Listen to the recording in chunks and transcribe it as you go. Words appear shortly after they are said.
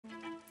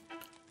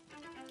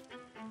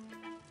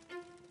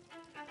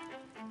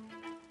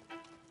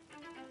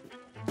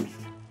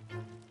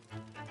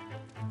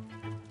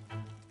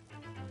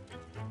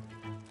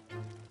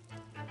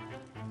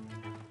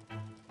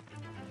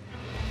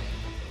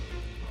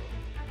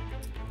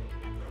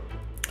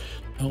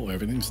Oh,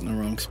 everything's in the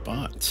wrong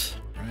spots.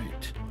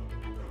 Right.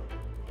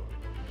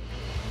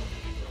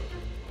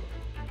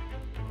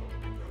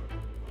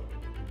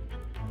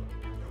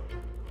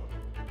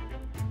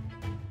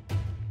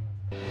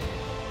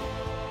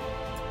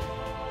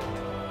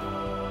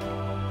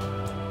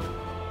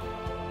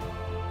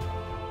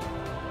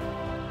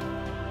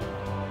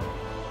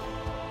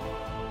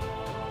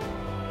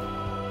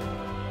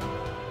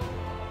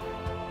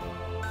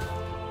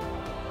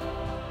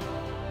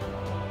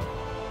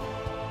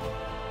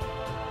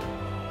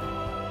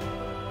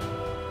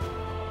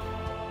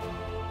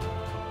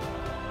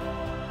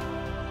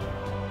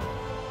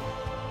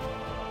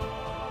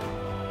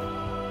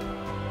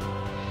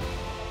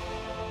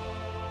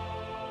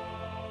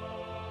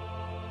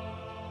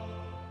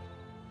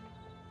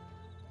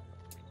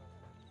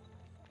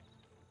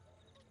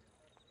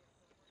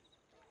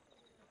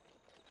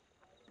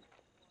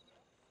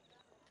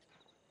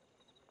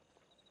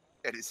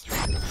 That is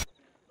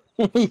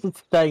true. He's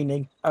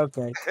staining.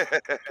 Okay.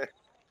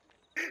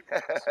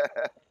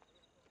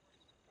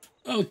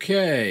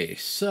 Okay,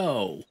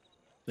 so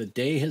the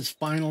day has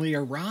finally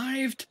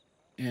arrived,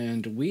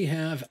 and we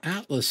have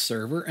Atlas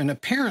server. And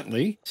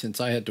apparently, since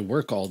I had to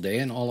work all day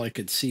and all I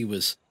could see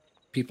was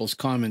people's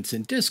comments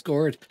in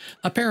Discord,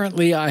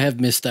 apparently I have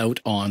missed out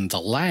on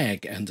the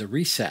lag and the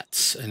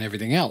resets and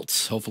everything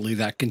else. Hopefully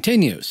that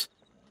continues.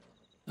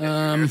 You're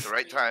here at the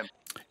right time.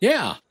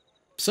 Yeah.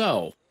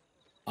 So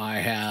I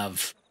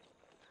have.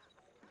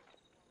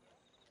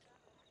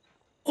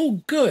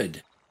 Oh,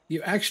 good.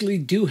 You actually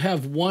do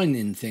have one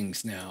in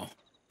things now.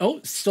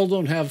 Oh, still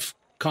don't have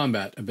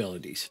combat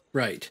abilities.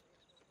 Right.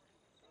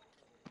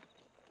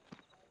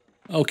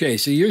 Okay,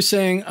 so you're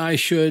saying I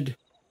should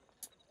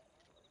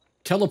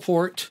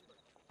teleport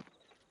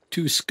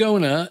to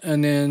Skona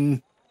and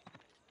then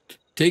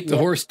take the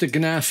horse to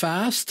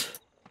Gnafast?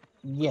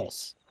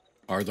 Yes.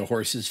 Are the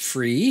horses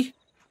free?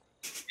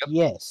 Yep.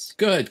 Yes.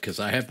 Good, because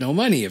I have no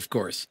money, of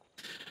course.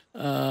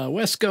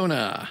 West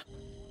Skona.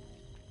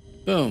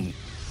 Boom.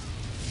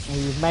 Well,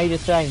 you've made a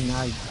Thane,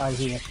 I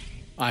hear.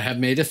 I have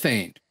made a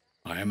Thane.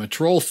 I am a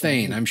troll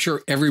Thane. I'm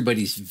sure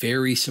everybody's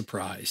very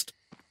surprised.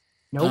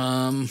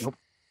 Nope. Nope.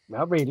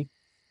 Not really.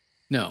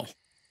 No.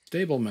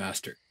 Stable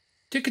Master.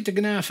 Ticket to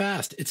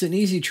Gnafast. It's an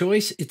easy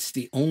choice. It's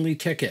the only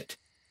ticket.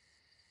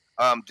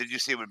 Did you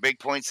see what Big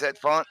Point said,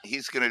 Font?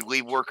 He's going to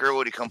leave work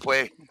early to come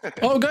play.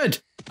 Oh, good.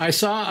 I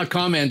saw a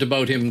comment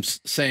about him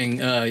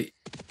saying,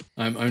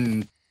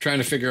 I'm trying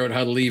to figure out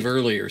how to leave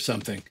early or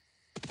something.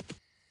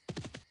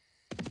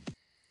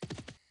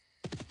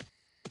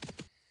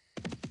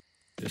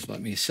 Just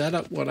let me set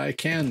up what I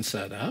can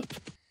set up,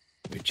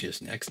 which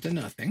is next to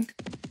nothing.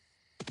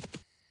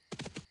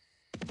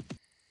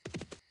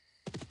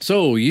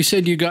 So you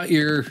said you got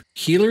your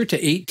healer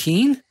to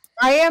 18?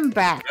 I am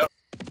back. Yep.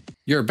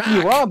 You're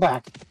back. You are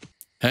back.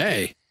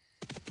 Hey.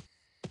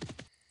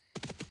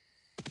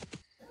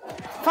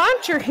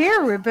 Font, you're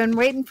here. We've been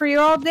waiting for you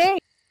all day.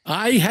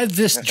 I had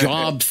this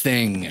job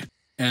thing.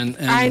 And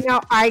I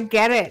know, I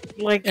get it.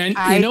 Like, and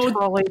I you know,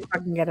 totally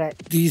fucking get it.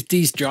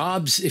 These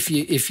jobs, if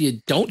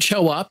you don't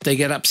show up, they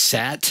get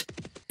upset.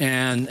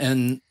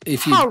 And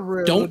if you How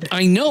rude. don't,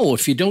 I know,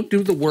 if you don't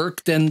do the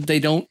work, then they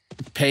don't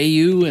pay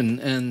you.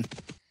 And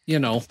you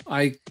know,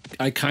 I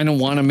kind of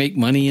want to make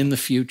money in the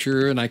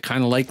future, and I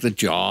kind of like the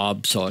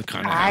job, so I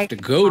kind of have to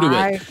go to it.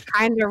 I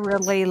kind of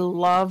really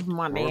love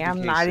money.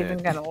 I'm not even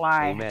gonna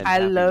lie. I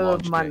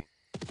love money.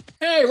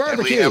 Hey,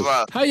 Barbecue,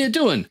 how you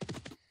doing?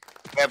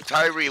 We have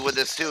Tyree with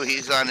us too.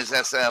 He's on his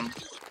SM.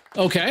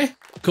 Okay,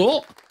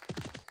 cool.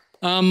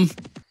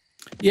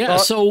 Yeah,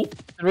 Got so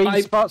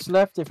 3 spots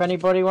left if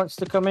anybody wants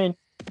to come in.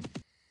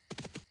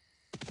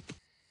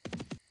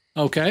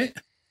 Okay.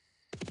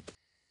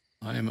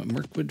 I am at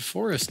Mirkwood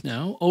Forest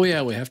now. Oh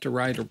yeah, we have to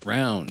ride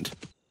around.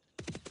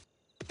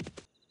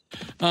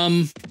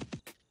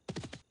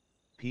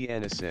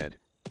 Piana said,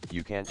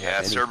 you can't have Yeah,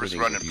 any server's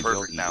pudding running if you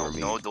perfect don't eat now. your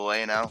meat. No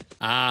delay now.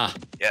 Ah.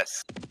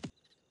 Yes.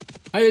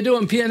 How you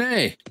doing,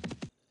 PNA?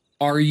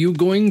 Are you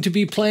going to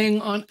be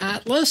playing on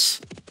Atlas?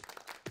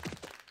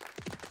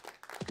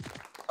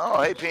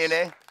 Oh, hey,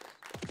 PNA.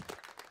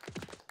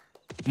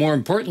 More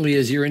importantly,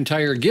 is your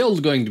entire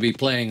guild going to be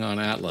playing on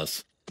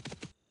Atlas?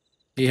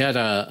 He had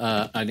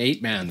an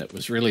 8-man that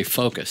was really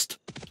focused.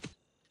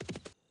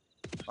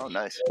 Oh,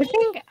 nice. I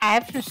think I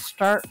have to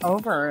start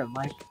over.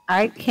 Like,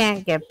 I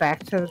can't get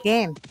back to the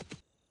game.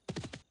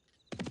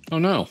 Oh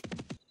no.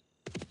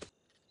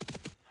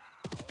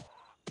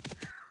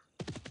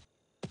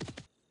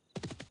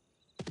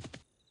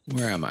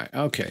 Where am I?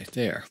 Okay,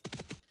 there.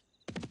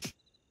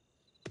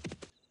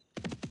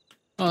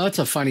 Oh, that's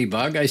a funny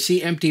bug. I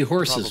see empty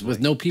horses Probably. with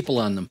no people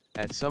on them.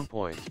 At some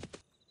point.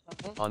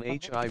 On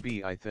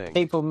HIB, I think.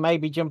 People may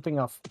be jumping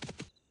off.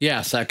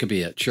 Yes, that could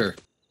be it. Sure.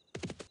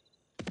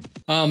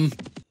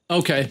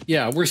 Okay.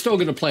 Yeah, we're still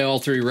going to play all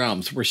 3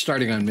 realms. We're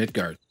starting on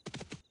Midgard.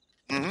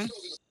 Mm-hmm.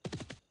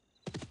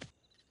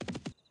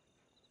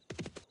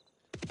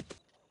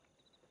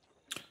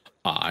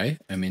 I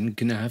am in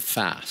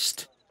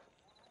Gnafast.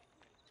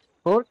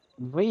 But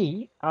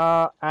we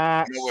are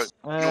at You know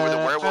where the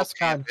werewolf Ascan.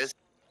 camp is?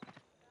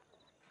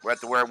 We're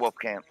at the werewolf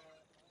camp.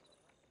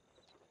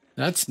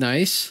 That's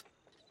nice.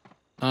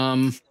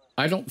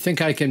 I don't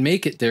think I can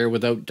make it there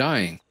without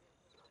dying.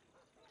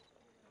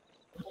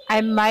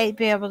 I might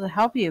be able to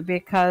help you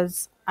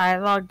because I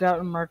logged out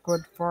in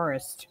Mirkwood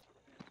Forest.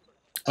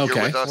 Okay.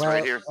 You're with us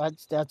right here.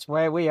 That's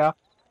where we are.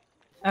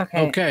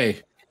 Okay.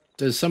 Okay.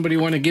 Does somebody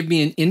want to give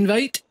me an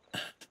invite?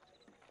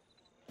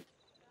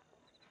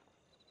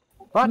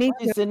 What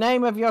is the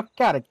name of your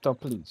character,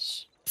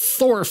 please?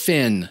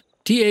 Thorfinn.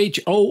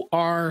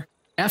 Thorfinn.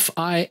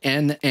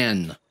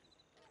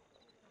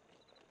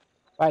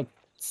 Right.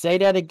 Say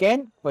that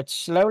again, but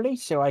slowly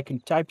so I can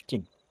type it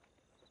in.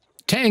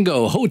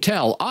 Tango,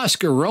 Hotel,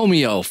 Oscar,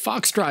 Romeo,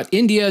 Foxtrot,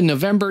 India,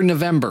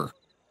 November.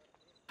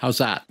 How's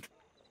that?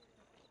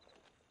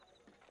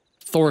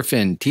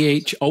 Thorfinn.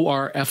 Thorfinn.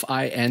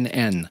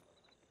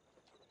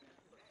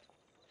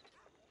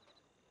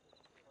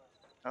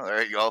 Oh,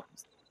 there you go.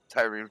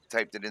 Tyree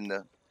typed it in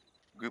the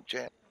group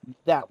chat.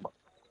 That one.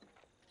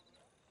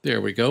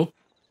 There we go.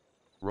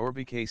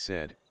 Rorbk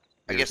said,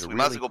 I guess "There's we a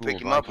might really as well cool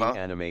pick him up, Viking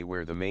huh? anime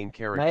where the main as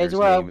character's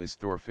well. name is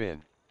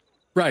Thorfinn."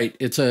 Right.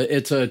 It's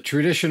a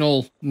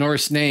traditional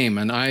Norse name,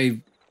 and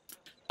I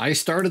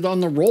started on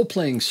the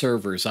role-playing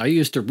servers. I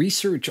used to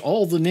research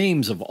all the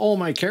names of all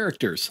my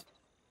characters.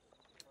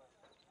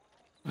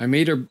 I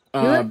made a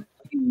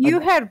you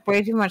had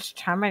way too much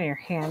time on your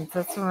hands.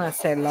 That's what I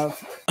say,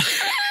 love.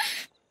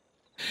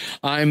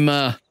 I'm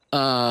a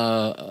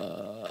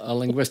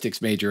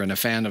linguistics major and a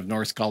fan of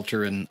Norse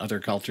culture and other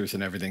cultures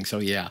and everything. So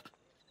yeah.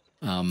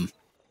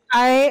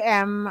 I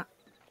am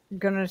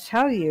gonna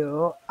tell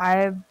you,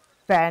 I've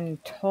been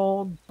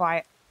told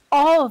by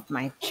all of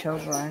my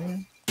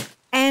children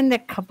and a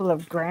couple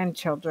of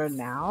grandchildren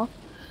now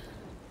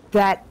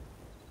that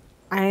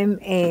I'm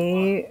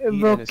a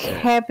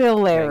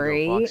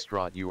vocabulary. Tango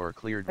Foxtrot, you are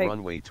cleared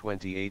runway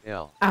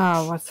 28L.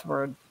 What's the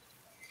word?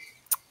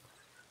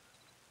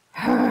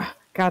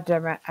 God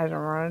damn it! I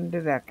don't want to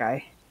do that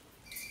guy.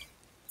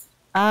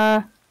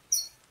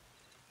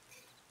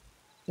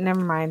 Never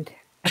mind.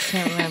 I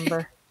can't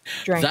remember.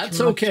 Drank That's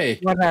too much. okay.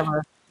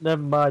 Whatever.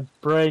 Never mind.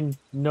 Brain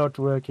not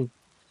working.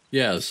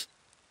 Yes.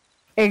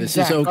 Exactly. This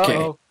is okay.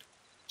 Uh-oh.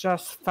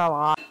 Just fell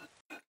off.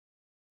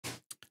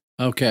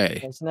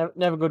 Okay. It's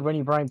never good when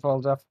your brain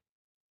falls off.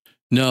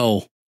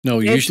 No,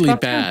 usually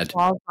bad.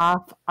 Falls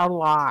off a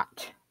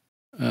lot.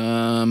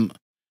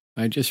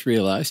 I just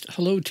realized.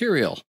 Hello,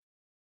 Tyrael,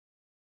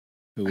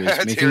 who is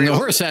making the Tyrael.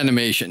 horse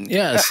animation.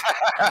 Yes.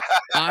 I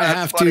That's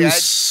have funny. to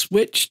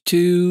switch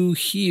to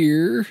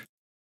here.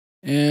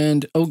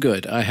 And, oh,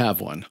 good. I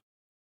have one.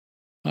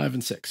 5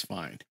 and 6.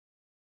 Fine.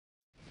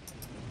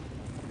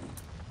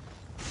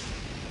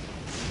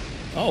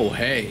 Oh,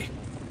 hey.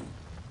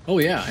 Oh,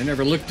 yeah. I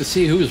never looked to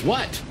see who's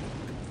what.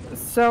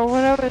 So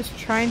what I was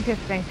trying to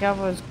think of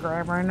was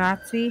grammar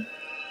Nazi.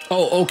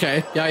 Oh,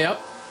 okay. Yeah,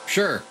 yep.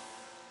 Sure.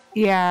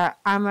 Yeah,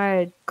 I'm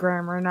a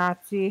grammar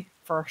Nazi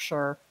for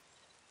sure.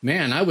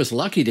 Man, I was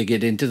lucky to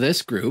get into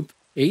this group.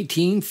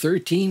 18,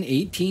 13,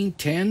 18,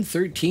 10,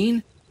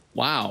 13.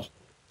 Wow.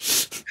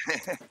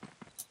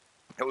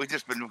 We've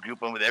just been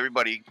grouping with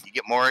everybody. You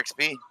get more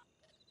XP.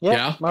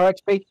 Yeah. More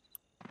XP.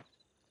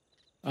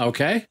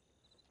 Okay.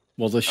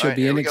 Well, this should All right,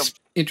 be here an we go.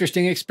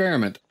 interesting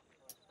experiment.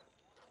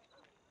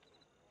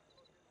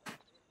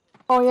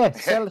 Oh yeah,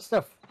 sell the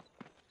stuff.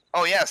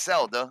 Oh yeah,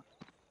 sell, duh.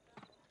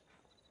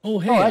 Oh,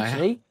 hey. Oh,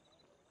 actually,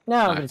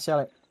 now I'm Hi. going to sell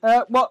it.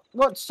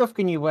 What stuff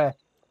can you wear?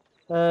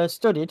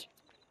 Studded.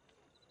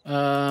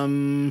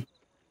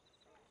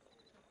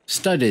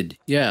 Studded.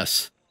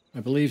 Yes, I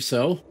believe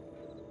so.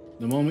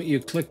 The moment you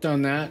clicked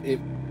on that, it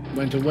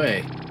went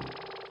away.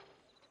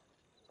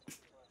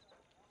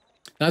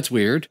 That's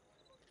weird.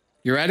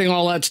 You're adding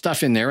all that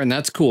stuff in there, and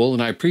that's cool,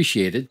 and I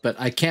appreciate it, but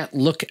I can't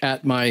look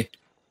at my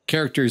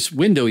character's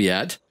window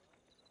yet,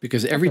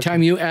 because every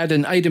time you add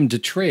an item to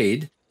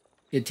trade,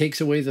 it takes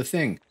away the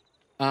thing.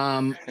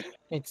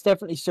 It's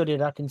definitely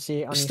studded. I can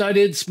see it on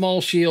Studded,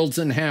 small shields,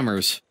 and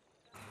hammers.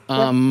 There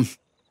you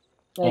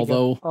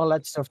Although go. All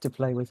that stuff to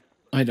play with.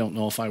 I don't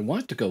know if I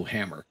want to go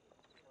hammer.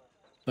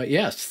 But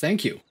yes,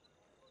 thank you.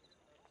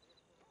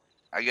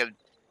 I gotta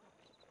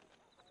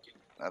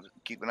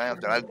keep an eye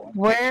out there.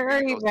 Where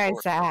are you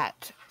guys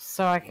at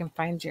so I can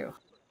find you?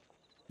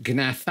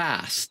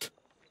 Gnafast.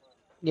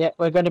 Yeah,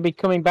 we're going to be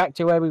coming back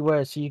to where we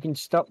were, so you can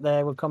stop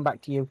there. We'll come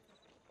back to you.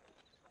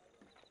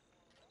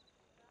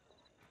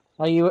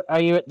 Are you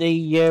at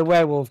the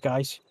werewolf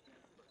guys?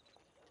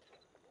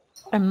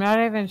 I'm not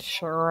even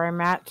sure where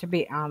I'm at, to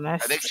be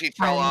honest. I think she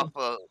fell off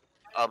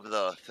of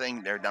the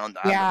thing there down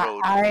on Yeah,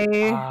 the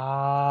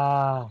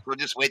road. We'll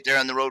just wait there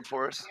on the road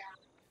for us.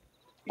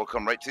 We'll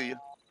come right to you.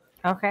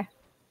 Okay.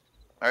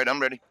 All right, I'm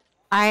ready.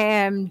 I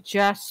am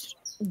just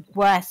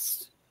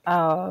west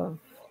of.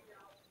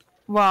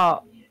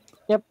 Well.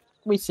 Yep,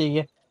 we see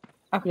you.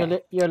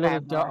 Okay. You're a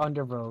little dot on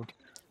the road.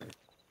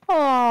 Oh,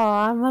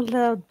 I'm a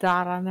little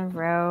dot on the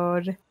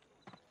road.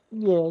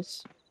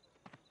 Yes.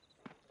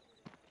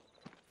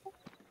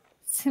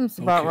 Seems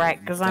about right,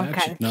 because I'm that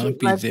kind should of not cute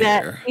be like there.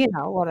 that. You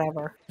know,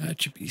 whatever.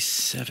 That should be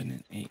 7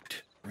 and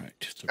 8. Right.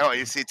 So Oh,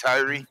 you see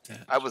Tyree?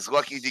 I was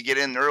lucky to get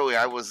in early.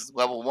 I was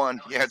level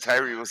 1. Yeah,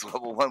 Tyree was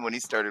level 1 when he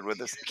started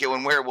with us,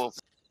 killing werewolves.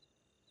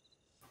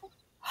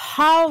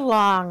 How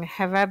long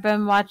have I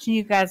been watching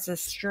you guys'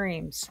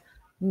 streams?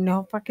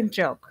 No fucking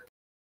joke.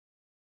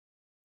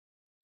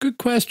 Good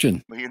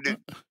question. Well, you did.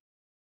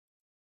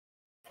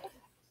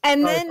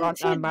 And Sorry, then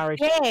Grant, I'm married.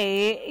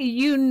 today,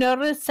 you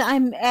notice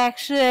I'm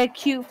actually a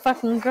cute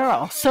fucking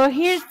girl. So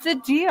here's the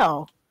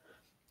deal.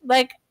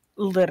 Like,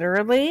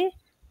 literally,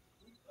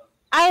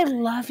 I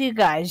love you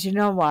guys. You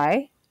know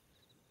why?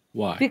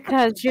 Why?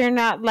 Because you're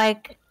not,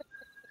 like,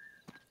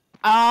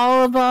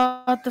 all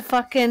about the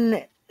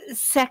fucking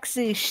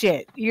sexy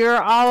shit.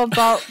 You're all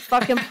about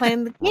fucking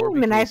playing the More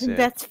game, and I because think said,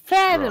 that's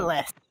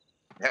fabulous.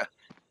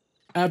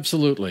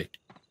 Absolutely.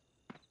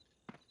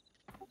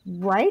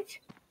 Right?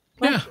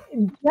 Yeah.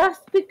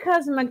 Just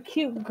because I'm a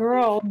cute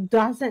girl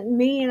doesn't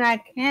mean I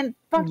can't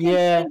fucking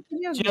Yeah, play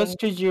video just games.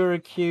 because you're a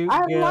cute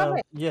I girl. love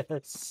it.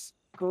 Yes.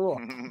 Cool.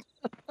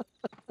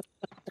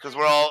 Because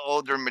we're all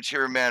older,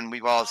 mature men.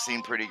 We've all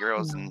seen pretty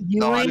girls, and You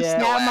no, I'm ain't Yeah.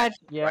 still that at, much.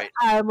 Yeah. right?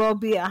 I will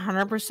be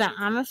 100%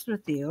 honest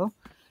with you.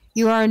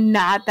 You are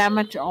not that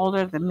much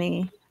older than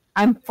me.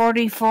 I'm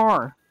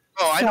 44.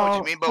 Oh, I know what you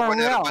So, mean, but for we're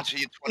not real. a bunch of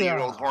you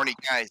 20-year-old horny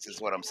guys,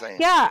 is what I'm saying.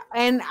 Yeah,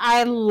 and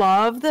I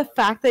love the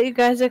fact that you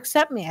guys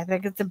accept me. I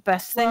think it's the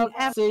best thing Well,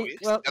 ever. see,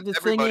 well, accept the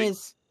everybody. thing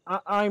is,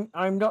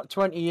 I'm not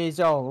 20 years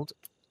old.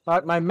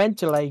 Like my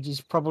mental age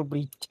is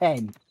probably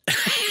 10.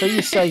 So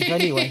you're safe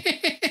anyway.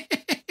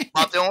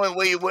 About the only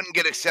way you wouldn't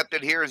get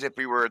accepted here is if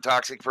you were a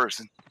toxic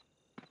person.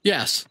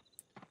 Yes.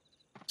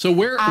 So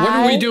what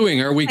are we I doing?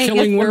 Are we think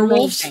killing it's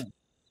werewolves? amazing.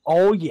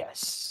 Oh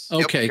yes. Okay,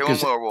 Yep, killing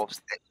because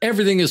werewolves.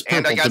 everything is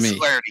And I purple to got me.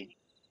 celerity.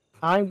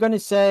 I'm gonna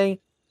say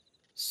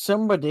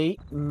somebody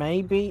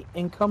may be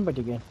encumbered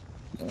again.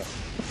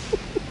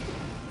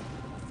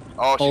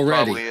 Oh, she Already.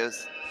 probably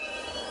is.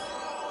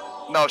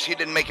 No, she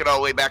didn't make it all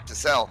the way back to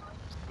cell.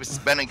 She's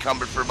been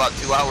encumbered for about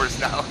 2 hours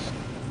now.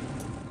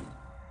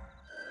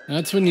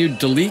 That's when you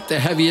delete the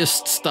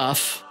heaviest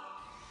stuff.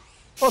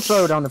 Or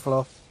throw it on the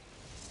floor.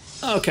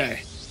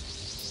 Okay.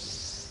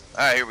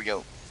 All right, here we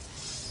go.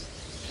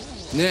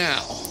 Now,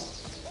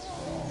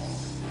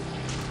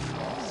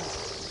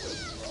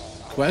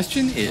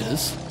 question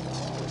is,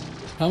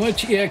 how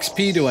much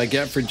EXP do I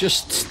get for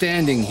just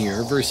standing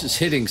here versus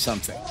hitting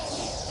something?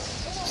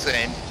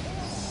 Same.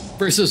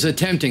 Versus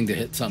attempting to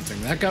hit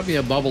something. That got me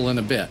a bubble in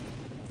a bit.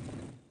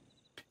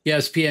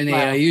 Yes, PNA,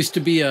 Wow. I used to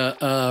be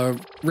a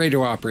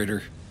radar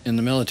operator in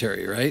the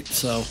military, right?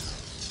 So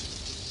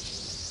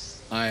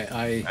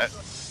I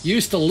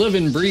used to live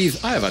and breathe.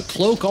 I have a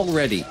cloak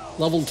already,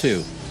 level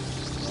 2.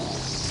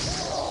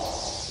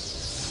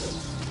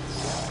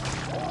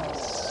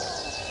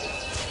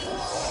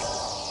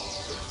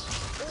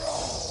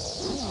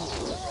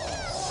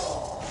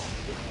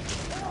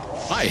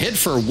 I hit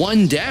for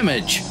 1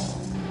 damage.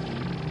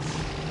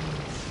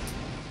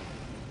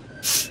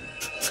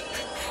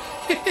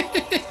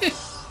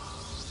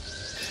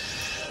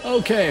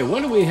 Okay,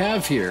 what do we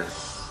have here?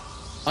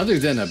 Other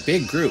than a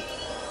big group.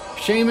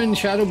 Shaman,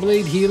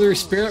 Shadowblade, Healer,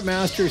 Spirit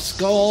Master,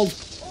 Scald,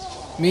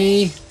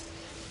 me,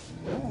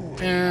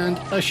 and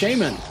a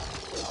Shaman.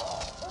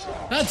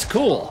 That's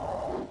cool.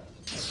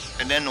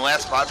 And then the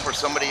last spot for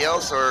somebody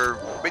else or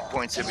big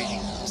points if he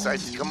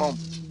decides to come home.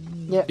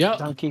 Yep.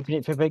 Yep. I'm keeping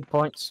it for big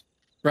points.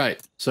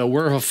 Right, so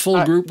we're a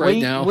full group right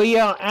now. We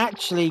are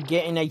actually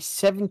getting a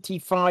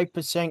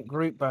 75%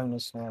 group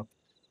bonus now.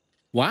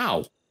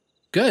 Wow,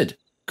 good,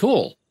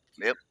 cool.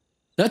 Yep.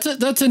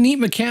 That's a neat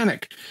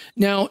mechanic.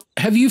 Now,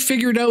 have you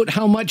figured out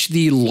how much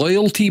the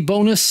loyalty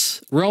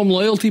bonus, realm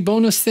loyalty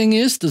bonus thing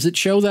is? Does it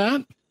show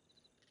that?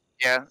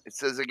 Yeah, it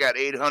says it got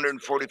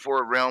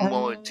 844 realm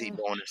loyalty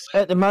bonus.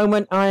 At the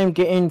moment, I am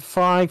getting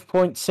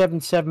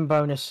 5.77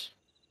 bonus.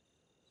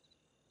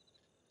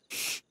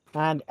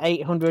 And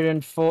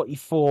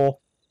 844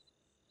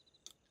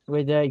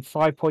 with a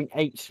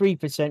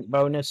 5.83%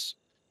 bonus.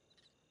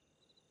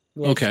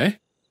 Yes. Okay.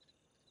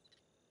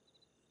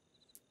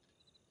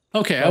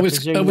 Okay, I I was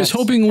presume that's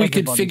hoping we could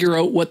everybody's. figure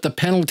out what the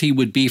penalty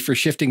would be for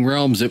shifting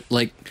realms,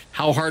 like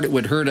how hard it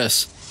would hurt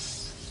us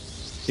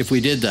if we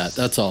did that.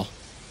 That's all.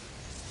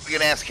 We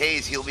can ask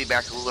Hayes. He'll be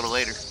back a little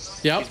later.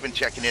 Yep. He's been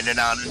checking in and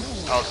out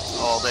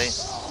all day.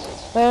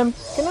 Can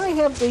I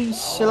have the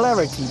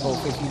celerity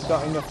buff if you've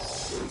got enough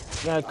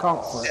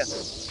conch for Yeah.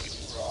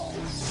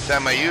 it?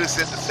 Time I use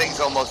it, the thing's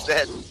almost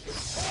dead.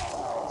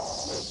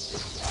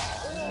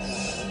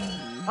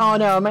 Oh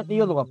no, I meant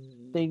the other one.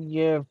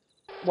 The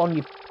one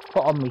you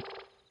put on me.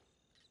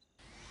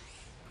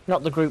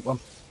 Not the group one.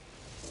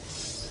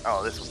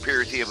 Oh, this was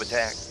purity of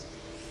attack.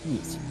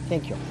 Yes,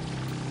 thank you.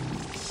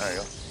 There you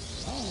go.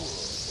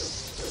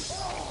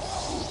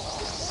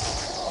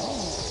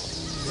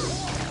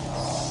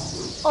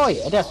 Oh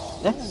yeah,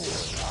 definitely.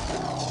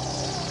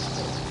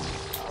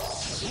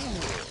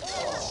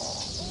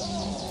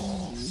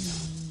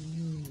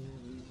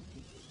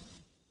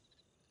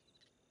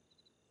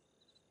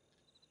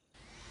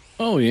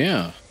 Oh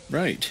yeah,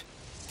 right.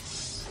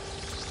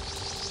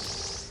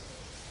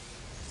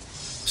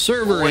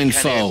 Server What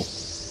info. kind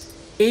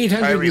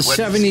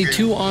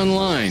 872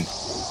 online.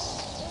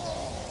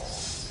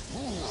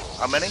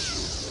 How many?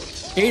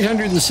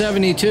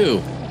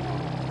 872.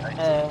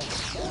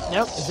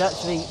 Nope, it's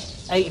actually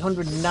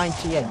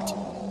 898.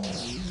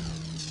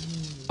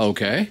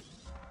 Okay.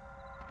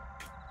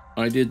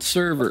 I did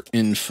server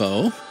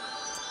info.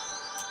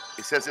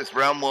 It says this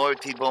realm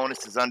loyalty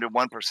bonus is under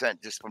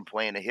 1% just from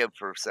playing a HIB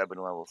for 7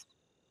 levels.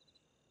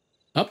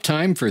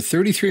 Uptime for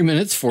 33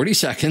 minutes, 40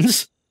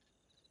 seconds.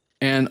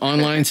 And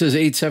online says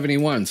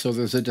 871. So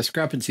there's a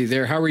discrepancy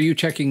there. How are you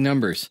checking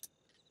numbers?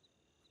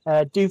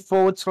 Do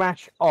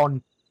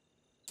 /on.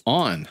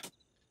 On.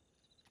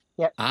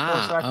 Yep.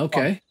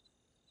 Okay. On.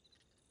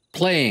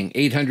 Playing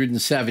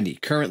 870.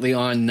 Currently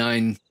on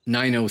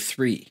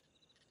 903. Yep.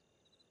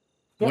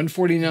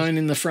 149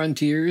 in the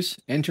frontiers.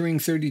 Entering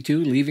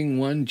 32. Leaving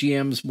 1.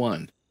 GM's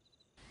 1.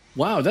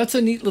 Wow, that's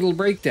a neat little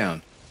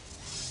breakdown.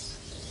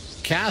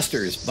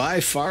 Casters by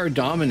far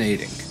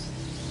dominating.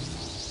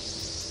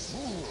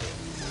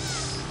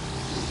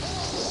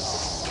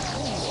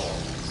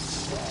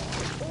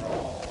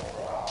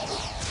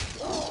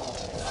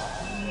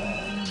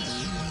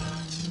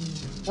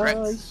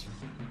 Nice.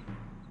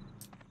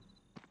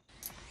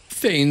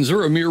 Thanes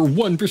are a mere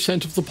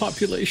 1% of the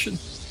population.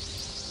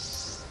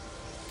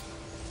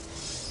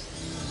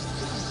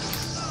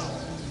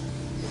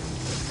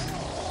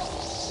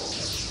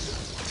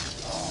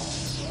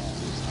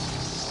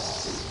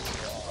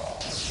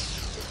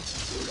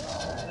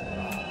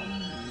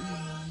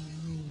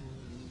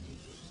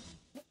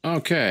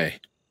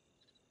 Okay.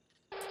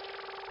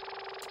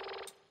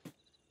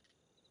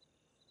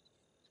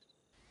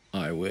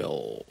 I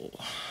will.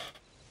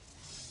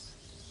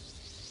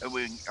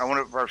 I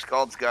wonder if our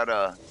Scald's got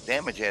a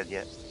damage head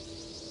yet.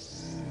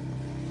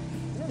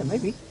 Yeah,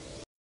 maybe.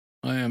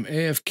 I am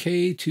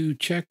AFK to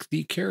check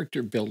the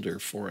character builder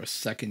for a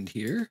second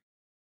here.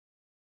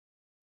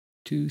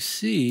 To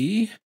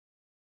see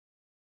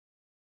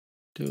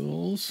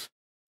tools,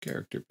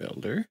 character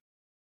builder.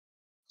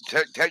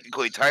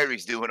 Technically,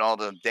 Tyree's doing all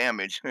the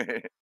damage.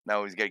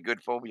 Now he's got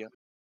good phobia.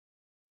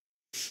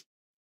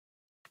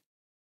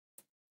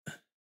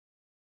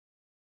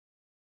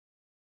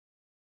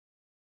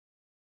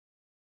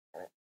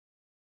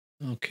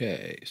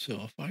 Okay,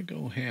 so if I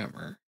go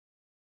hammer.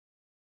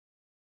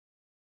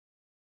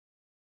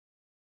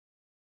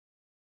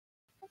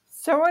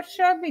 So what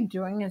should I be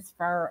doing as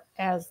far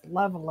as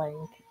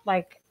leveling?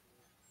 Like,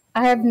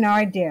 I have no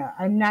idea.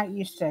 I'm not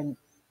used to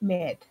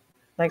mid.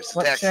 Like,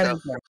 what Stack should I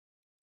stuff. be doing?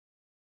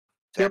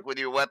 Attack with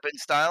your weapon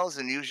styles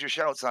and use your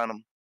shouts on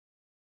them.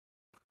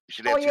 You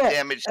should have Oh, 2 yeah.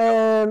 damage.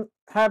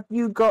 Have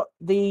you got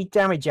the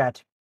damage ad?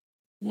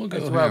 We'll go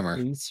As well, hammer.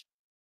 please.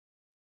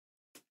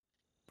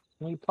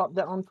 Can you pop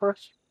that on for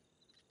us?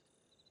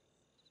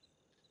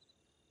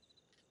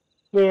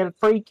 Yeah,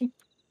 freaky.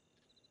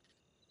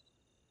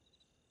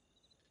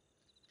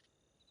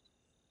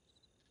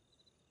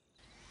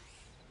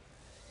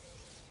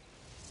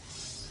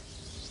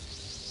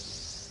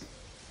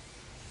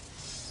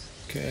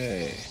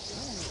 Okay.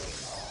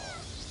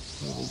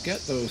 We'll get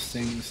those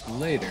things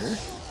later.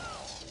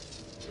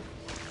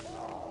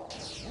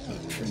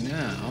 But for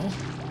now...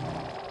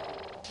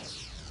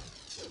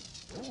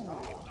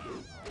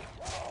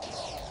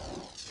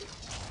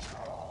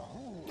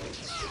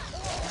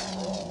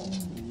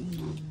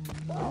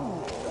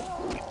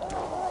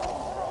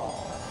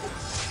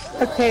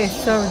 Okay,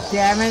 so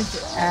damage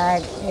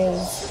ad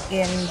is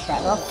in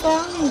battle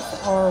songs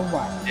or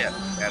what? Yeah,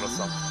 battle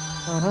songs.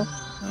 Uh-huh.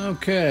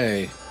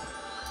 Okay.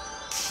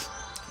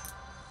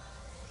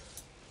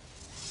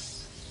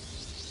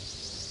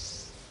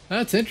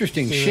 That's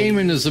interesting.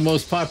 Shaman is the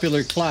most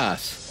popular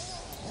class.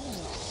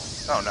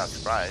 Oh, not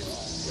surprised.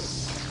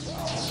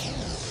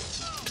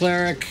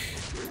 Cleric,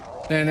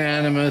 then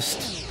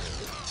Animist,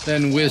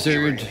 then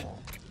Wizard.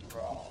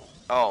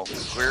 Oh,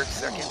 cleric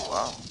second?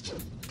 Wow.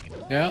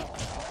 Yeah.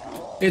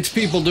 It's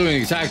people doing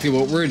exactly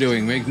what we're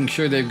doing, making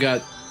sure they've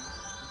got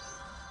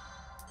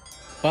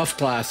buff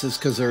classes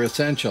because they're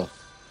essential.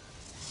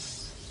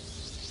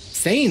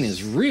 Thane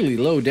is really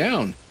low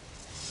down.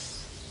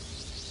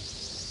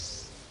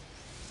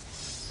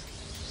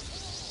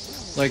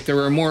 Like there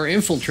are more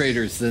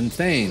infiltrators than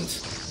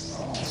Thanes.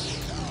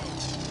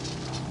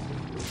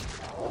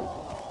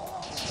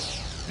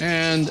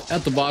 And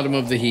at the bottom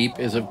of the heap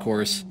is, of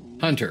course,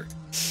 Hunter.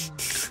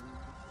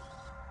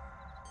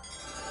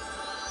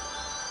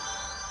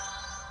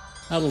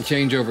 That'll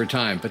change over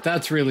time, but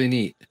that's really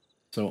neat.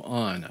 So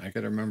on, I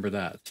gotta remember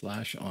that,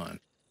 /on.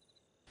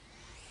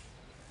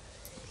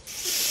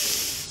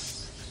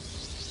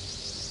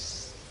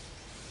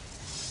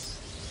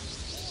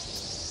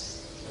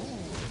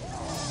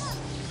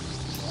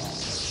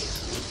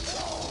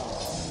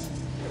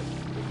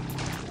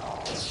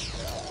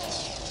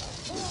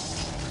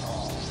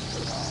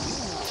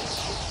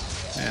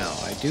 Now,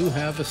 I do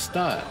have a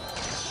style,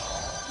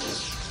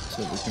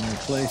 so we can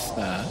replace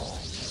that.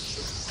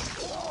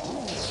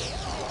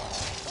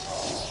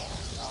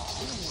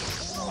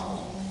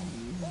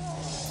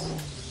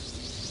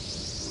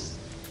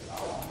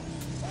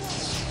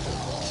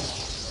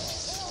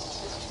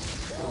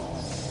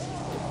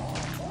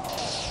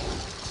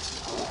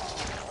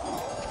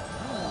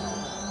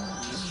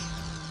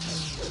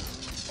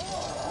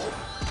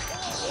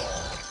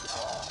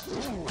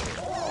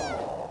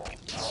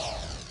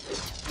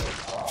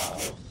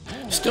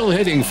 Still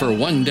hitting for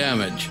 1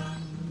 damage.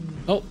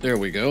 Oh, there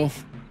we go.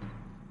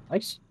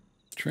 Nice.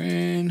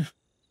 Train.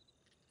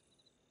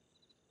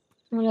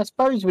 I mean, I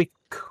suppose we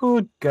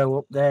could go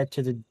up there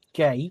to the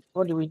gate.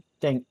 What do we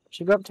think?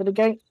 Should we go up to the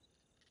gate?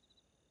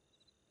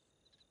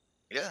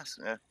 Yes.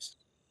 Yeah.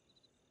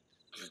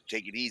 Just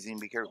take it easy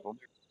and be careful.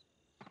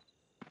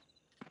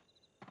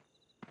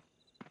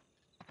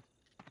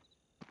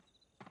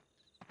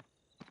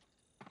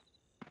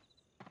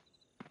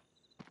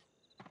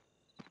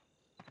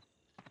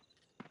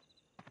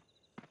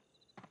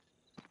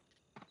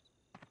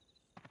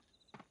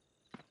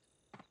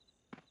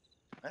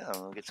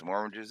 I'll get some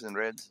oranges and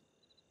reds.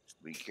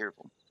 Just be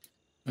careful.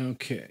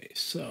 Okay,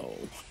 so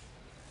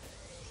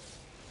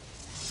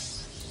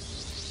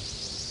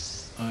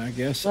I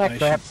guess I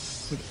crap.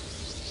 should put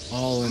it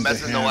all into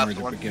Messing the hammer left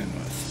to one. begin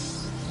with.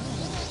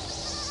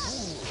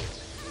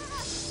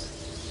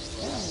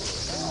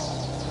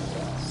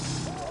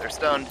 They're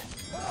stunned.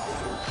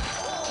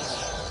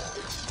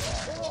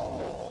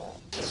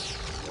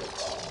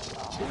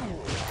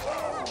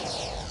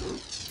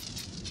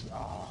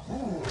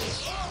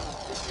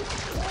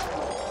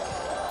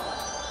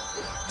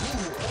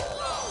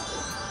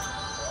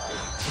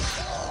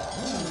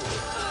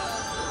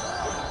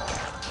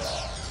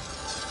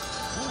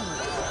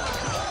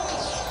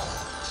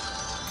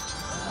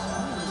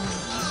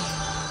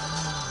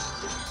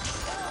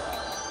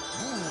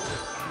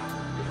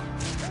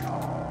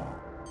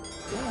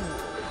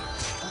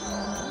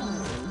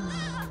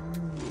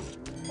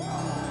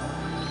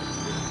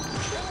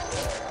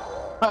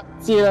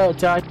 See you later,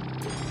 Ty.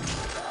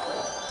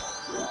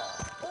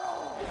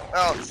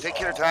 Oh, take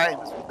care, Ty. It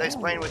was nice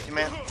playing with you,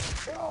 man.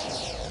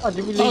 Oh,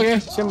 did we leave Okay.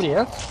 somebody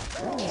else?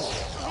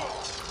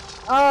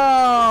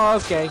 Oh,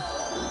 okay.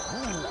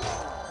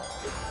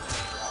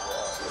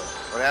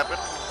 What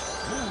happened?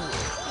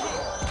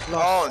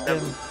 Lost Oh,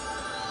 him.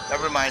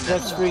 never mind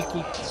that. That's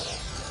freaky.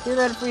 See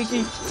that,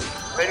 freaky?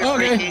 Later,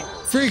 Okay,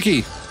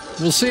 Freaky. Freaky.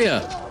 We'll see ya.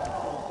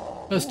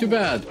 That's too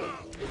bad.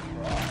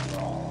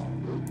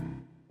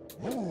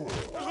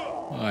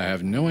 I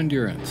have no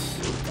endurance.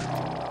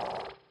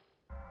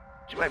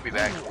 She might be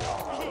back.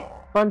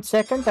 1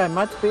 second, I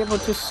might be able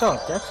to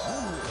sort that.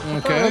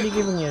 I've Okay. already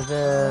given you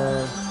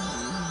the...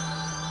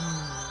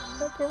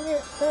 I've given you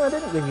it. No, I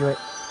didn't give you it.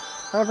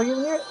 Have I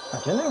given you it?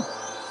 I don't know.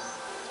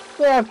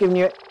 Yeah, I've given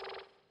you it.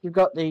 You've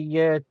got the Oh,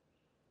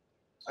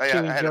 yeah,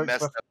 chewing I had it joint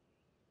messed buff. up.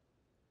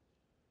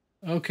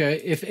 Okay,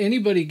 if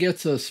anybody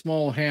gets a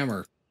small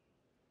hammer,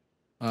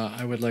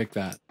 I would like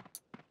that.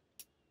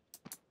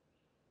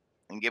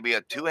 And give me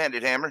a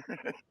two-handed hammer.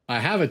 I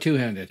have a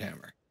 2-handed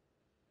hammer,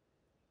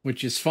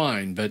 which is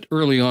fine, but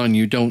early on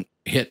you don't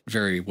hit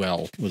very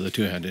well with a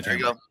 2-handed There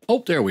you hammer. go.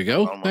 Oh, there we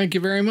go. Almost. Thank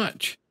you very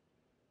much.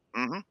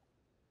 Mm-hmm.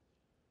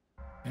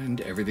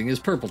 And everything is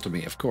purple to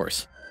me, of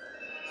course.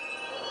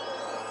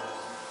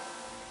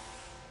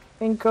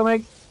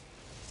 Incoming.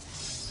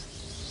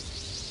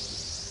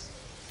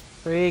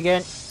 Free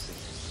again.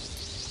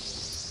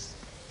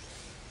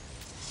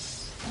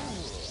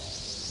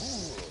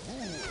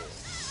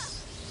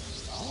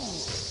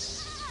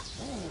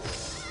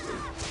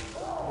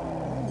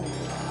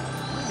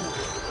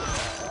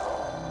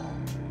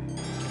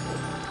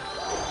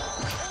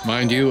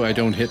 Mind you, I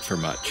don't hit for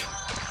much.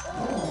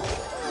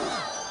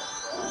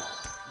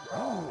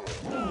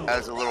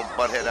 Has a little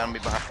butthead on me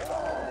behind.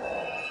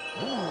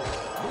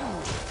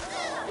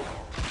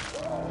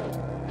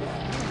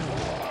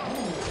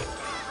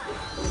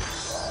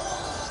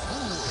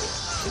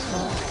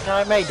 No,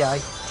 I may die.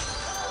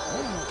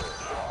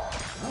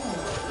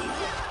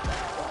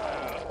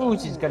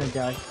 Who's is gonna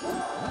die?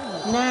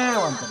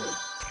 Now I'm gonna.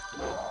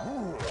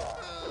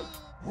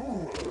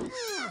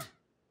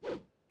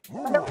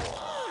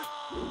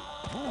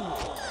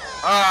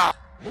 Ah!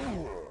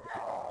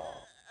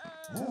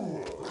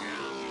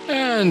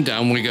 And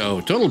down we go.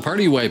 Total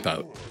party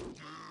wipeout.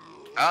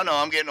 I don't know.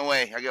 I'm getting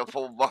away. I got a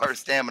full bar of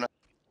stamina.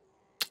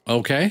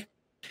 Okay. Right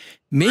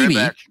Maybe,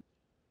 back.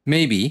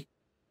 maybe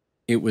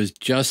it was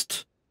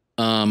just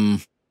My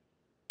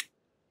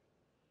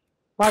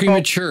fault.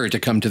 premature to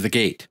come to the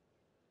gate.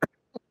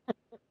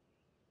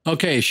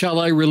 Okay, shall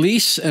I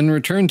release and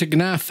return to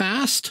Gna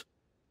fast?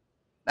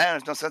 Man,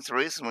 there's no sense of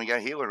releasing when we got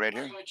a healer right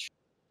here.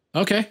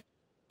 Okay,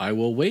 I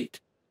will wait.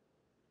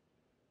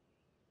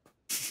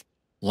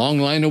 Long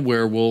line of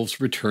werewolves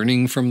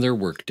returning from their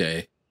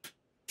workday.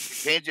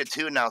 Change it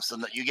too now so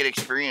that you get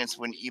experience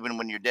even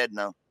when you're dead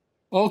now.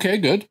 Okay,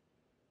 good.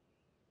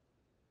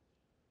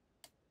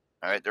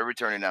 All right, they're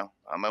returning now.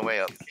 On my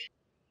way up.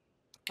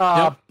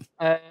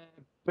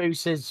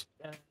 Bruce is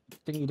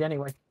thingied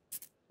anyway.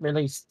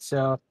 Released,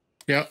 so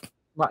Yep.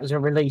 might as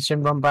well release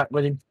and run back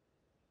with him.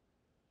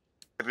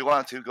 If you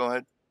want to, go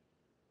ahead.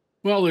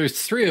 Well,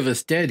 there's 3 of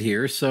us dead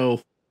here, so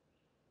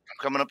I'm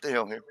coming up the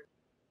hill here.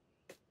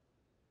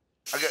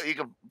 You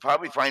could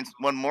probably find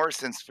one more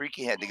since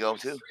Freaky had to go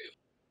too.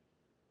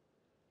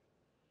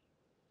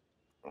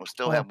 We'll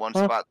still have one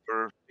spot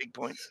for big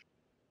points.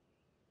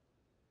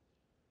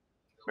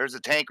 There's a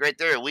tank right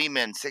there.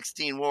 Weeman,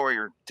 16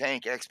 warrior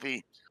tank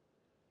XP.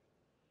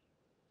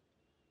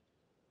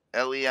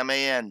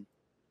 Leman.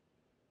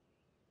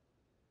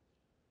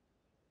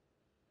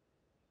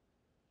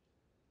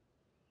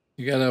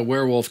 You got a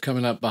werewolf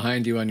coming up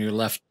behind you on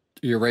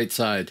your right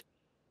side.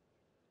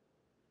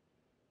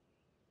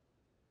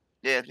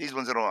 Yeah, these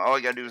ones I don't. All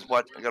I gotta do is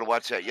watch. I gotta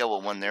watch that yellow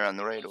one there on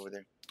the right over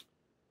there.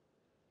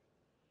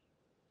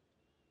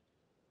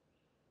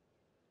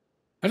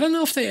 I don't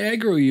know if they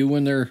aggro you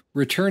when they're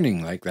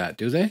returning like that,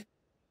 do they?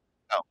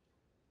 No.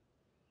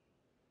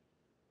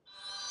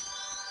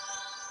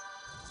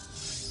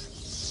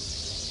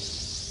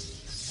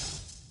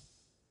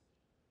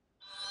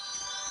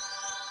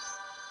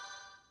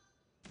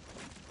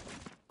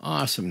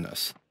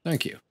 Awesomeness.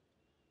 Thank you.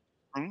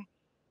 Hmm?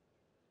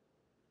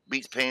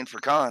 Beats paying for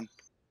con.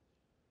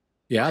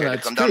 Yeah, Okay,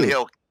 that's come true. down the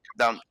hill.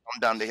 Come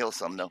down the hill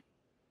some though.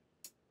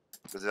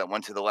 Because that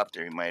one to the left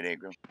there, he might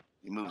aggro.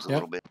 He moves a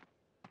little bit.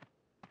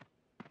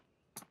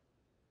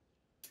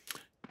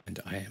 And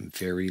I am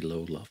very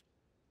low level.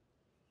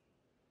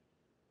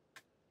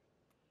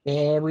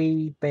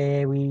 Very,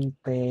 very,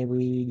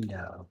 very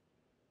low.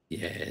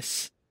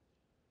 Yes.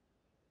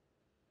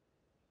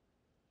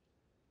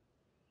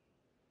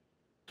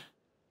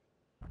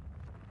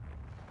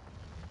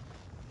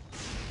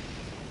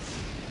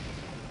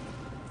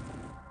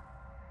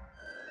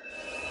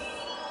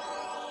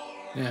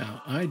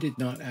 Now, I did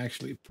not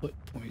actually put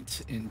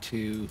points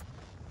into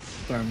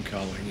farm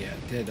calling yet,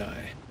 did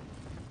I?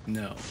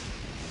 No.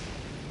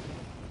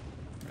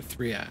 Or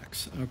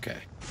 3-axe. Okay.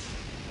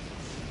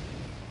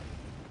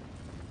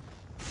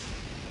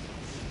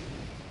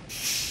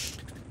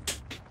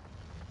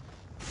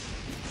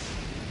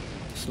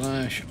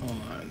 Slash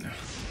on.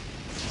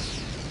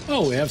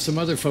 Oh, we have some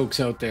other folks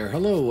out there.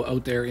 Hello,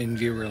 out there in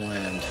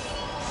Viewerland.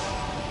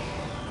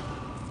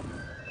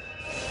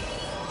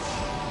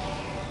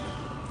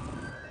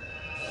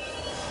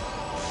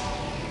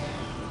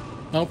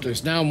 Oh,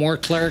 there's now more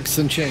clerics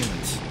than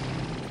shamans.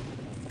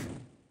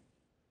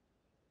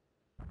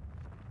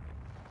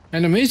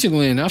 And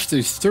amazingly enough,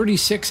 there's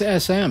 36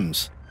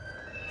 SMs.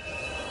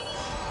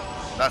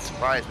 Not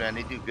surprised, man.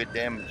 They do good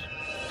damage.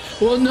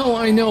 Well, no,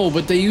 I know,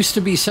 but they used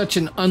to be such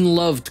an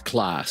unloved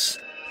class,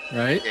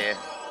 right? Yeah.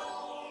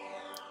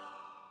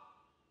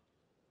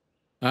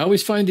 I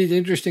always find it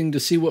interesting to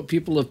see what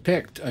people have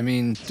picked. I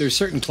mean, there's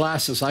certain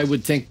classes I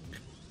would think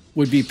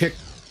would be picked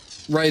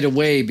right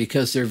away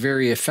because they're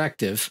very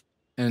effective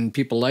and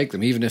people like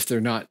them, even if they're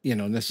not, you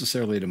know,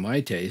 necessarily to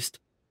my taste.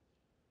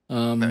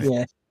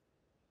 Yeah.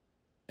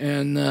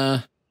 And,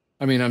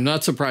 I mean, I'm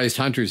not surprised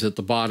Hunter's at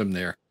the bottom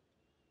there.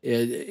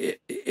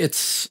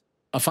 It's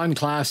a fun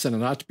class and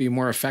it ought to be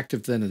more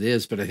effective than it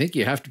is, but I think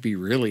you have to be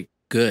really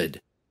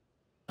good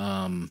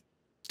to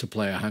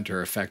play a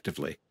Hunter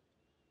effectively.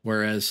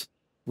 Whereas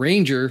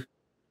Ranger,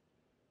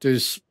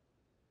 there's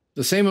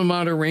the same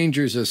amount of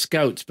Rangers as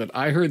Scouts, but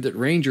I heard that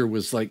Ranger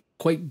was like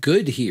quite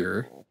good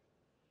here,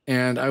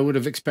 and I would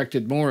have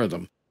expected more of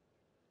them.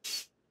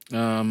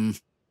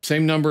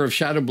 Same number of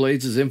Shadow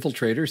Blades as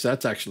Infiltrators.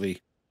 That's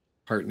actually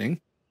heartening.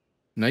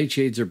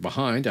 Nightshades are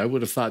behind. I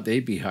would have thought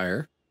they'd be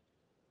higher.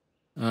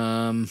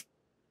 There's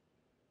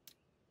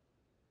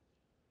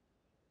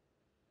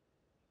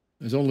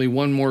only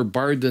one more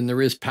Bard than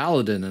there is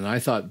Paladin, and I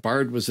thought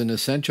Bard was an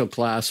essential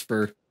class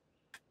for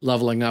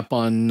leveling up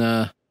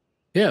on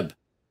Hib.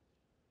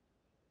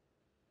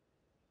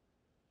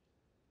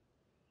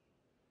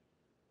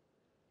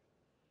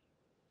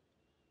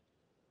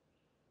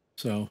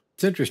 So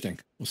it's interesting.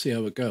 We'll see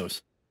how it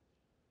goes.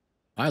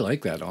 I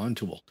like that on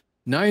tool.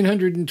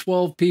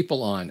 912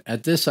 people on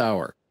at this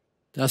hour.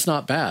 That's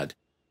not bad.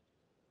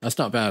 That's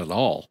not bad at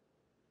all.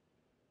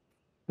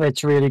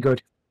 That's really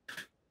good.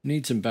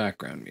 Need some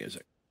background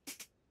music.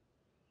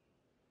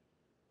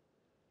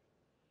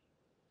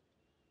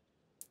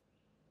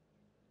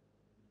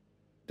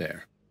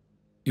 There.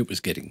 It was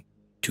getting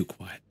too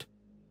quiet.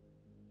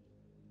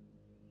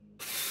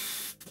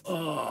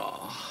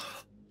 Oh.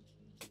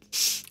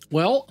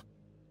 Well,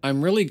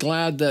 I'm really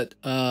glad that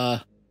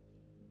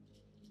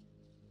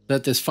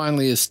that this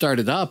finally has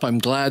started up. I'm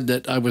glad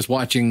that I was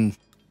watching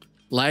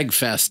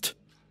Lagfest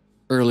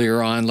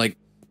earlier on, like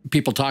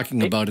people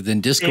talking about it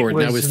in Discord,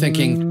 and I was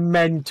thinking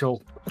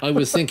mental. I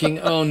was thinking,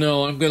 oh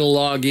no, I'm going to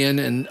log in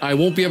and I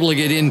won't be able to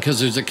get in because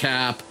there's a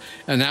cap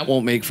and that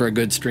won't make for a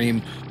good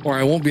stream, or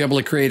I won't be able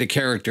to create a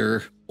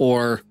character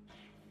or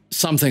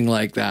something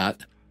like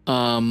that.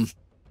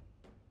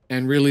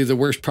 And really the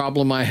worst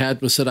problem I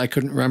had was that I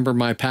couldn't remember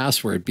my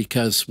password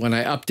because when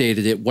I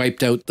updated it,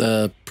 wiped out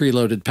the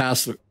preloaded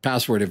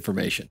password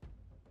information.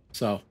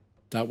 So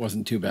that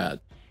wasn't too bad.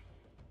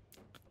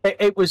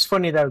 It was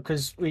funny though,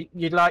 because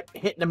you'd like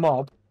hit the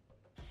mob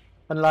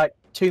and like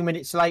 2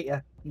 minutes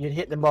later, you'd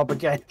hit the mob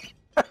again.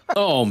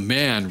 Oh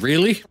man,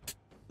 really?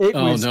 It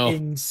was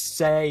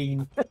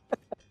insane.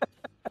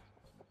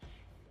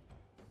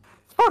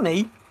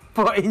 Funny,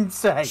 but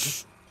insane.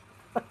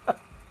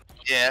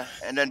 Yeah,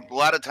 and then a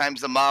lot of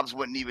times the mobs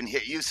wouldn't even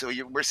hit you, so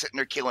we're sitting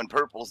there killing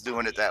purples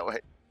doing it that way.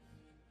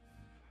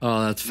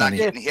 Oh, that's funny.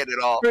 Not getting hit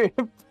at all.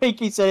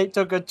 Pinky said it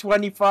took her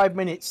 25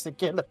 minutes to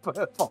kill a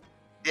purple.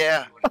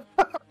 Yeah.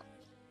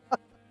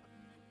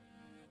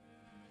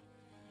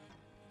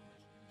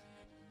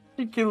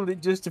 She killed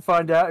it just to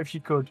find out if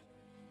she could.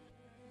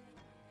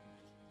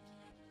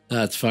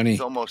 That's funny. He's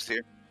almost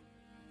here.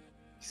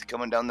 He's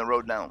coming down the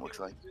road now, it looks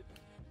like.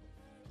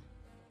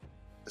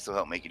 This will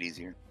help make it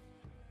easier.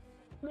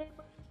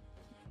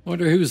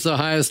 Wonder who's the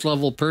highest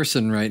level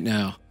person right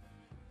now.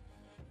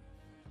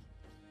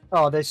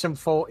 Oh, there's some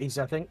 40s,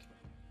 I think.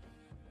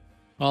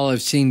 All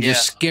I've seen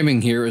just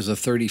skimming here is a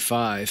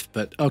 35,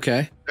 but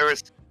okay. There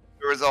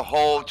was a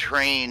whole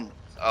train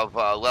of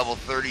level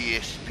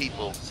 30-ish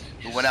people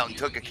who went out and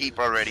took a keep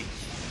already.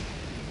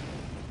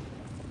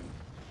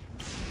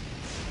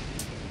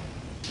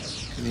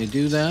 Can you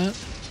do that?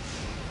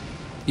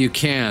 You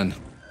can.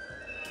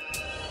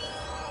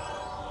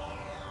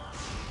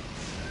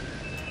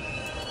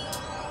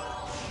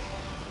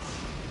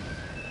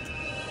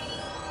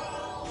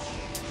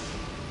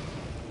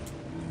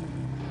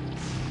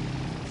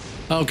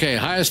 Okay,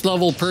 highest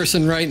level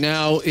person right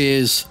now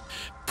is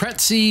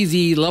Pretzi,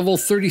 the level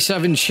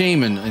 37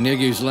 shaman on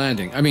Igu's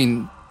Landing. I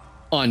mean,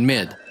 on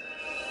mid.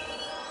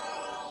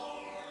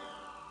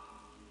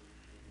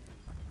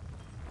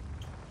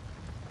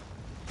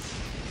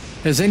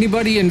 Has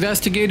anybody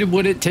investigated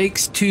what it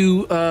takes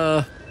to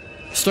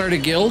start a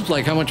guild?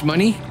 Like how much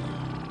money?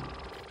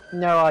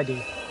 No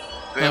idea.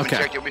 We haven't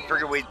checked it. We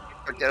figured we'd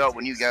check that out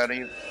when you got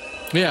here.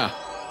 Yeah.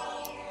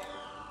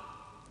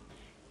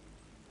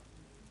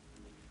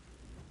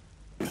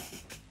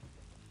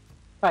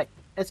 Right,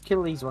 let's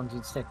kill these ones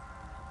instead.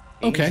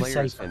 8 Okay.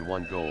 players and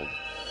 1 gold.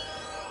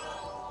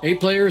 8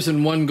 players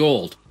and 1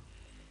 gold.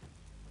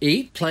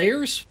 8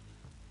 players?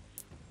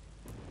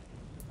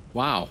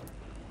 Wow.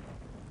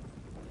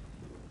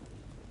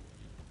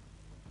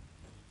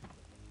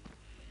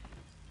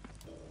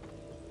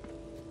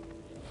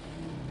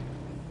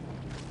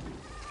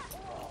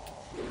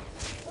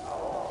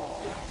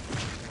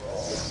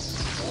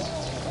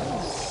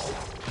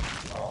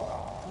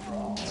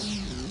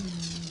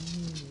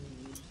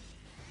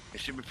 It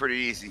should be pretty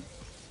easy.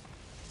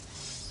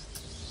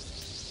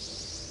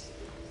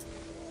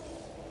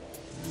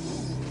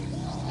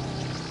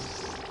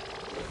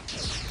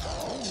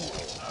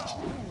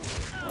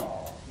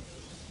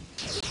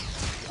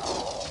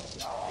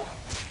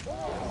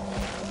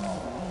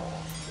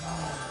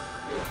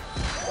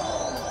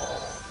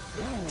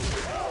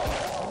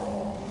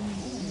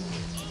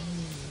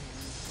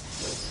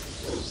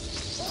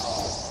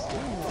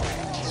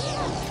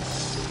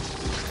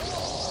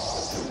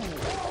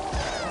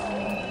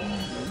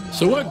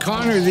 So what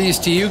con are these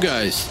to you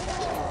guys?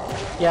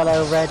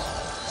 Yellow, red.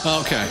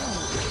 Okay.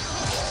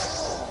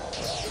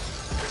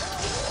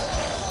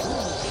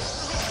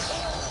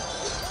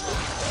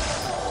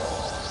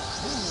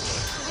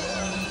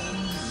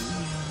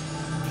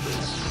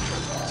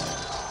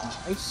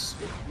 Nice.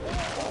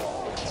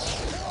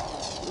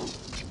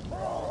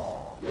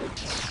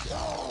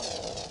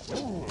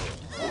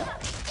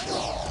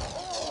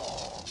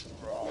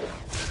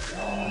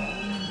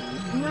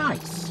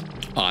 Nice.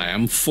 I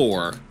am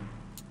 4.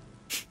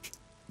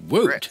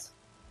 Woot.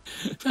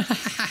 I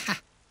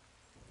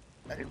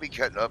think we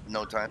cut up in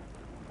no time.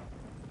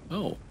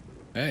 Oh,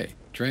 hey,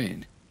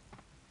 train.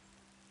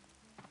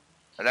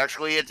 And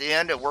actually, at the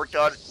end, it worked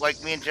out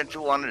like me and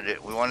Gentle wanted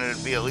it. We wanted it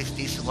to be at least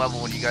decent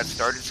level when you got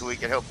started, so we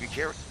could help you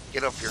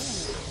get up here.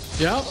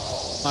 Yep,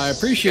 I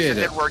appreciate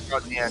it. It worked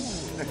out in the end.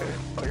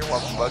 Oh, you're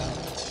welcome, bud.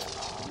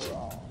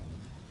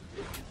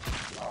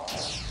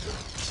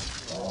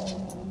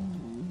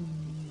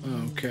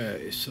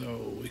 Okay,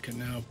 so we can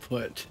now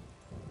put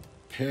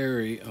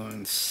Perry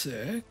on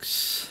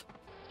 6.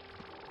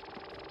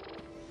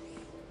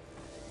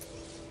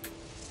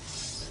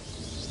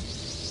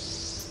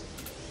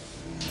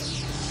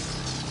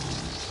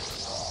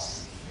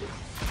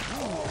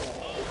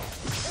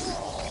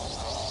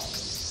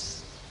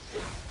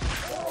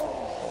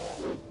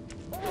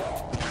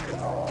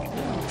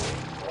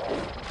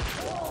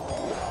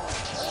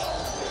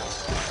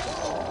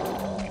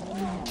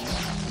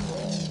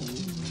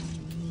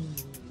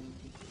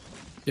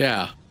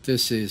 Yeah,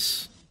 this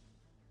is,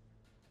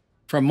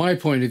 from my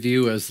point of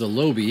view as the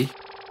lobby,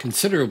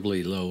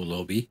 considerably low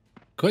lobby,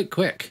 quite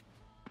quick.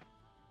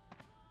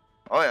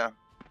 Oh, yeah.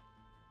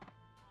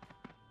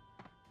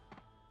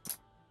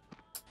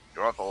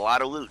 You're off a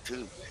lot of loot,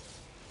 too.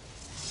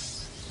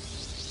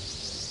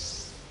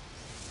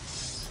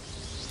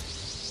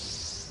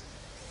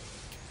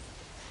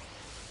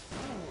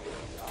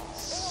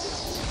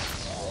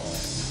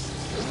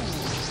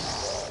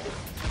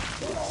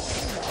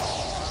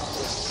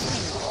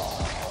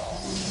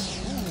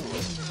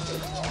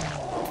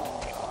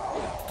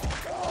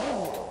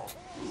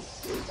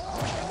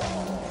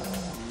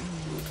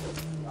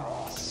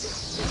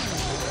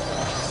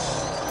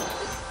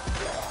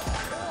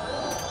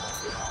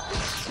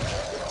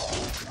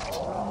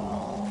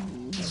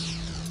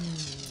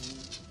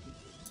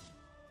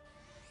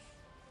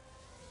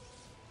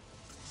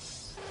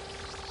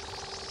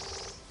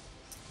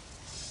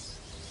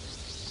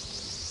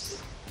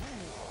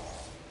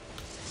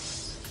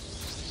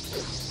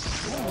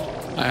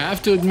 I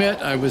have to admit,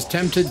 I was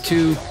tempted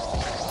to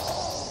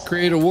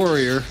create a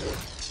warrior,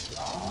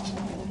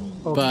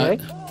 Okay.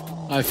 but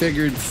I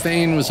figured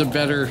Thane was a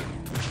better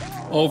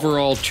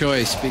overall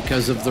choice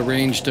because of the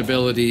ranged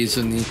abilities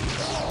and the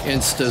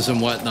instas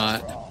and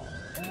whatnot.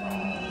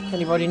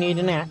 Anybody need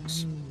an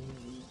axe?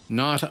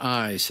 Not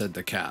I, said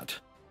the cat.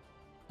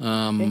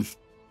 Okay.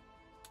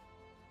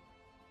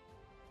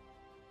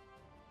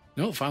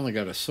 No, finally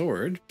got a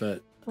sword,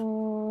 but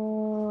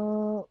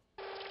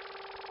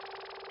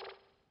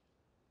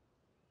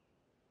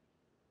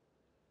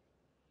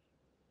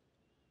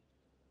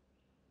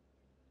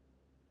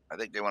I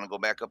think they want to go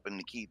back up in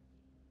the keep.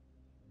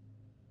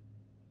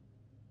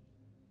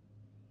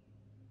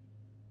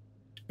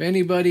 if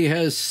anybody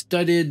has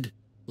studded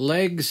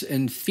legs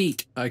and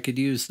feet, I could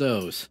use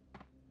those.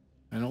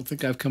 I don't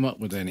think I've come up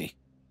with any.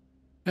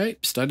 Hey,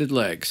 studded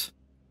legs.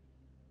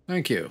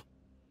 Thank you.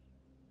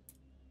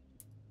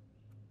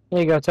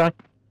 There you go, Ty.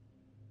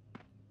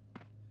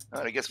 All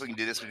right, I guess we can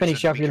do this. We just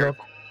Finish have up to be your look.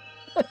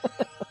 careful.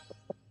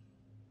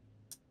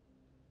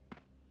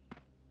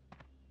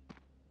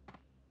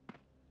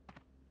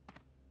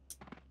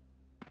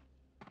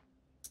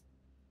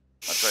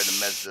 I'll try to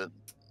mess up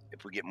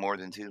if we get more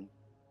than 2.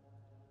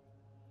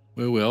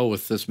 We will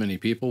with this many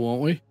people,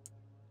 won't we?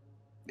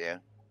 Yeah.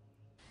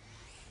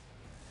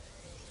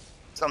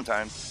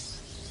 Sometimes.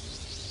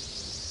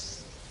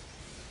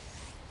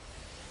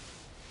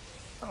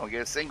 Oh,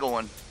 get a single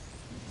one.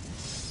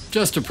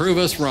 Just to prove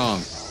us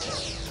wrong.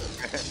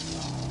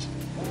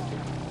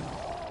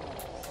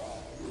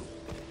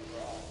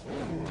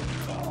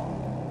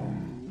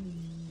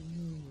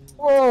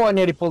 Oh, I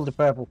nearly pulled the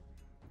purple.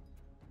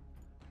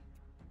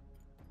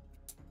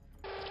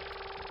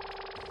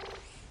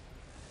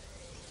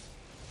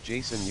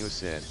 Jason, you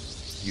said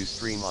you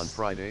stream on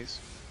Fridays?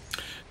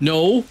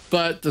 No,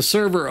 but the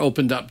server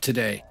opened up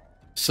today.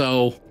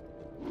 So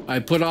I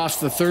put off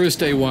the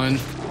Thursday one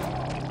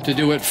to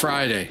do it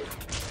Friday.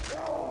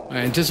 I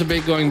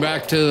anticipate going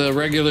back to the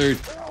regular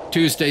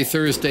Tuesday,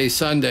 Thursday,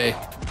 Sunday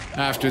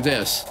after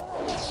this.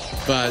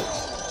 But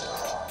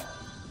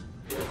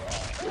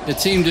it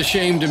seemed a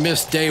shame to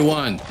miss day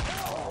 1,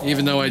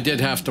 even though I did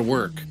have to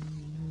work.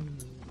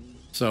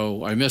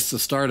 So I missed the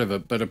start of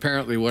it, but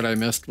apparently what I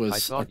missed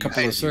was a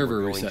couple of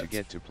server going to resets.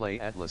 get to play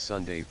Atlas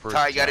Sunday first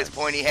Ty got his time.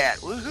 pointy hat.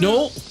 Woohoo!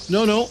 No.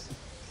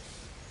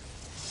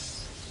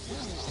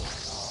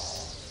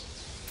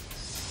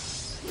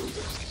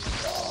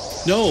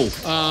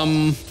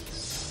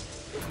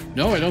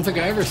 No, I don't think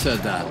I ever said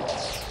that.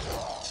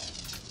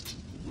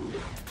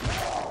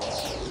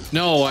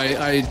 No,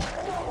 I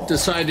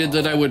decided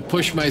that I would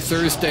push my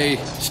Thursday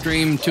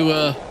stream to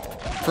a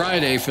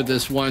Friday for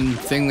this one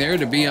thing there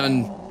to be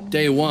on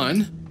day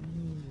 1.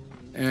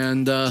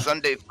 And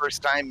Sunday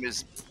first time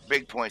is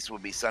big points will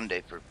be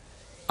Sunday for.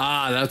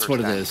 that's what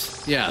it time. is. It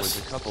was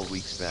Yes. a couple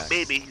weeks back.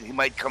 Maybe he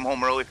might come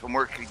home early from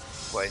work and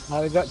play.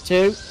 Now we've got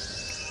 2.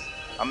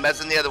 I'm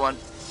messing the other one.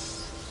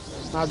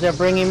 I'll just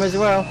bring him as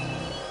well.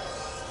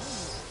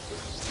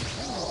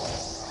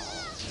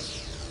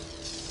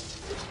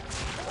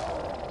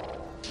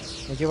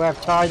 We do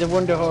have Ty the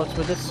Wonder Horse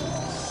with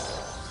us.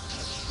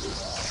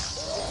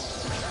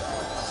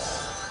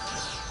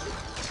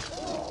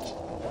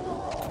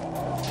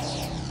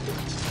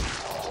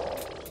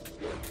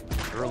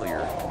 Earlier,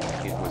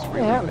 it was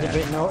really Yeah, that was a bad.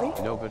 bit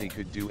naughty. Nobody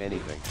could do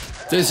anything.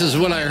 This is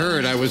what I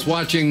heard. I was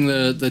watching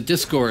the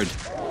Discord,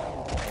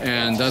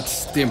 and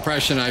that's the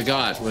impression I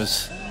got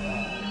was...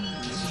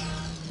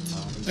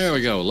 There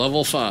we go,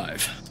 level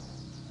 5.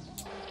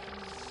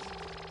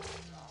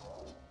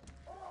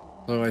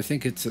 So I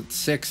think it's at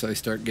 6 I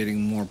start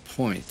getting more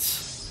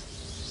points.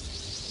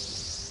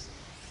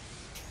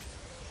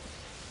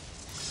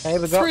 Okay,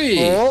 we got 3.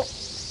 4.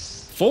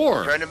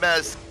 4. Trying to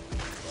mess.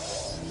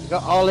 We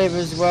got Olive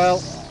as well.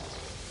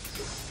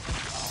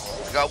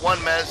 Got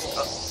one mess.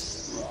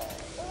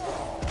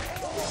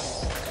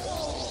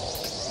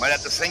 Might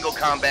have to single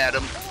combat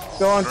him.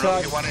 Go I on, don't know Ty.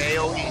 if you want an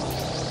AoE.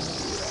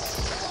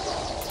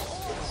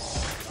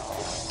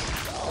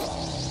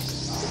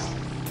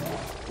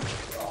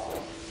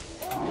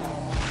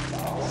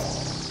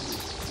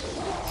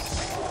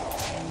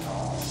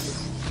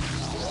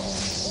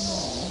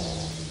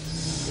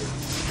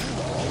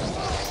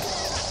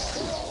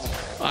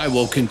 I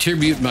will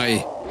contribute my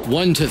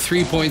 1 to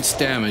 3 points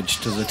damage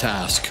to the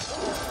task.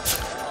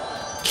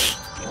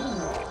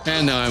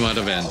 And now I'm out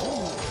of end.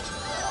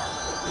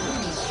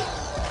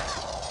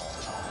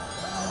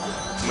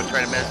 I'm gonna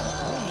try to miss.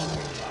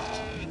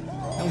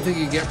 I don't think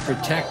you get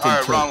protected All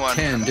right, till wrong one.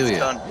 10, do It's you?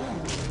 done.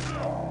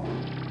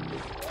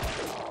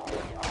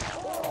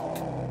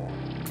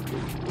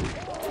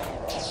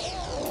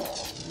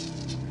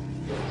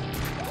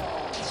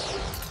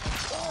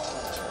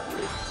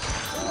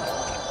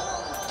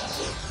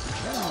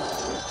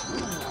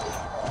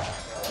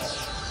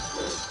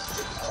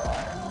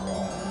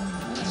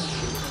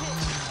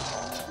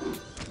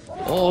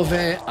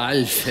 Ove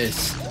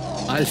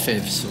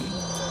Alfevsson.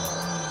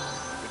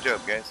 Good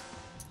job, guys.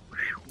 Whew.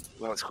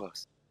 Well, that was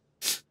close.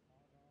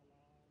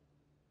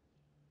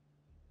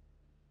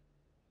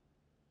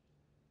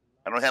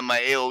 I don't have my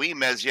AoE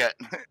mez yet.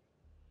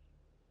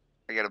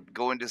 I gotta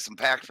go into some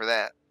pack for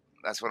that.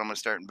 That's what I'm gonna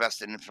start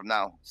investing in from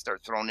now.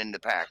 Start throwing in the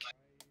pack.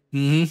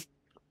 Mm-hmm.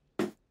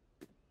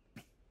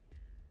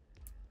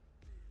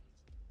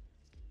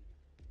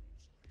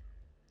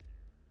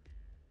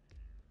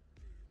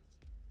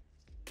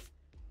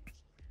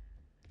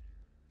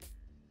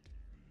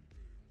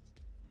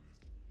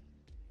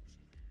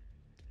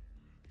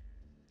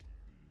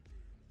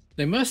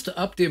 They must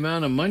up the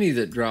amount of money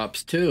that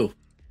drops too.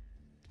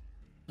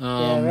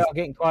 Yeah, we are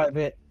getting quite a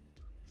bit.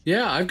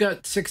 Yeah, I've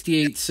got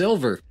 68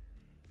 silver,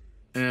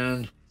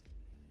 and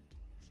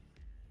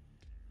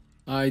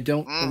I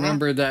don't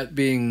remember that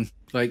being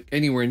like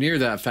anywhere near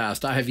that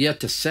fast. I have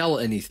yet to sell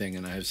anything,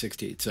 and I have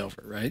 68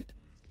 silver, right?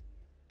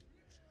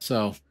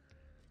 So.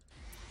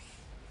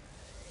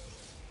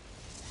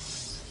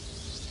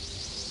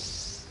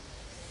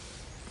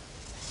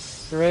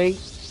 Three.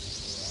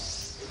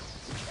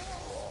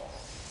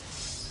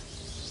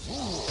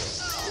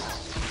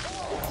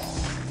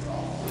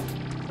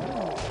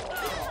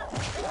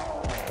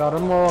 Got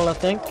them all, I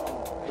think.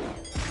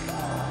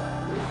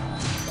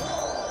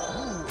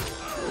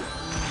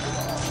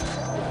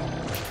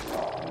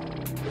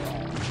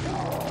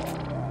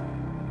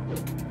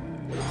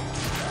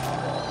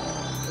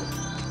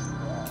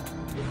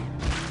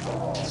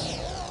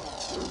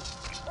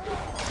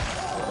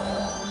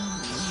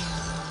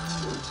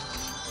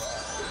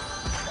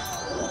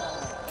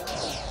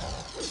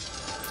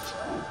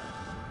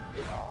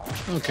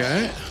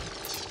 Okay.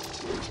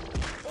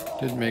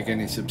 Didn't make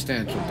any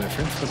substantial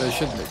difference, but I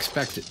shouldn't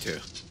expect it to.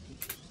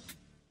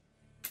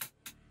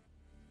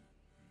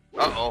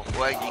 Uh-oh,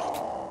 laggy.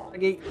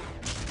 Laggy.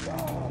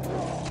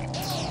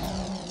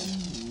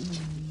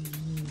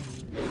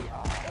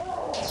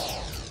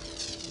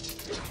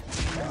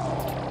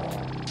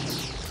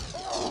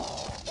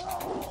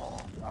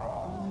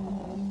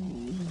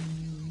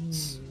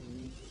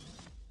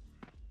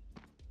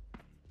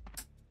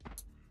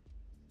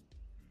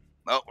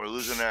 Oh, we're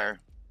losing our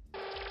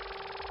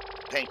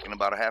tank in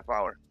about a half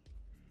hour.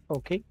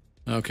 Okay.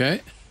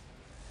 Okay.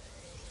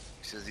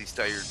 He says he's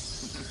tired.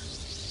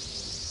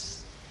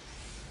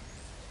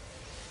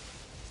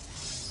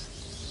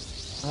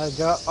 I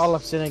got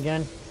Olafson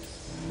again.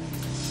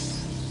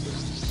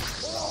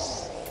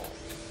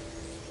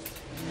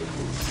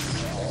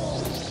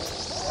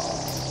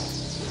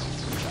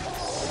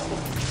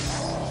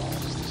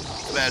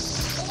 Bad.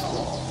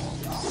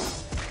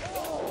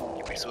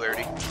 Give me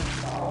celerity.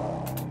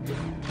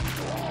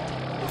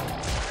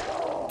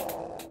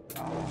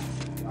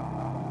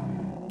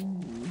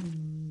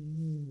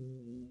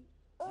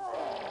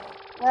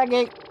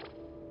 Laggy.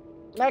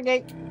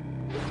 Laggy.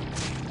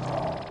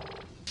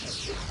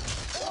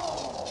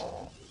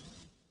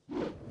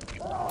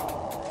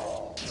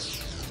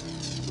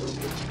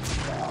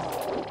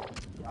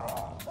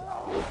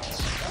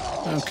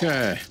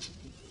 Okay.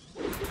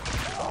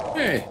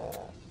 Hey.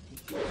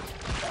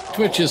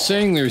 Twitch is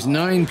saying there's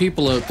 9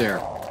 people out there.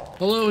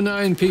 Hello,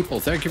 9 people.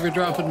 Thank you for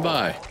dropping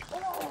by.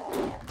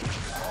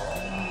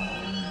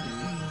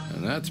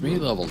 And that's me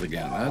leveled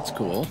again. That's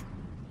cool.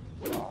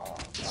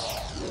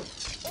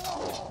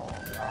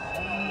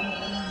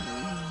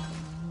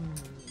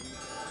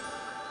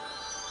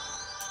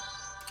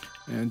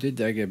 And did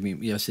that give me...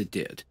 Yes, it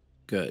did.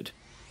 Good.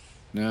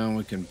 Now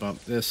we can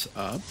bump this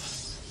up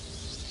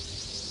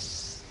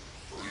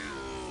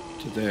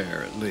to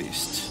there, at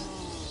least.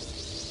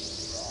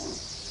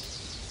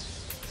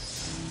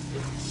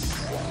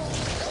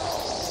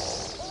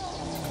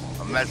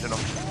 Imagine them.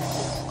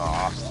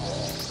 Aw.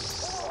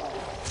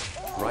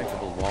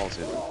 Rifleable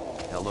Walton.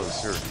 Hello,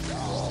 sir.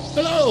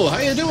 Hello, how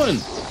you doing?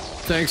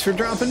 Thanks for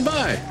dropping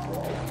by.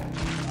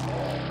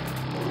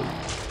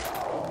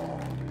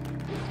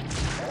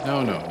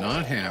 No, no,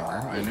 not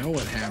Hammer. I know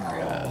what Hammer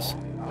has.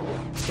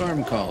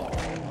 Stormcaller.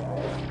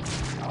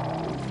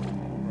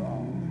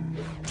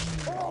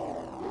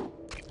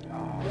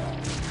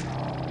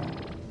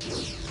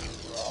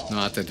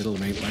 Not that it'll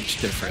make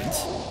much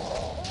difference.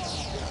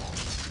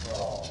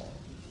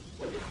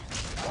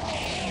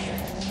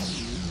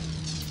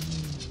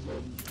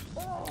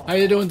 How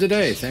you doing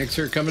today? Thanks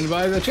for coming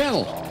by the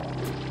channel.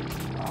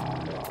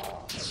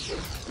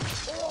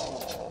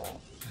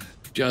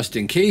 Just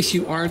in case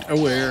you aren't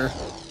aware,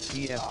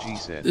 PFG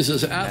said, this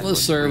is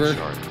Atlas server,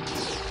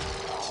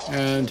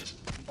 and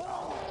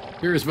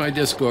here's my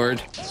Discord,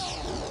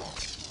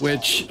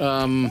 which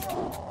a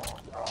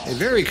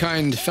very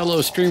kind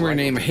fellow streamer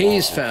named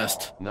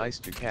HazeFest. Nice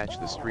to catch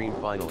the stream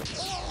finally.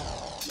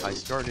 I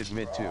started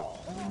mid too.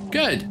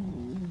 Good.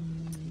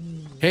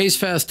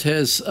 HazeFest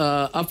has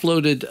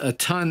uploaded a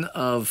ton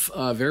of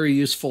very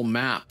useful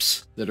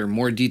maps that are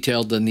more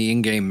detailed than the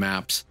in-game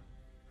maps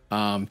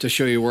to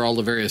show you where all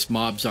the various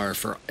mobs are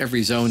for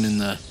every zone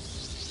in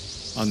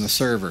on the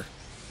server.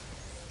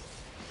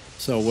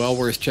 So well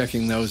worth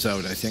checking those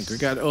out, I think. We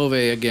got Ove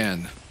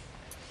again.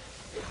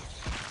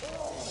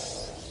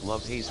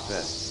 Love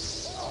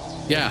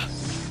HazeFest. Yeah.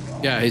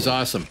 Yeah, he's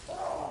awesome.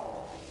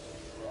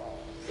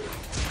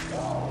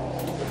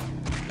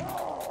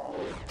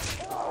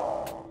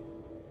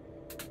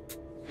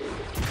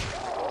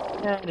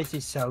 Man, this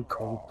is so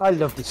cool. I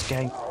love this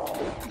game.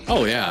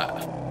 Oh,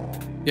 yeah.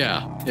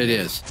 Yeah, it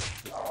is.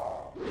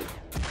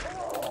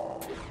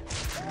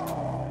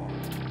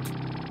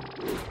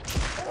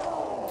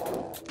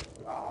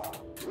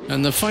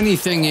 And the funny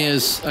thing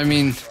is, I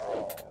mean,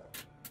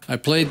 I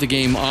played the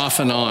game off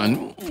and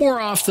on,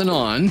 more off than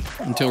on,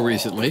 until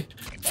recently,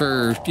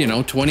 for, you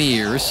know, 20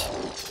 years.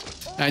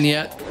 And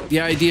yet,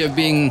 the idea of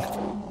being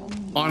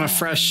on a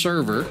fresh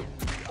server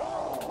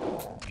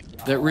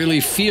that really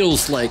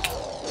feels like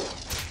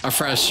a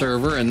fresh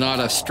server and not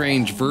a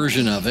strange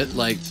version of it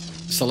like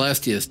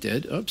Celestius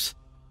did. Oops.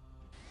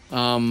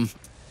 I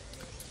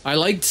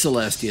liked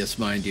Celestius,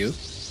 mind you,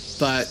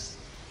 but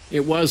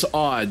it was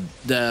odd,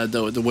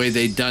 the way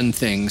they'd done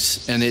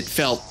things, and it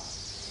felt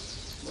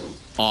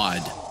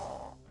odd.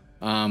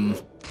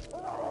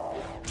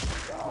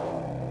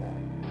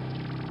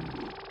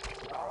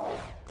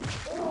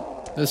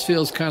 This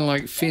feels kind of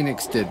like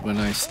Phoenix did when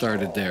I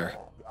started there.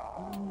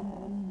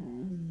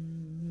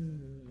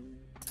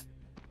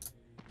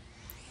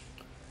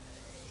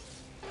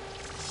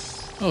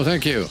 Oh,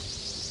 thank you.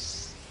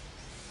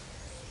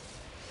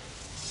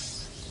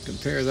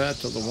 Compare that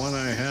to the one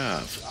I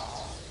have.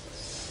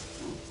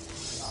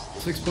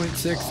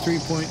 6.6,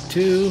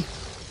 3.2,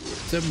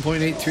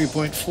 7.8,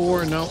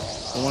 3.4. No,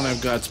 the one I've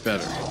got's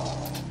better.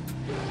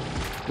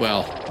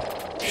 Well,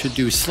 should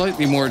do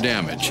slightly more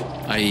damage,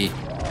 i.e.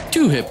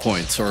 2 hit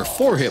points or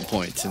 4 hit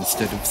points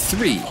instead of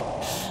 3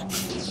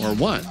 or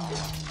 1.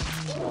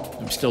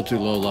 I'm still too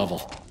low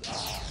level.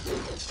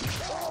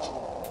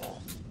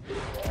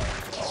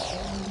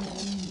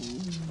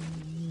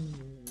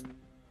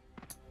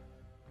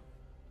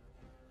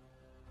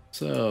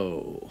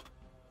 So,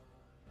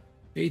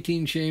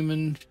 18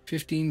 Shaman,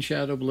 15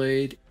 Shadow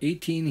Blade,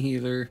 18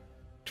 Healer,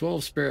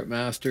 12 Spirit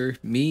Master,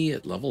 me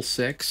at level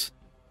 6,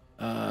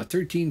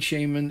 13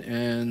 Shaman,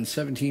 and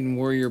 17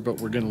 Warrior, but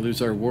we're going to lose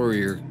our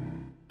Warrior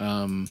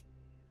in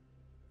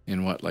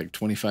what, like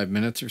 25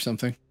 minutes or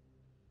something?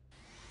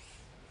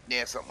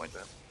 Yeah, something like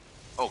that.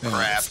 Oh, Yeah,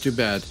 crap. it's too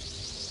bad.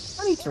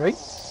 23. See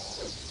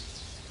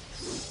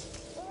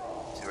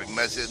if I can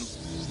mess it.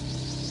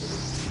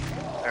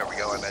 There we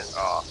go, I messed.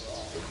 Oh.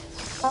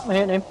 I'm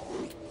hitting him.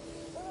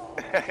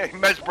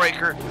 Mess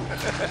breaker.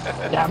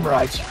 Damn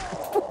right.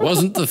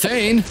 Wasn't the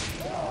Thane.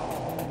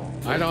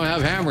 I don't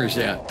have hammers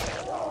yet.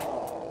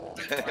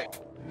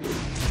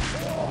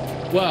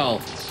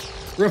 Well,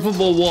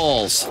 rippable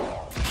walls.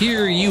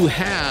 Here you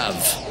have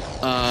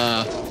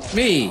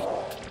me,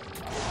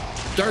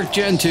 Dark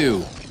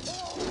Gentoo.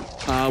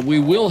 We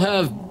will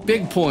have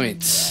big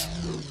points.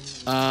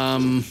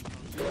 And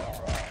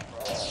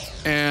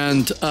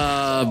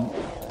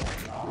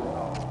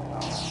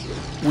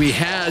we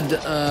had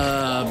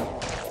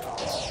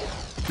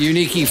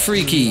Uniki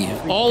Freaky,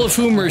 all of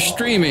whom are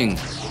streaming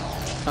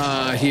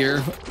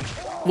here.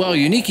 Well,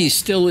 Uniki's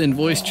still in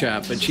voice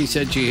chat, but she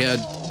said she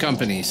had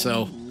company,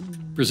 so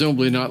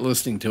presumably not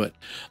listening to it.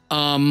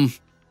 And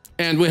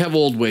we have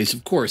Old Ways,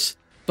 of course,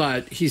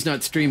 but he's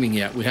not streaming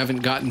yet. We haven't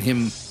gotten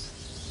him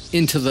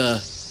into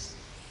the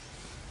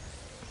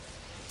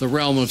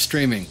realm of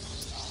streaming.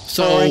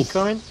 So,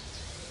 coming.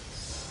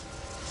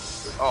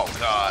 Oh,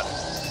 God.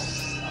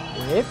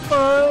 We're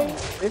fine.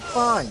 We're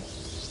fine.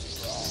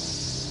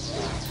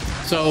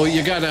 so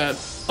you gotta.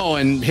 Oh,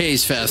 and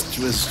Haze Fest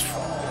was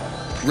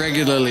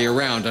regularly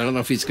around. I don't know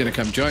if he's going to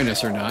come join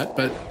us or not,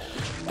 but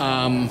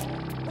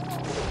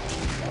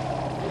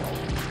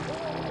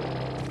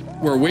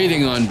we're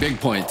waiting on big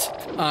points.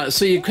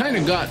 So you kind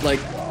of got like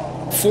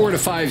 4 to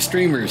 5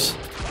 streamers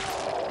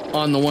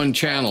on the one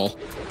channel.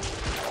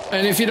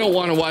 And if you don't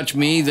want to watch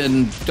me,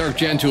 then Dark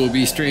Gentoo will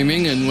be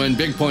streaming, and when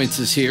Big Points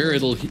is here,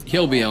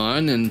 he'll be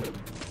on, and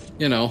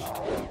you know,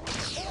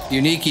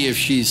 Uniki if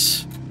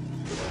she's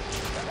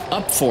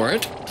up for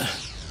it.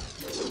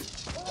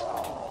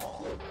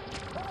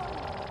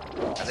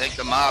 I think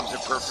the mobs are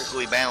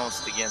perfectly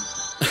balanced again.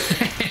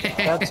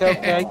 That's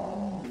okay.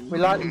 We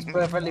like these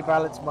perfectly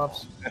balanced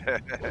mobs.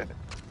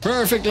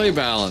 Perfectly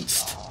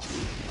balanced.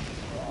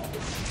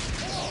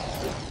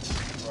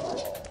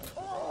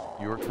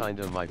 You're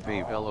kinda my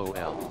fave, LOL.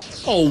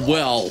 Oh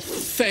well,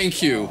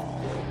 thank you.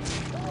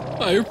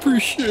 I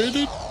appreciate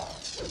it.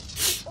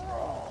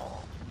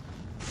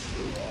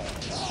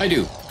 I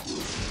do.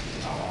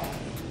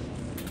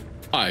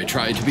 I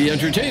try to be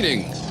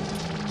entertaining.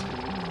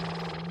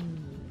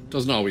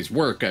 Doesn't always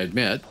work, I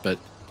admit, but...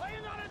 Are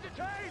you not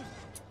entertained?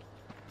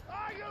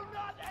 Are you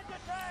not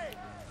entertained?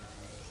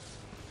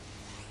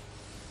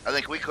 I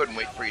think we couldn't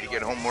wait for you to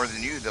get home more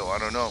than you, though. I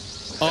don't know.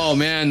 Oh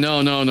man,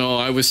 no.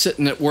 I was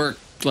sitting at work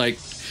like,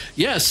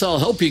 yes, I'll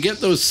help you get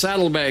those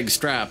saddlebag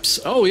straps.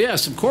 Oh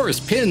yes, of course,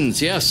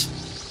 pins,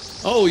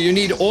 yes. Oh, you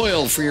need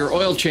oil for your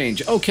oil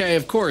change. Okay,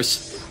 of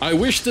course. I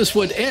wish this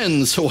would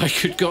end so I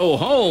could go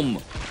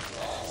home.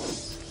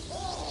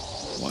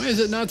 Why is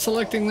it not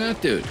selecting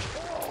that dude? I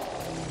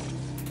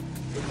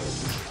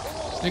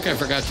think I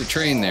forgot to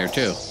train there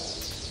too.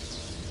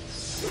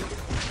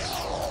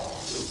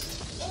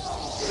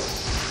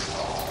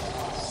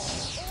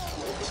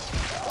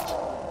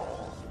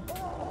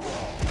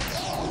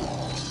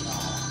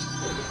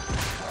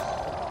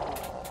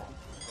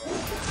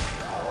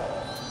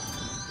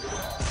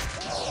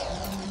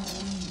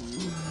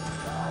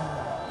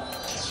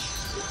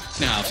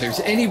 Now, if there's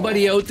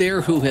anybody out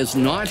there who has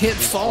not hit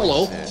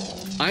follow,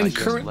 I'm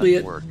currently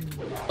at... work.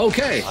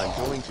 Okay.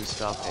 I'm going to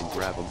stop and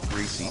grab a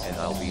greasy and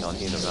I'll be on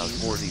in about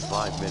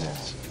 45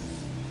 minutes.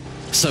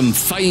 Some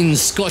fine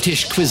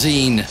Scottish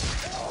cuisine.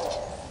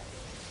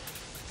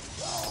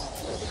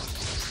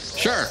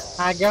 Sure.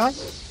 Hi, guy.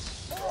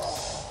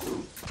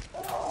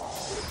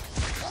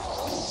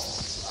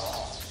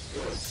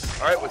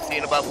 All right, we'll see you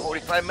in about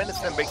 45 minutes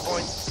then, Big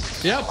Point.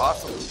 Yep.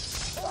 Awesome.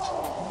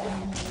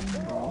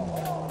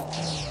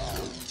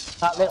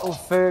 That little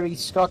furry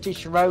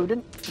Scottish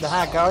rodent, the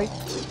Haggai.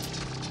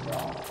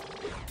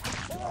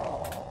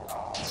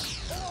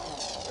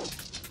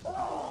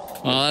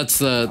 Well, that's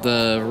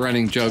the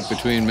running joke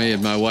between me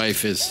and my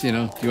wife is, you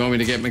know, do you want me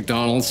to get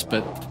McDonald's?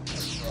 But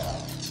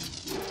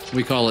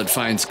we call it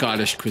fine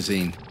Scottish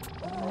cuisine.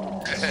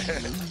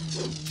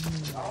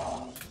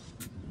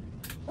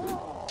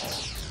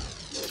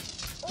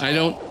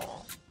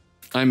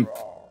 I'm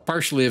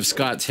partially of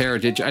Scots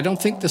heritage. I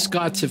don't think the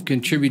Scots have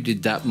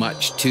contributed that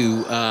much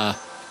to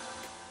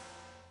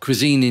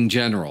cuisine in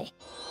general.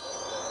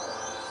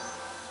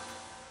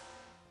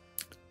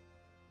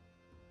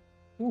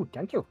 Ooh,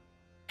 thank you.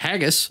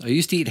 Haggis. I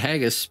used to eat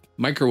haggis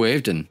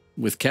microwaved and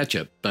with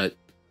ketchup, but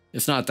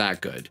it's not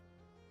that good.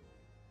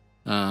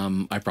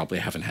 I probably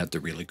haven't had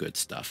the really good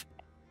stuff.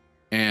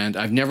 And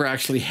I've never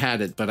actually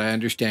had it, but I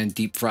understand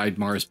deep fried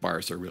Mars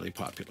bars are really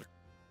popular.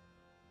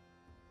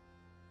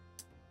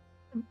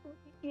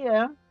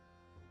 Yeah.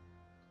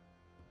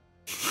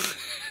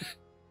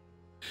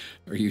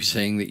 Are you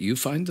saying that you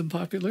find them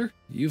popular?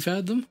 You've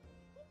had them?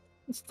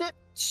 It's that...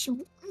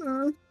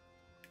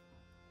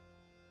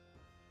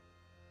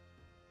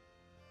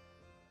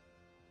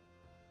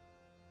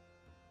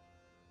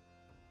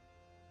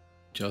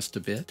 Just a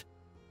bit.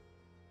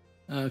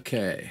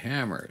 Okay,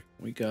 hammered.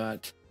 We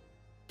got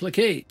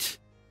placate.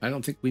 I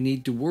don't think we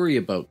need to worry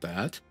about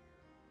that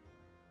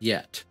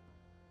yet.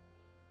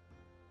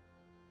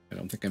 I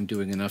don't think I'm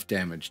doing enough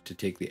damage to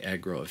take the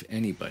aggro of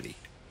anybody.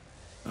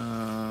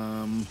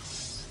 We'll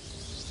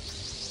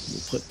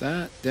put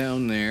that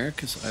down there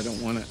because I don't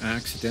want to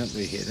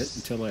accidentally hit it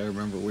until I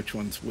remember which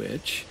one's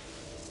which.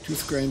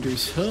 Tooth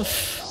grinder's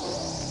hoof.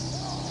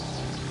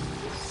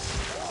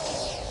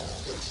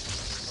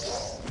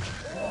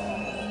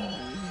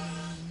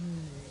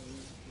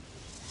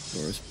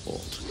 Door's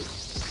bolt.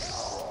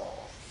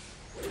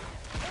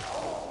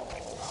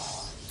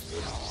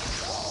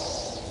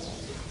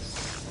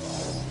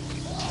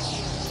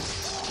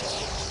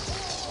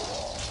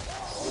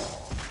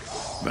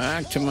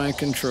 Back to my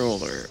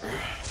controller.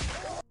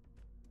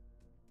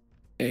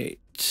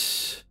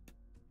 8.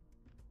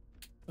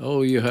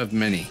 Oh, you have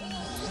many.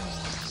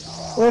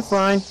 We're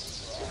fine.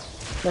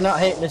 They're not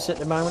hitting us at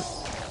the moment.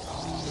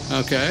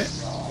 Okay.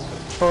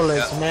 Pull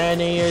as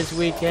many as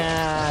we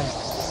can.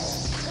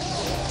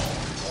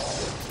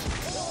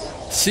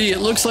 See, it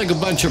looks like a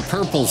bunch of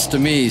purples to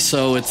me,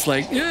 so it's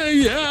like,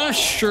 yeah,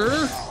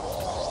 sure.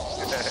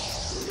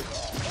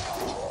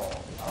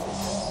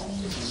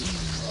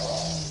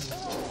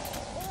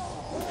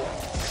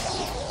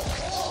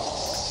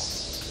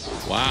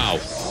 Wow.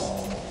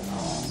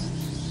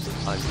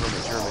 I'm from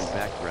a German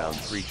background,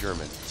 free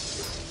German.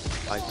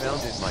 I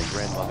founded my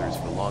grandmother's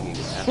belongings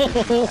after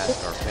she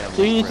passed our family.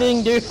 Do you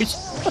think, dude?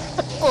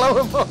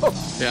 Blow them up.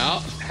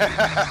 Yeah.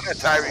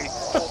 Tyree,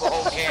 pull the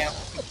whole camp.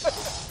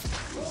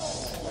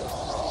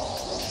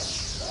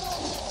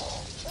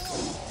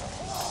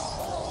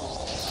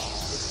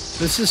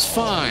 This is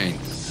fine.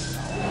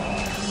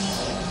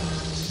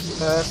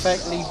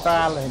 Perfectly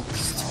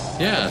balanced.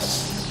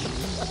 Yes.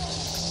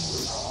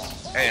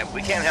 Hey,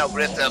 we can't help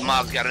it if the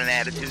mob's got an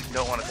attitude and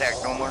don't want to attack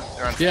no more.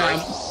 They're on strike.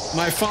 Yeah,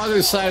 my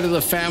father's side of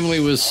the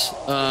family was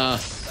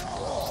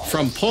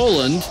from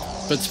Poland,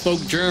 but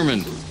spoke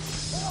German.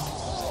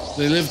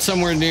 They lived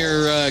somewhere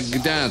near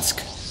Gdansk,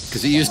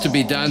 because it used to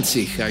be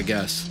Danzig, I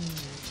guess.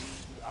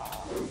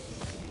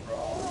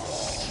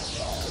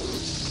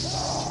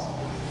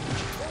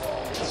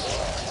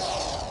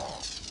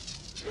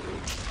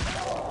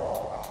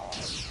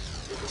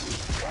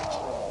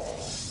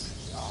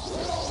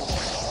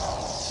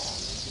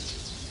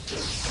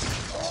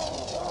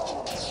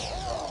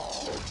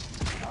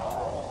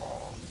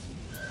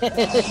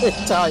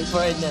 Type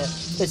in there.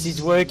 This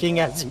is working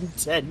as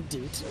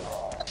intended.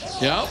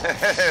 Yep.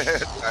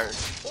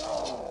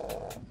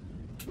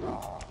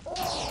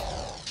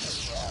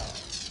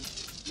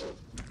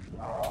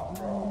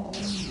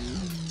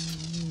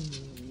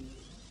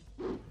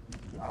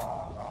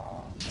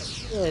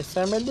 Yes,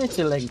 I'm a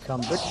little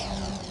encumbered.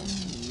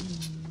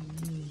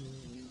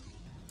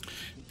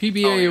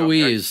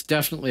 PBAOE is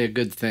definitely a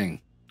good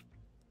thing.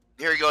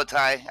 Here you go,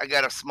 Ty. I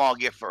got a small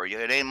gift for you.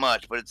 It ain't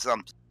much, but it's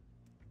something.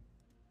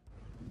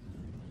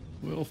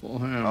 Willful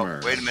hammer.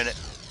 Oh, wait a minute.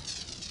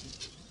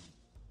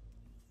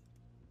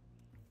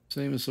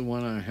 Same as the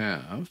one I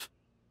have.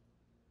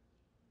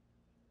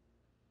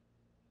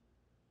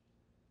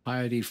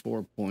 Piety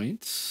 4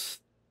 points.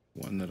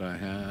 One that I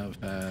have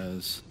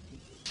has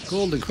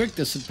gold and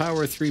quickness and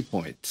power 3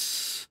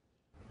 points.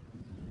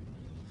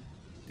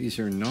 These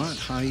are not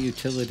high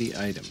utility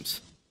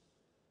items.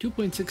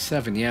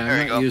 2.67. Yeah, There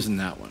you I'm go. not using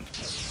that one.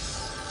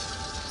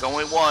 It's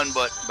only one,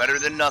 but better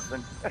than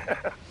nothing.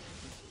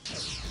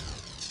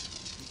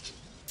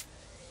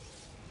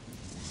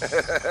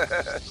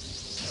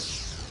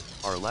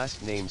 Our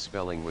last name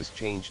spelling was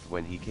changed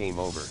when he came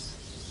over.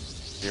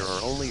 There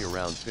are only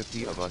around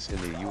 50 of us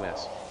in the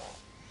US.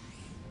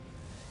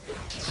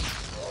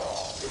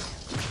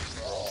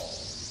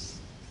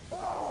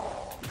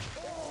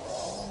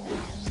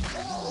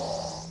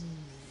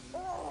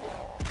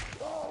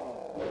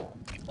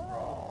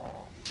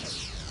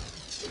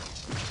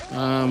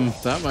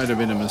 That might have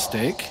been a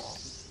mistake.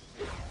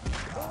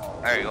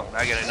 There you go.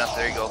 I get enough.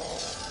 There you go.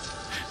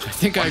 I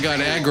think I got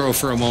aggro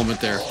for a moment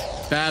there.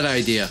 Bad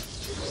idea.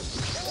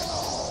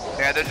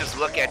 Yeah, they'll just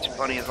look at you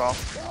funny as all.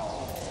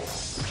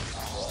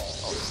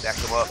 I'll stack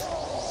them up.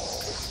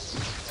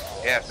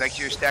 Yeah, make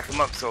sure you stack them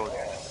up so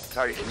that's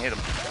how you can hit them.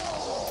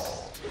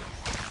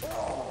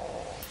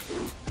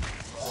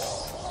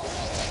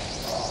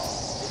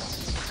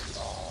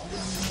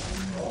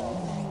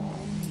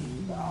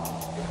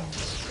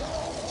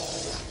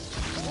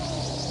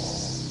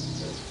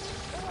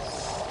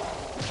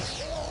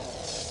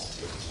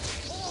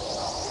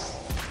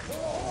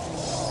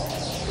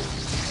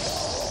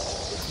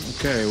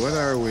 Okay, what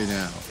are we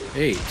now?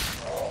 8.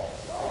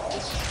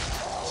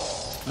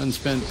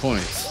 Unspent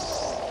points.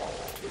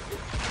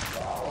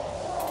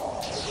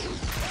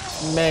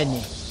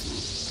 Many.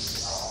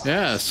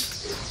 Yes.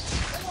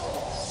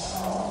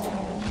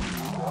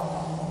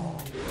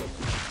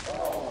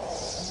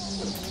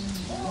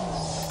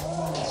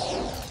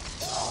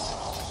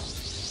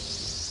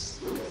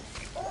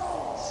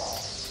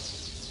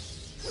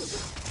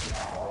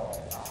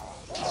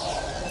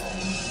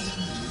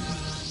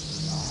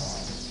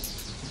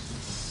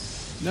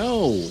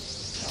 No,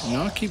 do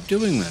not keep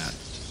doing that.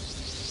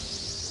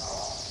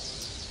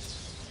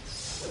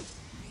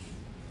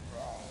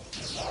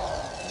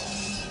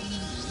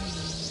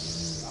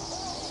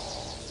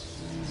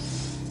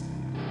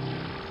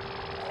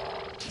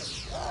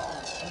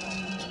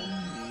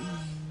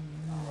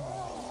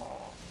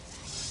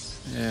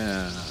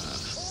 Yeah.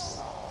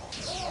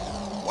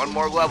 One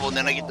more level, and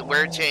then I get to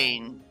wear a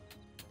chain.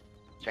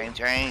 Chain,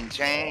 chain,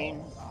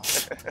 chain.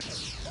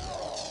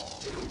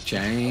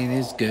 Chain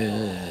is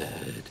good.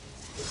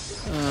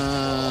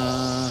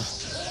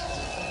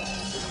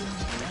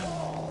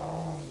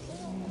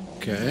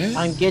 Okay.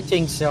 I'm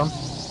getting some.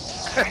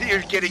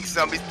 You're getting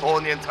some. He's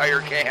pulling the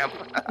entire camp.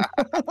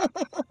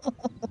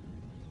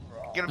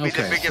 Gonna be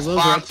the Okay, biggest so those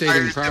are bonfire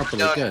updating he's ever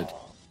properly. done. Good.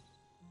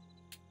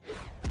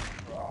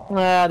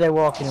 Ah, they're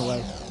walking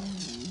away.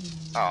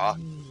 Aw.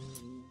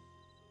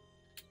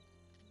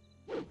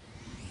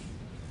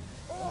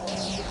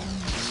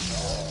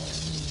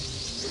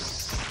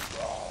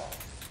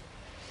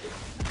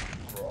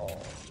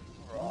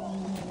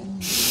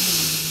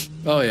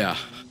 Oh yeah.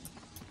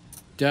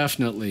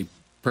 Definitely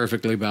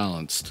perfectly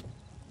balanced.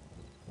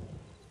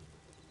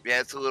 Yeah,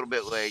 it's a little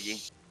bit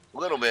laggy. A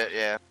little bit,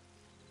 yeah.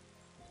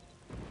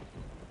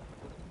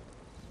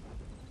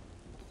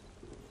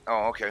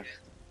 Oh, okay.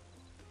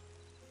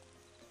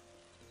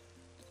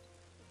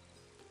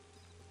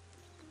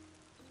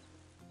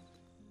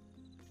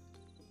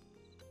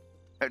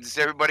 Just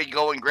everybody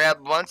go and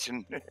grab lunch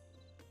and...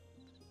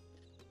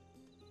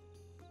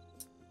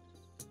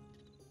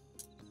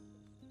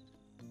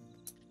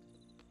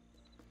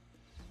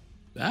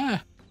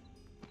 Ah.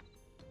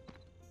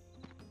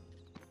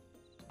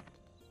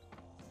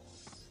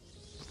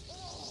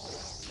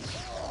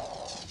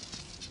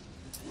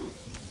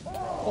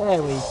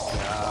 There we go.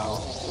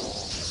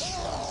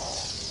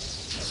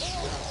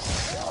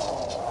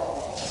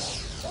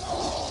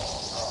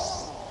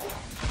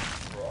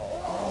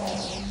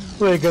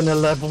 We're gonna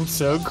level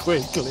so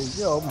quickly.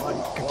 Oh my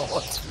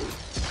god.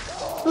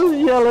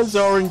 Yellows,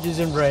 oranges,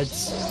 and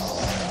reds.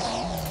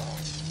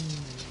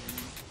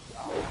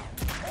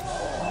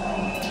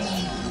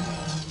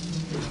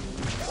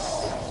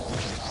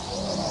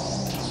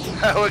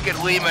 Look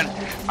at Lehman.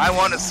 I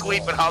want to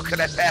sweep, but how could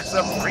I pass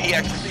up free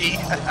XP?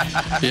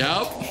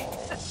 Yep.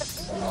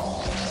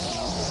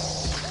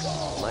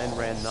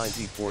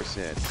 Landran94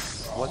 said,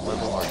 what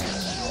level are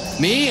you?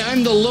 Me,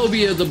 I'm the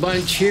lobby of the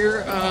bunch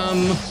here.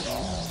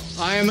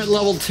 I am at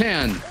level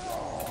 10,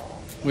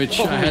 which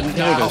I hadn't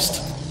cow.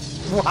 noticed.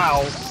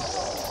 Wow.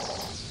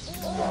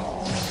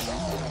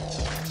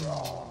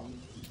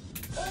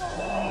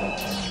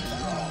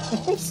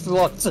 There's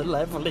lots of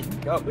leveling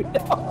going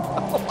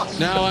on.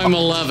 Now I'm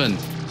 11.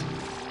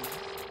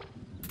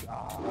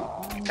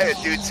 Hey,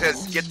 dude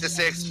says, get this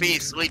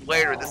XP, sleep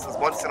later. This is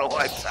once in a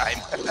lifetime.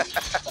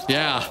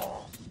 Yeah.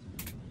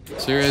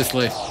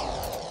 Seriously.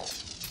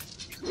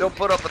 They'll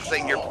put up a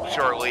thing here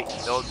shortly.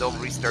 They'll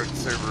restart the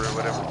server or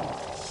whatever.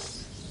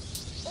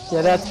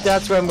 Yeah,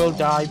 that's when we'll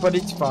die, but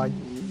it's fine.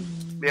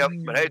 Yep,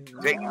 but hey,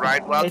 take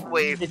ride while it's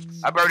wave. It's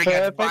I've already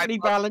got 5 perfectly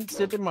bucks.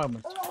 balanced at the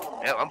moment.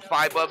 Yep, I'm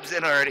 5 ups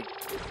in already.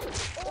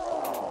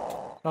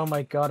 Oh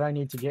my god, I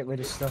need to get rid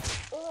of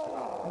stuff.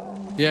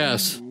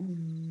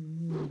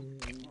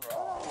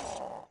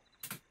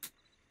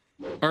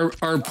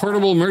 Are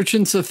portable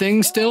merchants a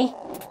thing still?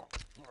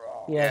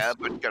 Yes. Yeah,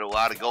 but you got a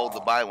lot of gold to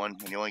buy one,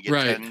 and you only get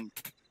Right. 10.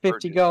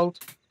 50 gold.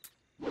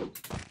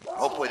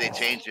 Hopefully they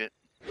change it.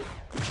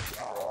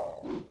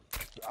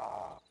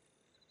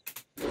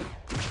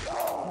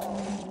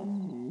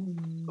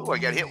 Oh, I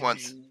got hit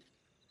once.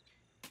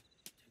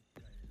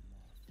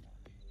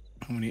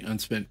 How many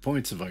unspent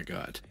points have I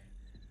got?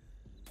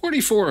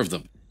 44 of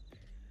them.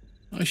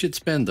 I should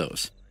spend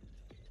those.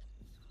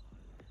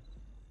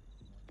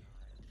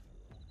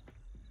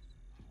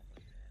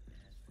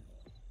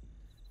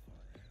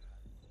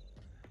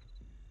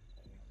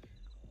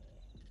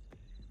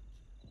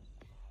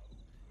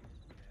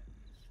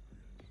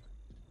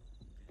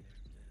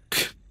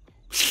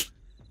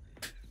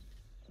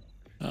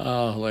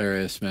 Oh,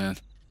 hilarious, man.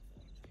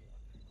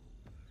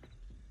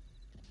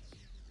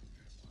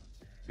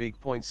 Big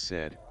Points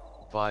said,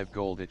 5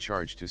 gold a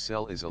charge to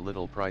sell is a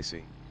little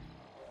pricey.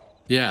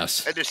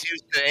 Yes. I just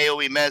used the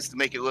AoE mez to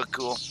make it look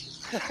cool.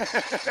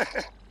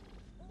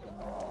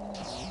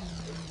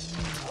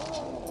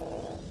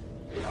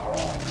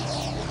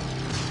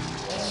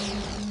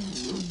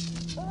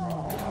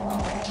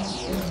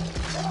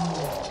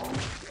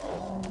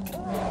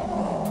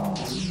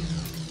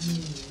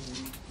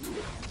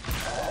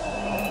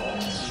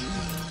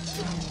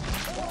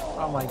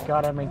 Oh my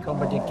god, I'm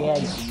encumbered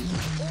again.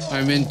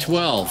 I'm in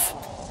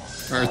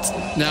 12. Or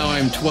now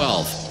I'm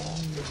 12.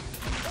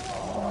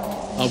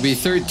 I'll be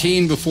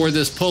 13 before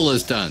this pull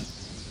is done.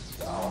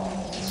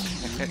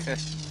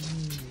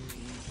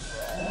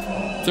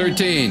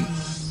 13.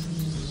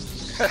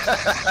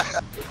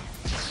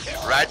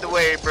 Ride the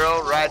wave,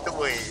 bro. Ride the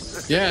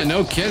wave. Yeah,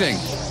 no kidding.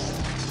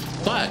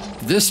 But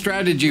this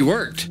strategy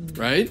worked,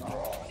 right?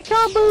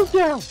 Can't move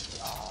down.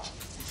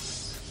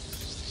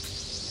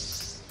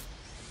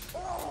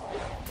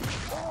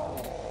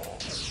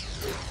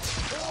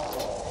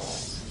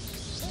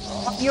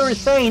 You're a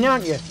Thane,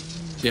 aren't you?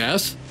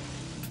 Yes.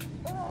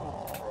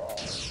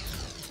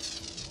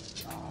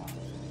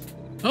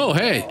 Oh,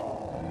 hey.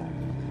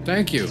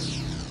 Thank you.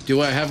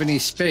 Do I have any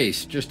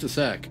space? Just a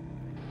sec.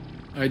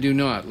 I do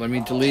not. Let me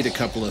delete a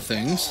couple of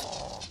things.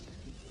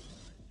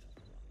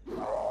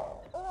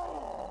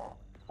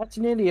 That's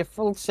nearly a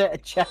full set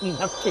of chain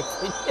I'm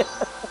giving you.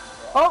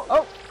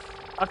 Oh,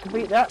 I can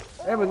beat that.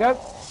 There we go.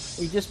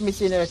 You're just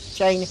missing a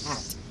chain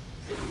hat.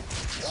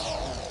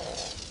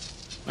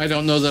 I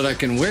don't know that I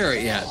can wear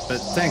it yet, but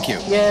thank you.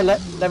 Yeah,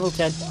 level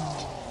 10.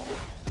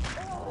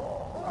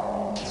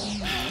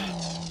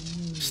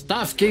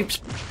 Stuff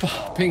keeps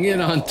popping in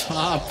on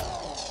top.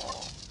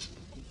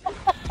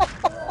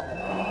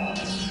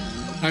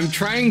 I'm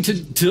trying to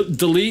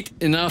delete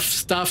enough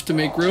stuff to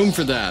make room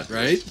for that,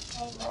 right?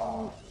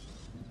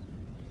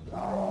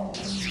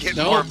 Get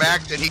No. more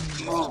back than he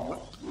can move.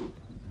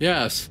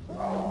 Yes.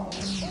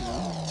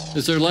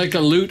 Is there like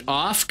a loot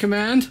off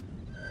command?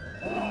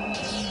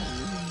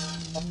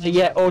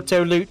 Yeah,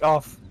 auto loot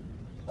off.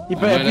 You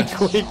better might be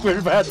quick, we're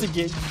about to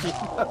get shit.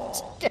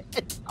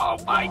 Oh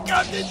my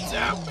god, there's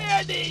so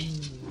many!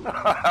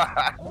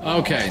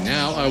 Okay,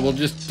 now I will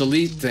just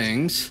delete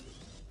things.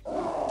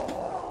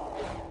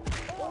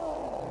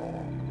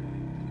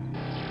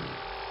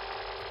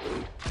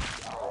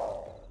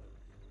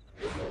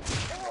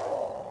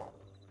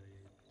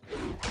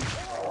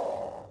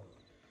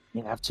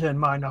 Yeah, I've turned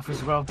mine off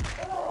as well.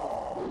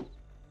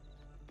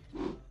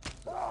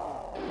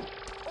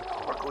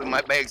 Luckily,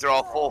 my bags are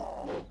all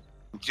full.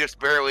 Just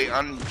barely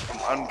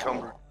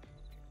unencumbered.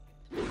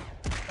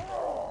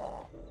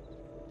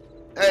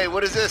 Hey,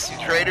 what is this, you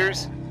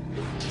traders?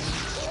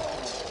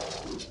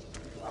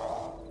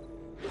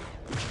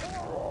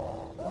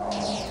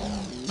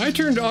 I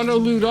turned auto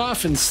loot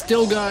off and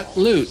still got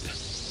loot.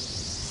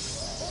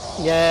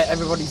 Yeah,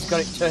 everybody's got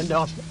it turned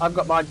on. I've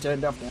got mine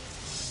turned off now.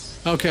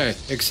 Okay,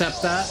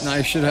 accept that and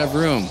I should have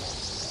room.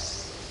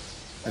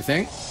 I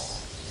think.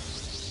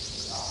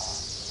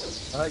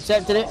 I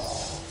accepted it.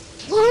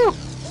 Woo!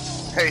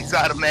 Hey, he's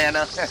out of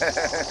mana.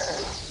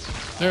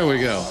 There we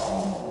go.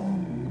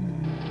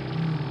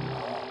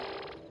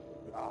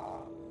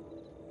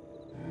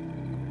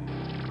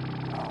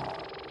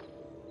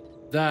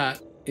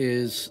 That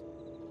is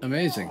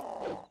amazing.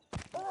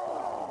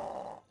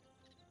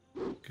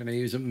 Can I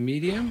use a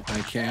medium?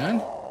 I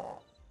can.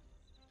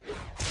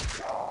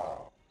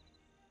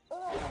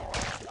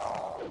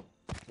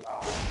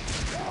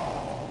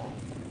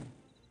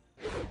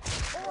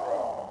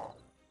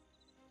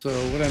 So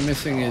what I'm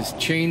missing is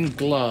chain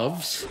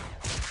gloves,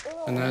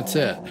 and that's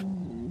it.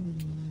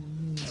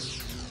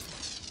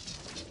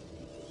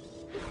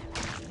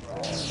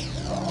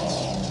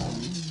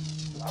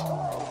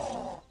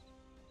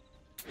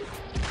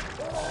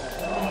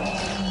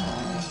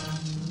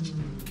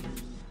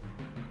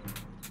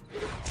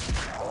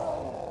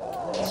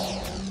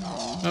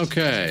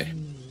 Okay.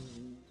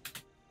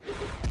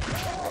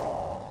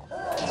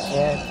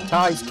 Yeah,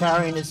 Ty's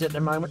carrying us at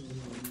the moment.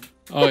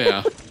 Oh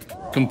yeah,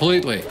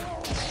 completely.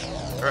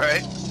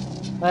 Right?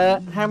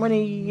 How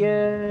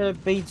many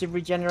beads of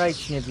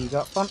regeneration have you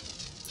got, Font?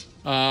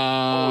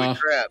 Holy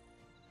crap.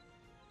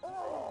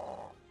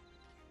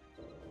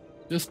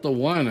 Just the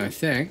one, I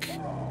think.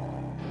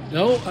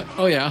 No,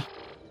 oh yeah.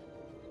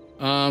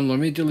 Let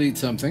me delete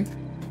something.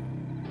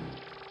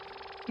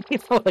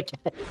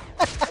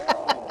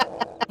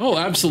 Oh,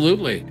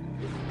 absolutely.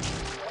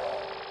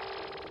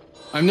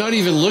 I'm not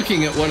even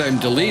looking at what I'm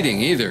deleting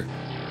either.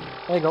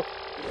 There you go.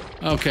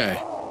 Okay.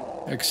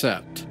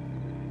 Accept.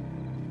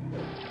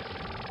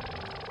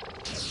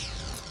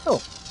 Oh.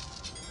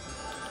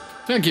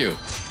 Thank you.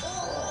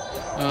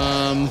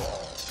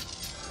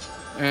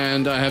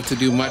 And I have to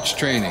do much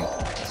training.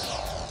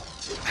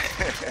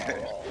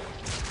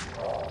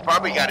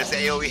 Probably got his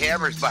AoE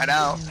hammers by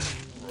now.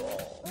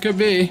 Could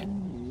be.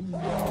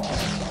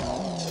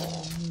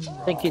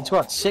 I think it's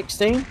what,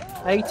 16?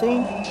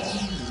 18?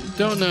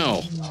 Don't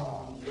know.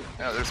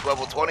 No, there's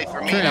level 20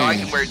 for me now. I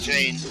can wear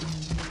chain.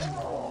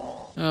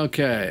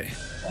 Okay.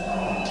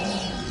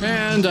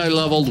 And I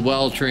leveled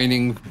while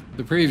training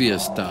the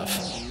previous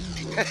stuff.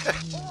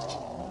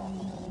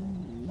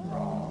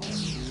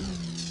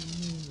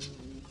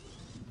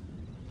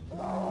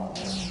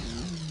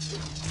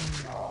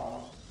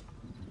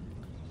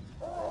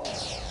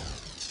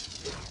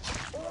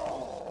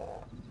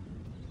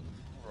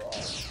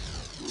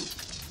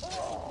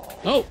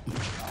 Oh,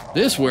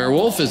 this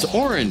werewolf is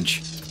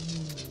orange.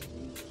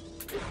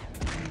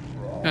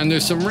 And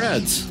there's some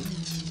reds.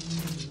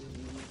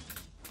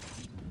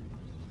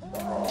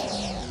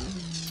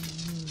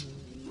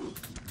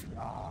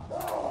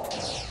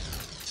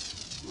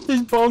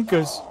 It's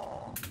bonkers.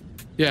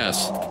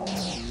 Yes.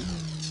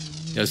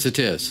 Yes, it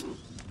is.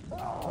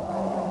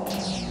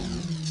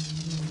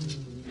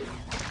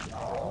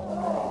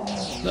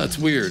 That's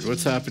weird.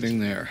 What's happening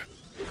there?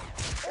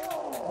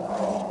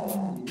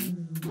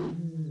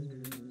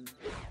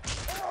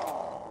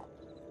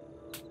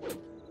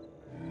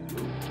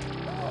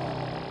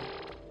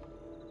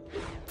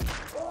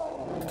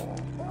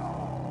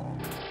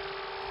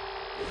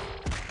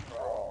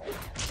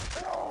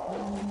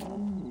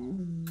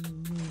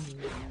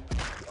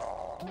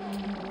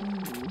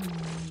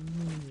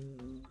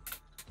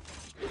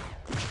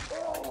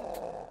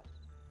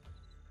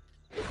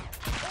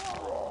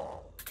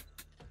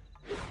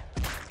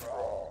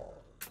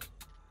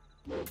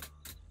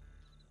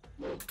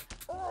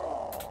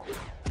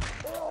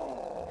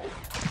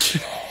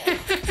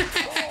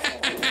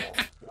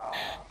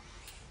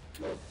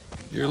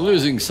 You're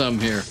losing some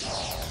here.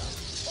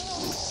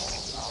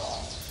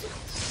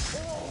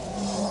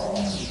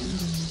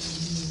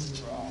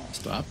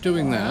 Stop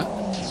doing that.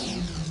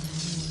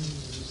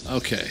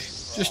 Okay,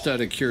 just out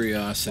of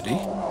curiosity.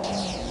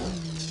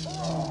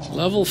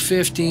 Level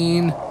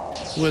 15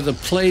 with a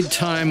play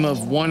time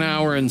of 1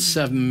 hour and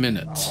 7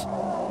 minutes.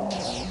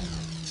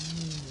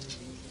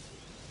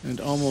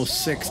 And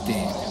almost 16.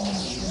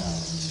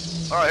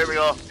 Oh, here we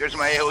go. There's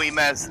my AoE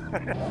mess.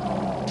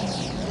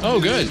 Oh,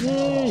 good.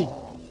 Yay.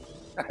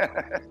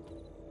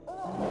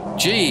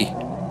 Gee,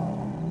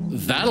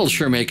 that'll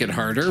sure make it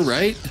harder,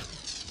 right?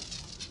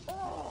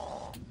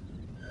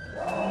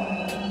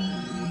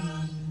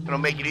 It'll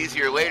make it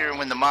easier later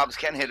when the mobs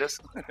can hit us.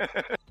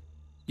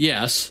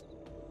 Yes.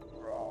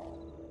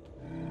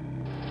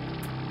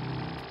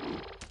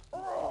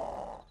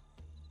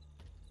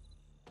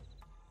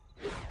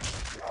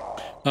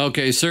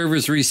 Okay,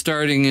 server's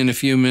restarting in a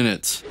few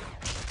minutes.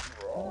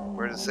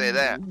 Where does it say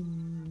that?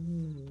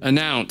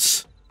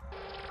 Announce.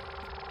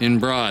 In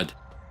broad.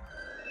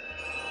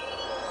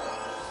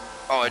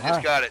 Oh, I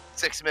just got it.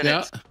 6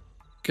 minutes. Yeah.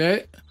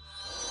 Okay.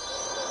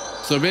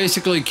 So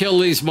basically kill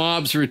these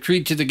mobs,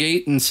 retreat to the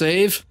gate, and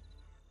save?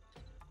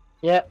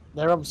 Yeah,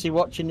 they're obviously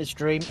watching the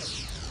stream.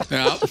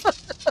 Yeah.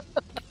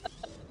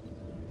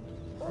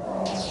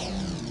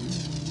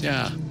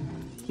 Yeah.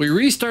 We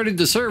restarted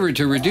the server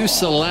to reduce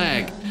the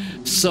lag.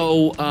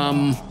 So,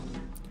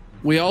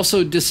 we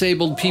also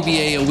disabled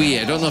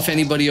PBAOE. I don't know if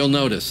anybody will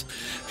notice.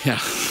 Yeah.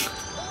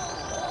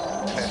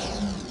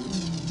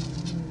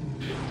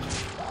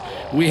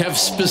 We have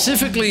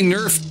specifically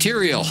nerfed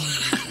Tyrael.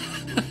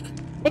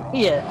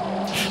 Yeah.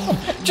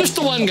 Just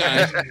the one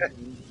guy.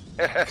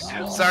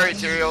 Sorry,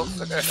 Tyrael.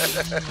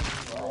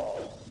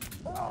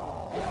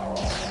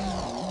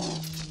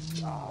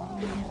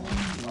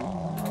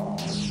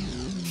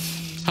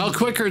 How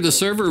quick are the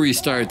server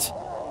restarts?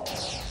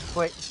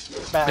 Wait,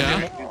 about a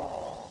minute.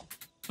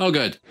 Oh,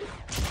 good.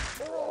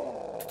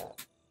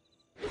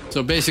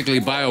 So basically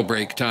bio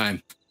break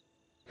time.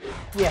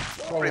 Yeah.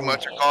 Pretty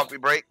much a coffee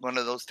break, one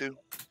of those two.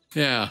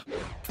 Yeah.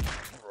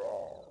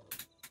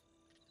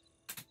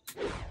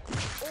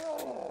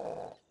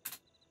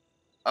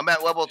 I'm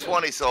at level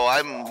 20, so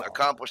I'm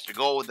accomplished the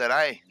goal that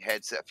I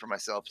had set for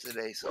myself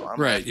today. So I'm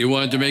Right. You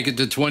wanted to make it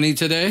to 20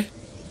 today?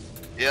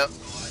 Yep.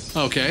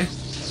 Okay.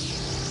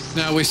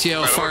 Now we see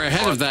how far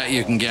ahead of that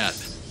you can get.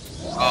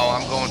 Oh,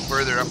 I'm going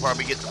further. I'll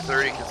probably get to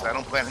 30 because I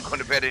don't plan on going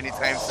to bed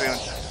anytime soon.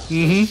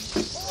 Mm-hmm.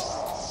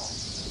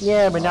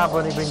 Yeah, but now I've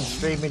only been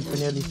streaming for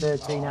nearly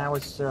 13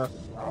 hours, so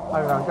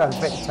I've got a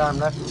bit of time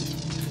left.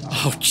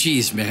 Oh,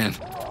 jeez, man.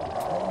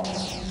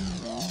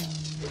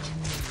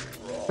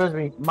 Trust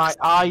me, my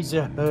eyes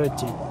are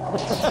hurting.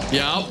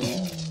 Yep.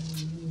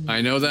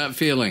 I know that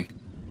feeling.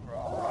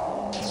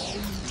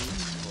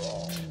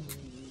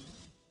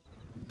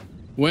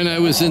 When I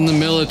was in the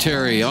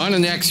military, on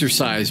an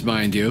exercise,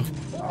 mind you,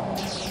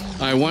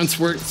 I once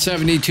worked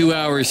 72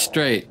 hours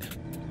straight.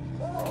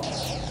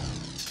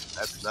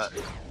 That's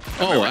nuts.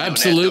 Oh,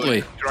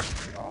 absolutely.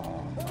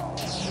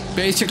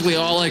 Basically,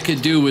 all I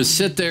could do was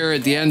sit there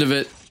at the end of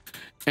it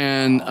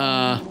and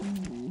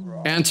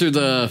answer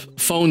the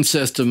phone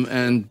system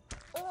and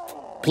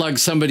plug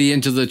somebody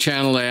into the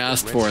channel I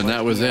asked for, and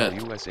that was it.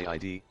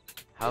 USAID.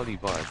 Howdy,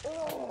 bud.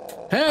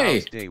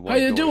 Hey, how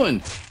you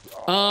doing?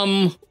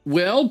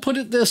 Well, put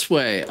it this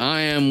way. I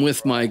am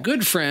with my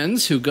good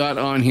friends who got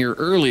on here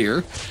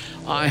earlier.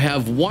 I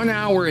have 1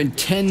 hour and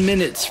 10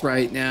 minutes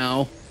right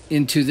now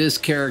into this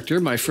character,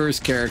 my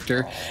first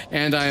character,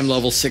 and I am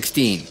level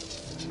 16.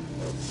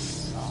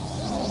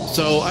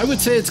 So I would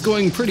say it's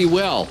going pretty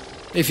well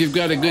if you've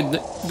got a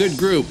good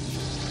group.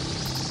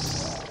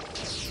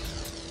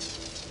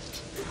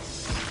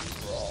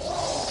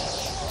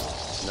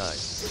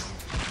 Nice.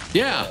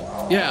 Yeah,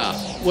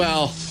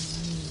 well,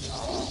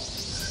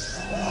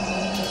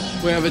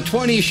 we have a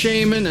 20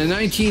 Shaman, a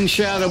 19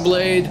 Shadow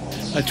Blade,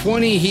 a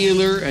 20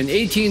 Healer, an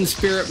 18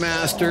 Spirit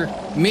Master,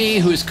 me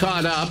who's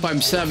caught up,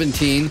 I'm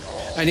 17,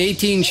 an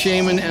 18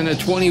 Shaman, and a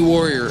 20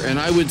 Warrior. And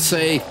I would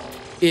say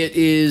it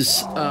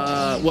is,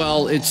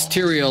 well, it's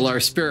Tyrael, our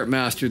Spirit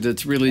Master,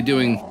 that's really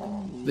doing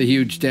the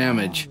huge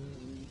damage.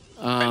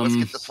 Right, let's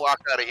get the flock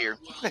out of here.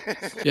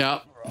 Yeah.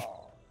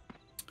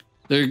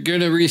 They're going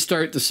to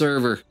restart the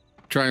server,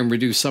 try and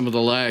reduce some of the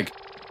lag.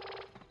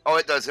 Oh,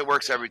 it does. It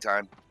works every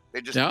time.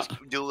 They just Yeah.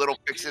 do little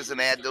fixes and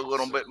add a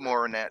little bit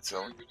more in that.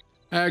 So,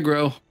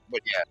 Aggro. but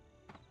yeah,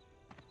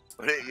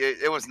 but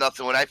it was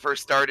nothing when I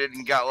first started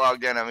and got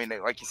logged in. I mean,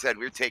 like you said,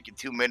 we were taking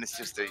 2 minutes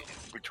just to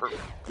return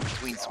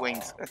between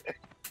swings.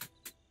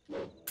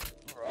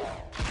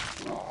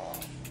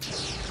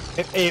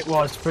 It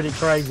was pretty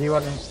crazy,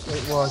 wasn't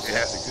it? It was.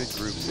 Yeah. It's a good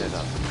group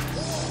setup.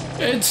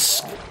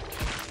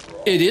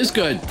 It is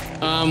good.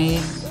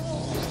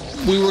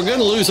 We were going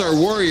to lose our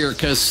warrior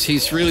because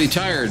he's really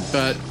tired,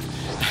 but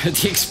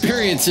the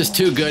experience is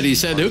too good. He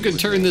said, "Who can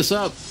turn this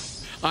up?"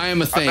 I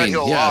am a I bet Thane.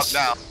 he'll Yes.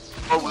 log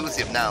now or lose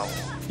him now.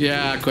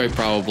 Yeah, quite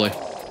probably.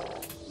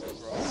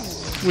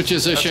 Which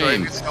is a That's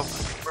shame. right. So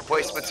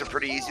replacements are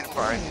pretty easy to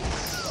find.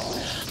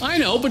 I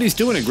know, but he's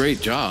doing a great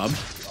job.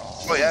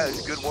 Oh yeah,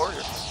 he's a good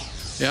warrior.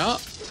 Yeah.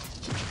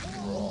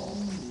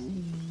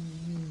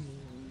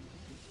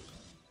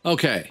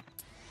 Okay.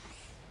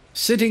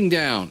 Sitting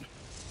down.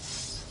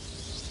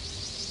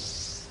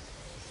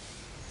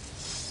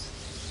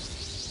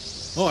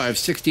 Oh, I have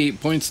 68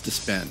 points to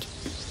spend.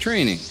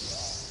 Training.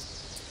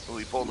 Oh,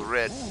 he pulled the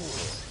red.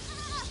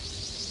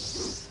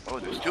 Oh,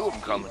 there's 2 of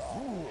them coming.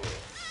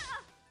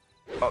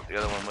 Oh, the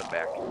other one went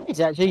back. He's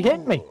actually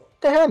hit me.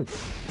 What the hell?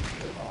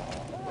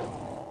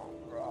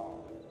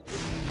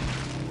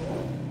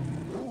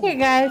 Hey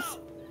guys.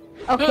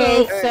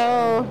 Okay, Hey.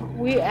 so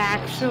we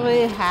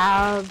actually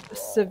have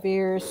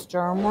severe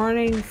storm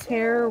warnings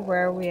here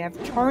where we have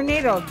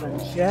tornadoes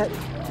and shit.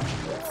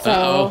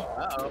 So,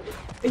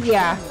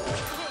 yeah.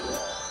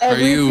 Are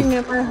you- Everything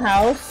in my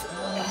house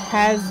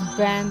has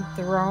been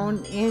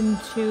thrown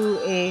into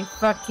a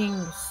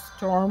fucking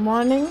storm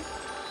warning.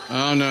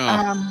 Oh,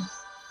 no.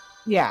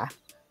 Yeah.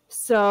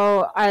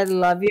 So I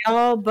love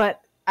y'all,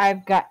 but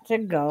I've got to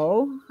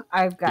go.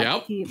 I've got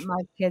Yep. to keep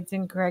my kids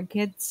and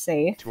grandkids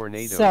safe.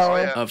 Tornadoes. So Oh,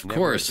 yeah. Of Never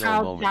course. a dull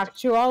I'll moment. talk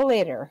to you all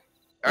later.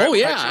 All right, Oh, we'll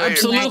yeah, catch you later.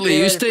 absolutely.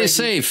 You stay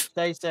safe.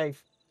 Stay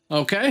safe.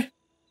 Okay.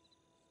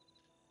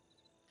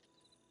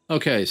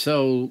 Okay,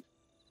 so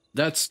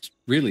that's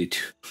really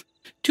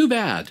too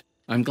bad.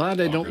 I'm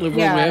glad I don't live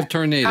where we Yeah. have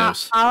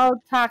tornadoes.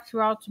 I'll talk to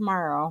you all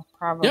tomorrow,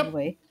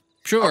 probably.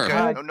 Sure.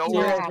 Okay. No See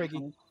what worries.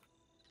 happens.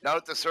 Now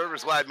that the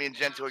server's live, me and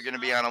Gento are going to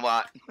be on a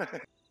lot.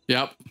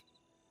 Yep.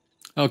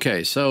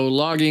 Okay, so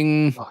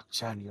logging, Oh,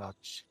 Johnny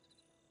Lodge.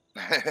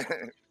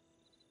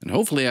 and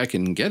hopefully I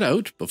can get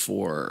out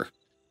before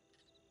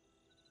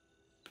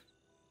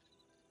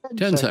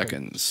 10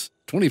 seconds,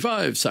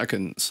 25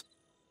 seconds,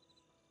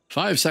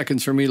 5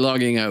 seconds for me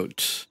logging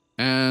out,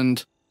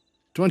 and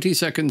 20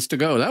 seconds to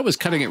go. That was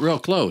cutting it real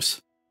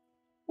close.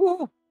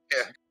 Woo.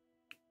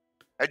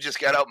 I just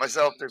got out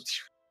myself.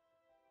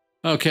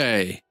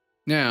 Okay,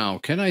 now,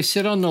 can I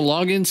sit on the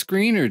login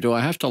screen, or do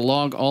I have to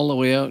log all the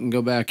way out and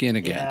go back in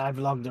again? Yeah, I've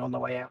logged it on the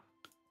way out.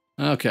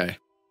 Okay.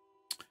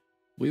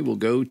 We will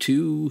go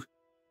to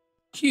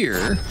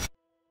here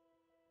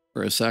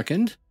for a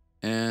second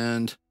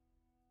and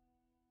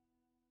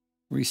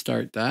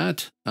restart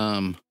that.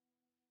 Wow.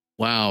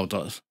 I'm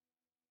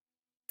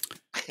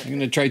going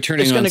to try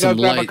turning Just on gonna go some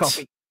grab a lights.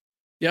 coffee.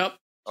 Yep.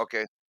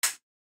 Okay.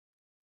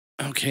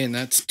 Okay, and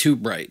that's too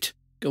bright.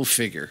 Go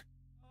figure.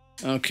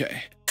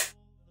 Okay.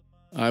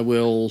 I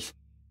will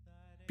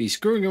be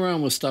screwing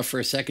around with stuff for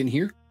a second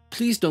here.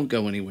 Please don't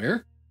go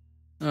anywhere.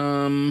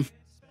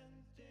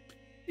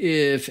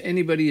 If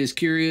anybody is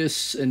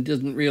curious and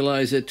doesn't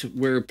realize it,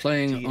 we're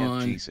playing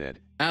on TFG said,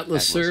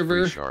 Atlas free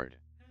server. shard.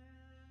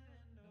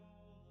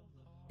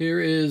 Here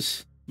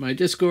is my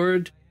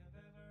Discord,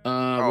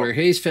 where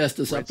Hazefest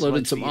has Red uploaded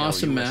Sludge some BL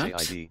awesome USAID.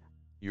 maps.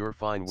 You're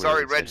fine.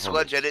 Sorry, words Red and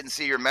Sludge. homies. I didn't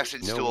see your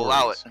message No to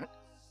allow worries. it.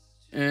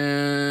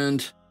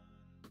 And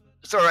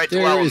It's all right to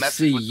allow there a is message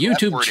the with the F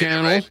YouTube word in it,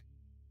 channel right?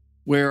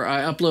 where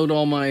I upload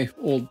all my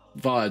old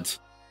VODs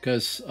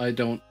because I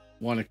don't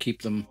want to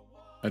keep them.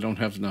 I don't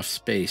have enough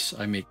space.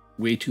 I make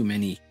way too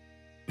many.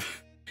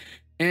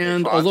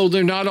 And Fox. although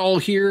they're not all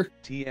here,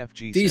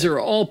 TFG these said, are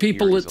all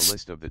people "Here is that a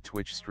list of the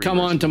Twitch come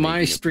streamers on to who may my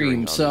be stream. appearing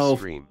on this So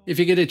stream. if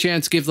you get a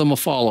chance, give them a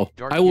follow.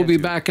 Dark I will be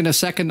Yentu, back in a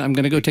second. I'm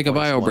going to go Big take a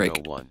Points bio break.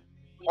 101.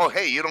 Oh,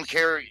 hey, you don't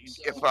care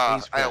if I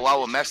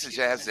allow a message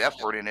that has the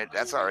F word in it.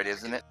 That's all right,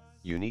 isn't it?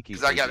 Unique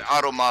Because I got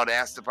auto mod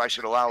asked if I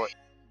should allow it.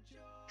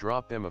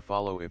 Drop them a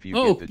follow if you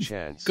Oh, get the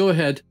chance. go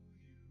ahead.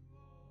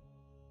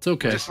 It's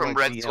okay. Just from Like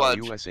Red Sludge.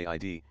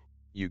 USAID,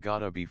 you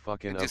gotta be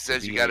fucking It up just to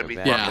says you being gotta a be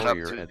bad fucking up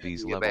warrior to at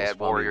these be a levels, bad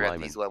warrior Fami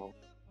at these Lyman. levels.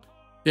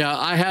 Yeah,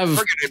 I I have.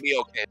 figured it'd be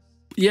okay.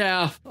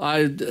 Yeah,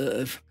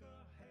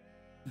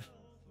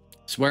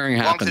 swearing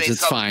As long as it happens. ain't It's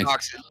something fine.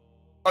 toxic.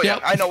 Oh yeah,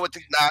 Yep. I know what to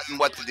not and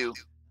what to do.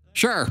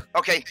 Sure.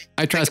 Okay.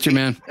 I trust you,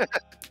 man.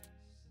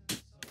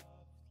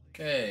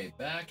 Okay,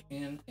 back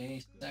in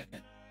a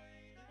second.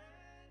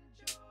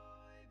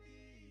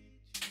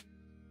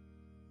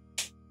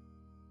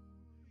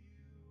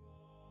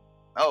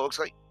 Oh, looks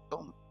like.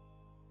 Oh.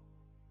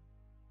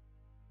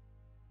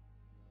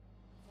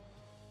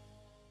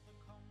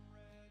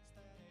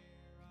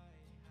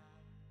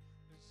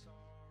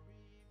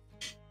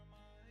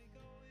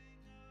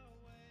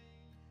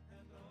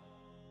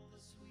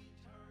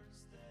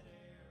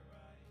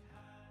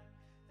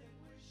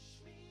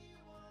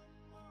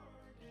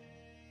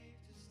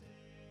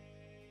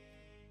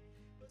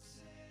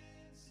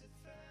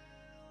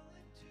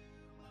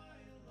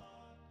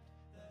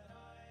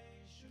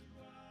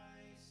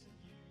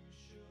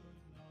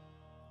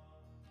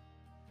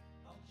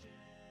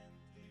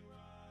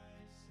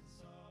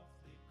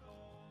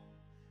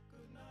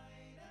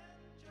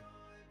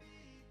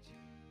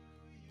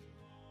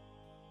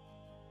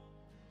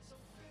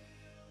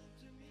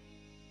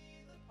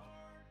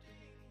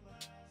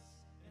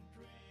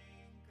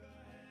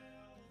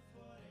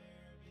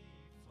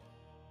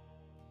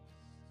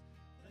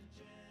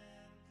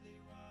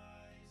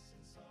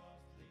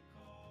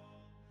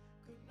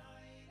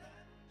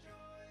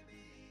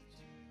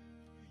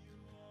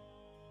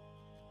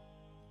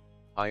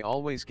 I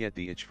always get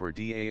the itch for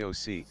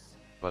DAOC,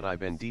 but I've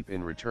been deep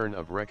in Return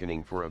of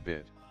Reckoning for a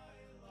bit.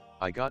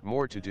 I got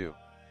more to do.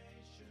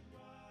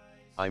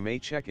 I may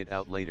check it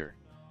out later.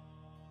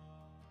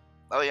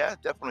 Oh yeah,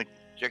 definitely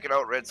check it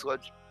out, Red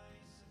Sludge.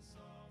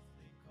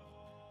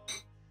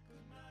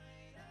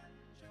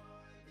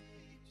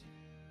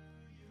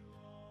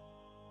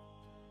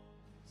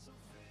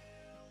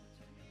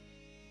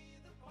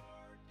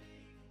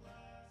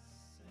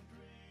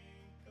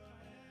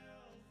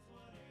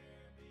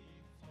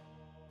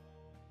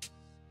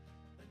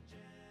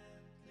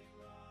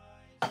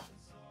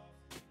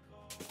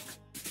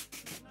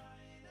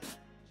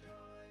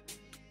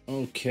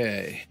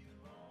 Okay.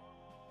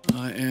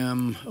 I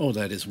am. Oh,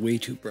 that is way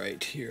too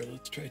bright. Here,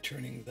 let's try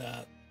turning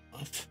that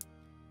off.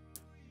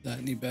 Is that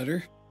any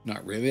better?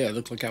 Not really. I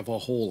look like I have a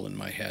hole in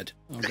my head.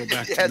 I'll go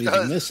back Yeah, to it leaving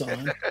does. this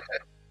on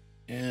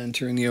and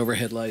turn the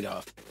overhead light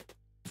off.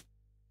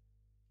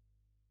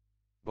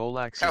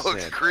 Bolax That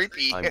looks said,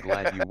 creepy. I'm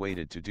glad you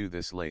waited to do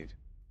this late.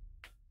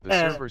 The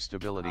Uh, server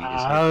stability is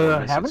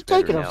I haven't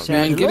taken off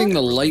Man, Saturday. getting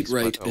the light Release,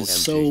 right but is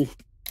OMG. so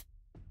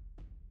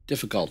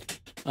difficult.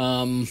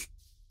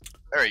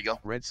 There you go.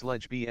 Red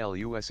Sludge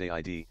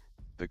BLUSAID.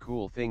 The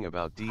cool thing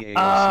about DAOC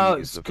Oh,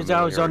 is it's the because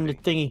I was on the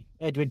familiarity.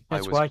 thingy, Edwin. I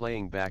That's was why.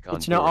 playing back on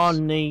It's not Force.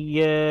 on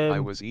the I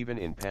was even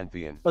in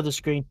Pantheon. other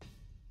screen.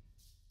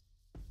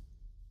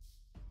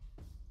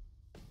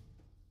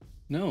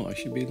 No, I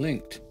should be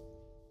linked.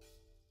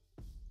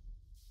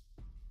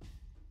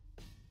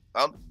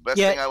 Best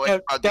Yeah, thing I like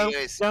about don't,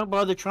 DAOC. don't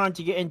bother trying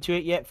to get into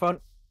it yet,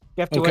 Font.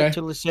 You have to Okay. wait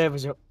till the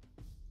server's up.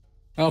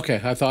 Okay,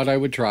 I thought I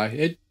would try.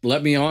 It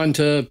let me on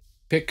to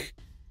pick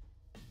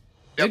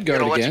Midgard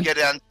it'll let you again. get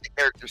it on the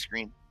character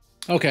screen.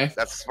 Okay,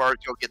 That's as far as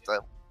you'll get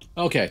the.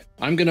 okay.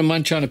 I'm going to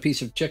munch on a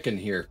piece of chicken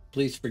here.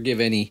 Please forgive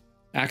any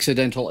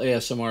accidental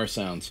ASMR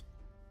sounds.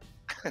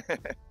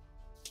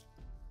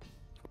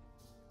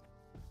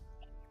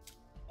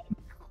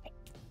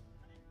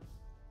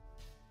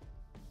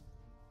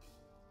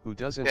 Who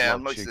doesn't Yeah,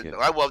 love chicken?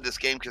 I love this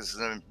game because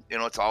you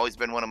know it's always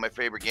been one of my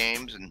favorite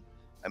games, and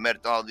I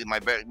met all my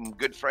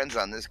good friends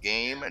on this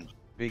game, and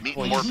Big meeting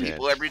Point more said,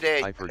 people every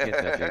day. I forget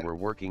that they were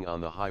working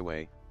on the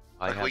highway.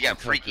 I Like, had we to got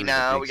cut Freaky through the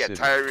now, big we got city.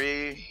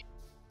 Tyree,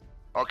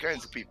 all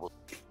kinds of people.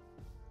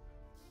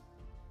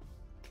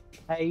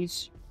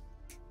 Haze.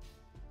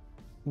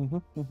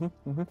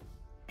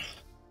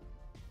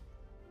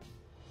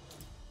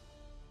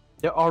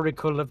 The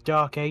Oracle of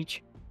Dark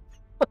Age.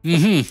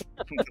 Hmm.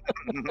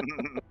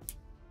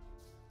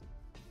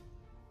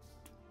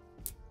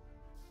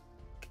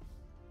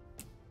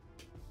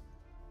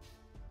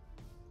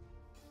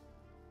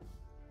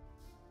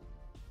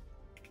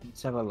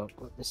 Let's have a look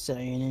what they're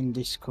saying in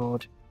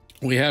Discord.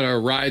 We had our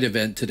ride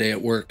event today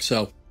at work,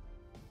 so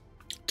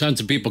tons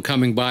of people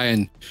coming by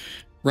and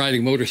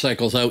riding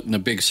motorcycles out in a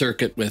big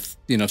circuit with,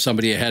 you know,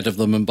 somebody ahead of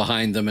them and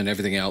behind them and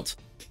everything else.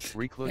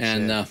 Recluse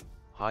And said,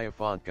 hi, a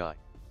font guy.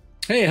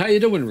 hey, how you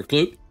doing,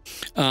 Reclute?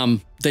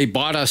 They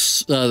bought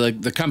us,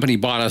 the company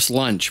bought us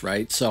lunch,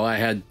 right? So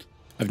I've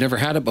never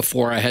had it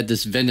before. I had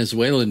this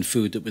Venezuelan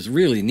food that was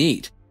really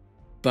neat,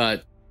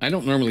 but I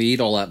don't normally eat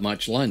all that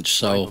much lunch,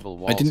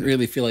 so I didn't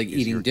really feel like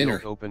eating dinner.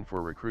 Is your guild open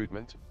for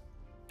recruitment?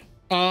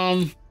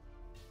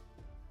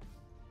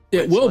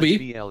 It will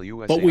be,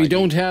 but we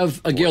don't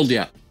have a guild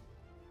yet.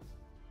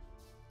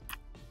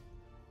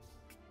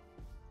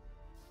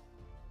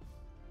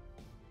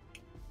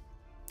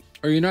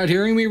 Are you not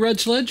hearing me, Red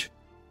Sledge?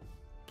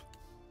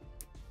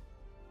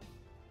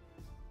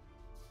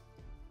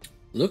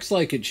 Looks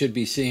like it should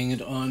be seeing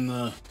it on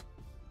the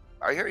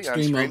I hear you on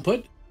stream screen.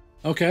 output.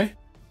 Okay.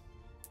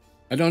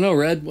 I don't know,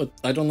 Red.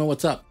 I don't know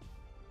what's up.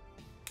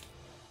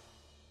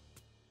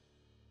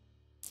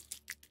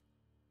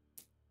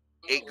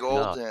 $8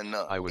 gold Nah, and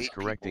I was 8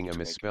 correcting people a to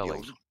make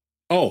misspelling. guild.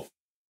 Oh.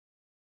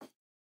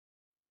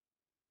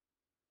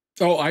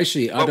 Oh, I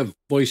see. Out Oh. of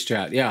voice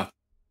chat. Yeah.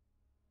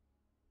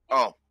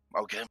 Oh,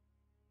 okay.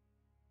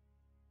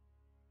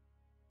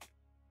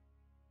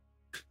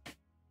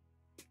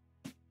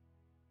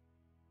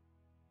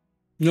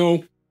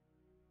 No,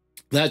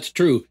 that's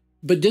true.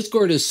 But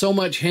Discord is so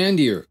much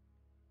handier.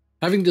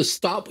 Having to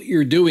stop what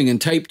you're doing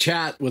and type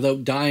chat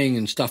without dying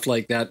and stuff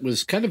like that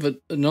was kind of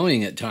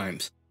annoying at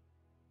times.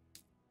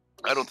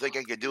 I don't think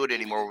I could do it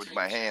anymore with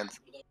my hands.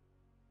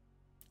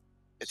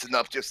 It's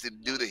enough just to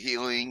do the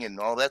healing and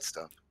all that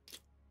stuff.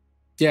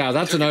 Yeah,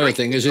 that's Took a another break.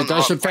 thing, is it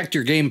does affect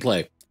your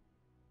gameplay.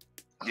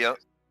 Yep.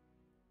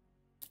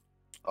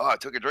 Oh, I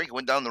took a drink and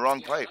went down the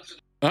wrong pipe.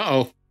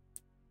 Uh-oh.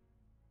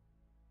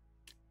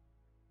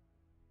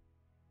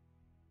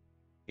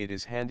 It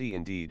is handy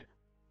indeed,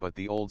 but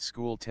the old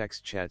school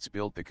text chats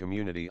built the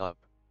community up.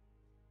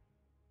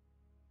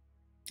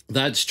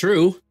 That's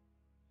true.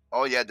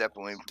 Oh, yeah,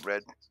 definitely,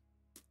 Red.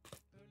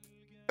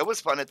 It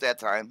was fun at that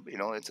time. You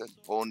know, it's a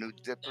whole new,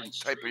 different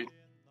type of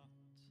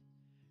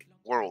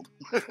world.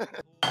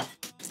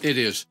 It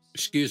is.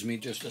 Excuse me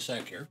just a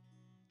sec here.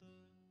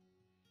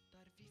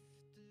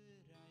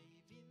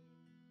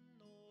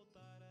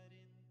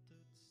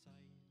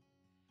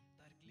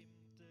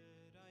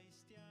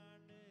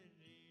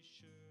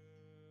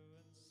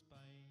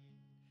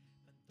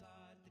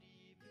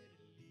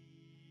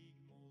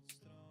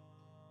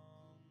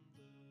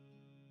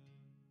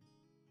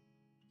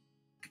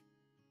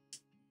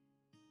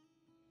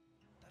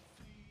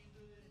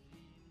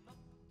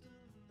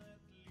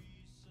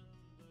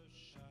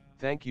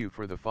 Thank you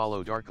for the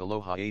follow, Dark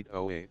Aloha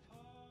 808.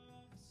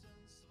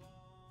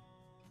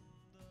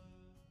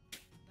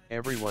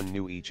 Everyone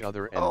knew each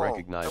other and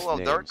recognized hello,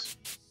 names. Dark.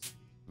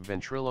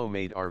 Ventrilo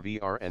made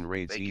RVR and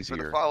raids Thank you for the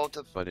easier, follow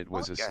to but it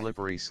was a guy.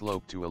 slippery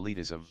slope to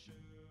elitism.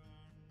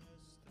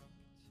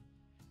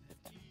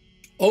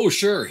 Oh,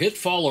 sure. Hit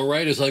follow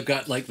right as I've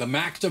got like the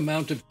max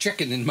amount of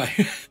chicken in my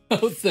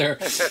mouth there.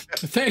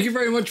 Thank you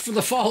very much for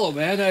the follow,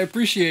 man. I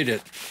appreciate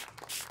it.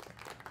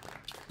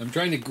 I'm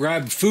trying to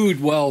grab food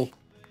while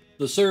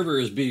the server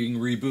is being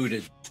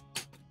rebooted.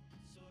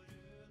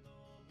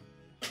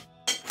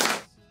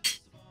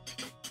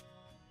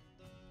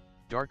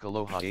 Dark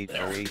Aloha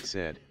 808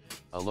 said,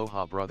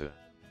 Aloha brother.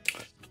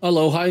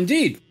 Aloha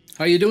indeed.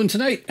 How you doing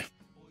tonight?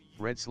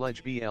 Red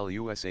Sledge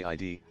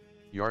BLUSAID,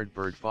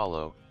 Yardbird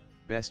follow,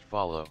 best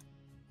follow.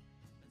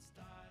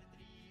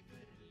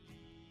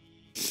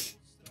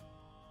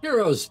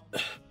 Heroes,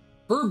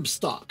 herb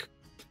stock.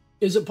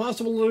 Is it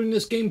possible to learn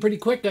this game pretty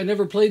quick? I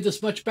never played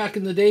this much back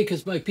in the day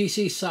because my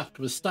PC sucked.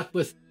 Was stuck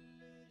with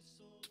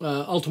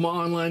Ultima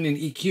Online and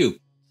EQ.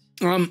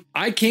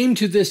 I came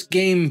to this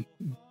game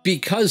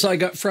because I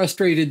got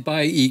frustrated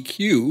by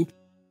EQ.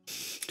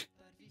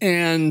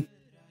 And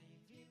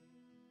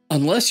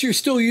unless you're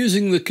still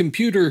using the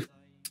computer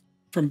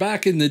from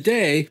back in the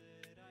day,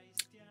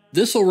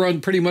 this will run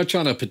pretty much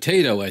on a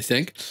potato, I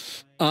think.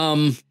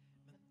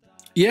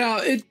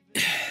 Yeah,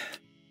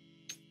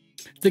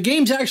 the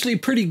game's actually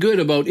pretty good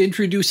about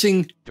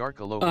introducing Dark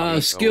Aloha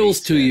skills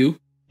to said, you.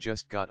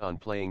 Just got on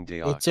playing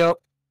DAOC. It's up.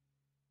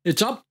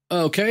 It's up.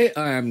 Okay,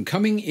 I'm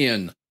coming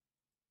in.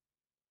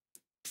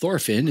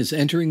 Thorfinn is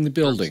entering the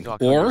building,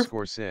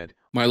 or said,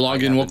 my I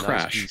login have will a nice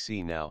crash.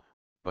 PC now,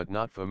 but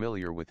not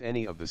familiar with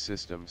any of the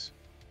systems.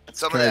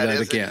 Some Try of that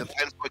that is, again. it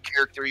depends what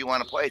character you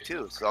want to play,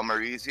 too. Some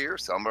are easier,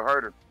 some are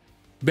harder.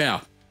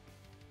 Yeah.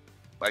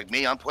 Like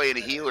me, I'm playing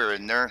a healer,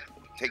 and it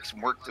takes some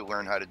work to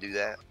learn how to do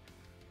that.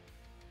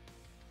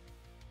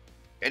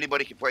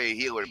 Anybody can play a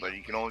healer, but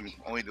you can only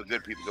the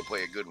good people can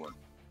play a good one.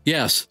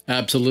 Yes,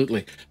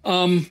 absolutely.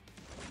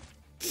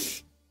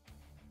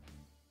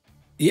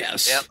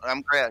 Yes. Yeah,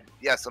 I'm glad.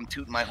 Yes, I'm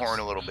tooting my horn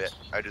a little bit.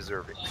 I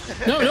deserve it.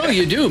 No,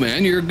 you do,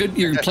 man. You're good.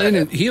 You're playing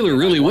a healer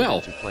really I wanted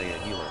well. to play a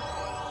healer.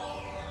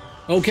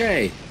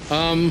 Okay.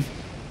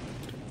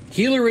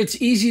 Healer, it's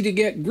easy to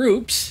get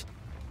groups.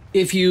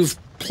 If you've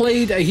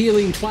played a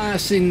healing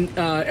class in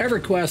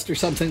EverQuest or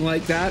something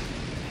like that,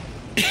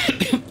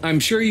 I'm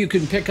sure you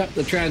can pick up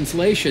the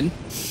translation.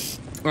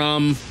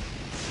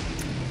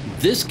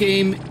 this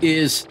game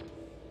is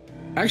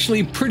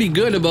actually pretty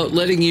good about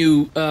letting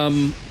you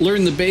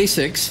learn the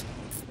basics,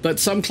 but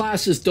some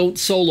classes don't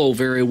solo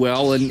very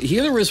well, and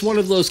healer is one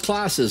of those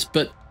classes,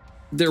 but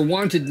they're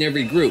wanted in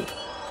every group.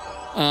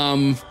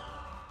 The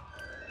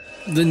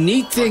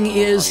neat thing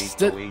is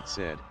that...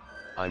 said,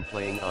 I'm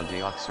playing on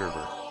DAOC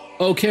server.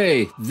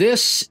 Okay,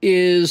 this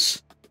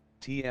is...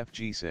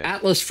 TFG said,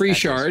 Atlas Free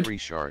Shard.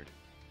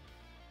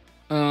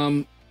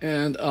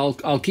 And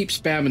I'll keep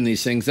spamming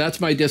these things. That's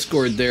my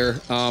Discord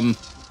there.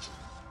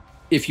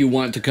 If you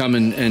want to come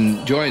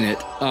and join it.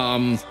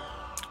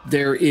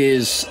 There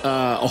is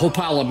a whole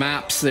pile of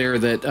maps there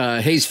that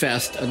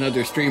Hazefest,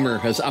 another streamer,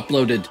 has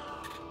uploaded.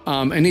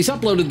 And he's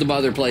uploaded them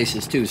other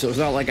places too, so it's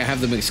not like I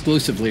have them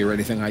exclusively or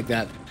anything like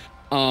that.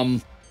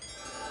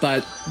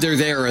 But they're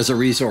there as a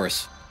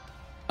resource.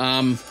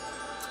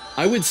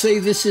 I would say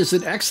this is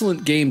an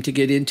excellent game to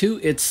get into.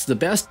 It's the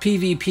best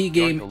PvP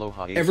game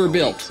ever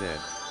built. Said,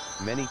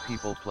 many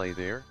people play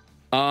there.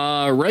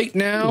 Right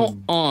now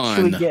on...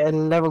 Should we get a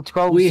level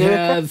 12 we Zerka?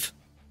 have...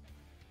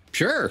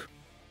 Sure.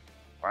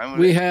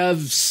 We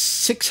have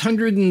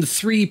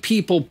 603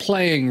 people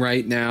playing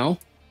right now.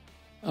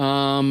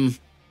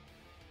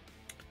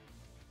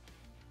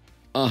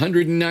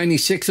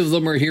 196 of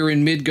them are here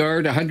in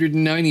Midgard,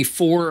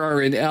 194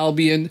 are in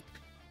Albion,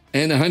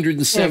 and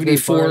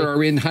 174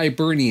 are in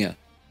Hibernia.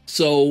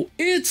 So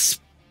it's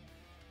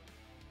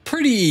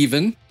pretty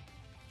even.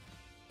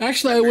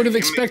 Actually, I would have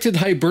expected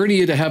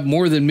Hibernia to have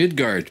more than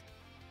Midgard.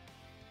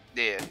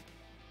 Yeah.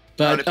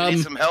 But if you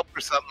need some help or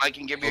something, I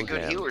can give you a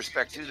good healer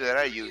spec too that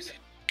I use.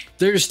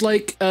 There's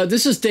like,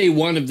 this is day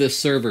one of this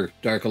server,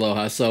 Dark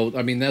Aloha, so,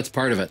 I mean, that's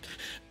part of it.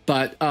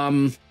 But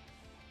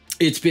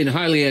it's been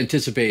highly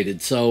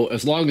anticipated, so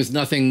as long as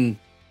nothing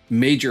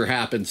major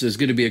happens, there's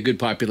going to be a good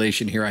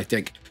population here, I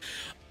think.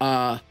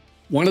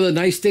 One of the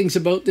nice things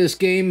about this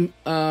game,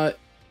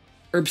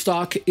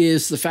 Herbstock,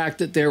 is the fact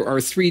that there are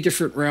 3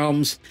 different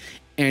realms,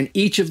 and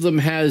each of them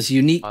has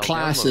unique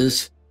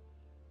classes.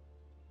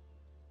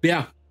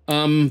 Yeah,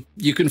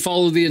 you can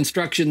follow the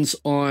instructions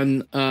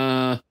on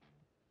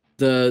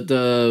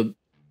the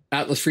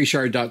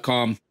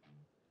atlasfreeshard.com,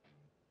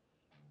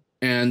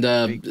 and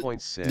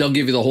they'll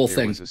give you the whole thing.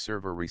 There was a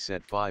server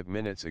reset 5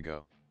 minutes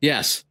ago.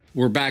 Yes,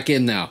 we're back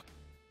in now.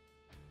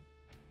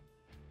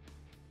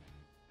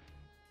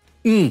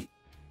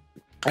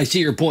 I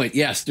see your point.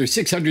 Yes, there's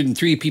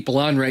 603 people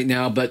on right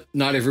now, but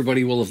not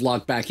everybody will have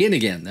logged back in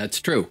again. That's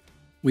true.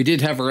 We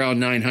did have around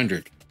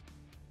 900.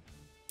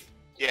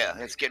 Yeah,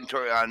 it's getting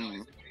toward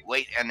on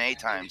late NA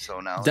time, so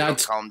now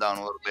That's, it'll calm down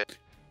a little bit.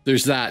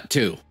 There's that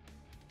too.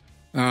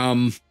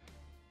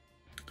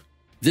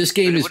 This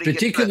game is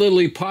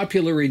particularly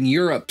popular in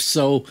Europe,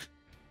 so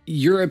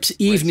Europe's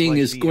evening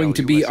is going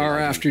to be our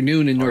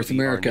afternoon in North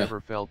America.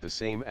 Never felt the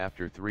same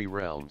after 3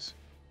 realms.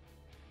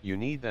 You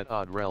need that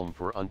odd realm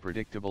for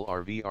unpredictable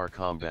RVR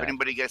combat. If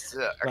anybody gets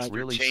the extra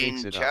really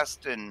chain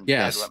chest, and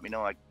let me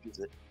know, I can use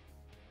it.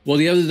 Well,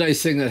 the other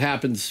nice thing that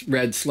happens,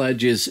 Red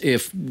Sledge, is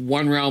if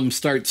one realm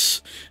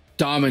starts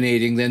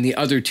dominating, then the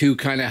other 2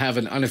 kind of have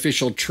an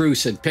unofficial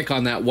truce and pick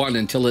on that one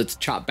until it's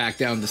chopped back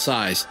down to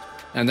size.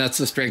 And that's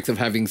the strength of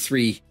having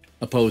 3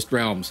 opposed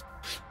realms.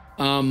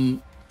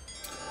 Another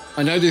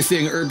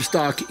thing,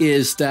 Herbstock,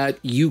 is that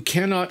you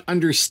cannot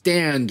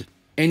understand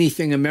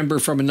anything a member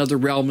from another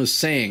realm is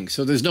saying.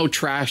 So there's no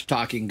trash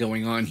talking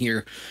going on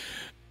here,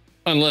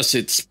 unless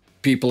it's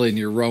people in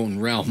your own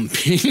realm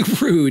being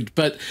rude.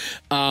 But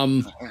a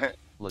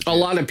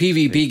lot of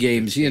PvP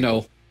games, you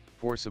know.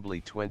 Forcibly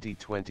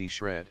 2020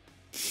 shred.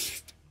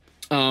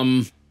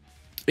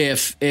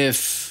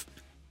 If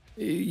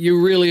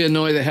you really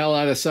annoy the hell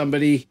out of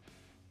somebody,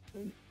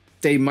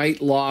 they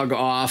might log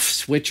off,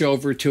 switch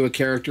over to a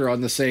character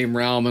on the same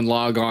realm and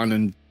log on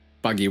and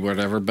bug you,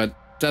 whatever. But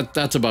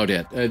that's about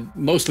it.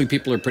 Mostly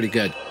people are pretty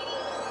good.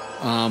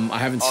 I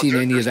haven't seen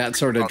any of that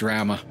sort of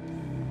drama.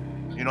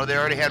 You know, they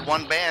already had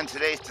 1 ban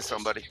today to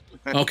somebody.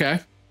 Okay.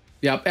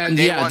 Yep. And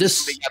yeah,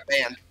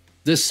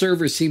 this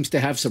server seems to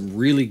have some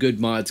really good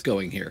mods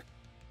going here.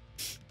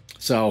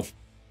 So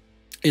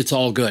it's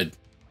all good.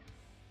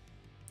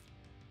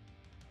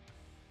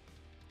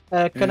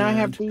 Can I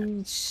have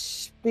the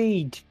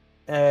speed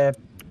thing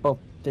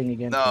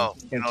again? No,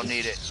 you don't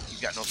need it.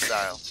 You got no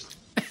style.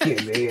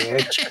 Give me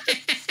it.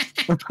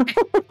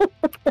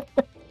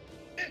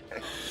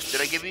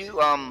 Did I give you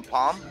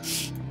Palm?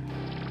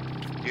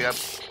 Do you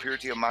have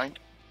purity of mind?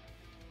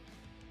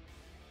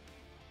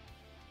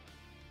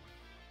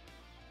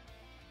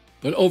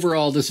 But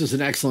overall, this is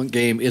an excellent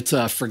game. It's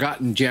a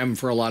forgotten gem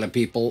for a lot of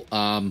people.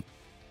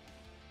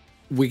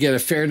 We get a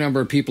fair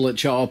number of people that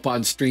show up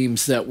on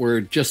streams that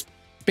were just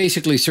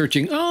basically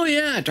searching, oh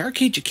yeah, Dark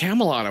Age of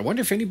Camelot. I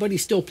wonder if anybody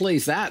still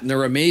plays that. And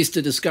they're amazed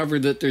to discover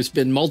that there's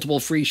been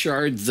multiple free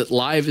shards, that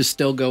Live is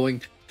still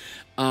going.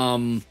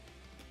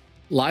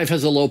 Live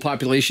has a low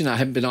population. I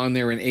haven't been on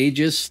there in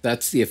ages.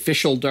 That's the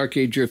official Dark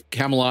Age of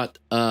Camelot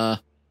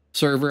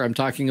server I'm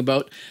talking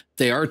about.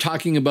 They are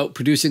talking about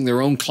producing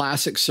their own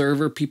classic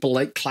server. People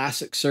like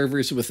classic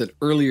servers with an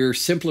earlier,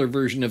 simpler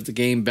version of the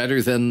game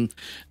better than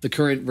the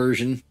current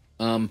version.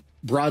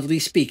 Broadly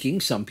speaking,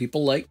 some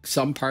people like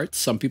some parts,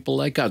 some people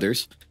like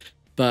others,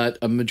 but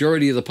a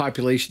majority of the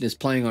population is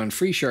playing on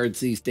free shards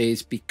these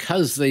days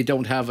because they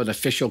don't have an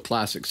official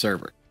classic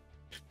server.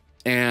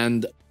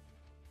 And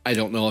I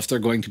don't know if they're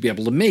going to be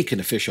able to make an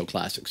official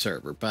classic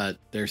server, but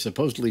they're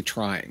supposedly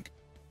trying.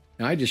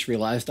 Now, I just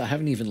realized I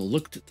haven't even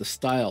looked at the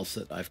styles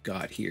that I've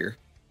got here,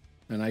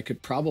 and I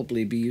could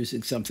probably be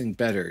using something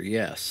better,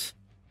 yes.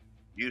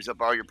 Use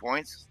up all your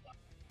points?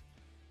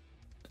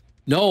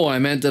 No, I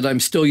meant that I'm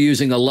still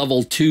using a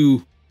level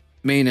 2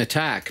 main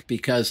attack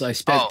because I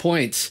spent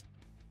points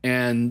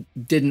and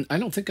didn't. I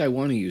don't think I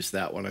want to use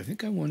that one. I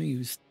think I want to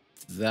use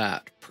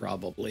that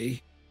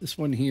probably. This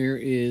one here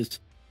is,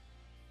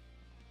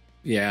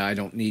 yeah, I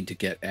don't need to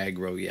get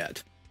aggro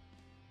yet.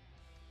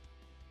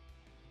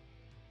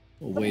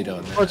 We'll wait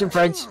on that. Fortune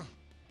friends.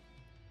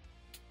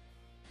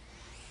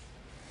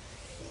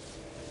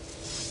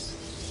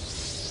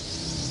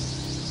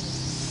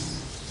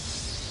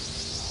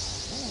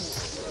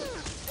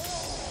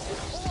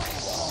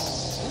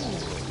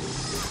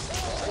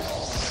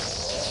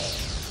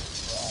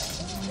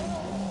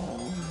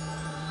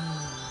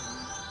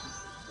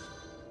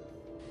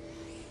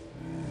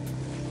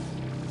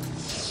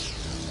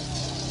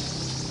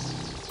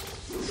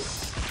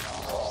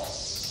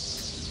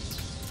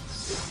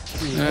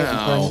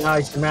 Now, A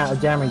nice amount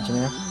of damage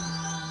now.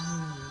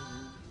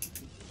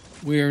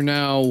 we are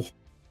now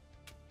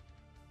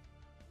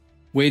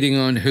waiting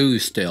on who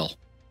still?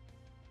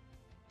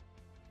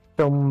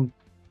 Some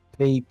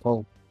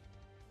people.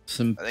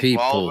 Some I think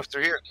people. all of us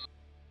are here.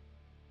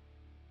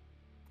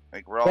 I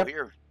think we're all Yep.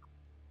 here.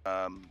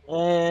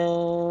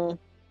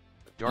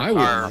 Dark I would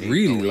Knight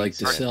really 808 like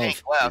to said, sell.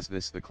 Tank left. Is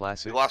this the We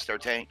classic? lost our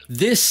tank.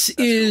 This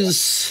is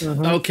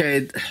Mhm.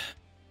 okay.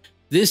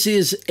 This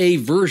is a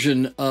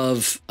version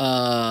of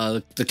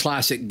the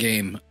classic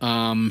game.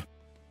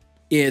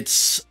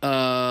 It's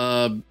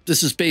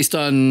this is based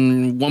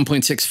on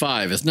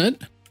 1.65, isn't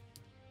it?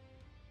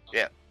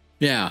 Yeah.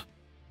 Yeah.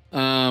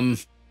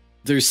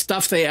 There's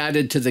stuff they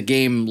added to the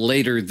game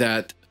later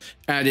that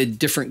added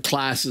different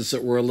classes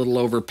that were a little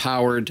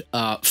overpowered.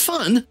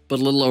 Fun, but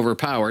a little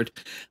overpowered.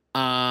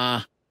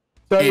 So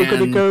we're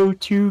gonna And- go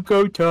to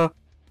Gotha.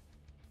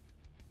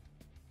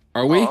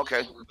 Are we? Oh,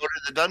 okay. We'll go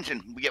to the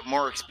dungeon. We get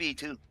more XP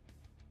too.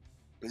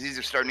 Because these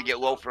are starting to get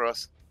low for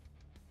us.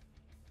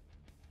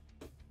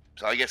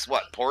 So I guess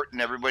what? Port and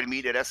everybody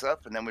meet at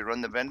SF and then we run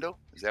the Vendo?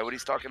 Is that what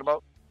he's talking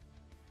about?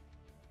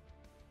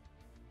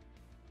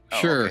 Oh,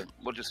 Sure. okay.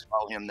 We'll just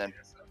follow him then.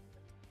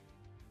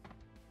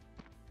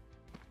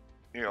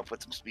 Here, I'll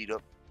put some speed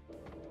up.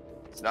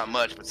 It's not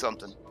much, but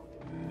something.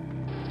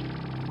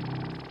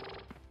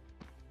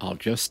 I'll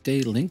just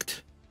stay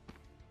linked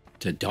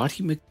to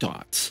Dotty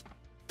McDots.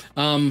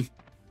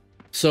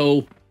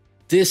 So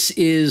this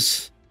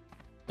is,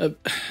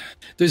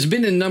 there's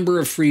been a number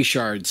of free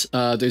shards.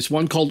 There's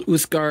one called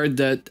Uthgard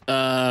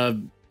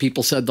that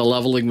people said the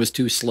leveling was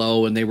too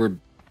slow, and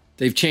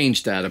they've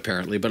changed that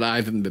apparently, but I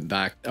haven't been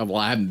back. Well,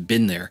 I haven't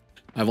been there.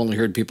 I've only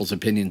heard people's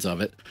opinions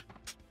of it.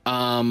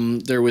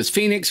 There was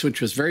Phoenix, which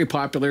was very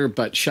popular,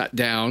 but shut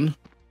down,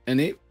 and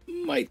it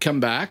might come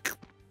back.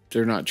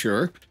 They're not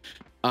sure.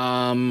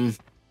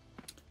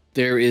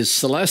 There is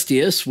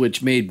Celestius,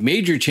 which made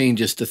major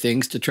changes to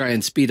things to try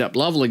and speed up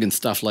leveling and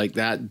stuff like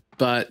that.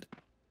 But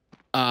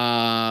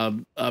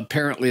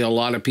apparently a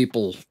lot of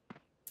people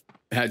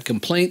had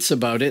complaints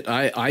about it.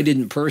 I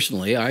didn't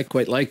personally. I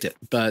quite liked it.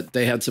 But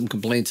they had some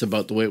complaints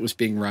about the way it was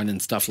being run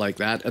and stuff like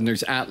that. And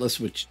there's Atlas,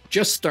 which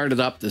just started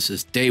up. This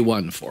is day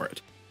one for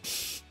it.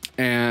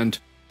 And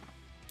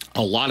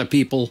a lot of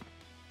people,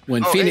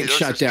 when Phoenix there's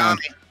shut the down,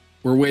 Shami.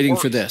 were waiting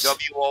Wars, for this.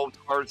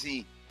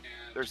 W-O-R-Z.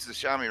 There's the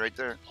Shami right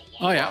there.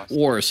 Oh, yeah. Lost.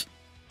 Wars.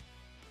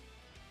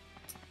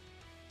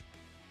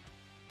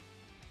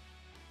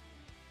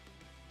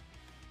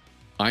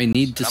 I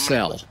need to I'm gonna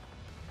sell.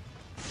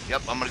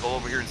 Yep, I'm gonna go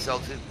over here and sell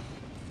too.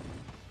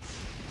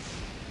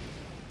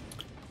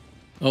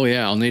 Oh,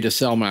 yeah. I'll need a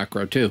sell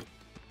macro, too.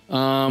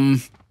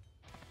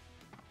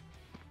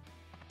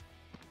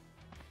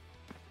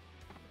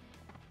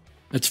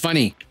 It's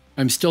funny.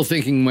 I'm still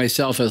thinking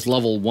myself as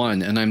level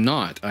 1, and I'm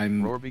not.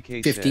 I'm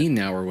Rorbk 15 said,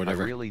 now or I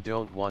whatever. really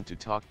don't want to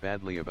talk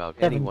badly about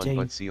 17. anyone,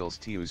 but Seals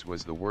Tews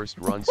was the worst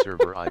run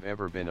server I've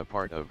ever been a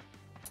part of.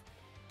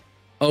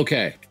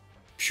 Okay,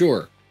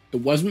 sure.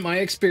 It wasn't my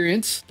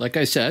experience, like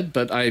I said,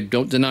 but I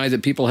don't deny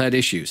that people had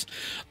issues.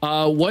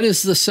 What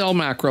is the sell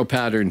macro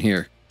pattern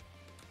here?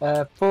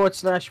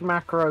 /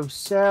 macro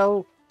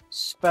sell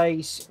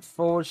space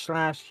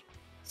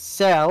 /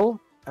 sell,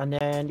 and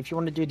then if you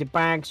want to do the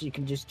bags, you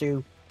can just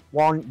do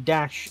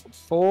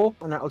 1-4,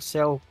 and that'll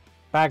sell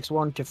bags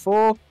 1 to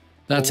 4.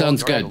 That or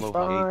sounds 1 good. to Hello,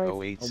 5,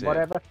 808 or said,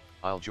 whatever.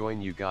 I'll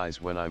join you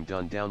guys when I'm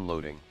done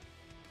downloading.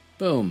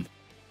 Boom.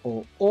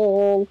 Or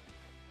all.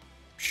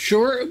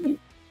 Sure,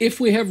 if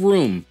we have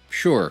room,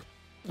 sure.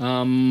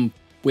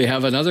 We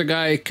have another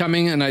guy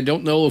coming, and I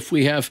don't know if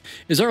we have...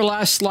 Is our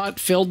last slot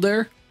filled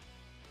there?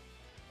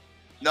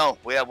 No,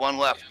 we have one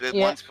left. Yeah.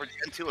 One's for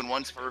Gentoo and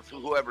one's for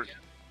whoever.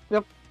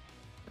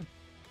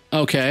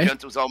 Okay.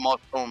 Gentoo's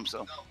almost home,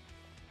 so.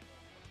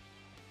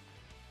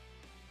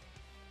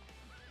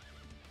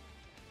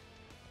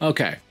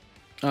 Okay.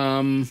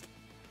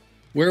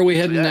 Where are we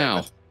heading Yeah,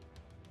 now?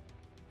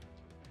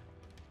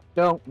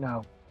 Don't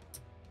know.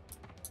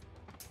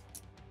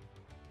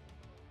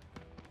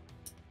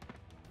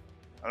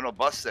 I don't know.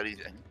 Bus said he's.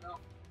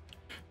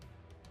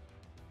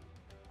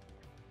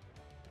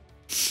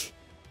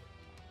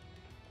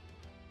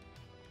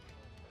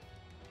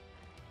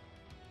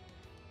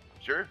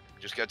 Sure.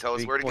 Just gotta tell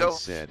us Big where to Point go.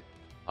 said,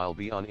 I'll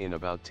be on in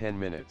about 10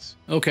 minutes.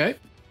 Okay.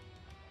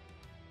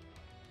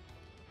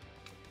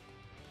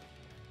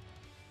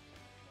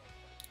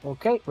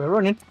 Okay, we're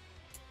running.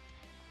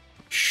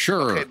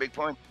 Sure. Okay, Big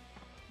Point.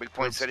 Big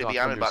Point said he'd be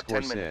on in about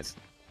 10 Stock_said, minutes.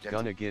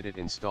 Gonna get it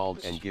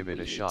installed and give it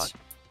a shot.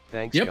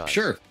 Thanks, Yep, guys.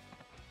 sure.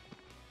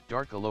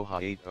 Dark Aloha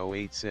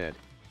 808 said,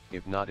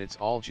 if not, it's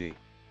all G.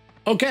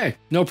 Okay,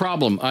 no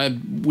problem.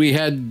 We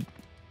had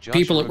Joshua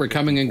people that were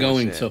coming and 54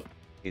 going, said, so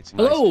it's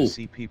nice hello. to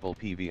see people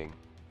Pving.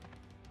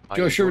 I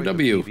Joshua enjoy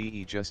W.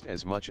 the PvE just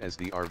as much as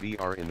the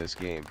RVR in this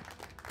game.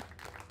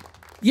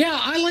 yeah,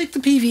 I like the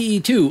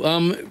PvE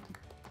too.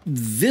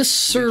 This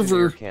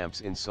server, Legionnaire camps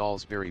in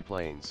Salisbury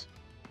Plains.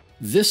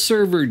 this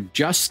server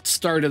just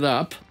started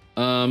up.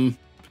 TFG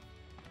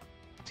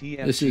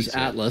This is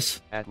said,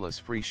 Atlas. Atlas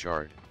Free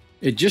Shard.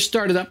 It just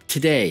started up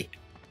today.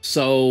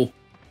 So,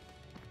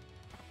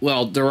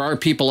 well, there are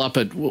people up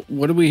at,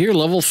 what do we hear?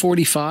 Level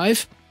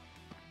 45?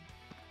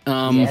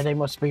 Yeah, they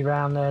must be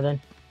around there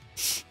then.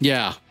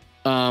 Yeah.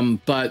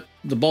 But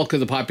the bulk of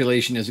the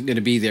population isn't going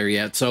to be there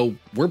yet. So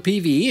we're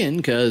PvEing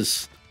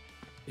because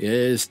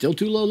it's still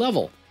too low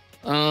level.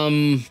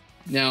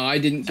 Now I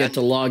didn't get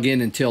to log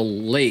in until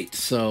late.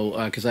 So,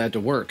 cause I had to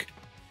work.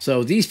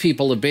 So these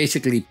people have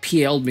basically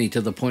PL'd me to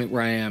the point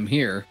where I am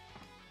here.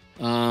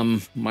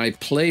 My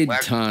played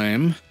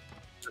time.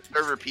 The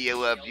server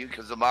PO'd you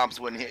because the mobs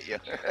wouldn't hit you.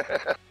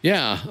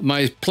 Yeah.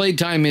 My played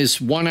time is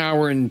 1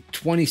 hour and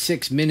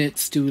 26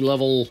 minutes to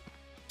level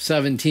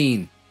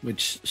 17,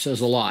 which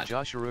says a lot.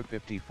 Joshua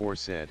 54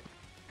 said,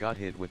 got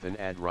hit with an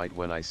ad right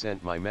when I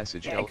sent my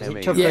message. Yeah, 'cause it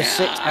LMA. took Yeah, us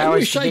 6 I hours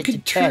wish to I get to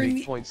could 10. turn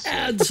the Point said,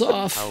 ads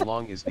off. how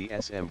long is the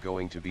SM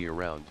going to be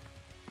around?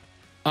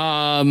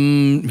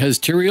 Has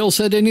Tyrael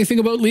said anything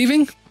about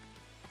leaving?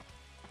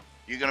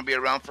 You gonna be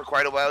around for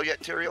quite a while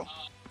yet, Tyrael?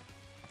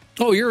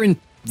 Oh, you're in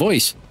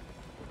voice.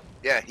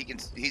 Yeah, he can.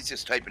 He's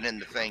just typing in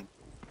the thing.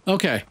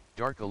 Okay.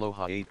 Dark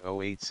Aloha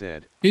 808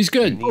 said, He's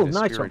you good. need Oh, a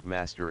nice Spirit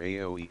Master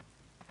AoE.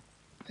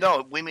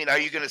 No, we mean, are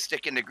you gonna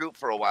stick in the group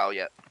for a while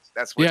yet?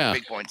 That's what Yeah.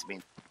 Big Points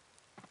mean.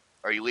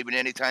 Are you leaving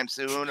anytime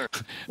soon, or?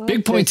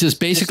 Big Points is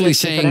basically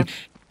saying,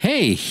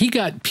 hey, he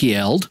got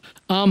PL'd.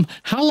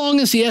 How long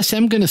is the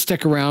SM going to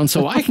stick around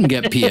so I can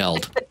get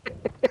PL'd?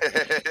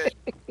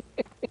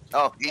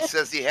 Oh, he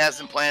says he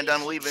hasn't planned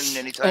on leaving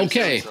anytime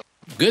Okay. soon.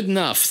 So Good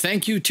enough.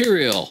 Thank you,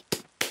 Tyrael.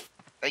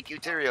 thank you,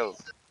 Tyrael.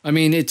 I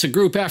mean, it's a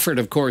group effort,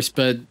 of course,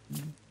 but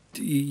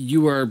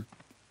you are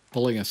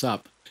pulling us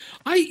up.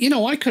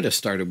 I could have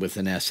started with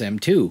an SM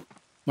too.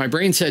 My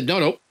brain said,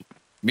 no,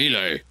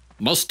 melee.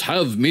 Must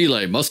have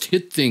melee. Must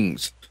hit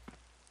things.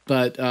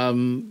 But,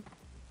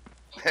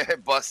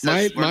 Bus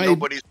says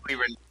nobody's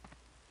leaving.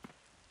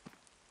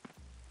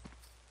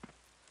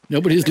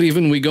 Nobody's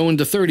leaving. We go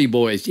into 30,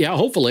 boys. Yeah,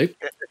 hopefully.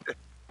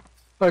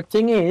 But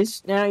thing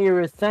is, now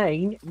you're a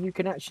Thane, you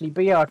can actually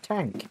be our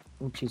tank,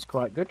 which is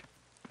quite good.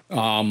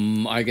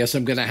 I guess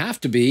I'm going to have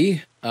to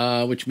be,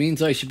 which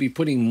means I should be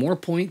putting more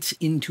points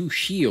into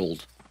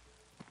shield.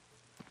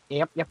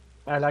 Yep.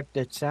 I like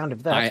the sound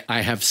of that.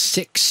 I have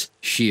 6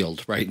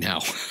 shield right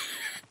now.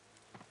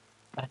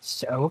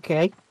 That's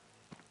okay.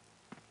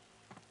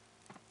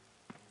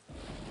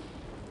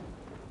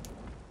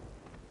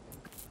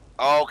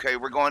 Oh, okay,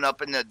 we're going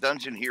up in the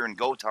dungeon here in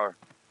Gotar.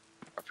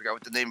 I forgot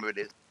what the name of it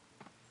is.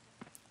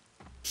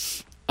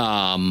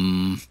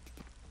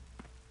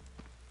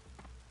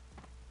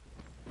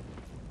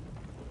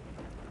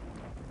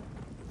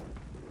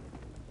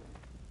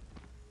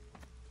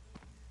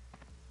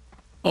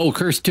 Oh,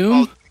 Cursed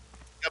Tomb?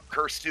 Yep,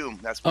 Cursed Tomb.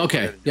 That's what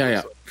Okay, we're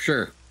gonna do.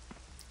 sure.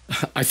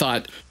 I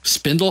thought,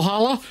 Spindle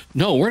Hollow?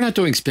 No, we're not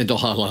doing Spindle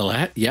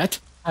Hollow yet.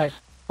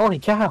 Holy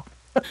cow.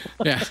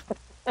 Yeah.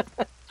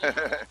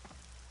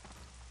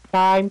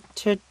 Time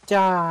to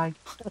die.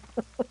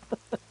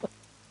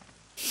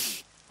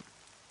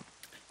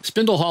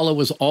 Spindle Hollow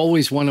was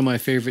always one of my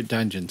favorite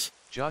dungeons.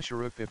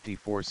 Joshua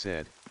 54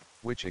 said,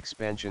 which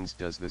expansions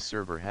does the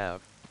server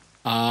have?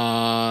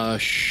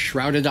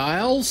 Shrouded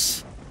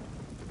Isles?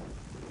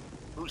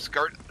 Who's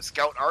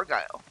Scout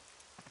Argyle?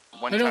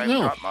 I don't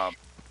know. Drop mob.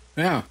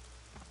 Yeah.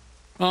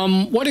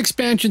 What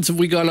expansions have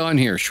we got on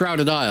here?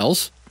 Shrouded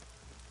Isles.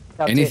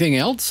 That's Anything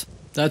else?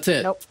 That's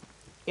it. Nope.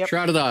 Yep.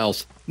 Shrouded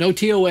Isles. No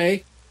TOA.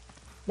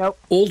 Nope.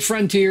 Old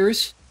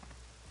Frontiers.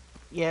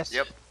 Yes.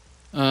 Yep.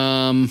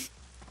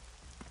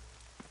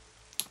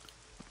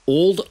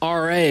 Old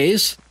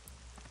RAs.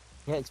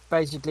 Yeah, it's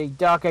basically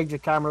Dark Age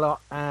of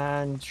Camelot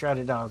and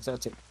Shrouded Isles.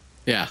 That's it.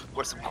 Yeah.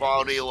 With some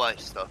quality of life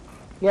stuff.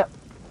 Yep.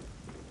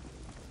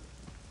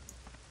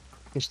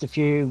 Just a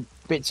few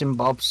bits and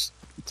bobs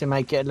to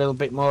make it a little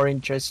bit more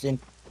interesting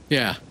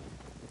Yeah.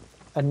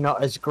 and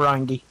not as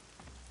grindy.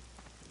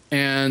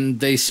 and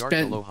they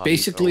spent Dark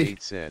basically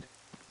 08 said,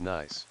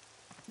 nice.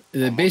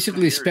 they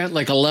basically spent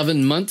like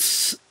 11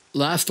 months,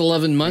 last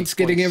 11 months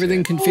Big getting Point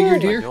everything said, configured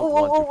I here. don't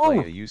want to play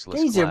a useless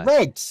These are class.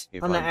 reds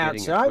If on the I'm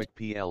getting a outside. quick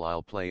PL,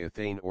 I'll play a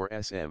Thane or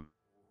SM.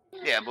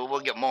 Yeah, but we'll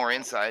get more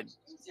inside.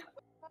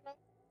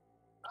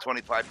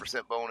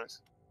 25%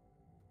 bonus.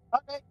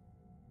 Okay.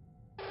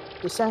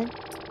 The same.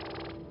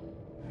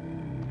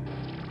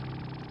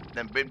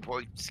 Then Big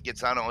Points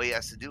gets on. All he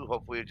has to do,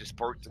 hopefully, just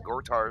port to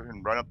Gortar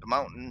and run up the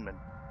mountain. And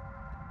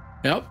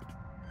Yep.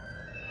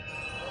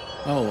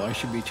 Oh, I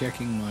should be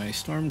checking my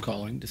storm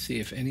calling to see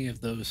if any of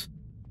those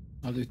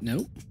other.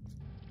 Nope.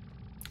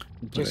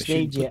 But I Just should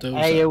need put your those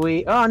up.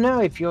 AoE. Oh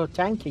no, if you're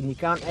tanking, you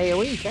can't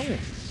AoE, can you?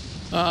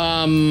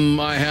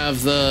 I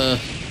have the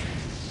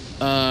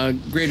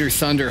Greater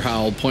Thunder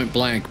Howl point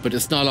blank, but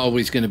it's not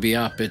always going to be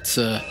up. It's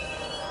a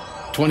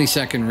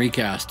 20-second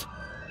recast.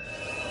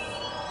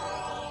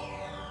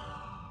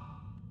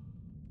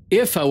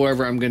 If,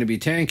 however, I'm going to be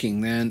tanking,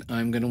 then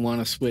I'm going to want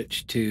to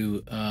switch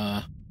to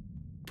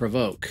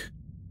Provoke.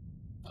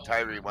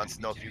 Tyree wants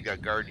to know if you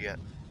got guard yet.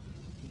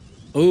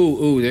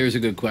 Ooh, there's a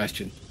good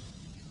question.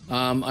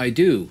 I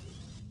do.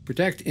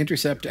 Protect,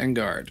 intercept, and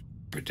guard.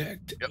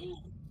 Protect, Yep.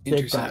 Did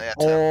intercept. that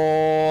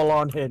all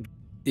on him.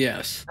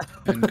 Yes,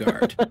 and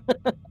guard.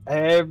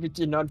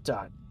 Everything on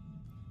time.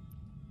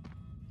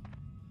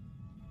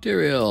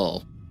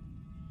 Duriel.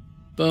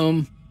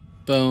 Boom,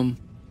 boom,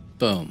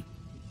 boom.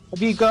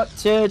 Have you got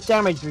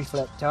damage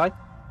reflect, Ty?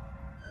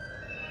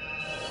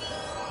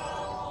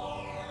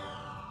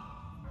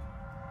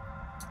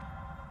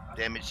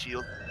 Damage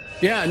shield.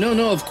 Yeah,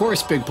 no, of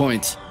course, big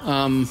points.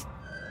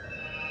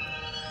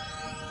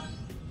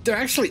 There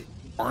actually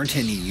aren't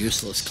any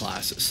useless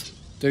classes.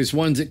 There's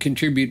ones that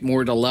contribute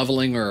more to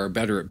leveling or are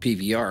better at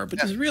PVR, but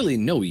there's really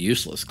no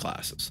useless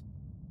classes.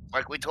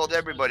 Like we told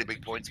everybody,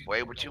 Big Points,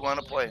 play what you want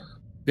to play.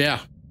 Yeah.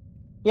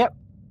 Yep.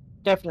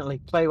 Definitely.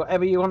 Play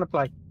whatever you want to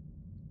play.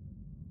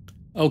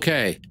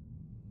 Okay.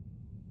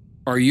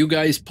 Are you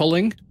guys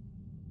pulling?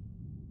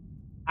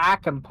 I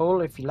can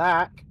pull if you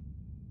like.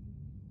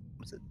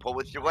 Pull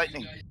with your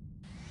lightning.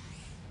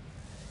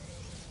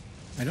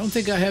 I don't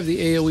think I have the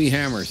AoE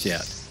hammers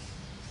yet.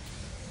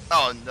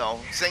 Oh,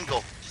 no.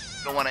 Single.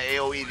 Don't want to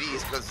AoE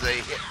these because they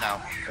hit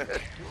now.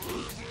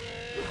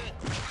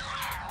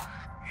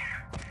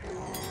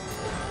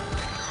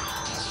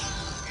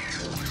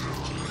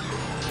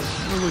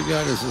 What we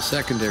got as a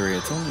secondary?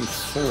 It's only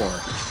 4.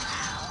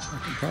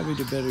 I can probably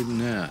do better than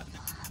that.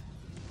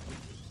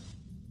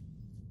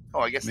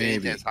 Oh, I guess they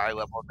ain't Maybe. as high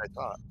level as I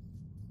thought.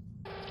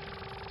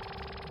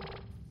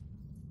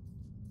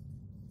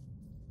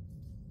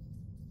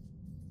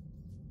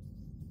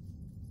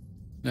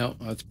 No,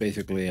 that's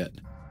basically it.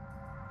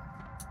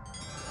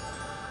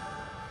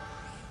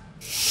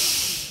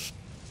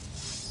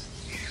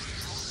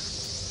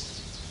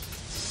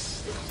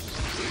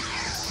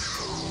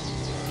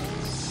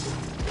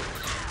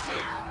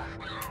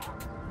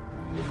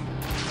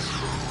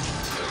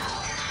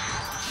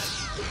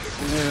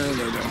 Yeah, they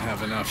don't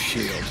have enough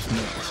shields,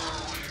 no.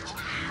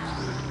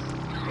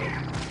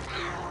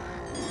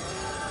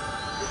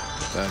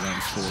 Put that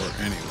on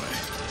 4 anyway.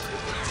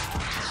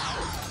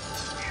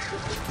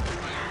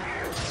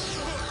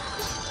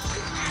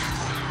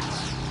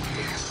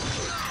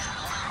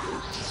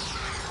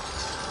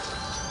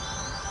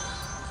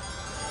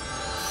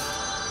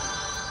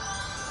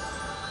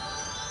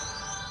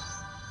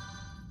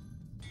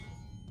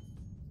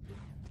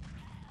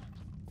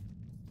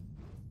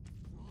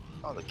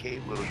 Oh, the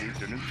cave little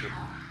dudes are neutral.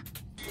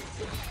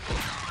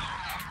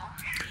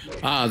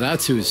 Ah,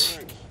 that's who's...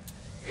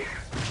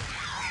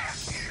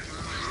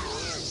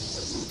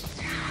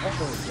 Oh,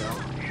 there we go.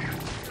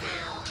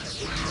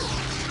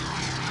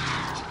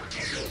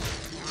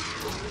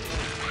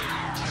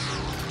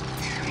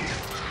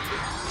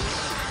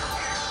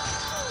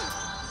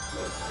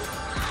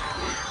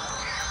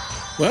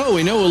 Well,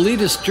 we know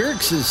Elitist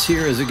Jerks is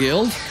here as a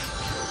guild.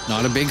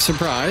 Not a big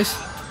surprise.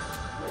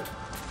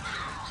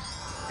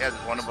 Yeah,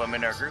 there's one of them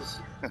in our group.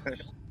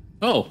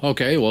 Oh,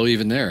 okay. Well,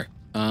 even there.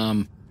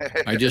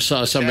 I just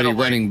saw somebody Shadow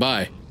Blade. running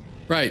by.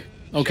 Right.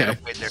 Okay.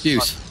 Shadow Blade, they're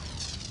Abuse.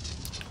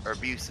 Or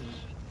abuse.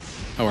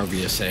 However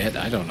you say it.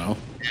 I don't know.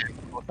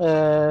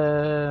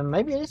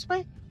 Maybe this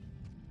way?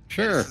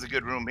 Sure. This is a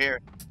good room here.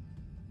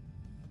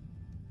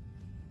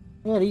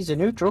 Yeah, these are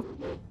neutral.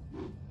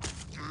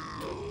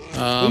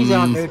 These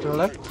aren't neutral,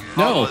 though.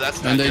 No, Oh,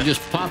 that's not and they good.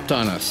 just popped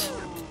on us.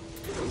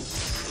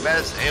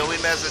 Mez, AoE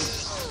Mezin.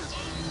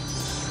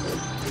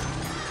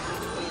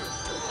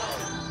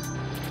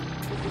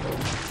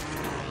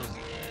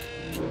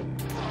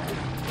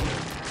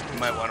 You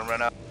might want to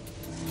run out.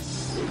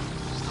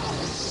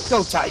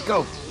 Go, Ty,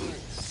 go.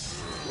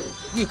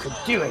 You can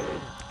do it.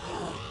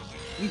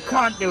 You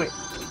can't do it.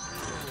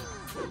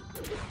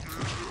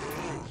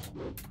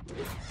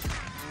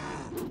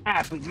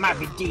 We might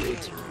be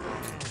dead.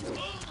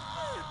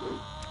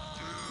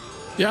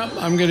 Yep,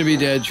 I'm going to be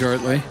dead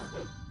shortly.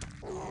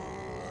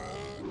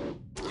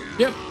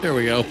 Yep, there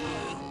we go.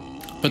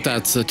 But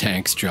that's the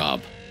tank's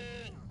job.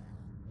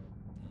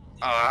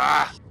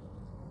 Ah!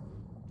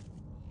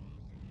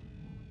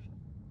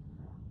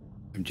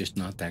 I'm just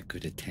not that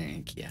good at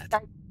tank yet.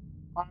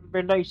 I'm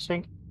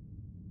releasing.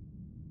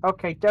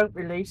 Okay, don't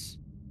release.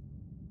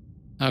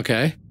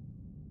 Okay.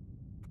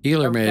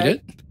 Healer made Okay.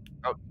 it.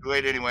 Oh,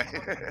 wait, anyway.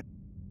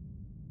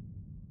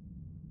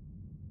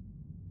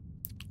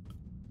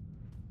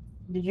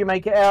 Did you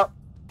make it out?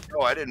 No,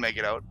 I didn't make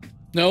it out.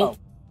 Nope.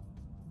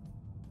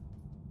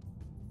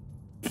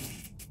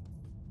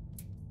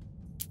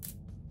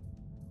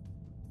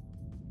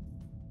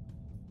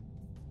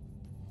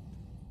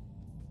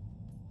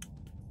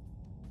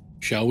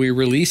 Shall we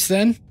release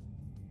then?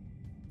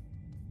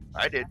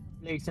 I did.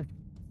 Releasing.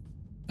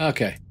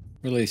 Okay,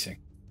 releasing.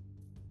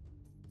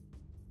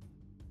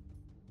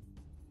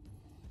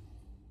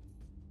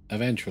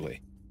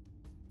 Eventually.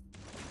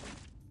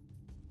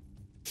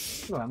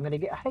 Well, I'm going to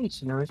get a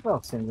hastener as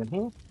well soon in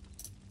here.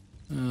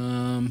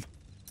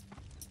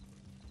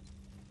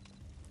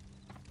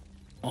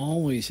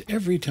 Always,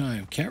 every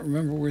time. Can't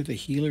remember where the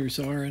healers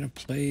are in a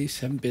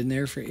place. Haven't been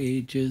there for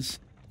ages.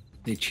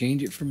 They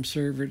change it from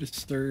server to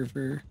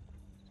server.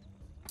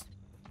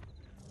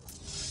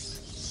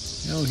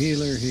 No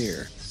healer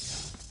here.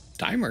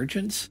 Dye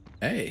merchants?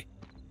 Hey.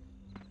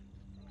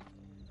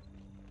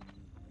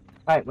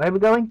 Right, where are we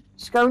going?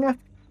 Skona?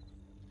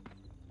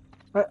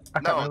 I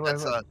can't No, remember where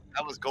that's we were.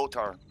 that was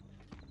Gotar.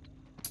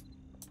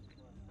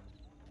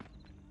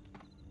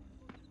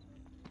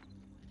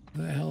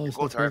 Who the hell is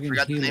the Gotar. I friggin'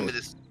 forgot the name healer? of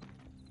this.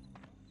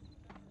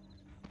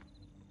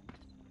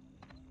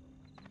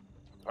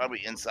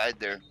 Probably inside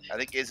there. I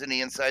think isn't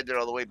he inside there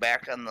all the way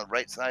back on the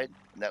right side?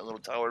 In that little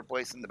tower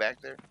place in the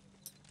back there?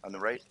 On the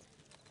right?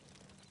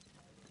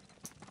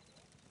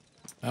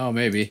 Oh,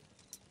 maybe.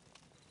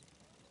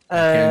 I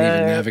can't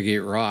even Uh,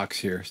 navigate rocks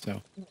here,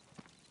 so.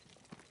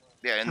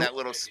 Yeah, in that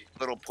little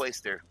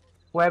place there.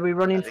 where are we I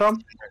running think from?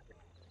 it's in there.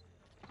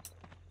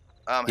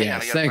 Hang on, Yes,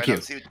 I gotta thank find you.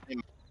 out, see what the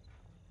name-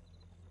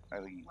 I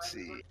can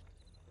see.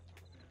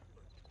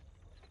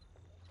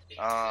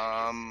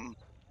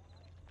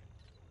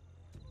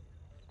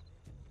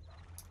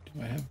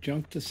 Do I have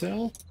junk to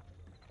sell?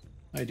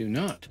 I do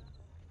not.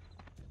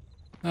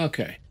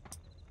 Okay.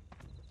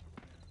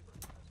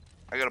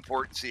 I got a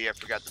port and see. I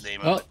forgot the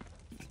name Well, of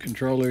it.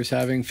 controller's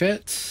having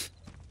fits.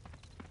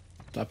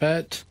 Stop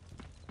it.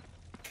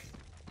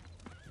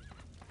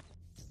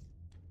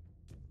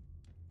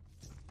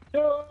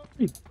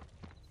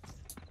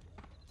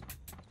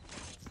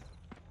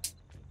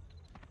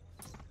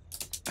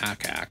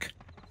 Ack.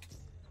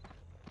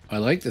 I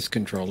like this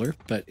controller,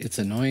 but it's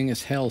annoying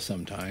as hell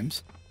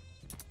sometimes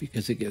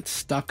because it gets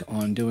stuck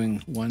on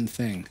doing one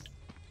thing.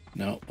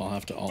 No, I'll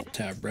have to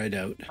alt-tab right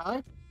out.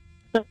 Hi.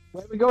 Where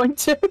are we going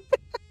to?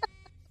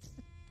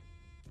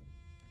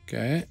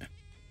 Okay.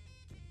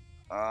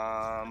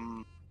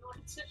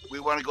 We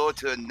want to go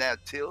to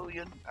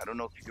Natilian. I don't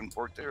know if you can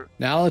port there.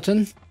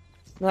 Nalaton?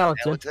 No,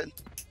 it's Nalaton.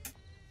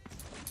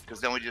 Because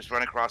then we just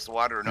run across the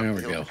water and up There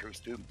the we hill go. to Curse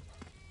Tube.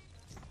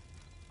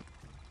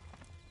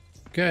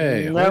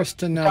 Okay, Nope, horse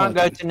to can't go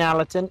Nalaton. to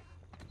Nalaton.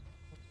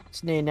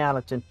 It's near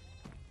Nalaton.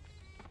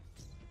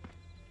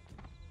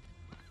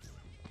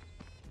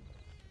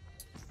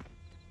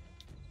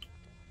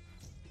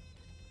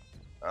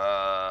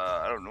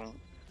 I don't know.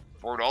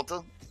 Fort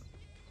Alta?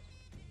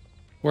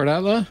 Port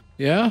Atla?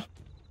 Yeah?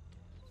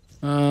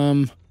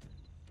 I'd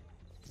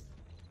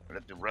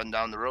have to run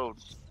down the road.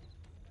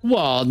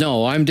 Well,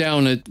 no, I'm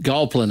down at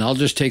Galplin. I'll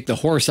just take the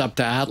horse up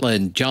to Atla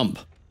and jump,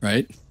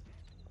 right?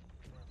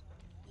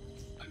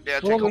 Yeah,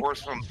 take Well, a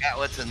horse from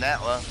Atlas and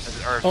Natla.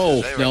 Or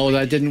Oh, they no, were-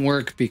 that didn't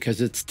work because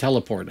it's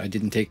teleport. I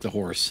didn't take the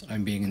horse.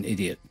 I'm being an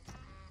idiot.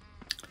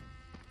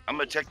 I'm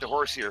going to check the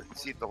horse here.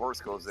 See if the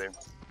horse goes there.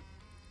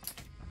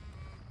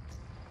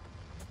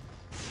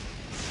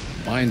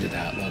 Bind at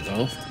Atla,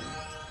 though.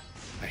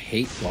 I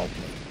hate Galplin.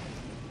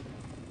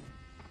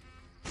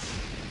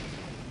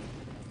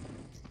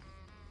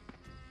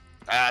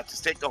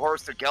 Just take the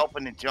horse to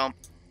Galpin and jump.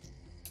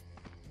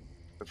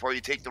 Before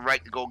you take the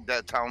right to go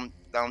that town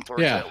down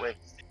towards Yeah. that way.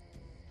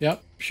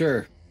 Yep,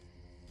 sure.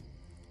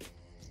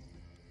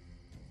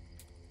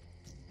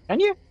 Can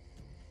you?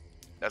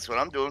 That's what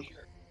I'm doing.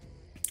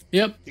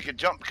 Yep. You can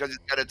jump because it's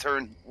got to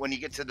turn, when you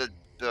get to the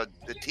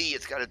T,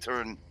 it's got to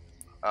turn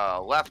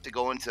left to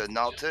go into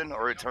Nalton,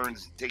 or it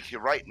takes you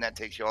right, and that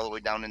takes you all the way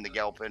down into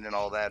Galpin and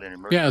all that.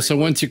 And Yeah, so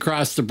once you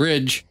cross the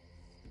bridge,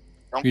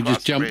 Don't you cross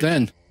just the jump bridge.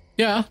 then.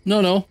 Yeah,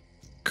 no.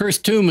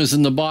 Cursed Tomb is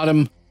in the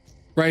bottom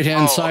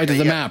right-hand Oh, side okay, of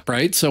the yeah. map,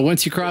 right? So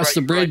once you cross right,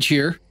 the you're bridge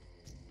here,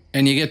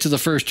 and you get to the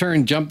first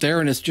turn, jump there,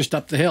 and it's just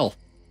up the hill.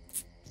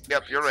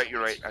 Yep, you're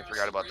right. I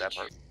forgot about that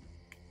part.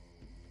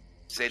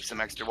 Save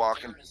some extra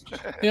walking.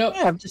 Yep.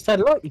 Yeah, I've just had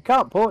a look. You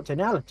can't port to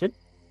Nalaton.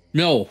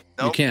 No, you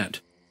Nope. can't.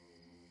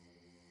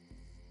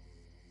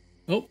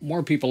 Oh,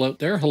 more people out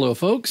there. Hello,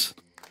 folks.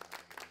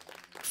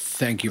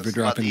 Thank you for That's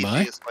not the dropping by.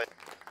 easiest way.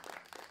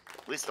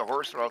 At least the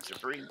horse routes are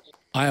free.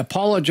 I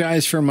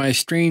apologize for my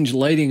strange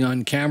lighting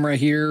on camera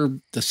here.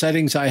 The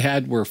settings I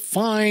had were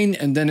fine,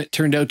 and then it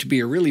turned out to be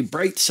a really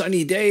bright,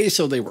 sunny day,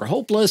 so they were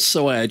hopeless,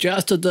 so I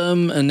adjusted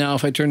them, and now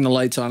if I turn the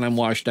lights on, I'm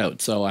washed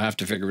out, so I have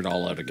to figure it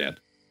all out again.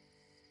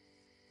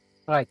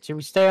 Right, so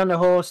we stay on the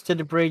horse to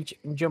the bridge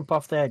and jump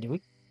off there, do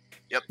we?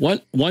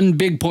 One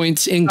big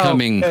point's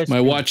incoming. first My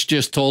thing. watch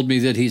just told me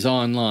that he's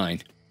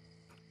online.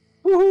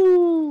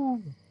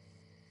 Woohoo!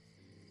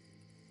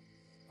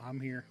 I'm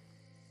here.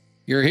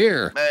 You're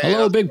here. Hey, Hello,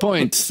 how's it big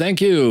going? points.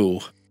 Thank you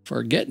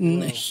for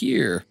getting Hello.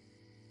 here.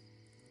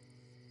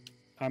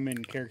 I'm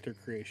in character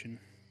creation.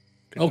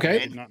 'Cause Okay. I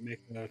did not make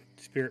a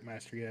spirit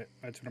master yet.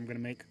 That's what I'm gonna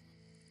make.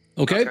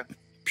 Okay, Okay.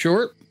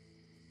 sure.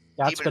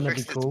 That's Even going to be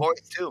fixed his cool.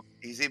 voice too.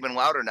 He's even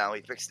louder now.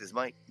 He fixed his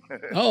mic.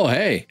 Oh,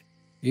 hey,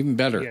 even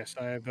better. Yes,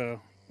 I have a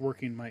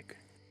working mic.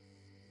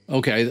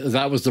 Okay,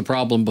 that was the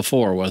problem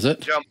before, was it?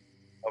 Jump.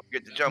 Don't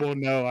forget to jump. Well,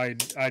 no, I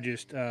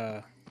just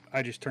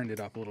turned it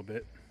up a little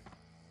bit.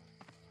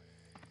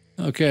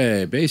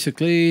 Okay,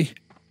 basically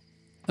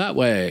that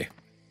way.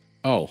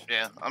 Oh,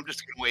 Yeah, I'm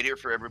just gonna wait here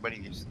for everybody.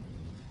 I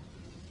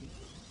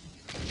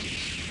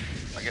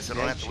guess I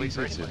don't Hey, have to wait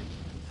for Jesus, anybody.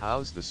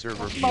 how's the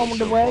server feel Moment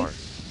so away. far?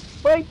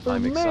 Wait for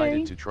I'm me.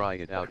 excited to try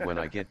it out when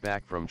I get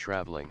back from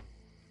traveling.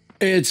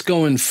 it's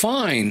going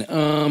fine.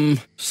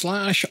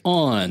 Slash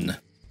on.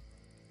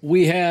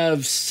 We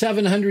have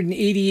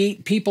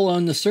 788 people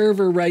on the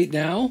server right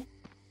now.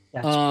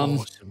 That's Um,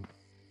 awesome.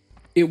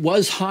 It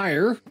was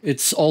higher.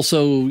 It's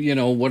also, you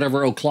know,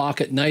 whatever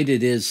o'clock at night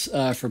it is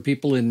for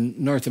people in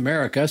North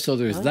America. So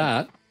there's Oh.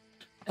 that.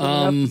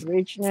 Coming up the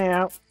bridge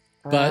now.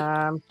 but-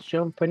 I'm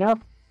jumping up.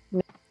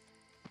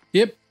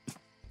 Yep.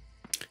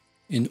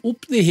 And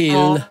up the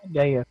hill. Oh,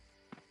 there.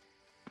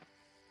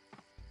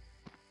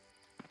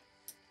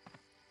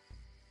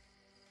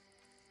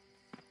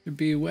 To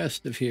be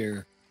west of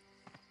here.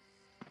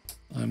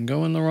 I'm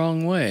going the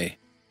wrong way.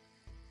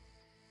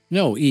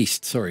 No,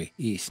 east. Sorry,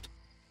 east.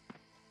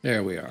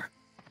 There we are.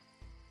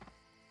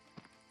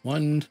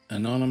 One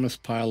anonymous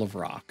pile of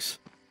rocks.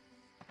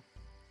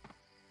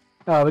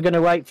 Oh, we're going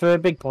to wait for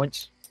big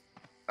points.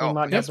 We Oh,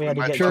 might yes, not be able to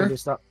might get sure. through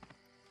this stuff.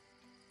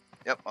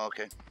 Yep.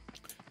 Okay.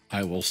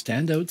 I will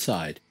stand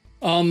outside.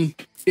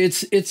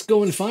 It's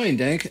going fine,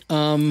 Dank.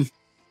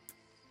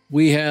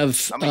 We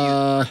have I'm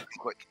gonna use it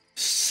quick.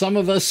 some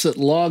of us that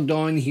logged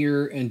on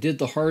here and did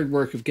the hard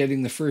work of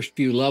getting the first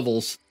few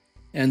levels,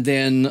 and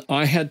then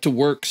I had to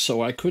work,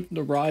 so I couldn't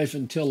arrive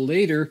until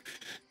later.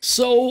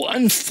 So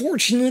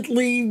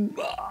unfortunately,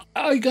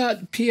 I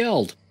got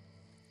PL'd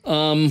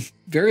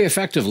very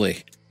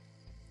effectively.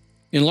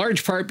 In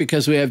large part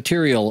because we have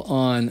Tyrael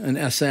on an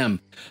SM.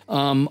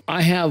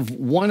 I have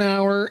 1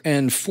 hour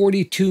and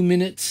 42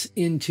 minutes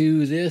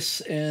into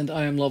this, and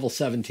I am level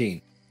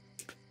 17.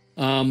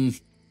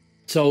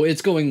 So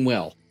it's going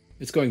well.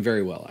 It's going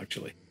very well,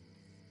 actually.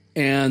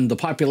 And the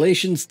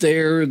population's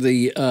there.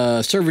 The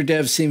server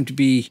devs seem to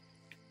be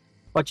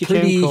What you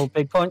Pretty- think called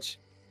big points?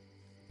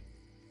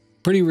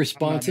 pretty I'm not in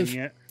responsive.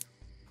 yet.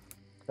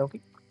 Okay.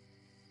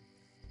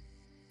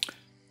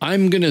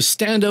 I'm going to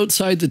stand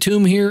outside the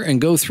tomb here and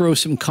go throw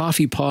some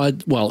coffee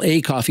pod, well, a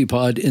coffee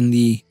pod in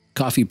the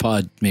coffee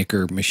pod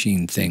maker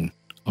machine thing.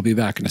 I'll be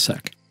back in a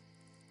sec.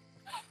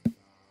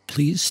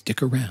 Please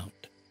stick around.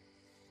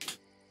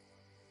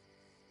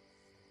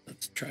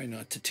 Let's try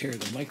not to tear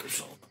the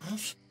microphone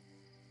off.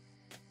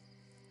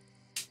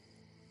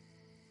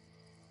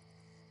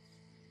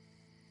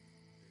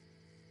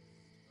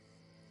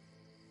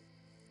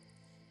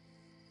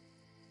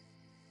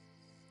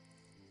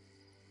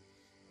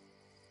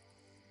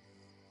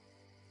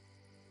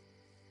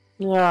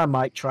 Yeah, I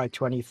might try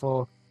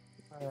 24.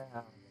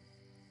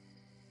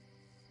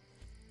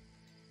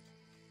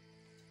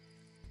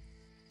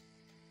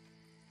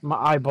 My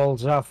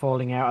eyeballs are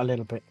falling out a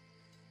little bit.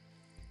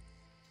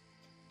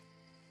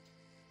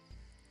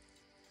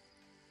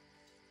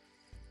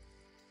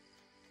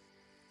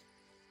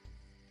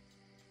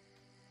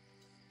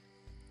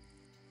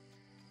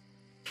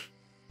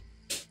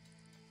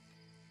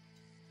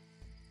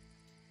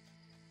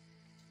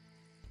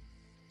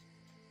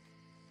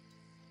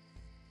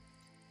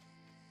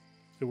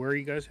 So where are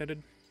you guys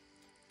headed?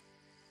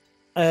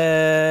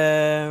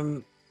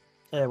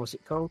 What's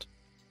it called?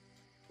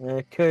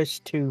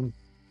 Cursed Tomb.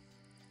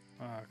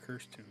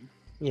 Cursed Tomb.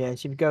 Yeah, so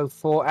if you go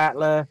Fort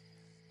Atla,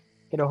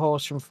 get a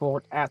horse from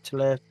Fort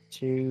Atla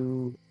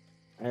to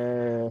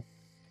Was it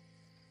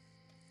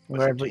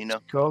wherever Gina?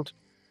 it's called.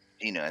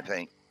 Gina, I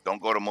think.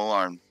 Don't go to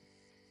Mularn.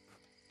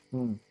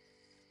 Hmm.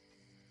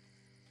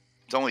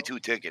 It's only 2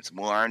 tickets,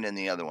 Mularn and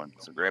the other one.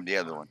 So grab the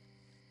other one.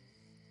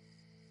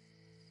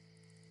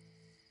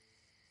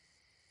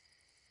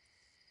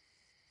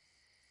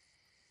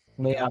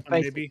 Yeah,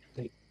 Maybe.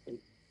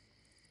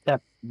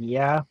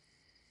 yeah.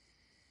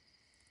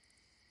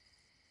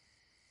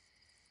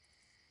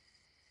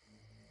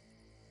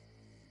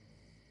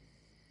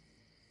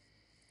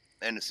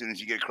 And as soon as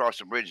you get across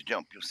the bridge,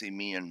 jump. You'll see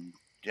me and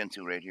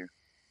Gentoo right here.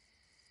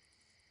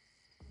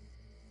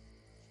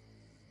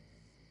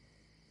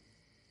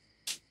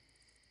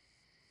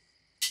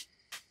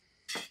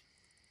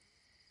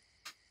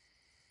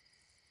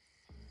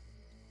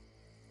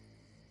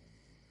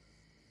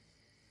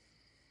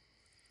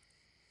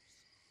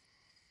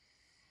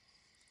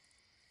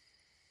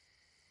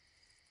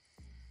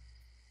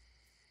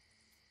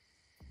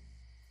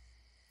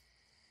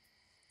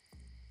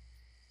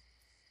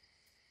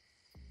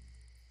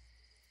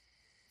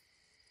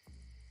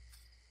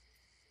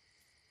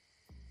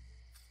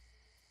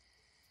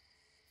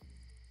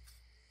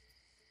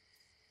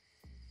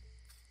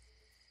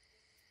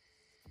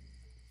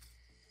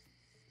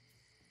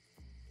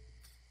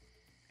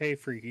 Hey,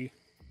 Freaky.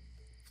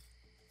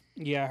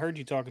 Yeah, I heard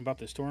you talking about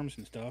the storms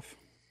and stuff.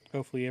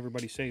 Hopefully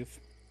everybody's safe.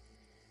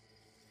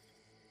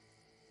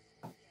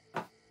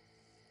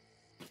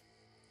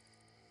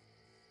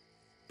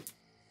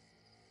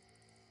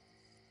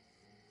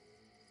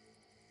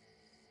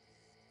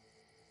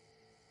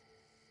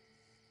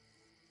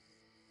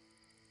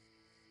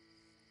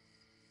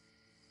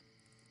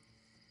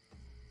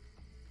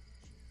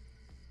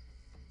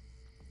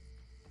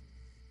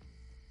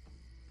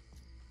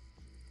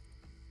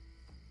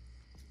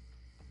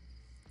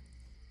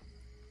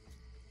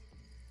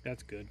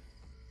 That's good.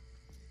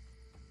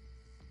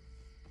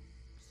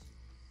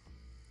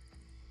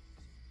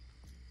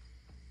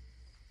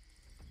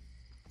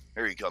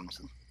 Here he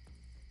comes.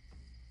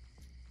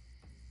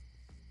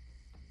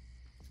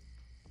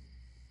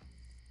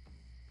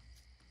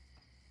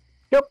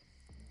 Yep.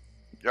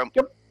 Jump.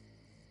 Yep.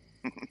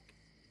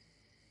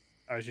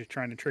 I was just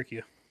trying to trick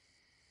you.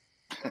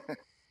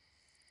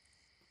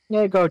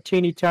 There you go,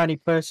 teeny tiny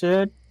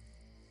person.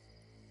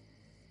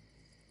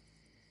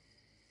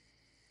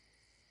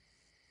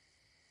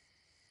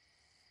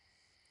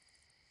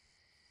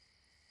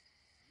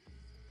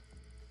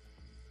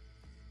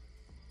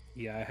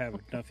 Yeah, I have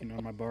nothing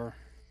on my bar.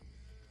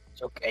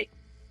 It's okay.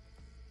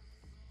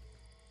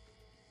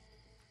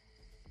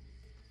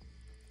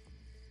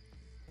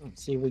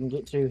 Let's see if we can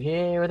get through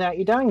here without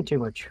you dying too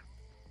much.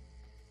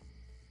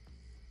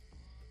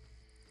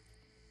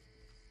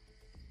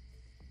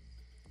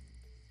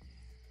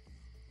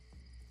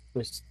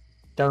 Just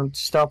don't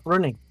stop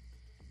running.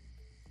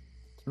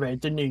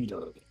 Thread the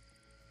needle.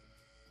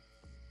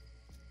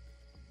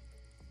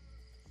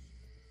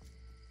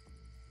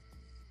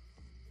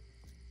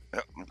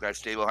 Yep, I've got to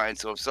stay behind,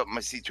 so if something I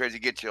see tries to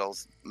get you, I'll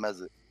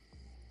mess it.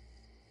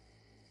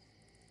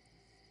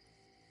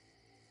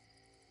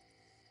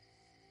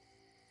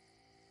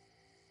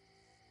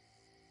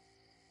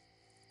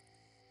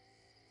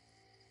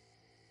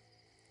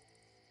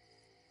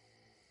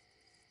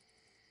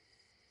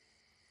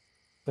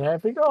 There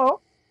we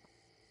go.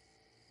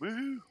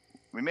 Woohoo!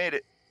 We made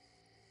it.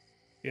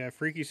 Yeah,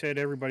 Freaky said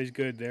everybody's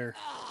good there.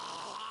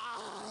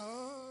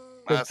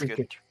 That's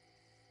good.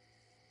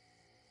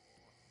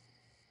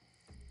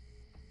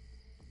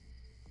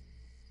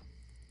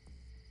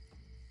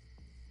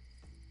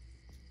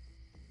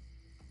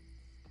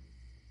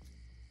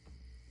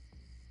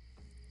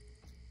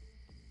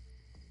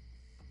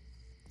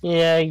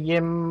 Yeah,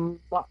 you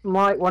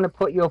might want to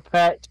put your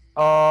pet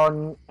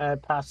on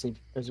passive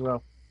as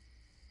well.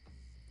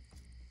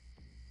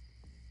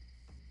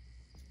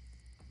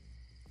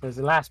 Because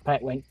the last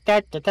pet went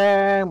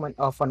da-da-da, went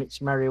off on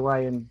its merry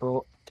way and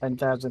brought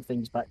 10,000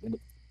 things back with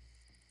it.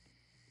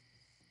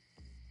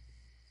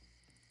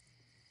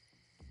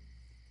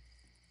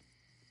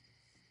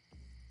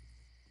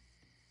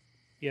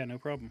 Yeah, no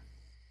problem.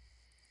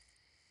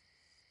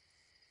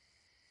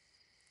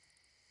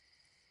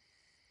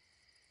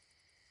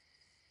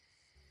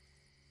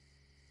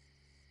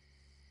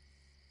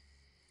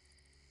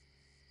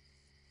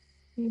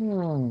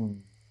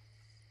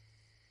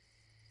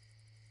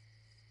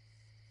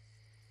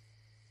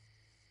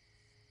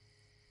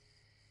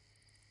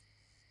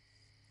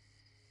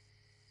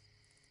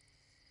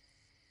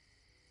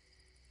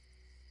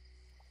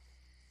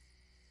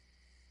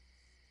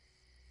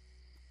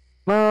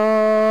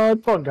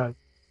 Poor guy.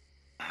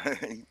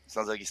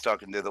 Sounds like he's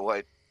talking to the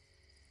wife.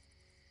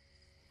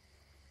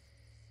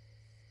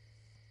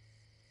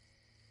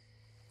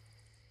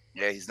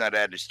 Yeah, he's not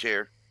at his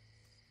chair.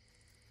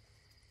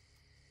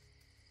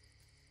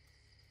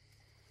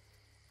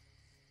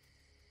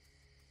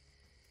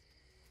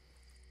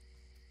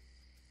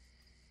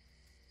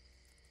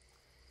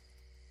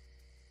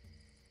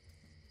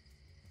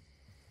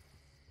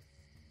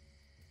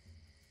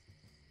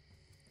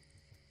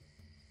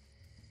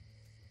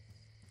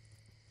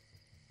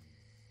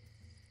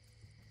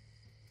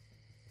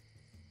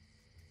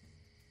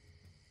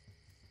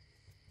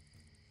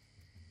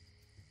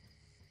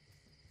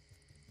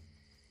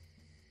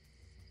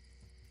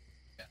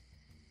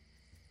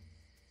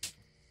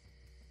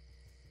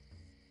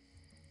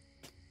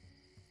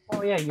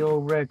 Oh yeah,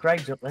 your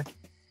grade's up there.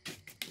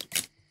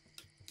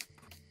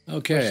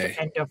 Okay.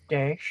 End of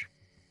dash.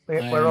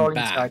 I We're all am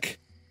inside. back.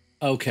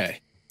 Okay.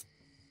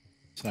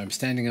 So I'm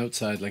standing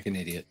outside like an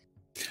idiot.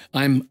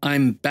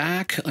 I'm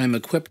back. I'm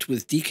equipped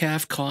with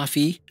decaf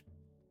coffee.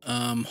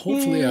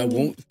 Hopefully I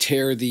won't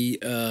tear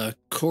the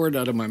cord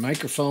out of my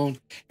microphone.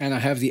 And I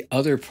have the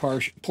other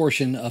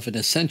portion of an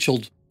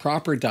essential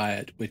proper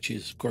diet, which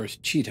is, of course,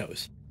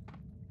 Cheetos.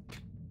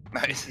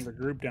 Nice. The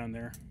group down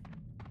there.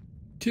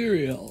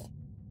 Cereal.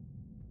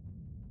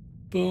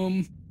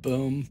 Boom,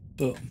 boom,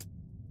 boom.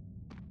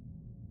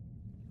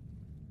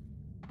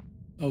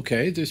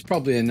 Okay, there's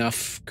probably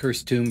enough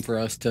cursed tomb for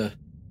us to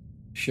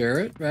share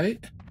it,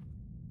 right?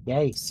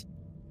 Yes.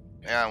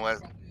 Yeah,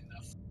 well,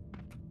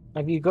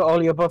 Have you got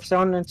all your buffs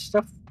on and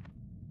stuff?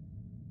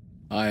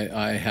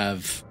 I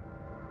have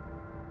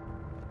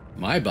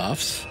my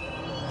buffs,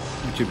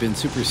 which have been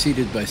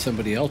superseded by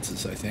somebody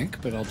else's, I think,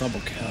 but I'll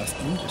double cast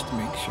them just to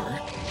make sure.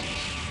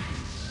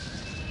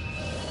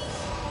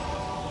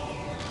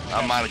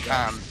 I'm out of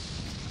con.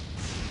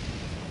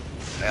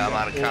 Yeah, I'm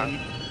out of con.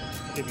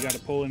 If you got to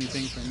pull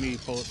anything from me,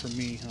 pull it from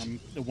me. I'm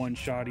the one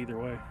shot either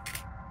way.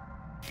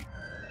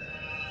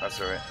 That's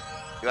all right.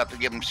 You have to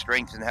give him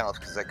strength and health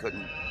because I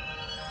couldn't.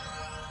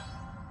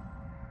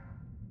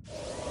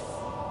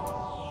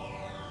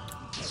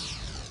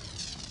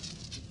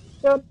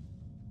 Yep.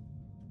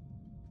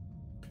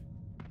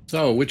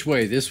 So, which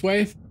way? This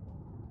way?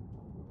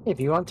 If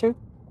you want to.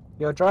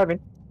 You're driving.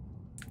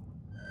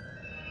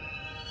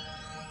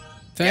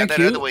 Thank that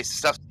you. other way,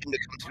 stuff seemed to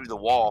come through the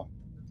wall.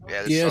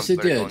 Yeah, this Yes, sounds it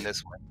better did. going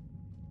this way.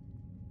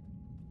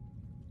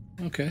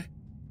 Okay.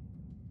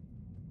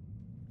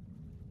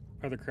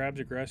 Are the crabs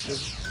aggressive?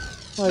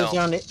 Well,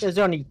 No. there's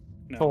only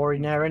No. 4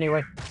 in there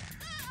anyway.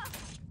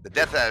 The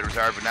Death Adders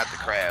are, but not the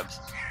crabs.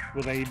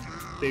 Well, they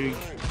didn't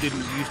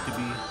used to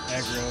be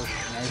aggro,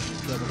 and I was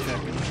just double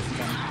checking since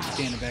I'm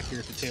standing back here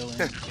at the tail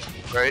end.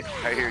 Right?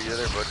 I hear you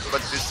there,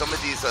 but there's some of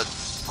these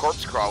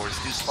corpse crawlers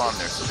do spawn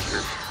there, so be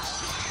careful.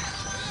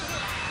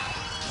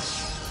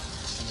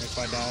 And if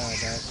I die, I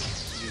die.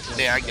 Just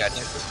Yeah, I got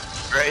you.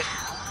 Right?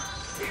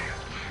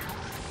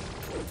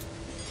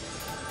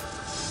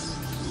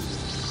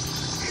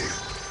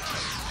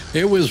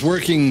 It was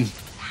working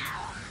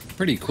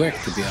pretty quick,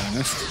 to be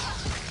honest.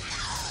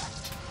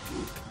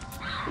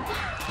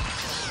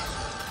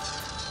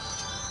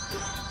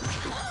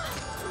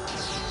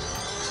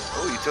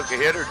 Oh, you took a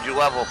hit or did you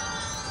level?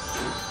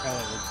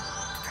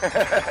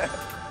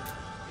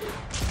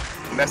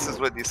 Messes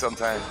with you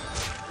sometimes.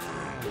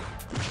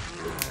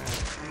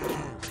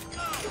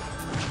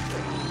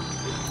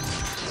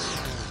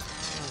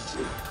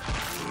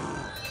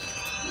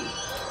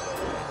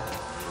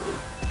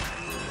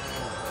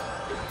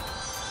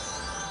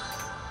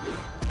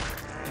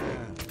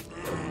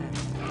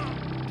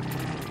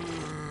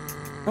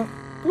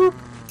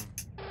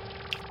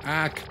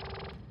 Ack.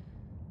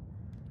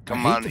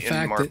 Come I hate on, the in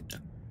fact Mark.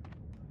 that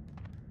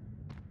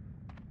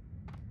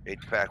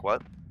 8-pack,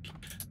 what?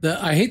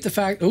 I hate the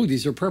fact. Oh,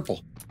 these are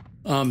purple.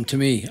 To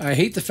me, I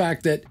hate the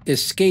fact that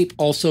escape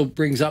also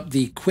brings up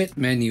the quit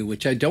menu,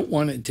 which I don't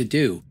want it to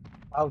do.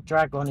 I'll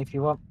drag one if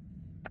you want.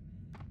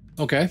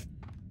 Okay.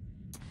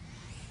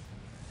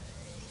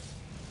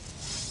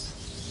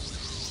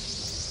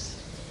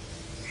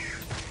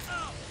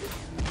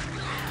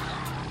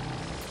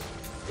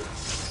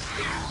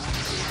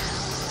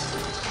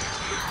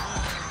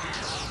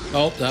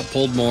 Oh, that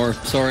pulled more.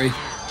 Sorry. Can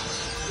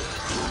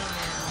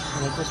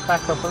I just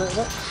back up a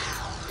little bit?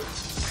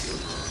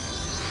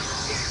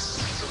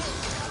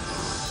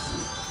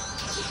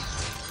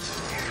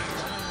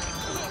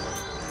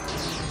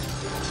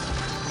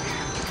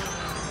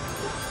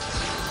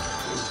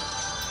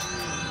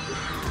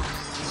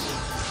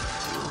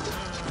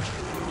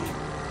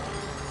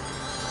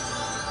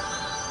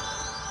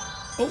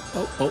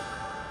 Oh.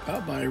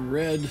 Got my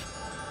red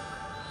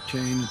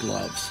chain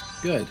gloves.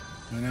 Good.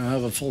 I now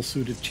have a full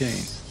suit of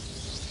chain.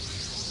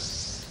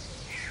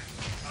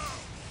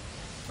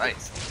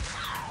 Nice.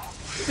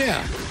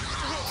 Yeah.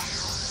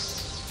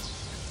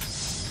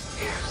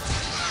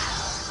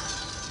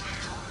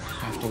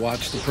 Have to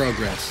watch the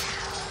progress.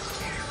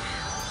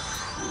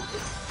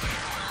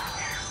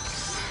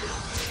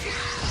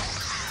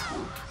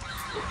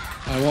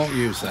 I won't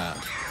use that.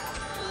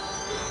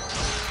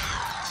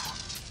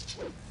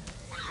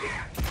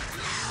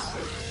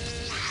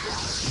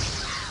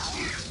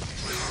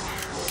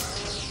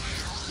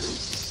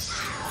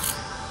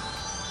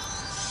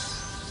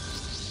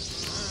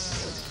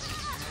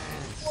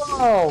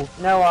 Oh,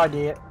 no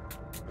idea.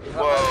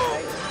 Whoa.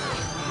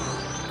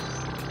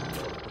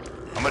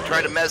 I'm gonna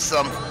try to mess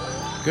some.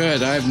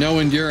 Good. I have no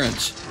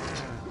endurance.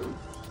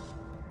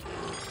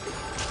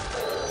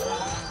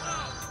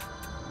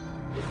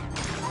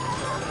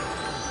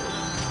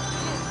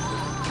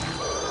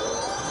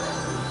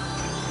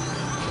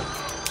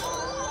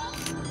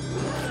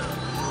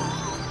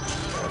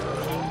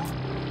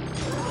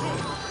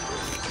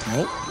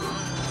 Nope.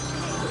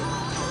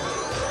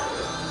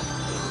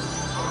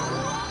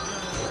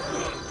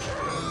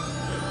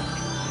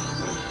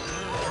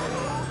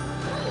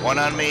 One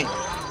on me.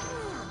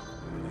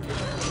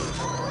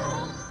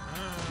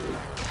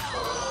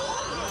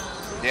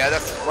 Yeah,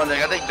 that's one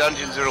thing. I think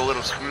dungeons are a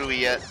little screwy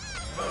yet.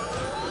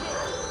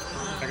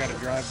 I got a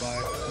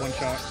drive-by, one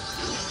shot.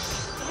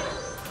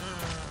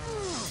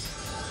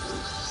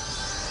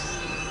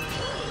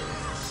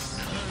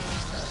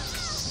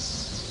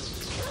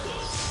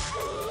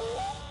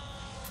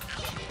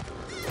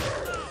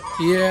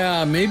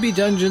 Yeah, maybe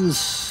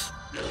dungeons.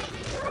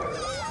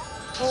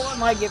 Oh, it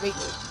might get me.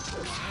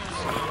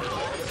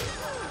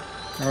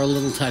 Are a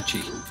little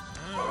touchy.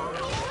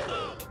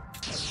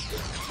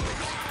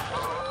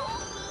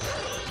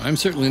 I'm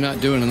certainly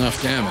not doing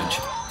enough damage.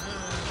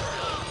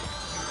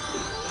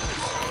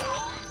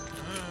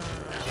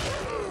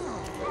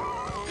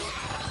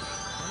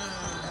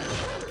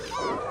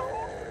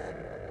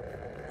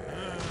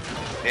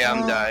 Yeah,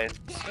 I'm dying.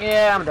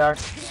 Yeah, I'm done.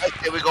 I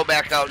say we go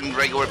back out in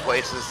regular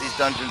places. These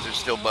dungeons are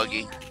still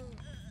buggy.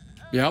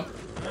 Yep.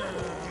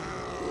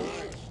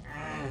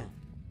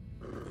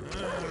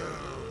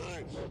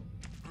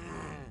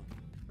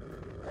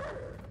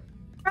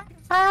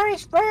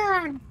 Paris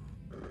burn!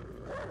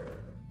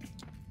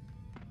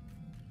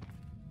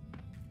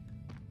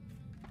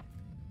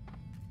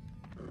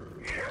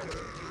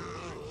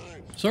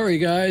 Sorry,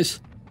 guys.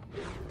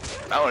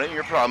 No, it ain't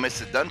your problem. It's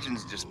the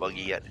dungeon's just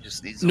buggy yet. It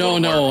just needs a No, little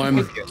no, more.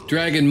 I'm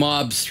dragging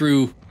mobs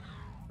through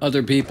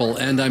other people,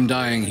 and I'm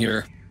dying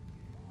here.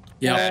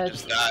 Yeah.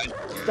 Just died.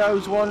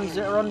 Those ones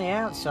that are on the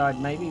outside,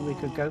 maybe we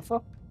could go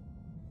for.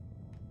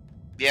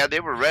 Yeah,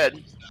 they were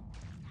red.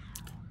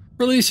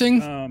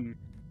 Releasing.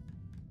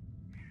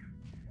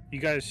 You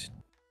guys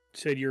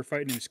said you were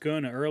fighting in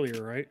Skona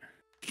earlier, right?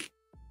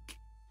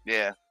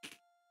 Yeah.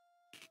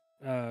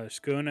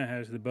 Skona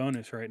has the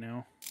bonus right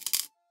now.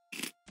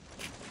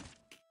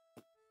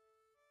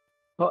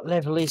 What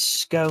level is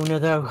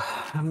Skona, though?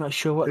 I'm not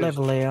sure what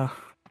level they are.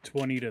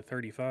 20 to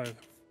 35.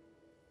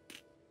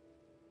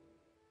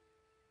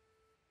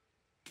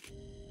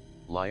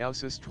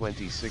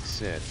 Lyousis26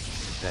 said,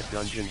 that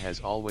dungeon has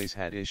always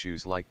had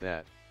issues like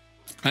that.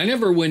 I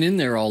never went in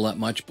there all that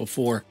much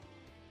before.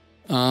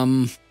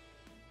 Where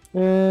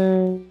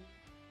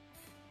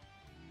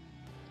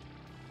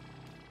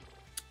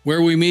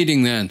are we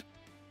meeting then?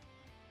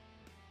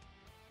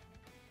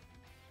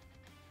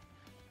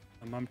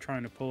 I'm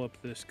trying to pull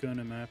up the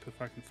Skona map if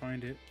I can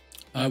find it.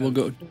 I will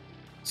go.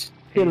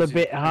 Still a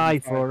bit high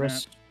for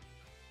us.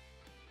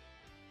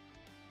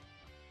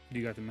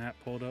 You got the map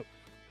pulled up?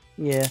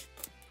 Yeah.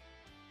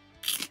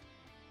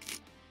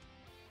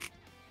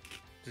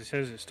 It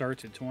says it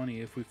starts at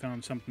 20. If we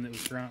found something that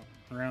was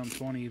around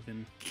 20,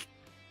 then...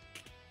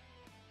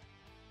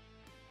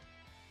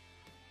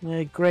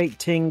 Great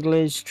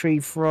Tinglers, Tree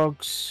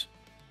Frogs,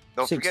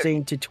 Don't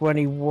 16 to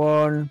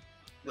 21.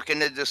 Look in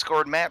the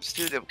Discord maps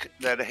too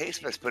that a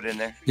Haste put in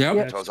there. Yep.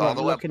 Yeah, Shows that's all what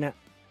the I'm way. looking at.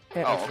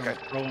 Yeah. Oh, okay.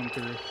 Rolling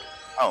through.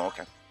 Oh,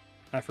 okay.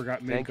 I forgot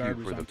Thank Midgard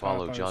you was for the on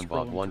follow, top. John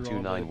Bob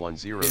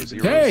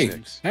 1291006.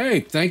 Hey, hey,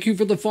 thank you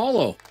for the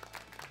follow.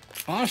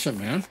 Awesome,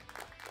 man.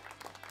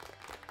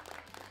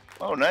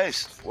 Oh,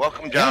 nice.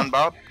 Welcome, John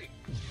Bob.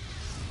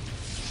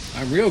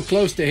 I'm real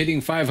close to hitting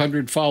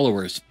 500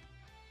 followers,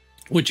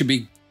 which would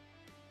be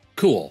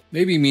cool.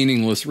 Maybe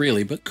meaningless,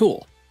 really, but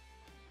cool.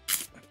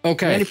 The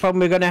Okay. only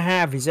problem we're going to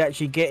have is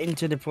actually getting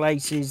to the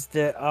places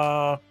that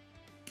are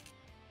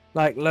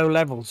like low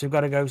levels. We've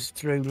got to go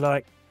through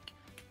like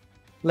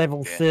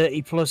level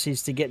 30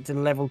 pluses to get to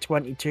level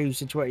 22s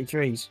to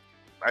 23s.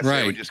 I say we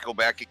Right. just go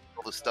back and get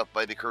all the stuff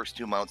by the cursed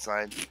tomb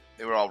outside.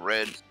 They were all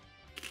red.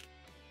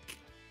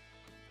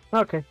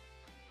 Okay.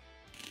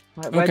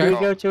 Right, where Okay. do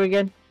we go to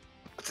again?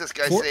 What's this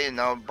guy For- saying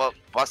now?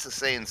 Bus is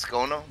saying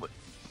Skona.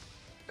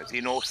 Does he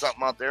know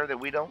something out there that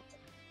we don't?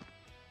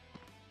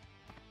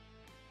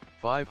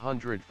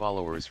 500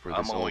 followers for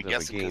I'm this only old of a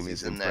guessing 'cause game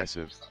he's is in that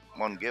impressive.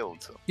 one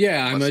guild. So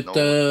Yeah, I'm must at know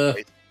the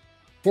place.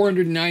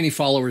 490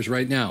 followers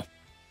right now.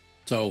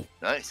 So,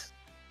 Nice.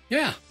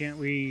 Can't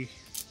yeah.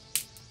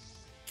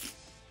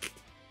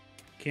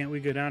 we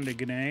go down to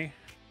Gane?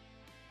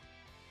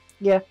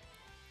 Yeah.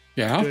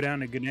 Yeah. Go down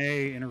to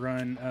Gane and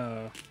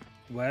run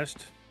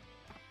west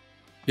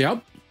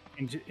Yep.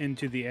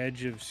 into the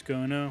edge of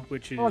Skona,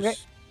 which is Okay.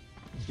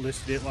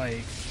 listed at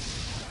like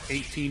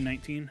 18,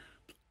 19.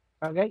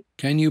 Okay.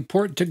 Can you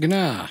port to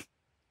Gna?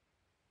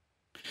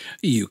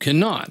 You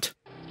cannot.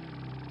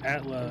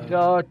 Atla.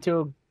 Go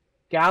to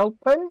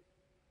Galpen?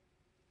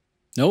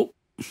 Nope.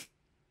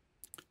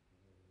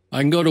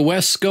 I can go to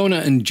West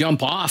Skona and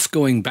jump off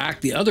going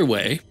back the other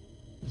way.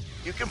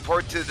 You can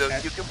port to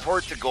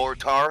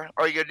Gortar.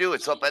 All you gotta do,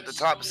 it's up at the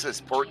top. It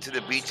says port to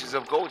the beaches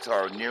of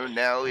Gortar. Near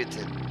now, you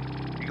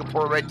can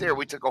port right there.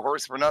 We took a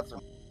horse for nothing.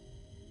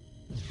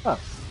 Oh.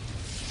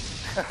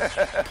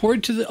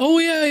 Port to the... Oh,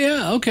 yeah,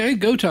 yeah. Okay,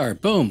 Gotar.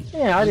 Boom.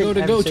 Yeah, I We'll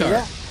didn't go ever to see Gotar.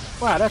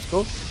 that. Wow, that's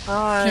cool.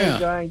 I'm Yeah.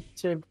 going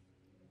to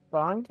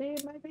find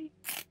it, maybe?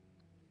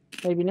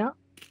 Maybe not.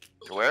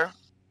 To where?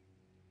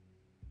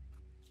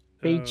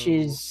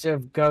 Beaches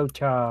of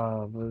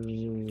Gotar.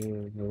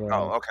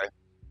 Oh, okay.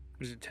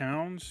 Is it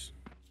towns?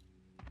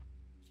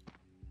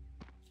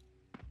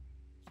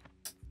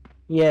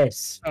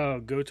 Yes. Oh,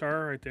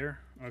 Gotar right there.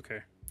 Okay.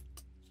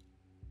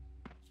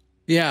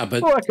 Yeah,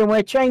 but... Oh, I can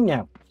wear chain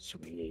now.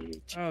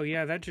 Sweet. Oh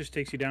yeah, that just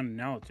takes you down to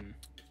Nalaton.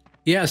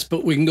 Yes,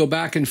 but we can go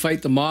back and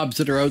fight the mobs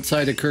that are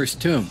outside of Cursed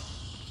Tomb.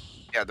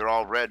 Yeah, they're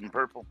all red and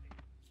purple.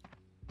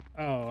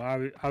 Oh,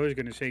 I was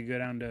gonna say go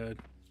down to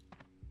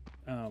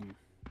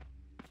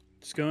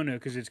Skona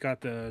because it's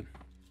got the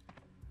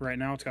right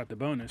now it's got the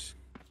bonus.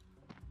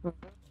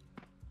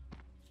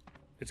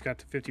 It's got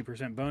the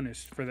 50%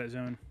 bonus for that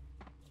zone.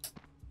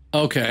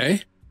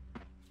 Okay.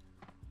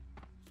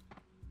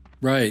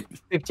 Right.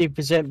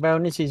 50%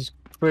 bonus is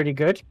pretty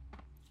good.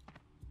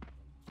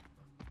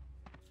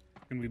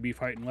 And we'd be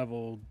fighting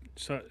level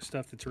stuff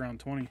that's around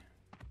 20.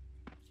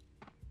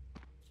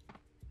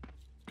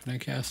 Can I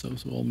cast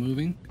those while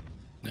moving?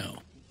 No.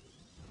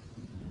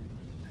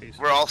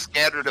 We're all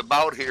scattered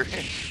about here.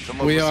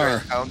 Some of We us are.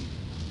 down.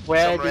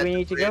 Where Some do are we at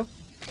need to the go?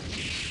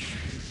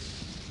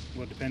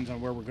 Well, it depends on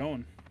where we're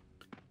going.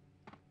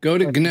 Go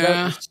to Let's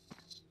Gna.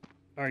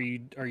 Are you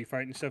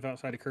fighting stuff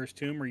outside of Cursed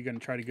Tomb, or are you going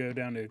to try to go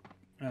down to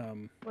We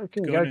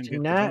can Skona go and to get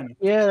the Nat. bonus.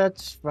 Yeah,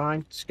 that's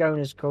fine.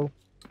 Skona's cool.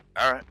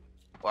 All right.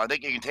 Well, I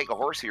think you can take a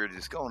horse here to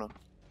Skona.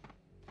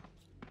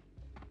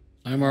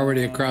 I'm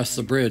already across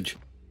the bridge.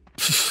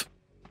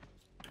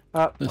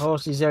 Oh, the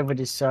horse is over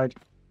this side.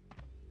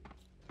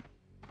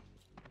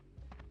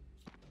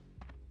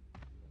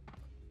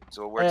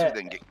 So where to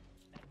then get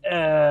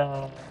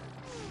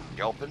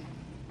Gelpin?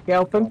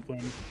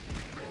 Gelpin?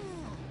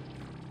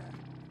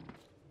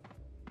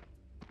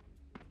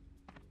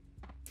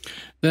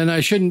 Then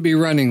I shouldn't be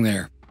running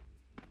there.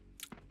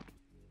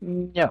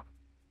 No.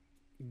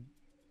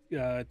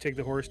 Take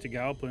the horse to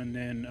Galpin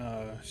and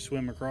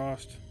swim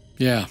across.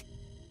 Yeah.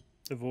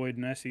 Avoid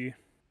Nessie.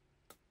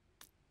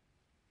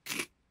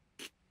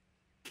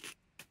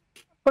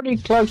 Pretty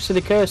close to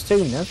the cursed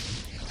tomb, though.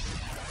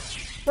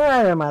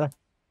 Well, don't matter.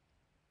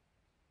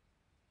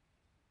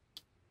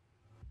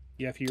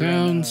 Yeah, if you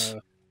Towns.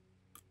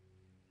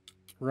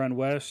 run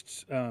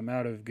west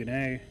out of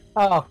Gannay.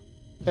 Oh,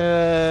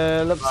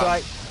 looks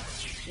like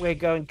we're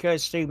going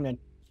cursed tomb then.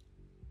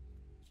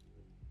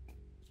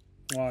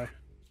 Why?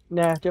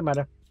 Nah, don't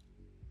matter.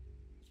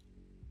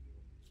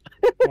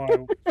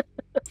 Why?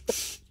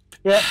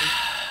 Yeah,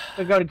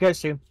 we're going to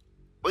cursed tomb.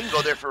 We can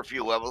go there for a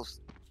few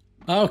levels.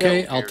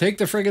 Okay, Yeah. I'll take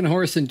the friggin'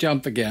 horse and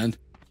jump again.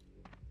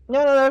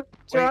 No.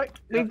 It's Wait, alright.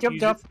 We've jumped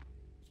use it. off.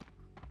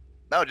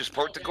 No, just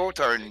port the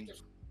Gotar and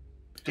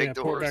take Yeah,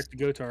 the port horse. back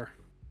to Gotar.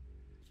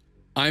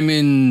 I'm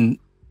in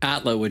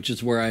Atla, which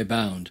is where I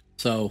bound.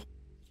 So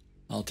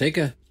I'll take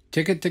a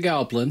ticket to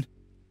Galplin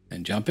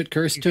and jump at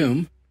Cursed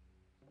Tomb.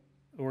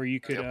 Or you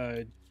could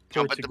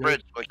Jump port at to the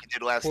bridge like you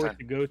did last port time.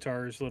 to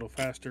Gotar is a little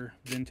faster,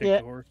 then take Yeah.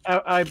 the horse.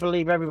 I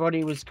believe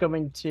everybody was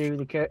coming to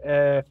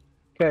the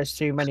cursed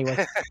tomb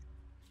anyway.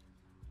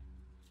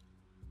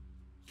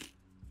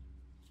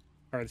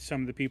 Are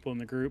some of the people in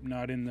the group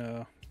not in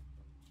the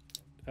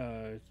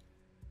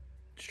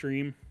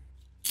stream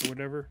or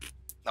whatever?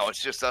 No,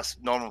 it's just us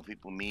normal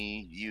people.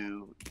 Me,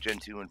 you,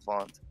 Gentoo, and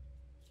Font.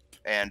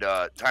 And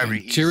Tyree, And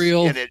he's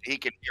Tyrael. in it. He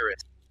can hear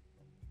it.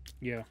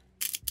 Yeah.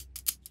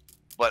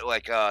 But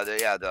like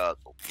the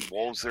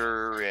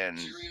Wozer and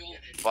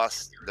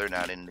Bus, they're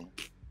not in there.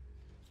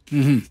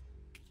 Mm-hmm.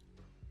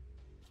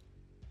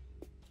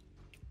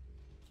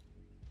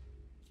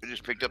 We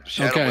just picked up the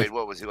Shadow Okay. Blade.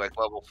 What was he, like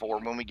level 4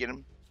 when we get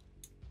him?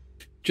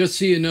 Just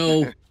so you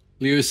know,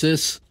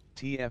 Leusis,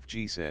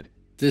 TFG said,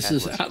 this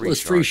is Atlas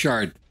Atlas Free Free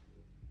Shard.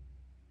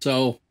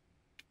 So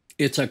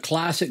it's a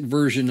classic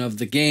version of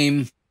the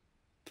game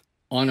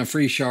on a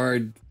free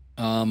shard.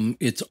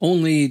 It's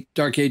only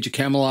Dark Age of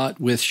Camelot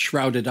with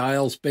Shrouded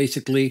Isles,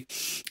 basically.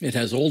 It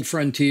has Old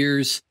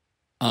Frontiers.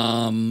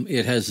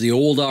 It has the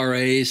old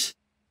RAs.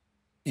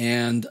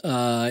 And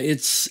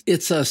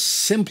it's a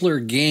simpler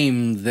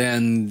game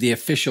than the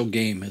official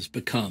game has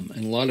become.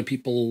 And a lot of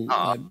people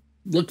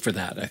look for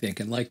that, I think,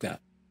 and like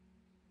that.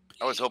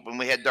 I was hoping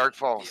we had Dark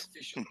Falls.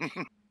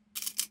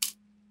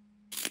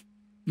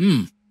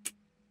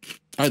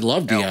 I'd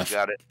love Elf DF.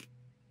 got it.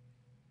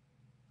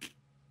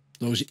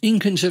 Those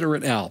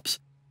inconsiderate Alps.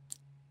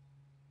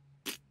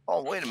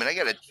 Oh, wait a minute.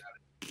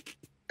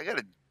 I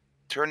gotta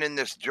turn in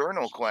this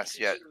journal quest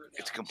yet.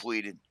 It's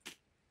completed.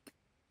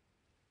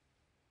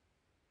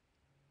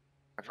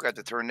 I forgot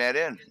to turn that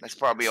in. That's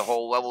probably a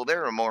whole level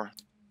there or more.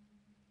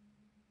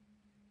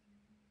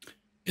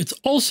 It's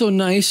also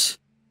nice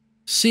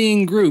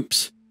seeing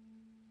groups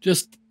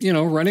just,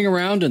 running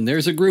around and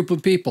there's a group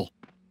of people.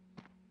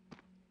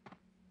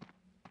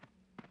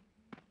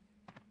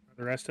 Are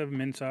the rest of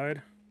them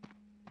inside?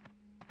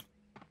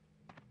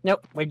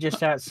 Nope, we're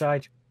just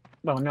outside.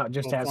 Well, not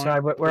just Well,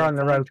 outside, but we're on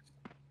the road.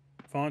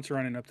 Font's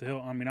running up the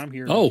hill. I mean, I'm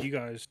here Oh. with you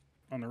guys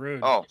on the road.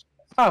 Oh,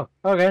 Oh,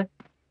 okay.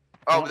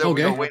 we were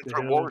Okay. waiting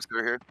for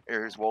Wozer here.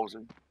 Here's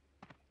Wozer.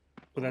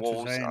 Well, that's Wolves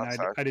what I'm saying.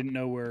 outside. I didn't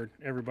know where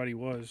everybody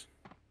was.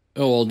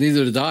 Oh, well,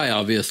 neither did I,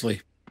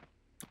 obviously.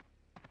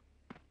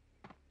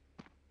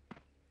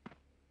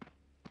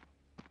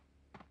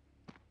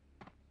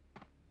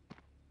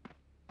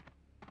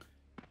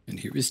 And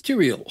here is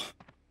Tyrael.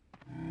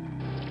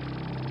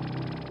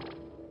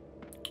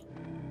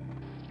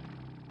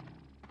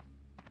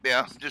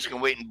 Yeah, I'm just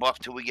gonna wait and buff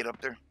till we get up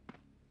there.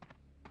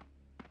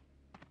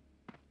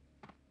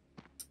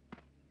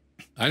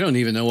 I don't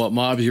even know what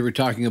mobs you were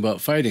talking about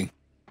fighting.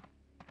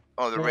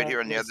 Oh, they're right Yeah, here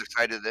on the yes. other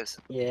side of this.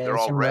 Yeah, They're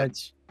all some red.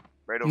 reds.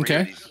 Right over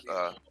Okay. here. These,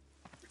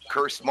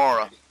 Cursed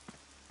Mara.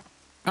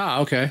 Ah,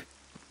 okay.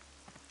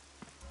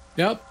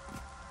 Yep.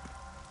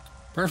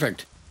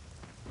 Perfect.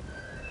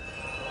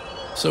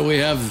 So we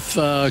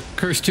have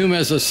Cursed Tomb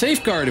as a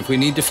safeguard if we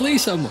need to flee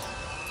somewhere.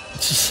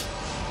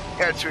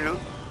 Yeah, true.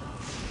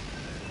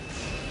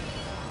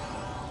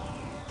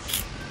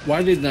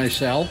 Why didn't I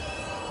sell?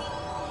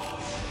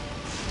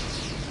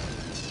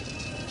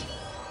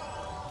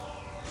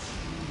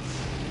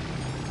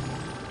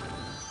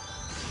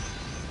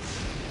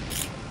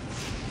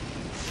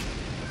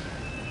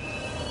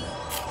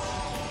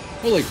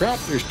 Holy crap,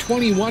 there's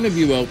 21 of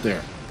you out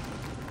there.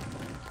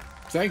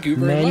 Thank you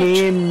very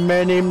Many,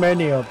 much.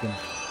 many of them.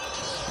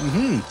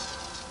 Mm-hmm.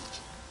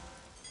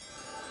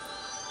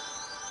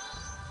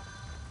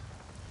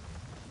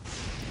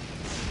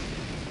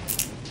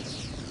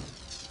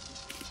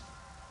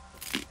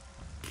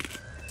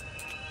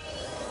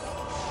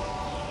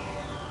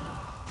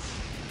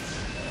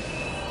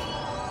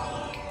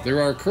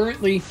 There are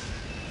currently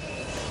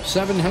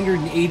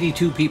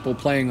 782 people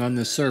playing on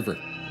this server.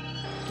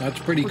 That's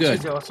pretty Which good.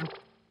 is awesome.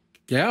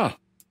 Yeah.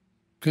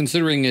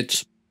 Considering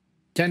it's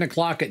 10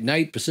 o'clock at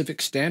night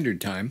Pacific Standard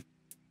Time.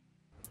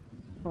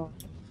 Oh.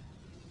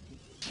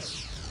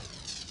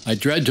 I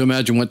dread to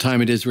imagine what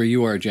time it is where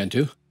you are,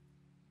 Gentoo.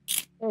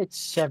 It's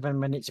 7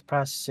 minutes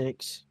past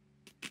 6.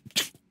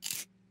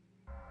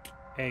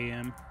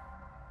 AM.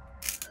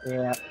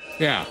 Yeah.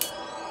 Yeah.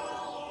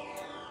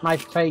 My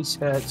face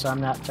hurts. I'm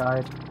that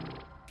tired.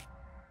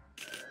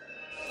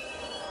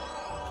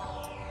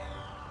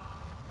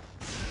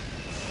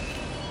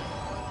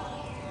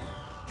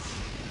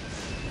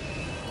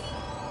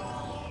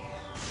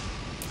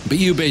 But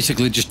you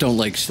basically just don't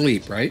like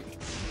sleep, right?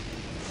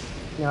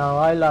 No,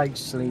 I like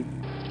sleep.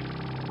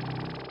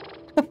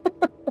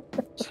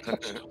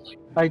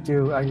 I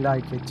do. I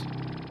like it.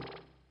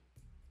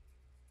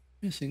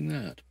 Missing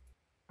that.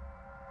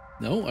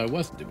 No, I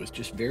wasn't. It was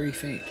just very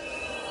faint.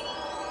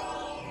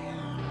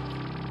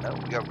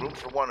 We got room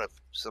for one if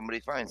somebody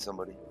finds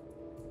somebody.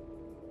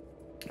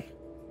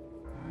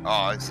 Oh,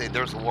 I'd say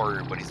there's a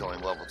warrior, but he's only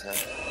level 10.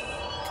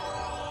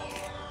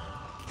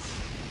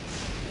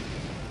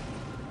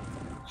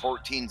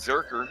 14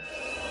 Zerker.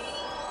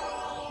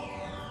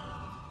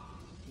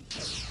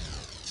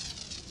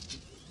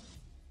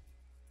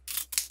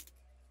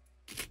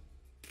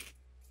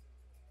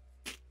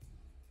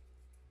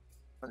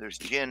 There's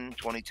Jin,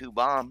 22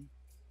 Bomb.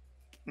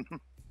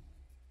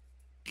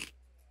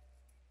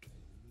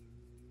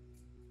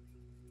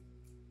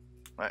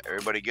 Alright,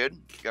 everybody good?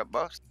 Got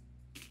buffs?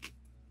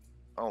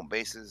 Oh,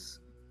 bases.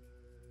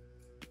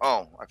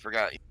 Oh, I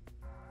forgot.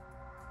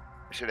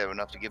 I should have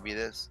enough to give you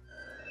this.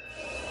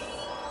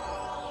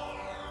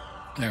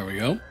 There we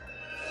go.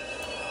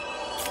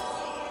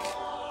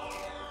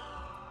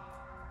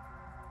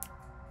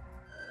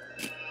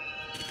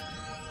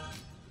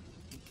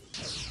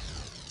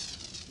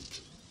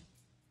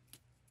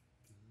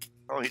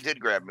 Oh, he did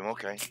grab him.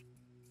 Okay.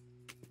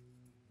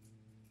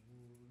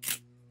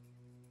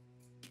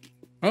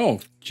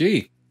 Oh,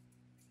 gee.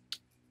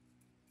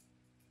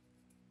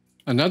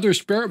 Another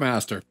Spirit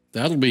Master.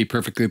 That'll be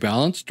perfectly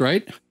balanced,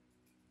 right?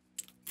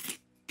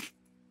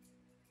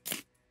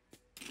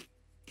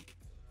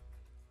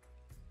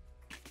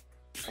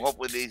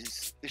 Hopefully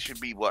these. This should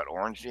be what?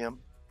 Orange Jam?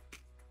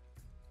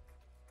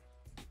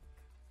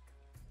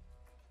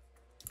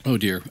 Oh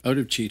dear, out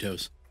of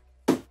Cheetos.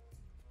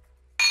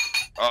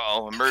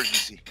 Uh-oh,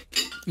 emergency.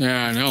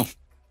 Yeah, I know.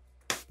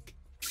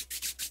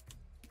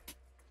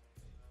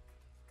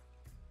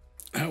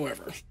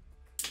 However,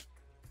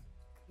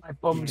 My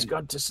bum's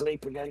gone to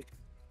sleep again.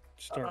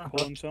 Start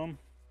pulling some.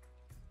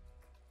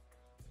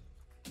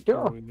 Or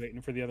are Sure. we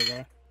waiting for the other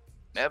guy?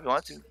 Yeah, if you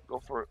want to, go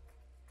for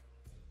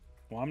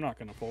Well, I'm not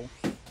gonna pull.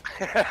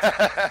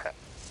 it.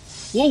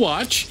 we'll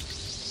watch.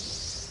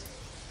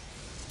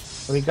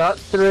 We got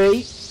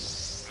 3.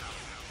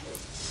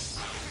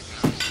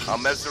 I'll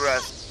mess the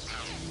rest.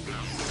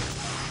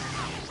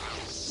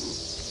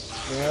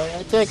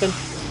 Yeah, taken.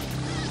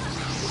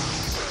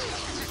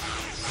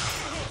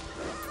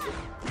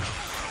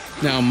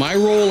 Now, my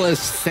role as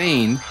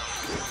Thane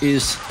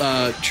is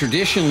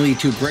traditionally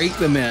to break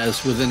the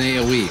mez with an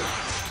AoE.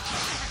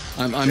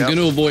 I'm Yep. going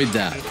to avoid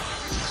that.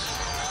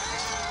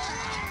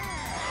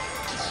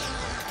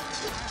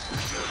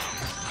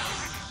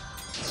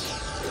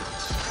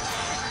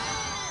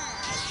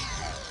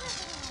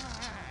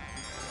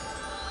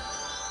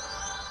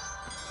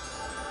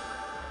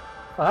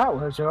 That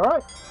was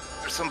alright.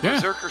 There's some Yeah.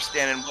 berserkers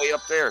standing way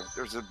up there.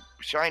 There's a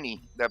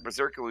shiny. That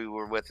berserker we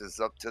were with is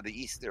up to the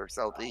east there,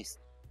 southeast.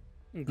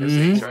 Because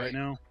Mhm. right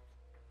now.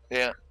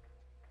 Yeah.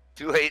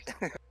 Too late.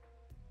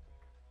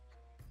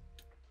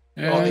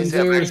 And All these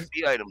have there-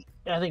 XP items.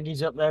 I think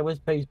he's up there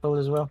with people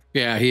as well.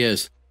 yeah, he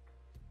is.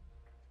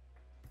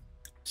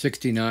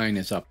 69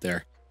 is up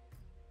there.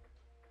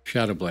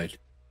 Shadowblade.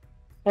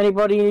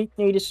 Anybody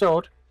need a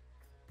sword?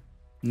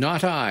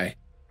 Not I.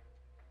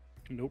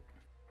 Nope.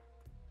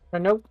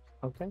 Nope.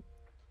 Okay.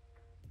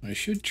 I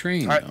should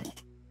train, All right. though.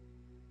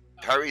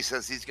 Harry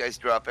says these guys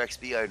drop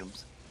XP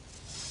items.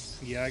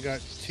 Yeah, I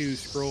got 2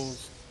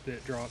 scrolls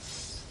that dropped.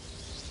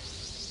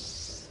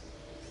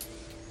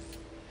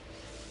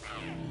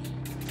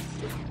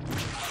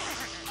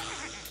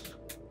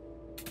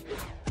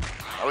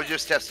 I was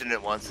just testing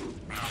it once.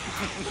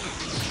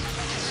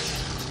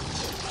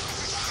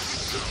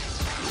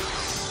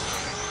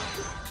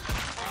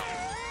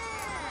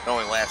 It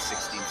only lasts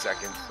 16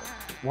 seconds.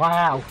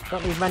 Wow.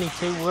 Don't need many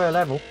to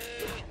level.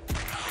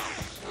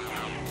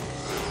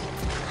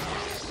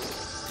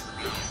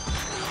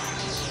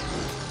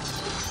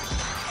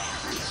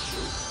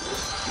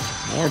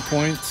 More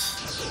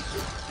points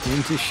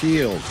into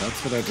shield.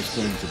 That's what I was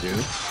going to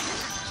do.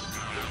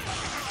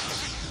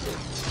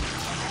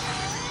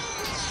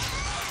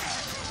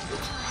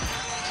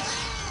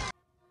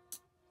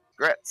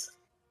 Grets.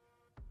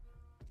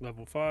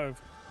 Level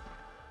 5.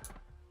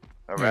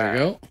 All There right. we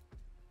go.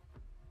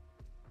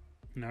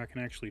 Now I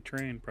can actually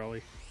train,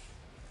 probably.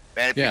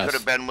 Man, if Yes. you could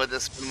have been with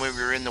us when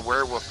we were in the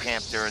werewolf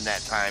camp during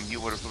that time,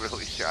 you would have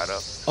really shot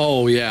up.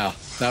 Oh yeah,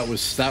 that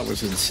was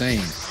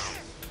insane.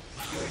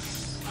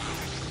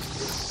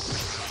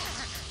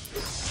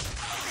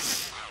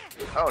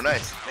 Oh,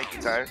 nice. Thank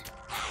you, Tyler.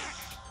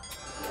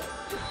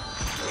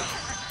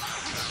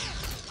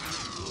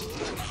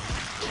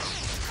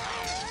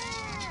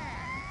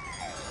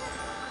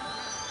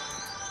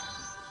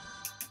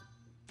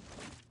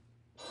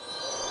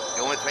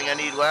 The only thing I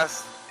need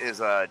less is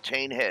a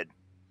chain head.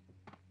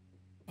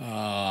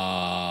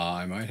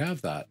 I might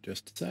have that.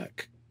 Just a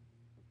sec.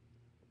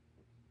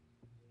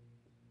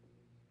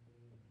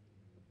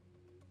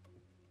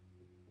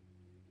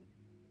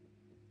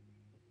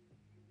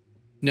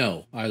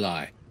 No, I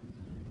lie.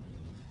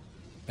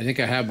 I think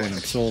I have one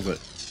and sold it.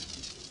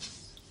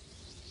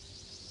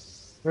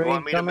 You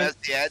want me to Coming. mess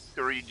the head,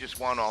 or you just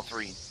want all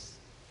three?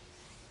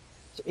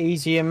 It's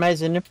easier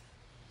mezzing them.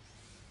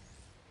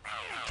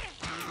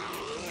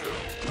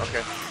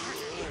 Okay.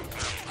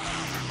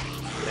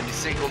 Then you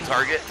single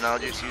target, and I'll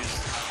just use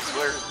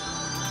square.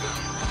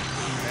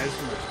 That's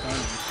so much fun.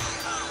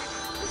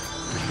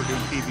 If we're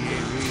doing PBA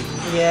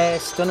leads. Yeah,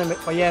 stun them.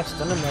 Oh yeah,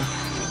 stun them then.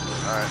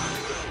 Alright.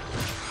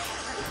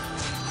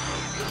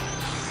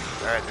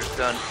 Alright, they're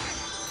done.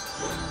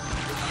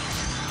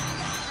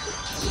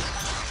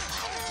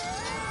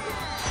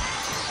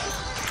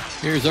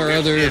 Here's our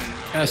other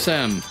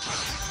SM.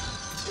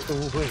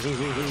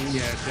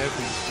 Yeah,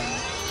 definitely fun.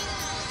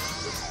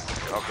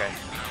 Okay.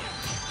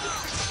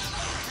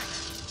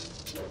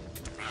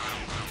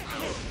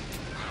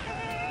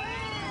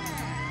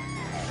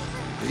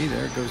 See,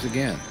 there it goes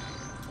again.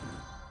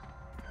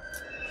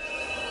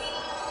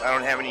 I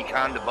don't have any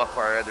con to buff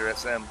our other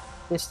SM.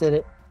 This did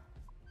it.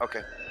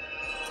 Okay.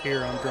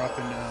 Here, I'm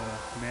dropping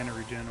mana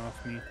regen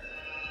off me.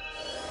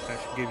 That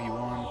should give you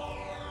one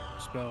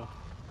spell.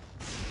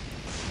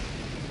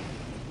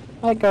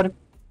 I got him.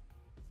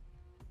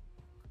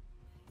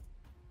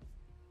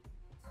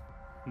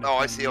 Oh,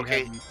 I see,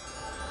 okay.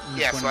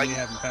 Yeah, so I-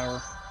 having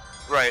power.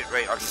 Right.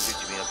 I can see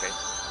what you mean. Okay.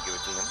 I'll give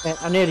it to him.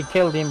 I nearly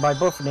killed him by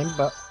buffing him,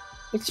 but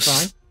it's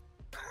fine.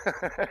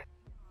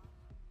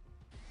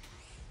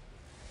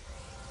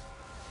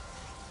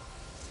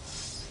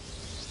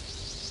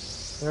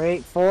 Three,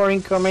 4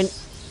 incoming.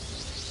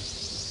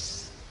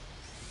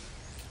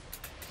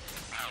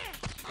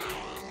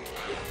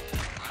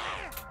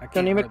 I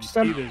Can you can't mix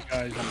hardly them? see those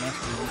guys on my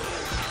screen.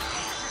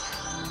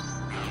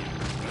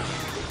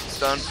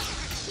 Stun.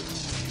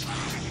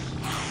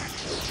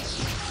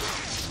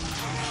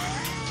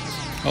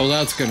 Oh,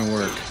 that's gonna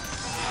work.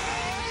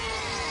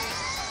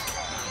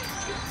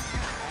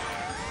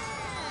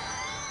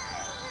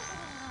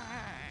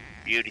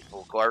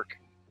 Beautiful, Clark.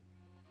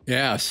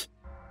 Yes.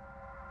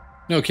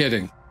 No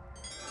kidding.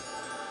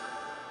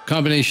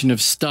 Combination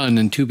of stun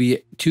and two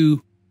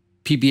PBAOE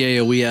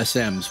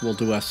SMs will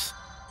do us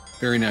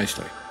very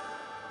nicely.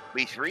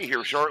 Be 3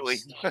 here shortly.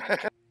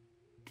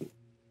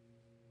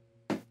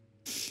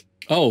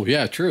 Oh,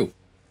 yeah, true.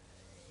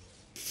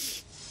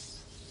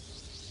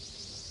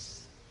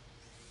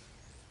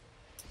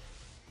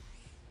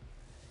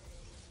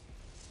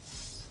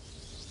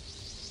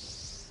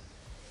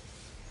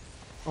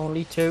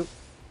 Only 2.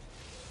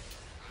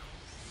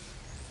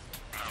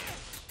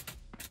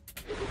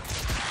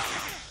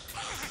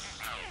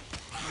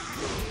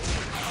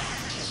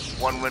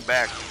 One went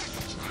back.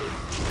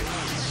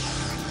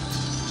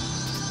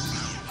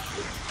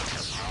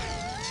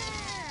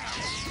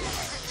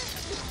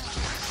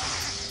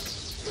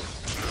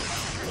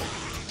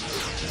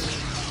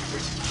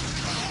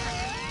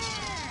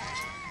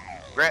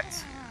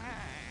 Congrats.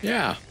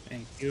 Yeah.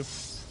 Thank you.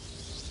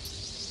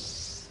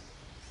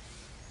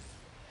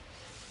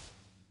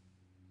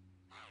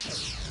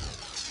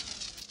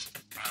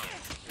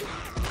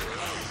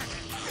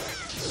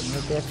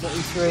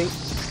 Definitely 3.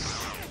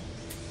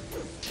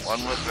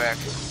 One went back.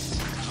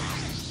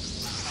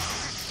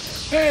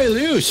 Hey,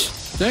 Luce.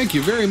 Thank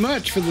you very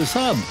much for the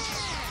sub.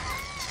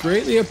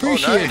 Greatly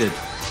appreciated.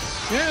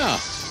 Yeah.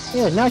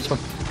 Yeah, nice one.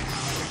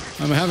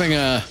 I'm having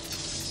a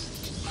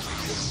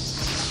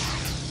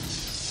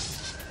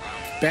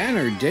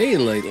banner day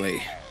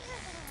lately.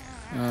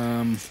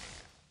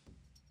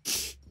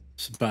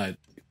 But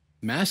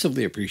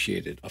massively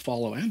appreciated. A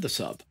follow and a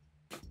sub.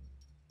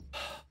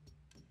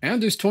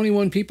 And there's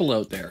 21 people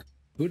out there.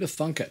 Who'd have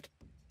thunk it?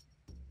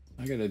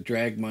 I gotta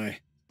drag my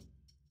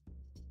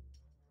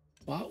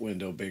bot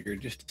window bigger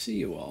just to see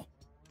you all.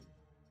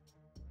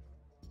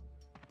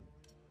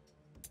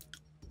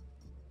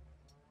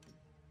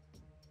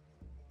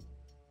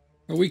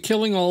 Are we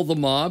killing all the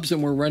mobs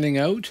and we're running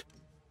out?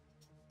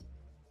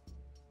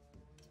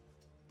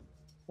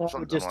 Yeah, we're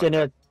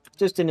Something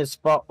just in a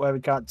spot where we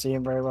can't see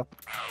him very well.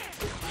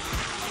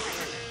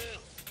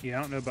 Yeah,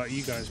 I don't know about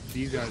you guys, but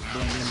you guys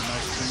blend into my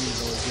screen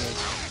really good.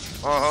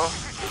 Uh-huh.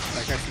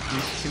 Like, you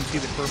can see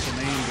the purple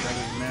name, but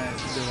other than that,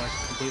 they're like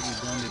completely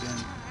blended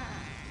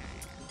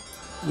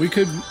in. We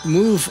could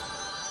move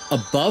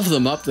above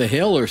them up the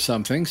hill or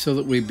something so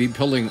that we'd be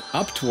pulling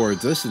up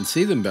towards us and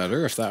see them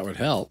better if that would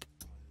help.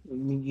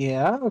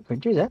 Yeah, we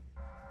could do that.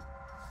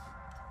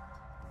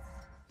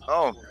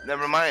 Oh,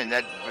 never mind.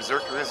 That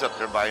Berserker is up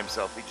there by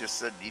himself. He just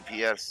said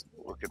DPS,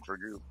 looking for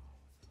group.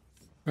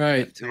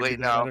 Right. Too Maybe late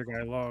that now. other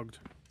guy logged.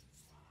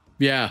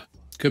 Yeah,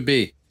 could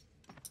be.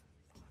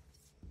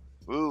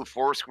 Ooh,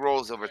 4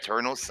 scrolls of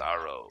eternal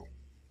sorrow.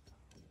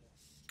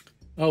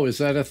 Oh, is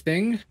that a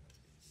thing?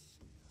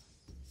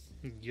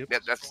 Yep.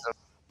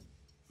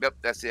 Yep,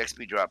 that's the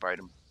XP drop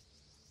item.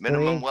 Green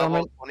Minimum level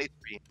comment.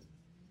 23.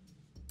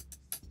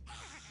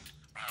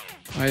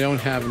 I don't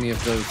have any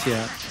of those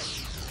yet.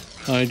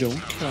 I don't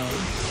count.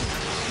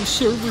 The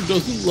server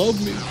doesn't love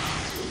me.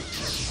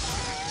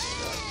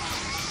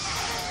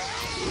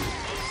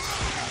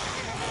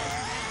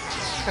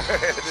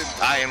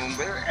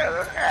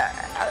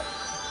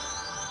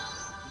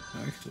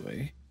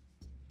 Actually,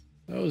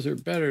 those are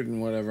better than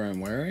whatever I'm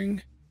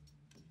wearing.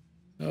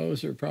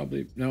 Those are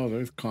probably, no,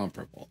 they're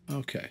comparable.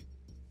 Okay.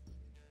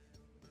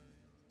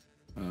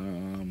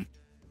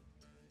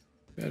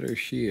 Better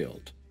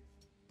shield.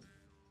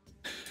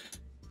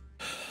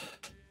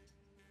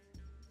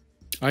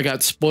 I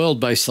got spoiled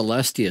by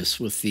Celestius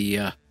with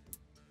the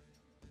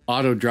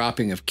auto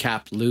dropping of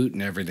capped loot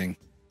and everything.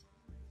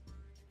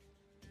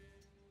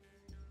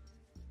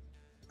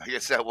 I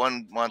guess that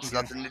one wants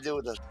nothing to do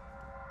with us.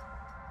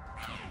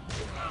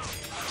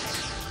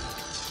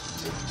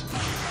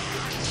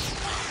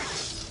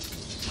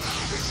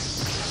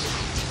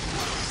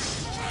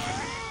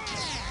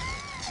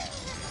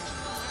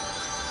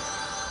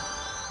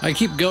 I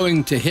keep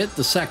going to hit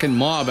the second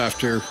mob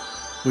after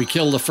we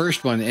kill the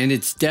first one, and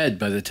it's dead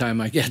by the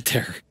time I get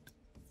there.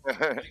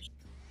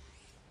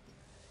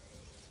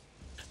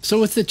 So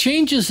with the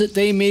changes that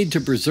they made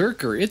to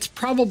Berserker, it's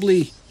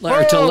probably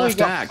or to Oh, we left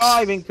got axe.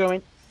 5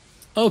 incoming.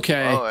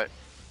 Okay, All right.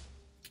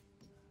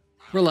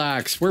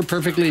 relax. We're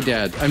perfectly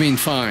dead. I mean,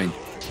 fine. 2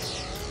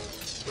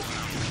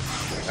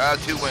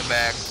 went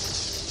back.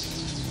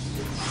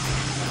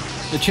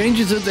 The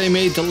changes that they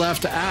made to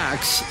left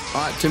axe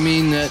ought to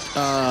mean that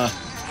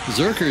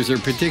Berserkers are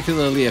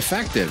particularly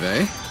effective,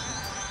 eh?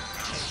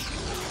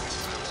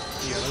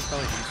 Yeah, that's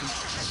probably decent.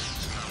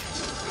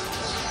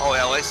 Oh,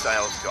 LA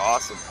style is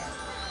awesome.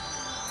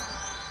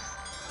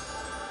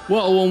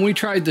 Well, when we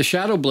tried the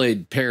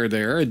Shadowblade pair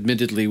there,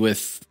 admittedly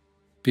with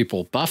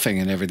people buffing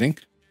and everything,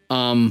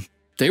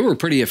 they were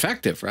pretty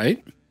effective,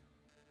 right?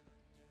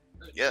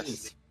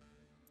 Yes.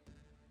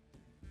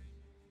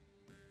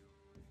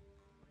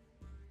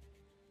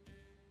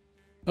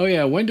 Oh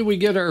yeah, when do we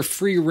get our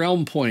free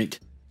realm point?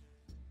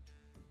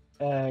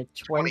 20.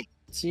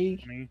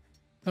 Me.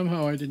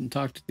 Somehow I didn't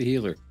talk to the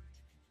healer.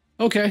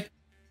 Okay.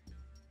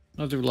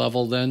 Another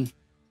level then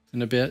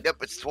in a bit. Yep,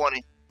 it's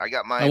 20. I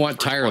got mine. I want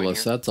first point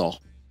tireless, here. that's all.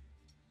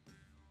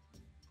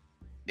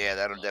 Yeah,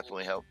 that'll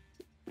definitely help.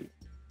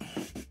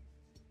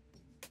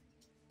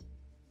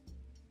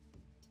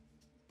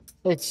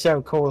 It's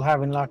so cool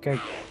having like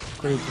a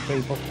group of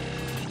people.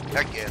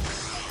 Heck yeah.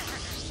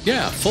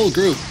 Yeah, full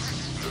group.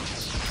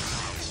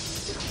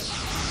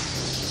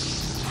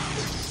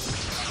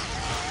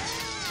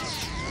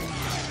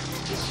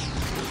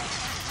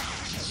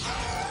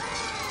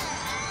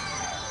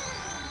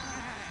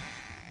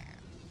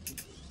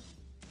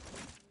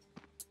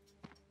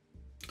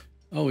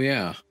 Oh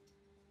yeah.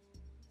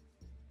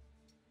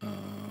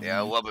 Yeah,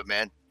 I love it,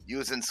 man.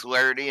 Using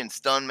celerity and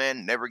stun,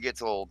 man, never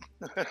gets old.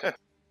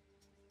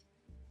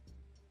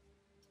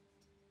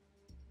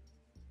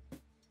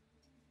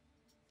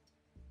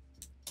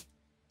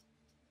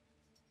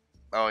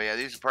 Oh yeah,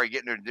 these are probably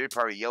they're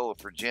probably yellow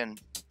for Jin.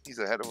 He's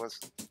ahead of us.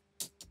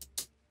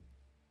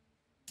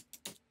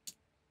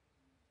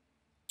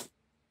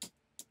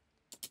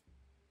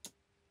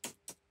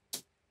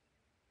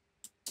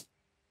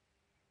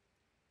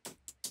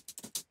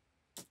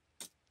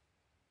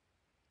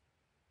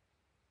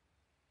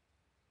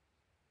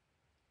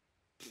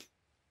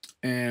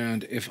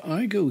 And if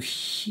I go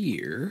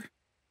here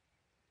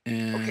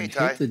and Okay,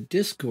 Ty. hit the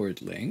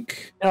Discord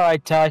link, All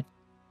right, Ty.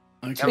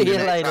 I Have can a good you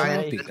night, later, Ty. mate.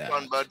 copy It's been that.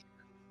 fun, bud.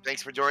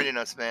 Thanks for joining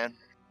us, man.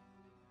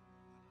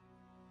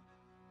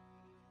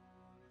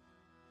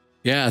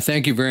 Yeah,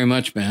 thank you very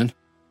much, man.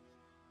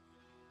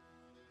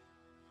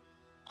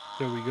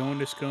 So are we going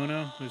to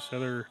Skono? This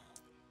other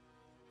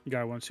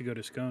guy wants to go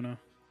to Skono.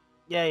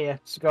 Yeah, yeah.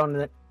 It's going to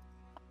the...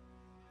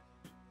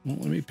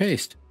 Won't let me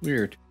paste.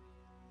 Weird.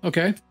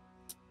 Okay.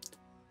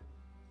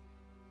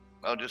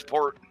 I'll just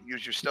port.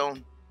 Use your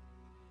stone.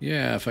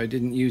 Yeah, if I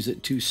didn't use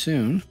it too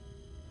soon.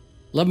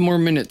 11 more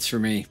minutes for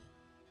me.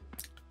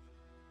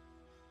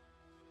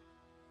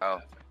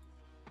 Oh.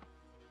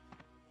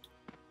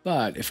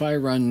 But if I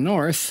run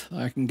north,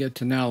 I can get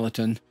to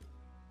Nalaton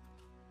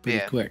pretty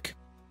Yeah. quick.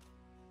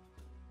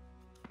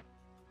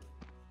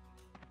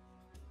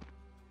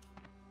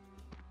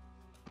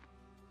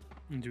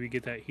 And do we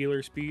get that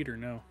healer speed or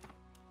no?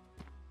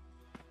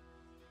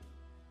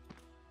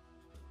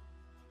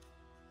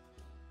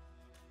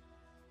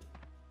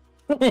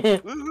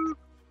 Woohoo.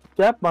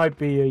 That might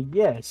be a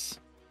yes.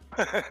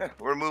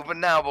 We're moving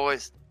now,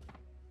 boys.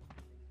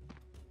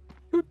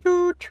 Toot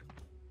toot.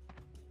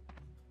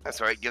 That's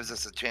right. Gives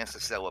us a chance to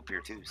sell up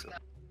here too. So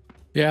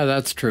Yeah,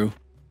 that's true.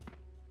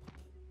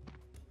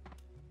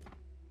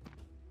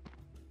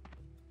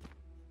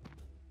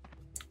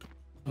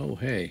 Oh,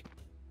 hey.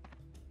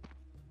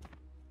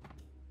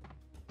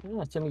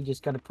 Yeah, somebody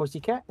just got a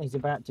pussycat and he's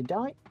about to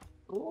die.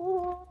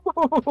 Ooh,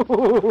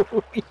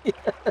 yeah.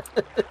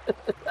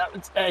 That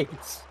was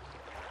ace.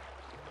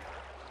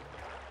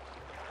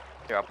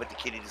 Here, I'll put the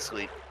kitty to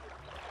sleep.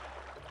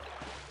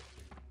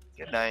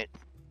 Good night.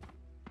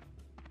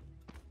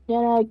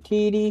 Good night,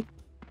 kitty.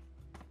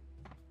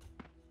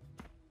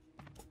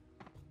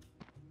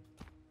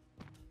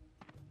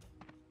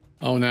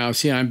 Oh, now,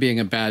 see, I'm being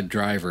a bad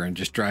driver and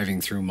just driving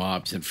through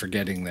mobs and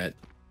forgetting that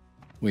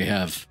we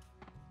have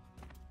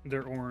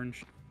They're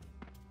orange.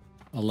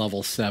 a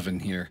level 7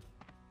 here.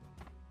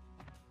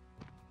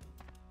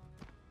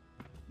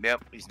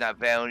 Yep, he's not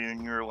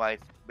valuing your life.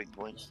 Big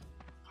points.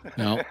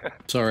 No,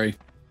 sorry.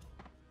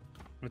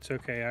 It's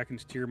okay. I can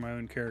steer my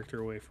own character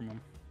away from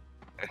them.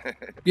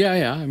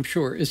 Yeah, I'm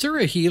sure. Is there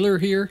a healer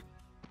here?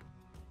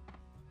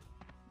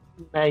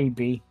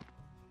 Maybe.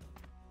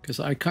 Because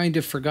I kind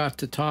of forgot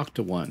to talk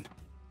to one.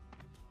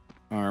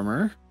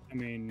 Armor. I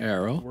mean,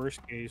 Arrow.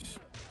 Worst case,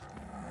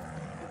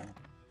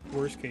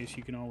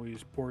 you can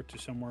always port to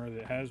somewhere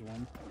that has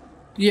one.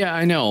 Yeah,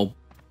 I know.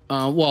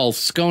 Well,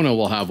 Skona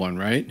will have one,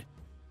 right?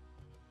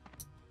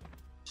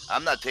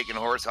 I'm not taking a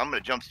horse. I'm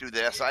going to jump through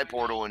the SI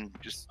portal and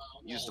just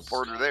use the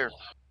porter there.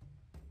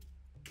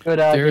 Good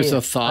idea. There's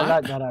a thought. I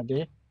like that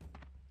idea.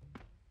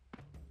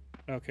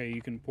 Okay,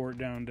 you can port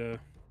down to,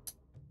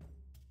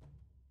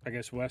 I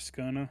guess, West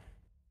Skona.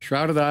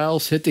 Shrouded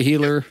Isles, hit the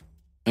healer,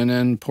 and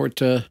then port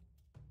to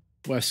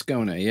West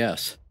Skona,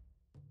 yes.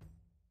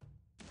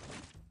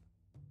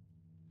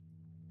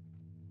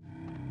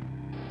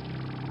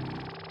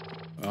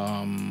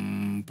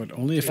 But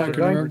only if Yeah, I can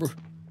going- remember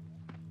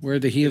where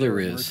the healer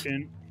is.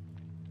 Merchant.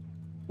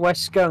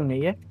 West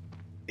Skona, yeah?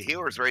 The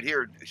healer's right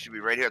here. It should be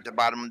right here at the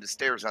bottom of the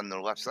stairs on the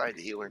left side.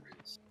 The healer.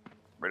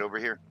 Right over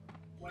here.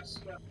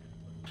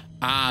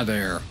 Ah,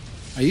 there.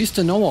 I used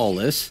to know all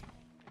this.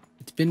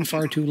 It's been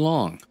far too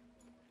long.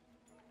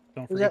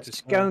 Don't Was forget that to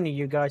spell. Skona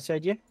you guys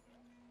said, yeah?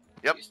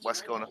 Yep,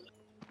 West Kona.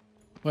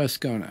 West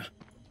Skona.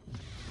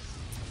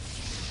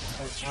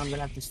 I'm going to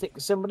have to stick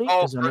with somebody.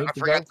 Oh, 'cause I need I to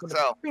forgot go to for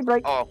sell. the free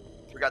break. Oh,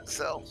 forgot to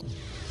sell.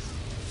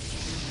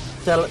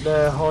 Tell it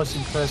the horse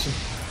in person.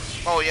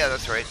 Oh, yeah,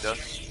 that's right. Duh.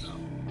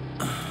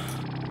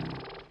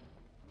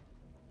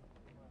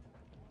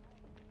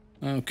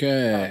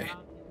 Okay.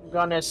 I'm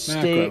going to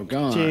stick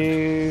gone. to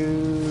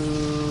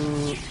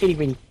itty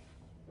bitty.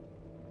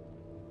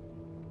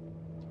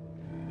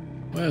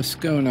 West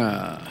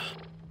Skona.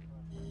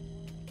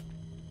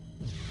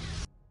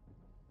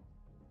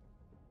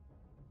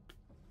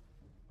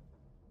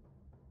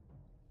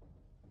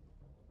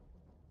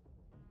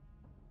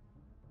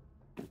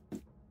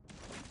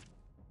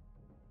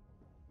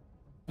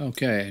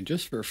 Okay, and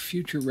just for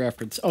future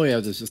reference. Oh yeah,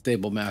 there's a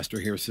stable master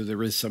here, so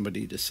there is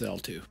somebody to sell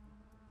to.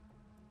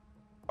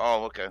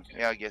 Oh, okay.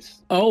 Yeah, I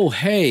guess. Oh,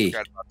 hey.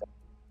 Forgot about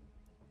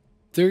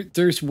that.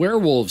 There's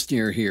werewolves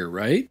near here,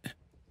 right?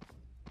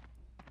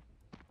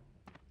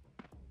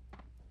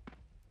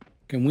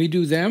 Can we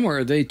do them, or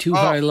are they too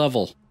high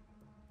level?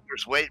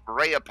 There's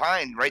Ray of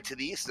Pine right to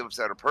the east of us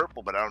that are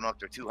purple, but I don't know if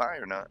they're too high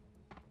or not.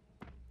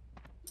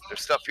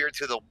 There's stuff here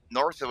to the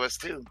north of us,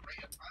 too.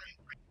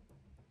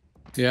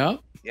 Yeah.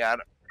 Yeah, I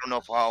don't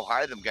know how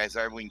high them guys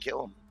are. We can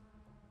kill them.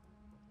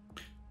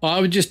 Well, I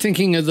was just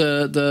thinking of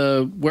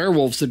the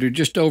werewolves that are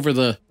just over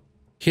the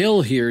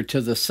hill here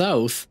to the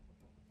south.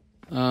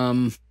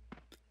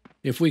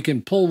 If we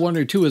can pull one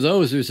or two of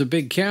those, there's a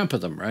big camp of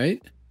them, right?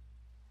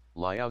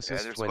 Yeah,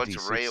 Lyousis there's a bunch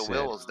of 26 Ray of said,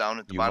 Wills down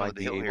at the you bottom might of the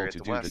be hill here able at to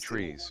the do west. the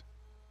trees.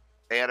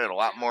 They added a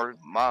lot more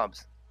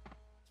mobs.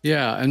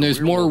 Yeah, and The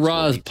there's more werewolves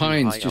raw will be too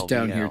pines high just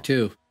down here LVL.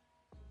 too.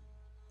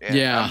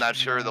 Yeah. I'm not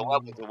sure the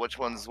levels of which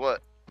one's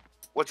what.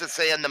 What's it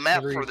say on the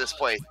map for this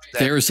place? That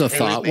There's a Hazy's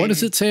thought. What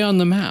does made it say on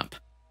the map?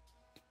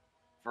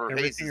 For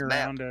Everything Hazy's map.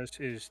 around us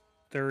is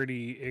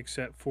 30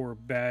 except for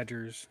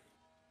badgers.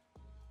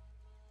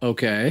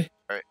 Okay.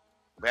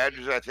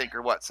 Badgers, I think,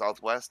 are what?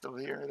 Southwest of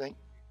here, I think.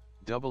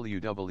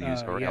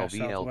 WWs are Yeah,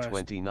 LVL Southwest,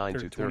 29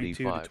 to 22 to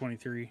 35.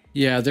 23.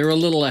 Yeah, they're a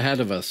little ahead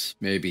of us,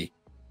 maybe.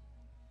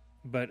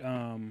 But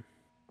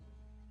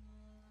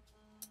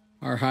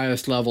Our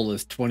highest level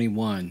is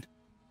 21.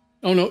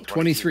 Oh, no,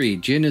 23.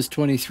 Jin is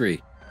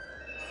 23.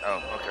 Oh,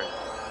 okay.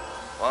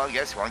 Well, I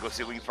guess you want to go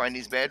see if we can find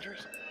these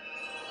badgers?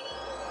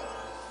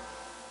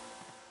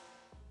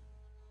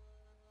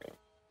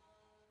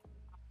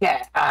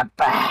 Get her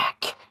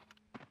back.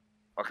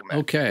 Welcome back.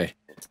 Okay.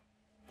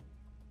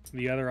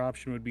 the other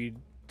option would be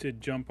to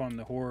jump on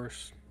the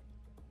horse.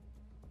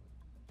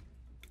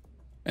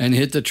 And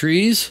hit the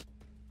trees?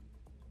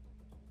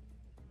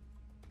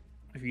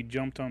 If you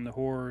jumped on the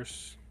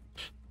horse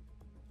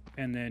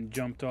and then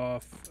jumped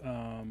off,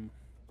 let's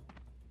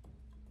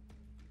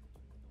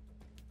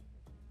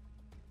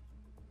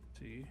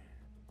see.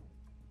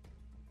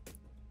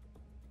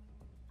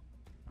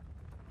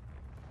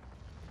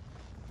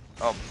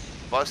 Oh,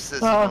 bus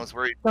system knows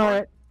where he's All going.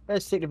 right,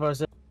 let's take the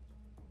bus.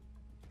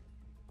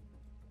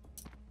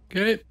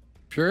 Okay,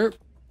 sure.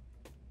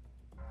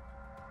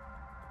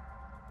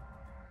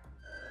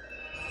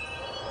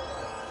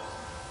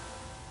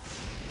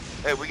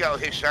 Hey, we got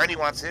his shiny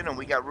wants in, and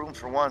we got room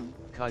for one.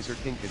 Kaiser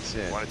Kinkit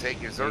said, Want to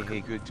take your hey, Zerker? hey,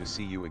 good to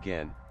see you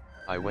again.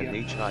 I went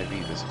Yeah.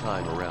 HIV this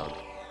time around.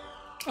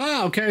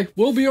 Ah, okay.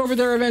 We'll be over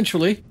there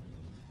eventually.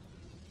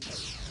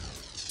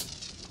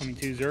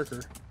 22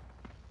 Zerker.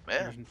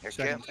 Yeah, heck yeah.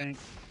 Second tank.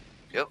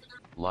 Yep.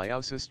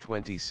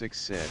 Lyausis26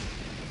 said,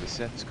 the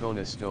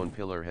Setskona stone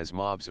pillar has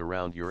mobs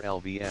around your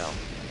LVL.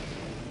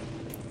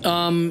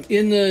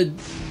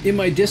 In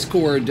my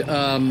Discord,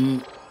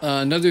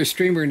 another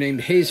streamer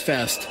named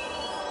Hazefest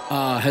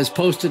has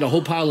posted a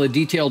whole pile of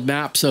detailed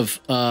maps of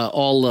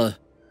all the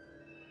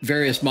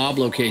various mob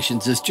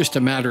locations. It's just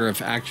a matter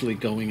of actually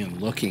going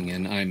and looking,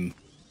 and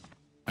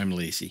I'm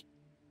lazy.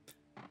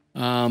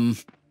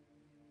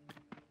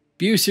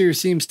 Buser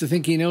seems to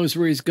think he knows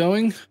where he's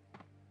going.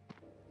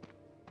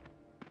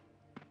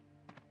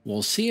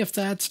 We'll see if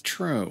that's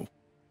true.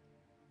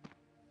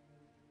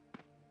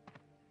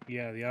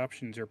 Yeah, the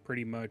options are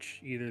pretty much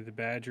either the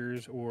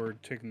Badgers or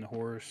taking the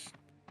horse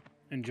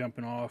and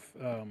jumping off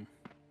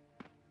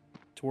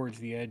towards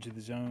the edge of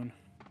the zone.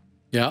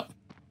 Yeah.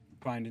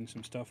 Finding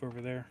some stuff over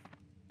there.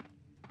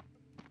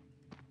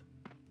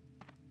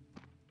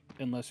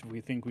 Unless we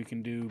think we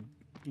can do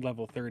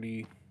level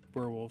 30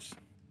 werewolves.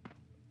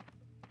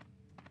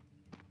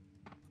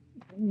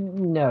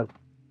 No,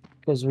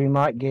 because we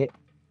might get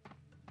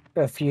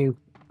a few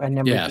and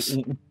then Yes. we get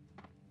eaten.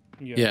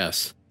 Yeah.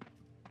 Yes.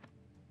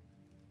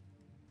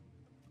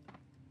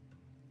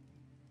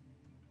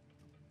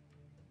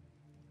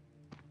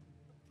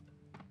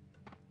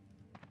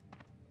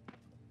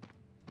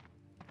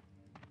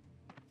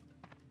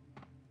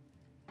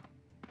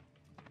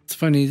 It's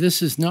funny,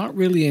 this is not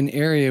really an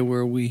area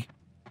where we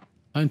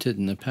hunted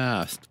in the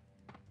past.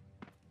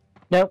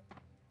 Nope.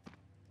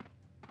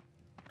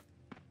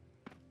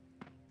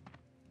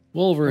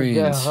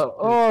 Wolverines.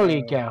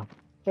 Holy cow.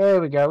 There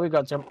we go. We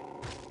got some.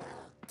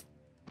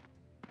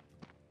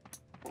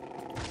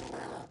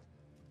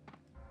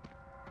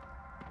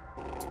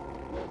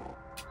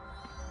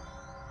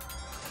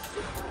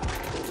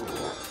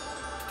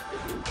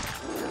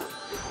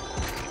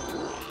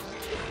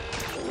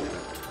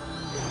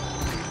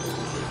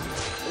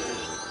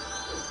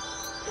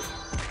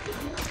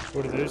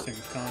 What are those things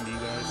calling to you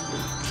guys?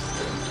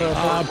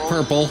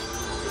 Purple.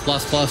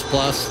 Plus, plus,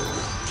 plus.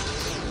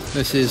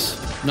 This is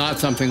not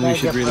something we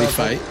should really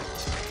fight.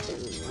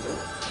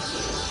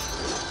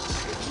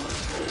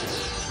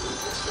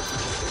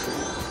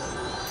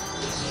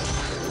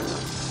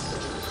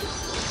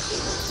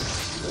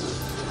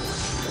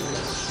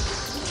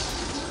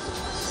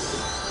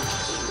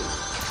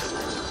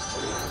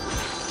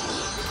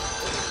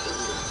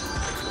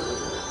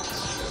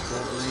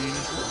 Wolverine.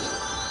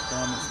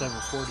 It's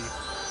level 40.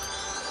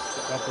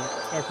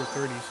 Upper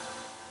 30s.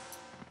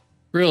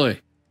 Really?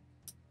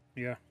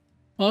 Yeah.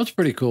 Well, that's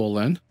pretty cool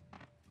then.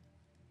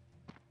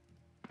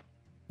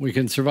 We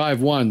can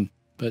survive one,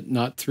 but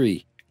not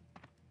three.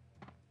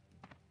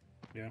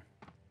 Yeah.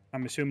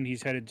 I'm assuming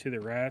he's headed to the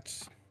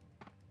rats.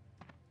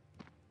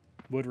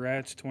 Wood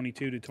rats,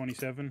 22 to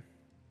 27.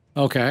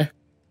 Okay.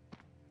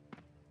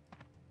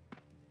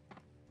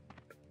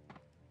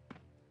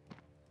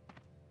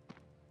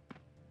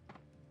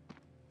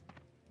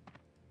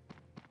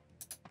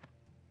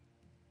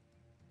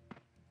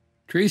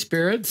 Tree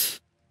spirits.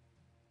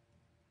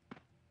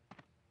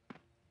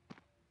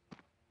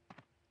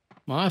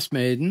 Moss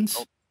maidens.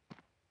 Oh.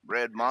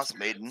 Red moss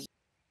maiden.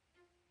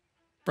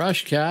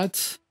 Brush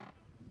cats.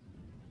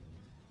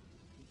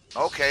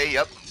 Okay,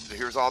 yep.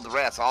 Here's all the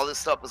rats. All this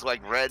stuff is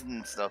like red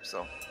and stuff,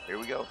 so here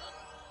we go.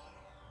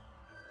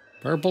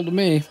 Purple to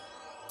me.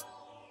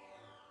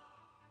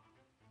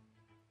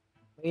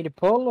 Me to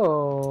pull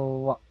or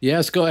what?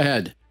 Yes, go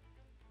ahead.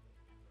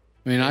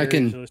 I mean, I Area's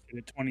can... listed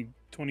at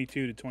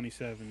 22 to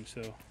 27,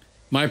 so...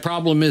 My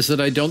problem is that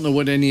I don't know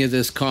what any of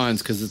this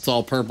cons because it's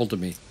all purple to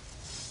me.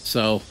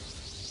 So...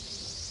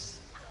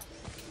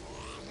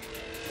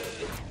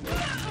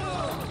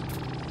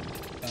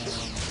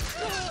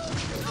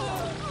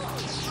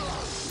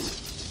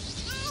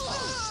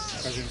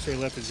 I was going to say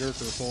left his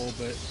Zerker full,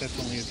 but that's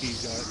only if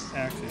he's got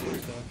axes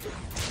and stuff.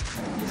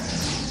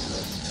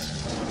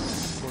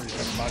 Or he's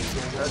got a body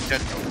full.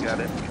 Gentle's got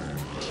it.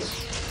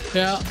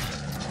 Yeah.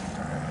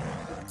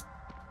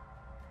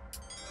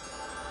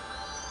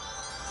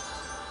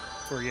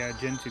 Or yeah,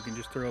 Gentoo can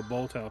just throw a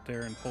bolt out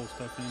there and pull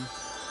stuff in.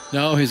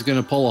 No, he's going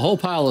to pull a whole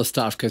pile of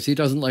stuff because he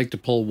doesn't like to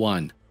pull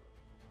one.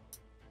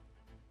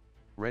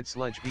 Red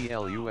Sledge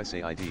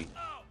BLUSAID.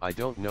 I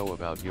don't know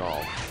about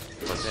y'all,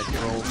 but that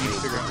troll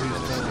is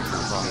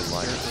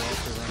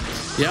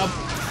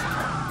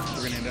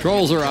Yep.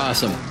 Trolls are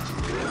awesome.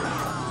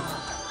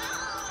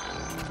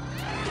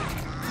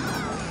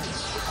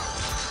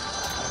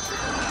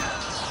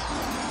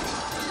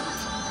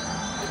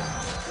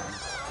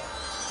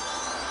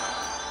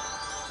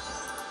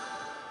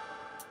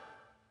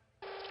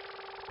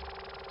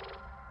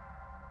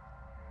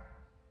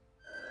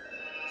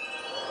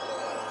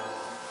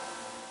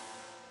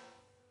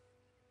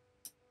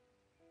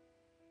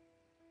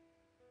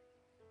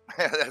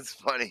 That's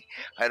funny.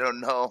 I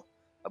don't know.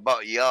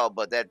 about y'all,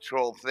 but that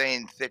troll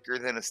Thane thicker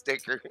than a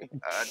sticker,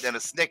 than a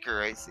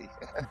snicker, I see.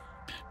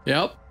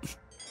 Yep.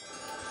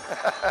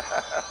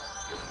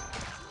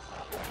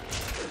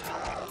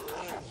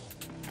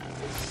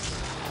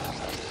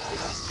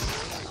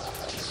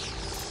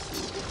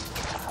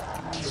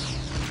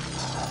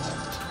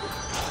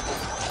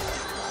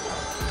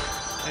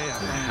 Hey, I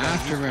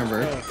have to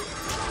remember,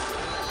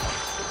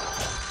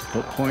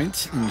 put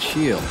points in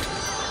shield.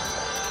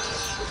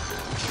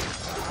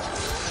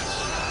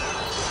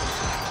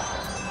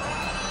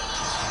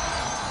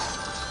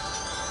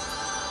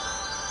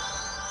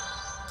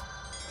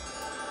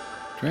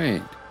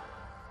 Trained.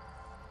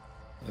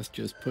 Let's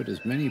just put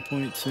as many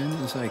points in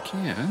as I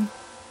can.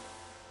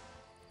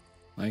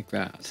 Like He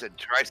that. said,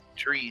 try some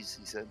trees.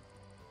 He said,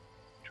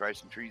 try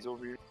some trees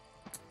over here.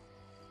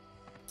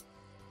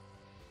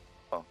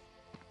 Oh,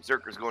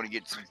 Berserker's going to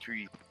get some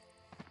trees.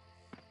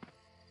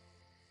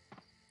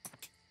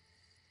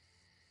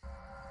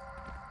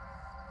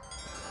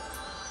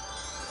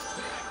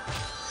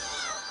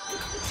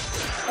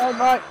 All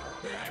right.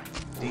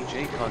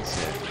 DJ Khan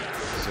said,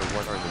 so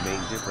what are the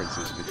main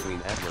differences between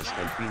Atlas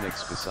and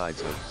Phoenix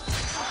besides of?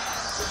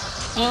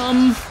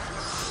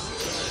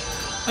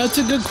 That's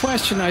a good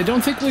question. I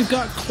don't think we've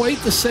got quite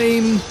the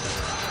same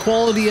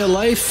quality of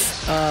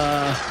life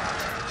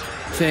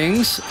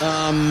things.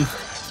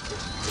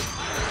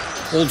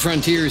 Old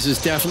Frontiers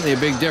is definitely a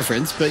big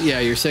difference, but yeah,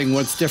 you're saying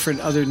what's different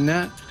other than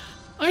that?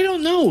 I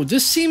don't know.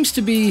 This seems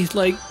to be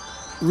like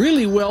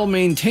really well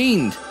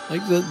maintained.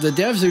 Like the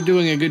devs are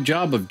doing a good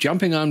job of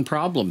jumping on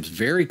problems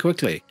very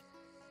quickly.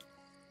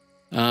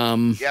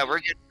 Yeah, we're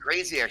getting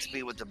crazy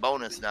XP with the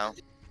bonus now.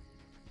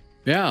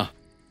 Yeah.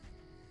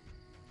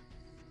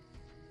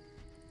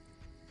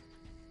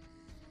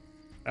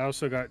 I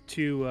also got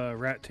 2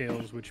 rat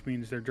tails, which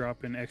means they're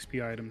dropping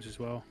XP items as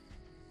well.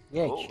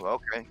 Yeah. Oh,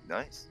 okay,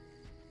 nice.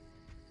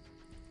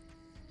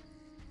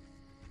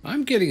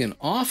 I'm getting an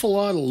awful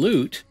lot of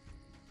loot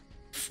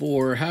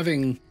for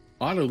having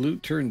auto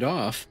loot turned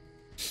off.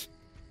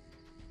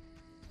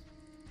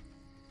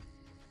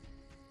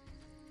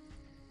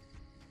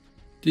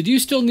 Did you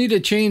still need a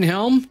chain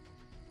helm?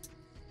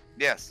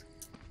 Yes.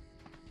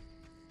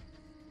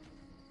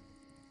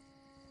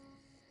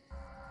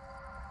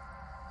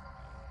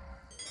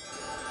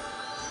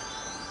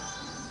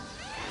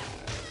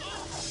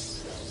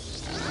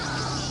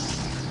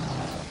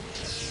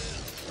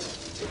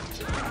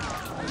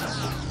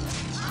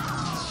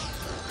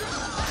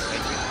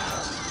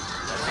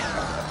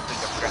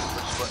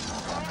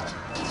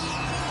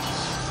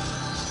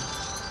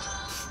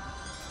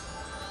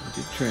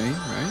 Did train,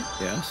 right?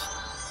 Yes.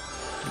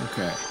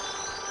 Okay.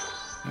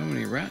 How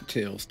many rat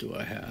tails do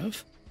I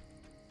have?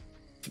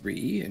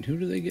 3. And who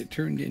do they get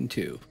turned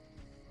into?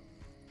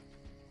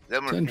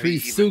 Them are Sentry,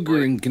 pretty even Thuger,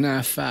 work. and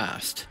Gnaf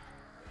Fast.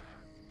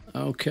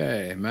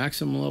 Okay.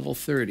 Maximum level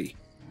 30.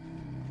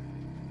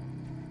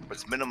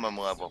 What's minimum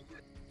level?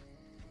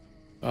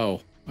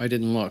 Oh, I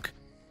didn't look.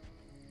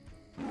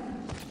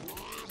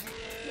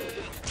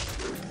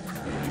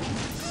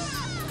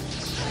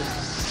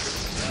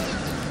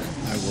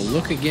 I will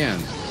look again.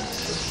 Red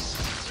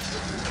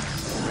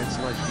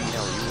Sludge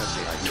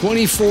DLUSA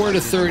 24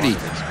 to 30.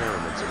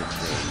 Experiments with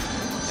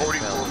Thane.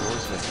 And found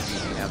Norseman to be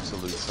the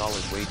absolute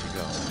solid way to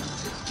go.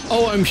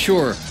 Oh, I'm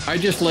sure. I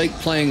just like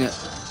playing it.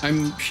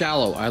 I'm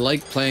shallow. I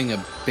like playing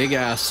a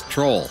big-ass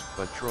troll.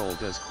 But Troll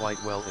does quite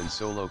well in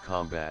solo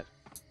combat.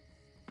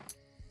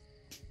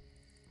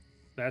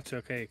 That's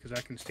okay, because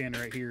I can stand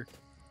right here.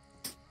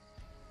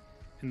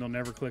 And they'll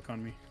never click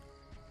on me.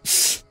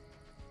 He's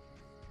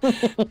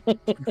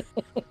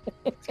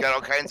got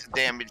all kinds of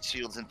damage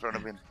shields in front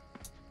of him.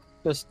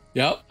 Just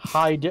Yep.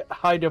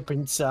 hide up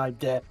inside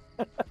there.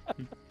 I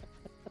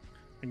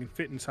can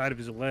fit inside of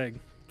his leg.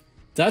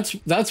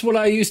 That's what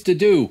I used to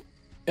do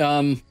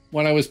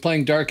when I was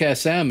playing Dark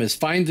SM, is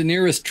find the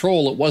nearest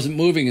troll that wasn't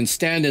moving and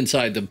stand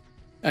inside them,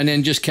 and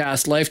then just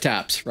cast life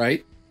taps,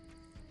 right?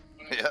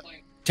 Yeah.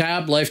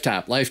 Tab, life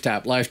tap, life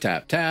tap, life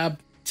tap, tab,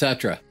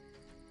 etc.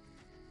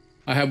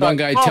 I had one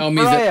guy tell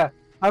me that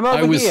I'm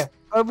I over was- here,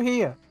 over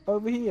here,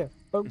 over here,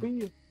 over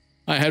here.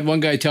 I had one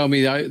guy tell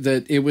me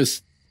that it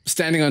was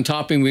standing on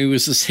top of me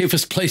was the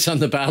safest place on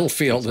the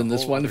battlefield It's a in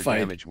this whole one other fight.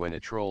 damage when a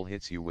troll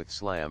hits you with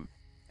slam,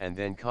 and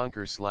then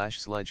conquer /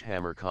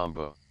 sledgehammer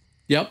combo.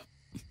 Yep,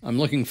 I'm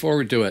looking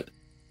forward to it.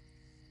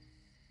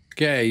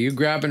 Okay, you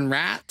grabbing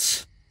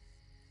rats?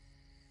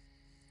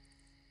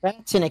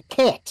 That's in a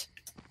kit.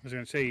 I was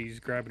going to say, he's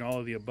grabbing all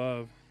of the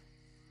above.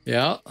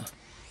 Yeah.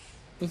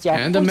 Yeah,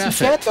 And a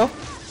method. I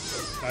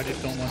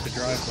just don't want the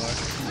drive block.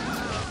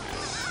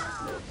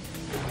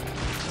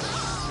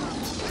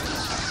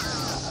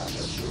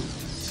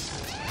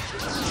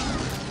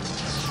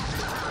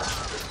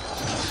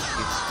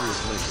 It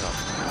screws legs up.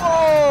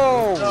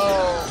 Oh!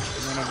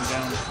 One of them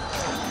down.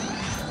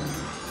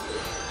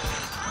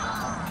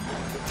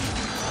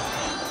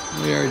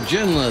 We are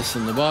ginless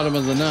in the bottom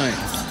of the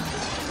ninth.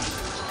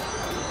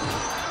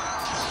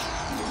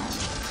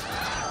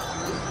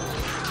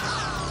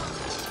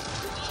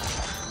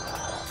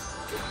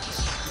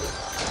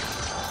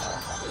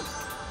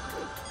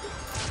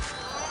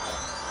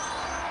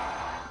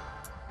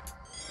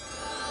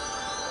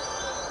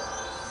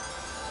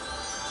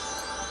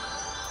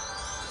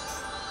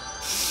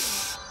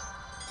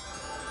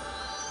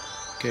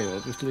 Okay,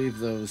 we'll just leave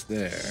those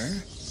there.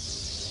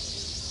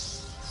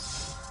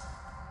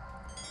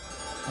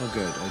 Oh,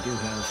 good. I do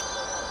have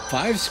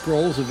 5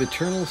 scrolls of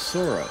eternal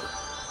sorrow.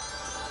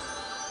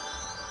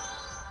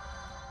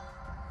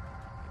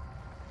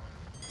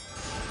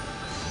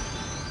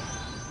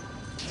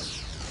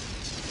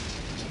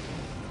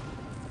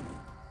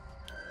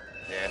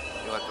 Yeah,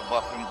 you have to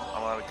buff him a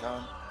lot of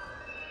time.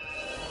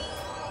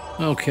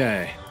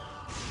 Okay.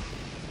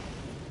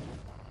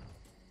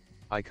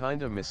 I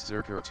kinda miss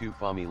Zerker 2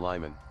 Fami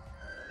Lyman.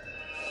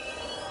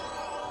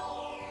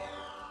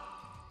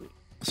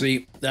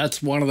 See,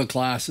 that's one of the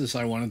classes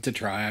I wanted to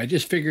try. I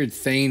just figured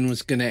Thane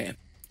was going to...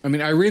 I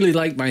mean, I really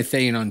like my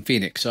Thane on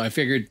Phoenix, so I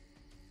figured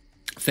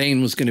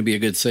Thane was going to be a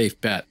good safe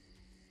bet.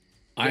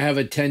 I have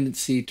a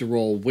tendency to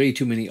roll way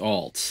too many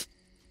alts.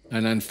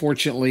 And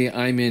unfortunately,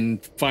 I'm in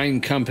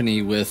fine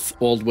company with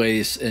Old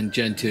Ways and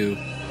Gen 2.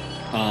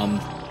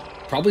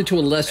 Probably to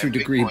a lesser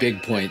degree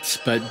big points,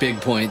 but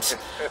big points,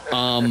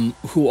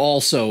 who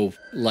also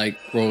like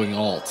growing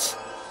alts.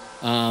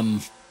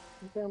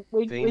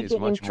 Thane is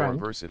much more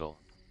versatile.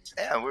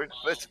 Yeah,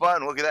 it's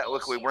fun. Look at that.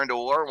 Look, we learned a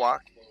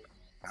Warlock.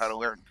 How to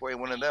learn to play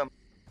one of them.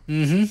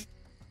 Mm-hmm.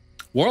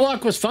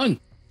 Warlock was fun.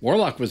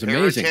 Warlock was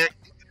amazing. Heretic.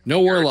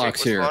 No Heretic Warlocks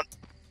was here. fun.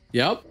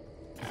 Yep.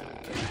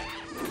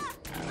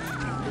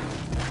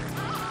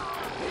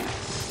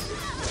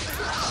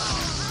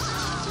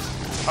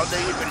 How'd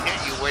they even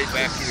hit you way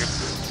back here?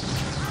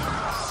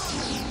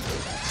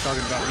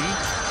 Talking about me?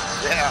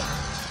 Yeah.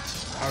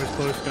 I was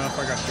close enough.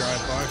 I got to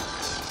drive by.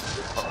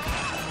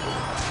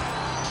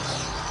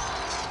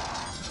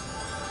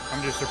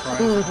 I'm just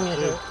surprised.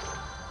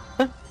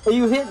 Are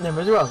you hitting them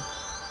as well?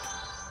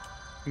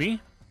 Me?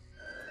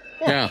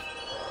 Yeah.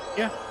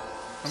 Yeah.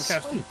 I'm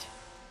casting. Sweet.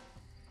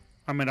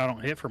 I mean, I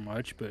don't hit for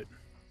much, but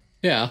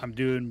Yeah. I'm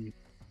doing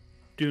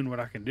what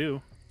I can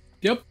do.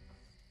 Yep.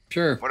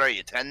 Sure. What are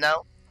you, 10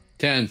 now?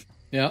 10.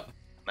 Yep.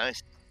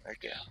 Nice.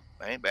 Heck yeah.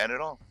 That ain't bad at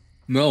all.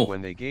 No.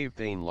 When they gave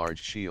Thane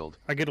large shield,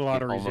 I get a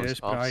lot it of almost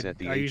resist, but offset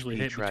the I usually HP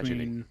hit tragedy.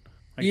 between.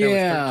 Like that was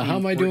Yeah. 13, How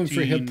am I doing for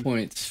 14. hit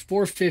points?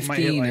 Might hit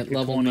 415 like at a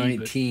level 20, but-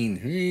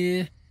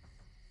 19.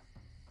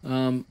 Yeah.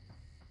 And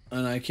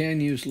I can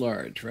use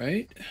large,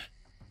 right?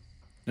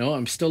 No,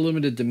 I'm still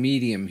limited to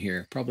medium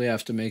here. Probably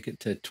have to make it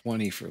to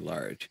 20 for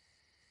large,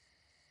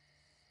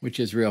 which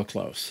is real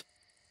close.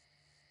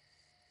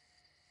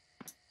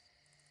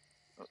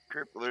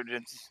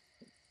 Cryptologents.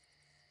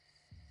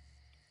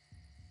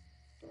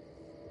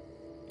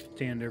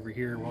 Stand over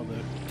here while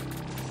the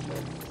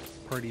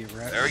party of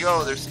rats. There we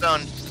go. They're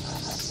stunned.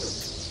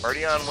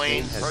 Party on,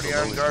 Wayne. Thane has Party the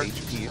on, lowest guard.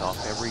 HP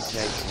off every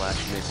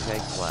tank/mid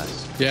tank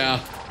class. Yeah.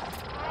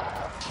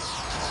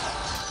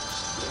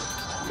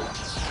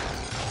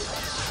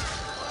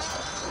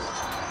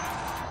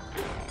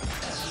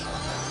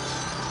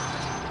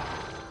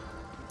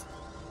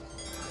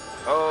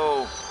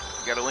 Oh,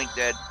 you got a Link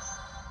dead.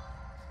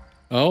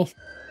 Oh.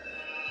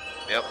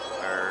 Yep.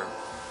 Or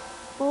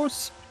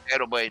Bruce.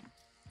 Shadowblade.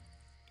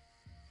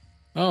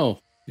 Oh.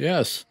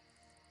 Yes.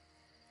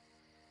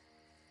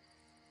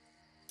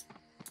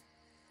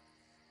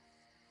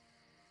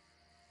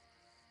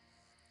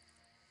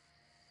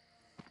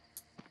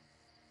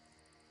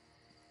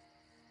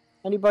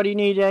 Anybody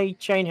need a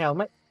chain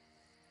helmet?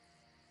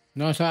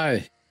 Not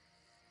I.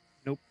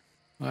 Nope.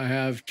 I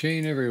have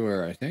chain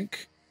everywhere, I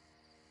think.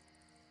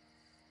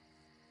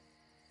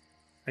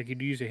 I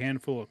could use a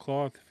handful of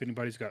cloth if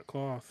anybody's got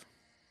cloth.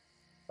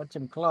 Got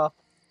some cloth.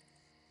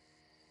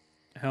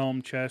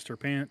 Helm, chest, or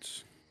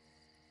pants.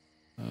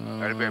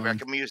 Alright, I'm back. I'm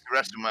gonna use the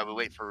rest of them while we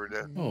wait for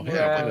the. Oh, hey,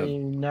 I got a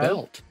No.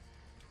 belt.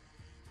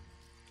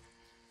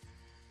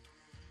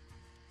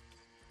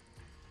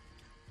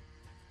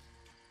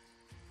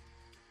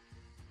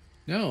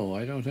 No,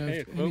 I don't have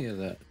Hey, any of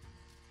that.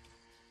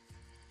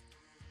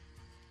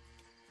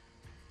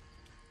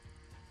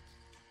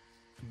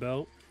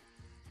 Belt.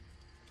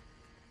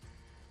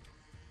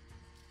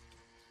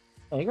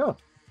 There you go.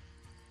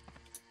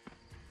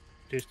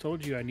 Just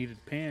told you I needed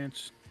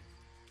pants.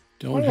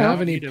 Don't Oh, yeah. have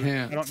I any don't need a-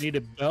 pants. I don't need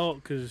a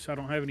belt because I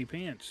don't have any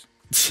pants.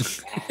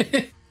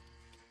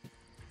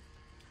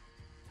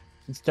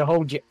 It's to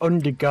hold your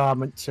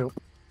undergarments up.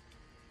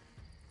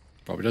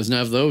 Probably doesn't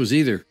have those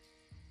either.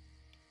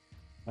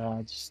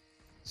 Just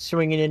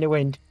swinging in the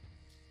wind.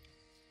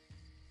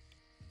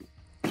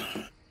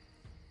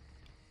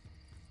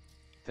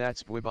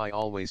 That's Bwib. I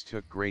always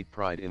took great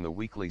pride in the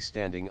weekly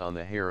standing on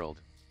the Herald.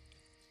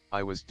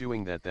 I was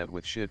doing that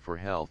with shit for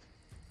health,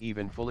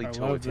 even fully I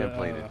Toa love the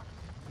templated.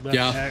 left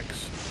Yeah.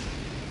 X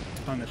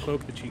on the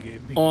cloak that you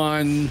gave me.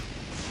 On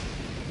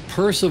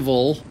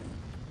Percival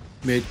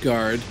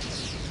Midgard,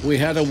 we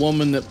had a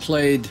woman that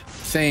played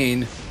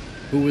Thane,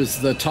 who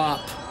was the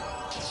top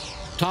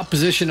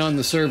position on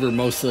the server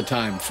most of the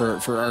time for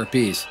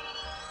RPs.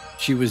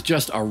 She was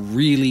just a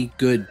really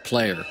good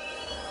player.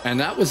 And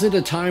that was at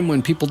a time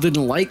when people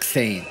didn't like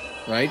Thane,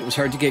 right? It was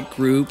hard to get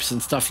groups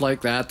and stuff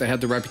like that. They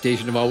had the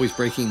reputation of always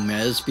breaking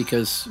mez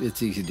because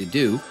it's easy to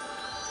do.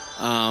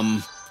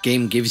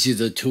 Game gives you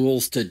the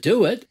tools to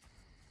do it.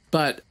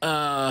 But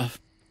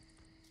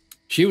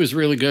she was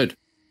really good.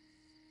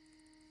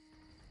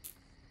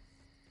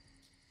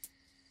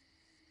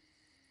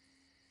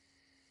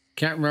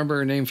 Can't remember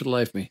her name for the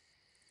life of me.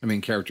 I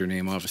mean, character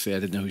name, obviously. I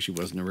didn't know who she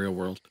was in the real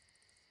world.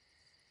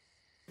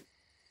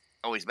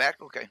 Oh, he's back?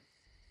 Okay.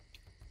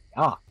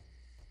 Ah,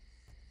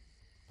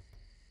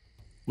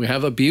 We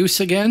have abuse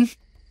again?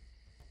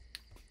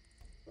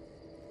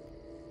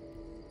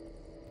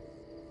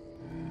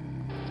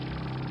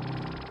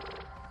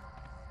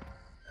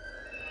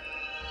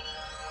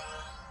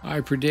 I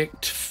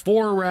predict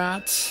 4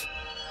 rats.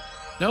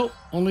 Nope,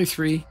 only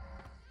 3.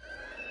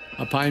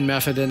 A pine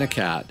method and a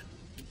cat.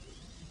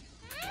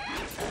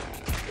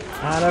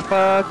 and a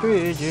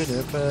partridge in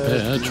a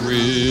pear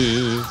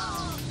tree.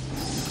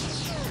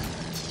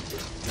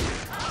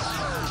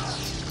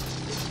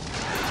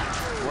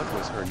 What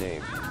was her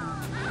name?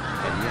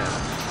 And yeah,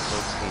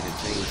 folks hated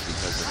Thane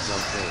because of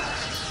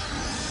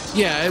something.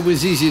 Yeah, it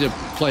was easy to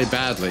play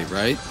badly,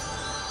 right?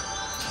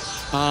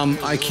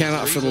 I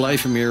cannot for the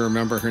life of me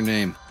remember her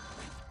name.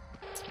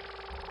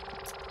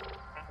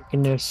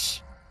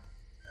 Goodness.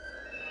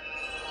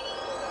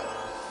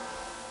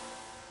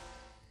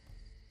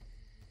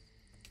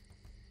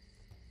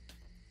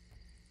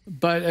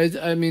 But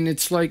I mean,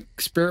 it's like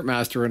Spirit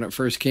Master when it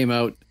first came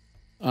out.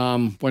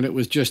 When it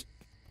was just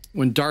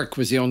when Dark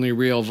was the only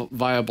real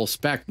viable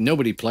spec,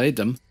 nobody played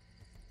them.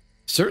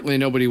 Certainly,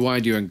 nobody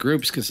wanted you in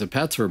groups because the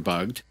pets were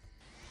bugged.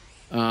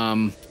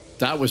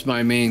 That was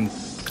my main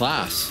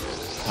class.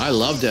 I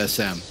loved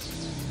SM,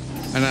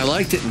 and I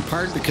liked it in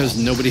part because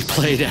nobody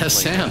played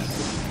SM.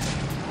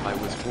 I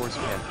was Force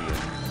Pantheon,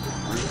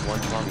 Route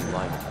 1 Tommy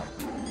lineup.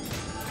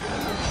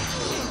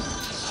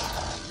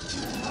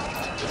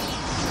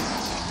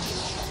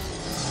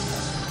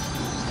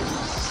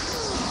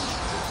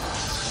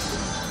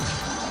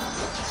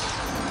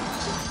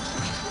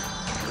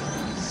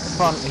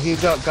 Have you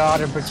got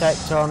guard and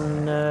protect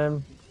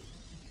on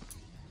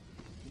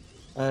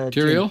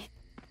Tyrael?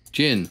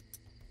 Jin.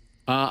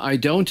 I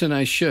don't, and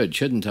I should,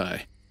 shouldn't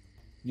I?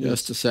 Yes.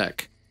 Just a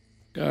sec.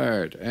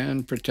 Guard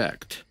and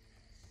protect.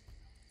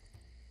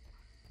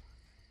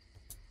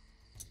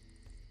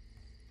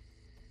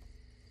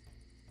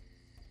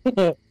 Is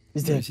there?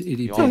 There's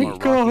itty Y'all bitty. are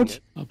God. rocking it.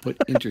 I'll put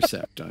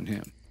intercept on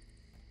him.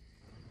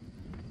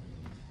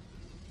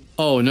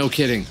 Oh, no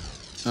kidding.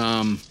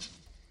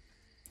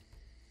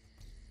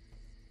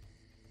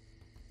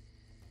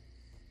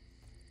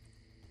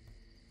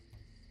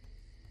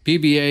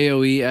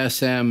 PBAOE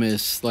SM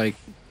is like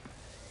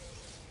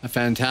a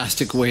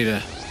fantastic way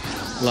to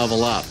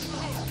level up.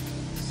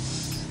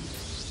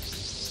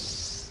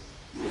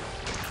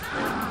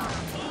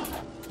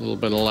 A little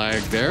bit of lag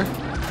there.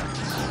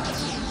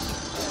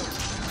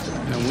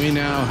 And we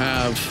now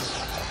have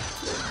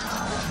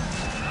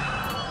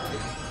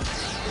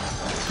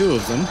 2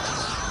 of them.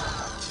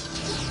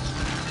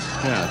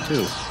 Yeah,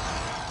 2.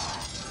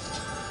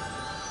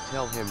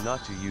 Tell him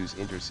not to use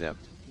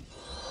intercept.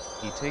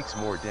 He takes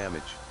more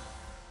damage.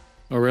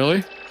 Oh,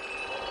 really?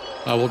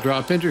 I will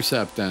drop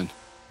intercept then.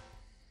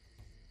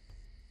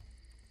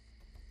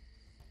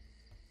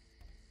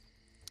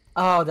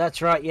 Oh,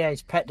 that's right. Yeah,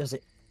 his pet does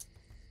it.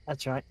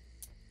 That's right.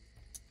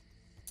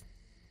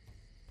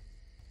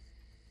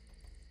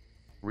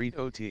 Read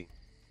OT.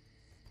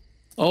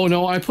 Oh,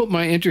 no, I put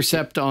my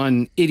intercept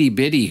on Itty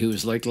Bitty,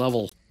 who's like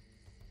level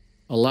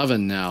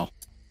 11 now.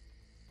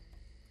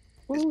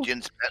 Is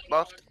Jin's pet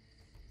buffed?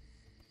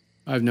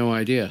 I have no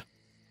idea.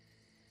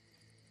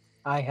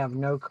 I have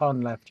no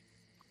con left.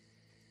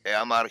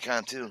 Yeah, I'm out of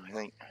con too, I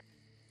think.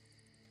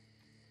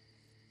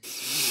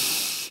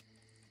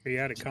 Are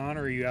you out of con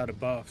or are you out of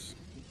buffs?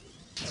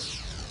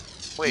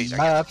 Wait, I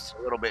got Buffs.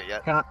 a little bit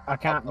yet. I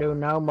can't do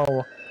no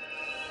more.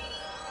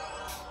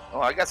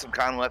 Oh, I got some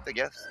con left, I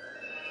guess.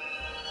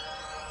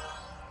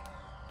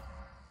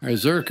 Our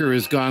Zerker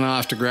has gone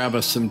off to grab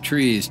us some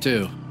trees,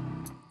 too.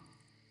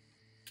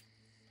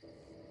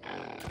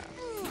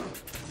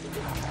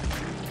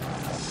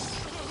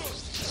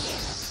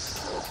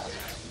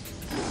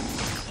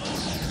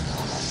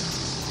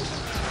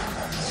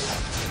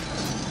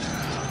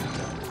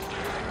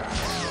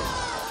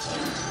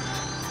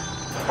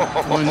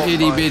 One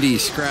itty bitty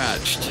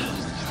scratched.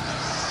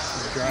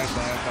 Drive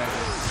by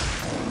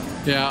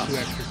Yeah. 2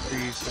 extra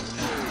trees coming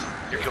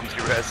in. Here comes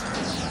your rest.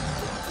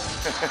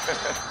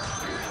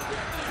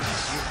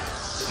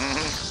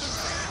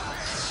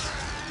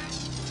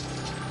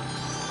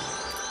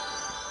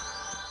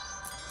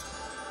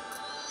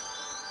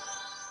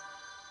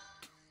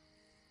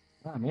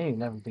 Oh, me,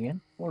 never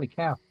begin. Holy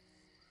cow.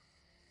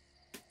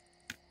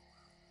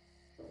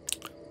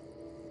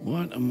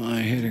 What am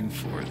I hitting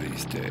for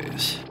these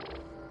days?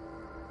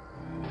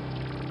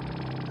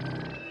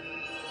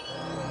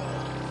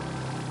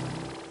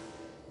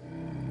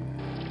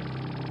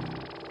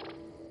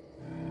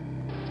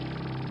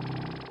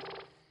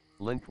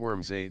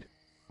 Lintworm Zaid,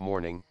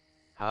 morning.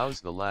 How's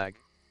the lag?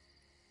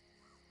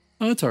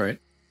 Oh, that's all right.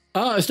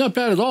 It's not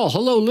bad at all.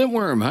 Hello,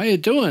 Lintworm. How you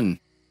doing?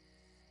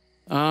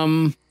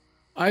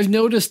 I've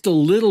noticed a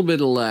little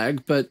bit of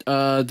lag, but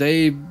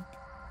they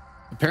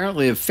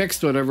apparently have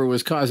fixed whatever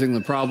was causing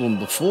the problem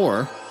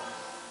before.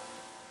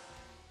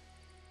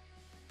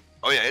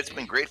 Oh yeah, it's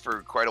been great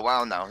for quite a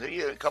while now.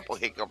 There are a couple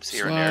hiccups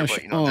here and there,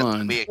 but you know that's to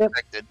on. be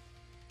expected.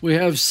 We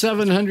have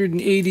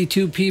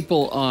 782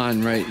 people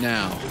on right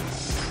now.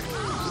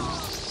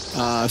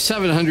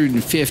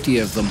 750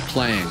 of them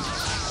playing.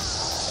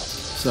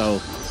 So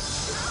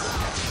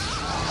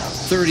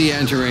 30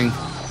 entering,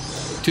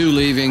 2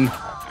 leaving,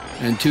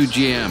 and 2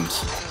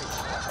 GMs.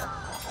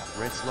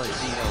 Red Slug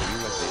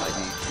DL USA ID.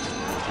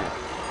 Legit.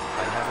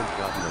 I haven't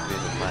gotten a bit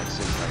of lag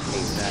since I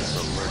came back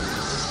from murder.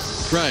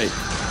 Right.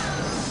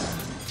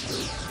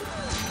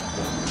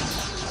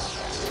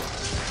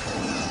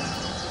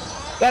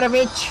 Got a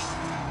bitch.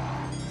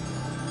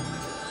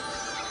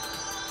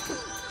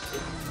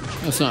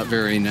 That's not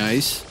very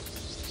nice.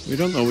 We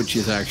don't know what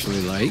she's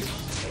actually like.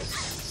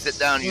 Sit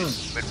down, you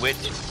stupid witch.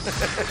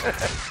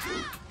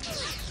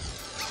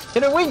 To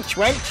the winch,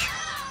 wench.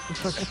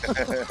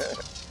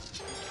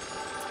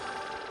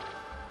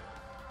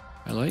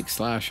 I like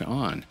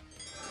 /on.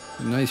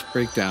 A nice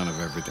breakdown of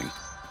everything.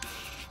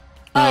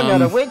 I'm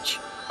not a witch.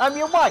 I'm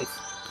your wife.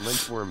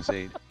 Lynchworm's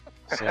aid.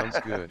 Sounds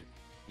good.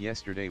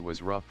 Yesterday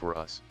was rough for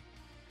us.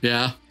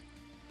 Yeah.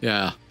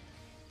 Yeah.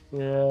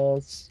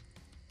 Yes.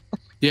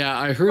 Yeah,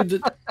 I heard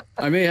that.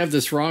 I may have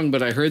this wrong,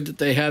 but I heard that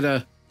they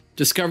had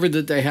discovered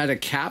that they had a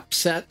cap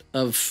set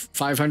of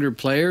 500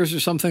 players or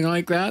something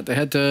like that. They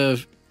had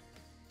to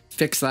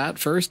fix that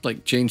first,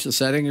 like change the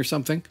setting or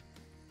something.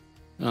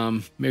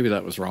 Maybe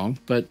that was wrong,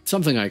 but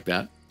something like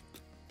that.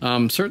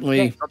 Certainly.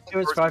 Yeah, it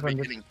was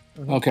 500.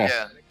 Okay.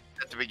 Yeah,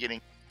 at the beginning.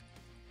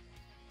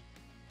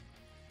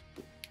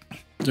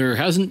 There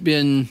hasn't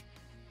been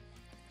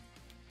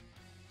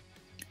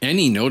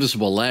any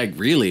noticeable lag,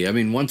 really. I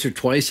mean, once or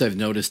twice I've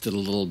noticed it a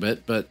little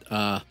bit, but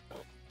other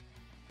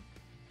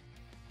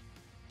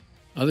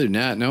than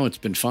that, no, it's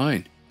been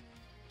fine.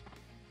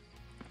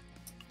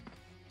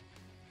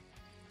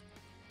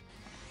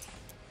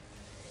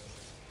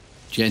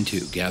 Gen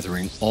 2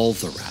 gathering all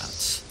the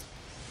rats.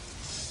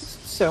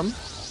 Some.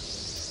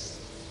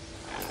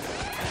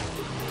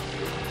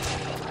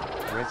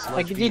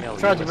 Like you did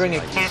try to bring a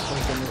cat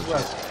with him as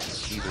well.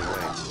 Either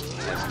way,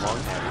 as long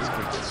as it's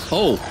complete.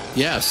 Oh,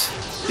 yes.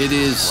 It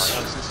is.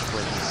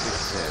 Biosis26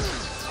 says,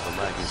 the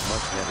lag is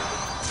much better.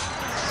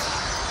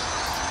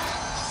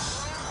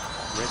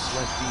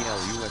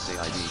 Red/DL USA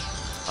ID,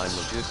 I'm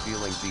legit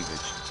feeling the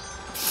itch.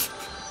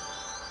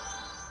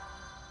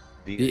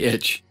 The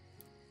itch.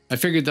 I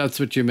figured that's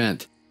what you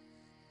meant,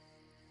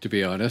 to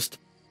be honest.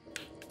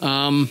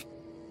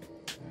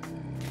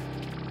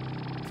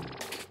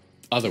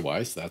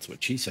 Otherwise, that's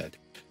what she said.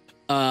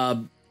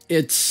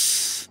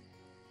 It's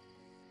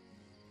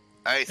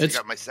Nice, I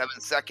got my 7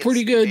 seconds.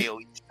 pretty good.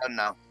 AOE done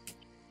now.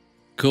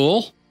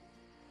 cool.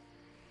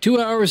 2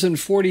 hours and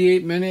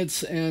 48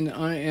 minutes, and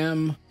I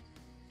am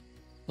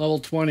level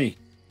 20.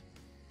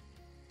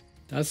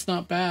 That's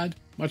not bad.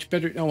 Much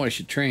better. Oh, I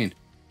should train.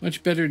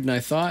 Much better than I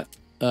thought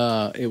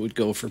it would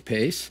go for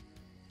pace.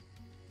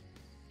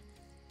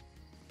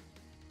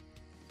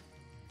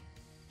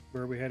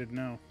 Where are we headed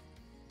now?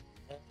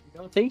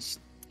 Northeast.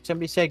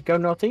 Somebody said go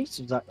northeast.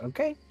 I was like,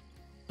 okay.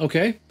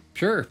 Okay,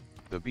 sure.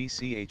 The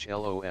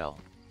BCHLOL.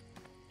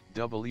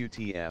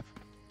 WTF,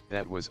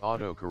 that was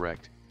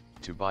autocorrect,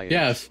 to buy it.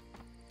 Yes,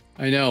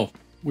 I know.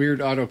 Weird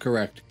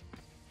autocorrect.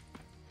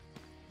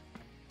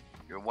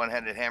 Your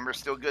one-handed hammer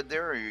still good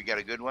there, or you got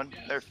a good one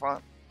there,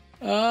 Font?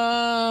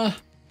 Uh,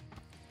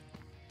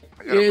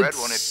 I got a red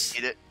one if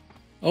you need it.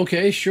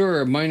 Okay,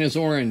 sure. Mine is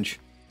orange.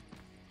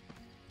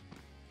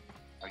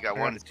 I got I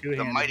one, have a the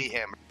two-handed. mighty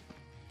hammer.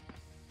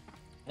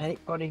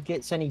 Anybody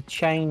gets any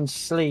chain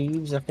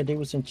sleeves? I could do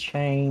with some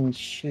chain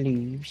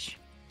sleeves.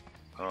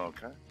 Oh,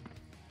 okay.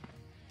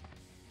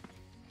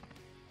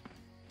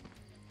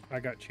 I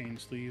got chain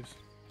sleeves.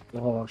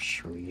 Oh,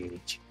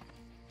 sweet.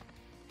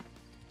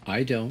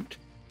 I don't.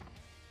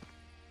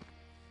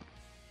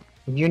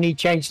 You need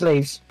chain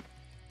sleeves.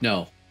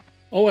 No.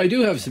 Oh, I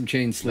do have some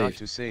chain Not sleeve.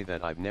 to say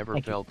that I've never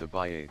Thank you. felt the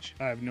buy age.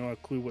 I have no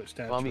clue what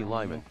stats. Tommy are on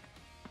Lyman. them.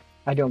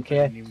 I don't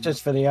care. didn't It's even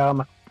just for the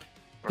armor.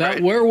 That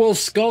Right. werewolf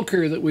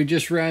skulker that we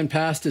just ran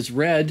past is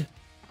red.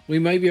 We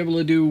might be able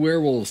to do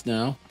werewolves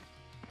now.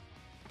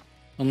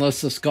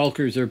 Unless the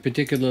skulkers are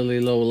particularly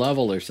low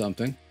level or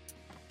something.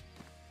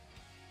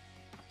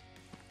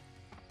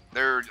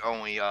 They're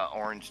only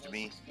orange to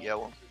me,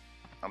 yellow.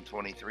 I'm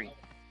 23.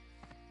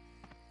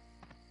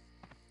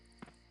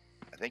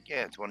 I think,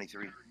 yeah,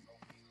 23.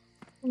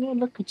 Yeah,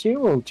 look at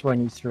you, all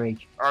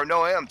 23. Or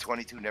no, I am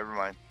 22. Never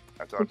mind.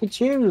 I thought. Look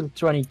at you,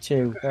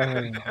 22.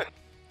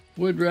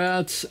 Wood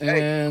rats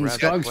Hey, and Grab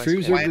skog that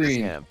screws quest are and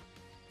green. scam.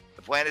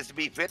 The plan is to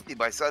be 50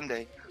 by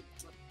Sunday.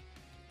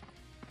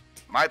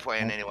 My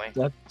plan, anyway.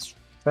 That's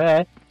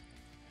fair.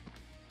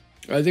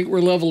 I think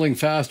we're leveling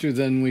faster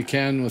than we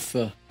can with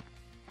the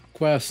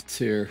quests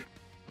here.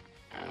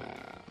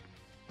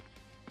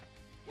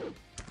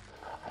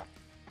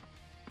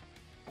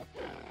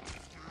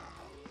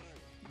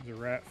 There's a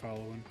rat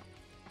following.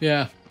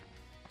 Yeah.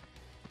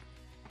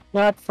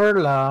 Not for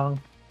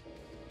long.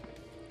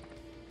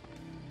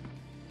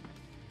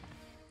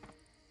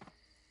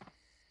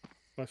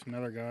 Plus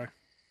another guy.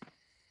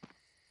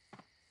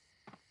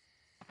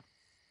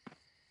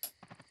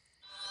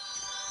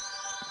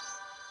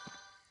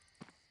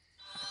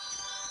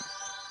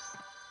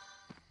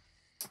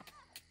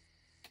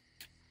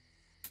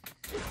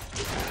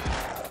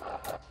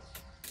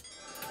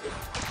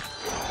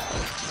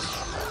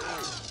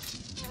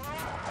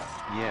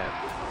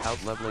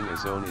 Out-leveling a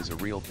zone is a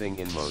real thing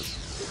in MOS.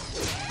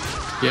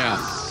 Yeah.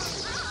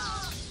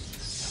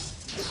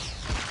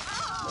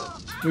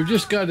 We've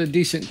just got a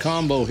decent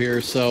combo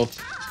here, so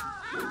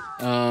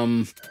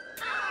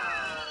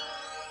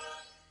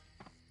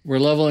we're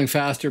leveling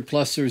faster,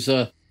 plus there's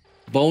a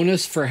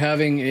bonus for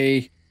having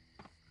a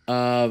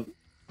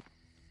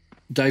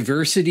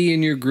diversity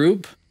in your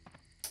group.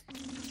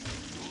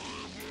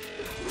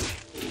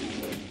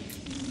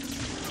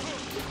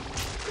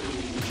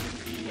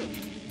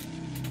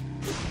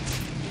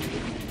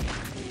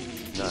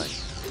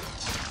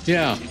 Nice.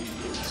 Yeah.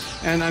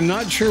 And I'm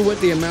not sure what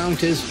the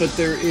amount is, but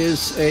there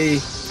is a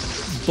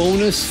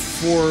bonus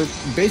for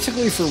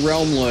basically for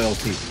realm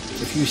loyalty.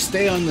 If you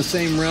stay on the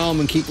same realm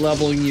and keep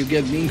leveling, you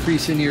get an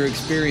increase in your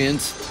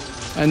experience.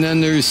 And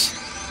then there's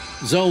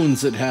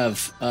zones that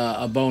have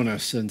a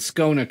bonus, and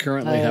Skona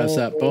currently has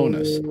that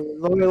bonus.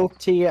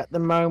 Loyalty at the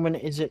moment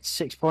is at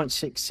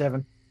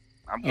 6.67.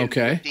 I'm getting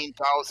Okay.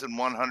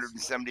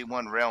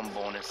 15,171 realm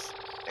bonus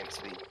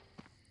XP.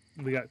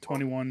 We got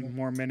 21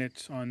 more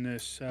minutes on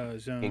this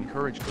zone.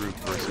 Encourage group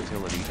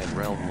versatility and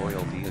realm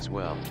loyalty as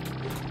well.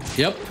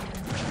 Yep.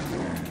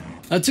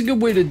 That's a good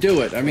way to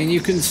do it. I mean,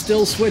 you can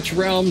still switch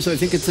realms. I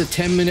think it's a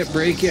 10-minute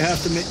break you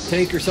have to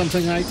take or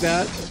something like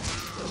that.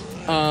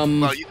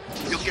 Well, you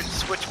can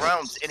switch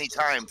rounds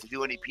anytime to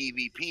do any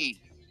PvP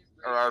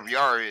or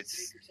RVR.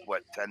 It's,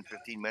 what, 10,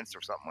 15 minutes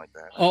or something like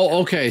that.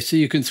 Oh, okay. So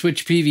you can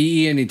switch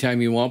PvE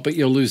anytime you want, but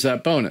you'll lose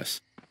that bonus.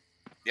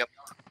 Yep.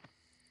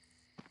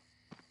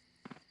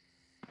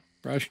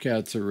 Brush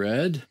cats are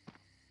red.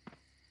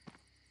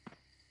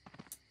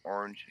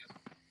 Orange.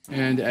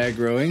 And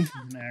aggroing.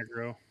 And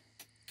aggro.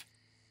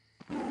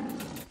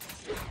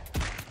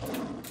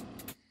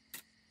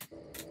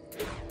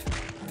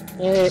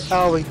 Yeah,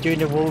 oh, we're doing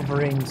the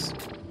Wolverines.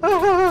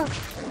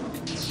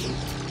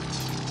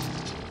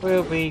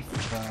 We'll be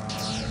fine.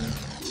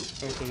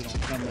 Hopefully they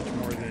don't come much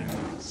more than 2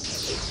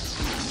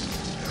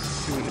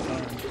 at a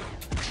time.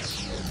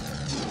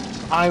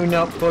 I'm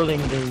not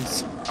pulling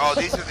these. Oh,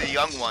 these are the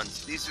young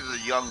ones. These are the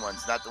young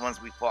ones, not the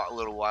ones we fought a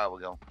little while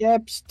ago.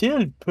 Yep,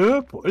 still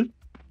purple.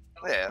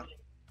 Yeah.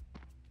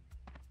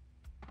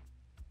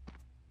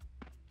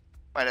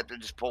 Might have to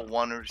just pull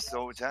one or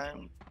so at a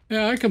time.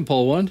 Yeah, I can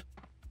pull one.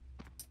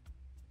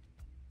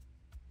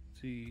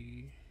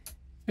 See.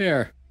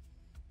 Here.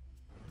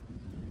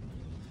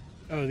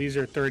 Oh, these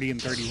are 30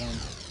 and 31.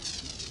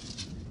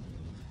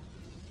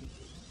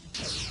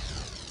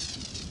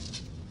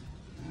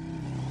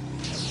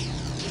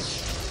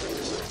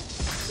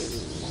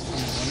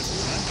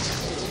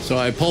 So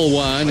I pull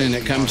one and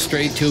it comes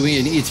straight to me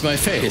and eats my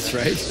face,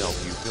 right?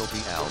 Yourself, you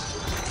filthy owl,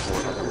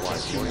 or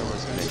otherwise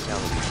loyalist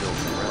mentality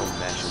builds the realm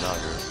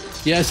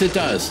machinager. Yes, it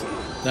does.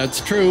 That's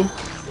true.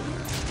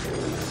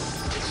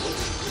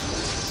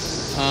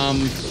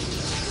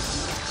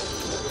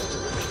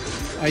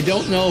 I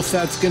don't know if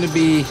that's going to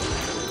be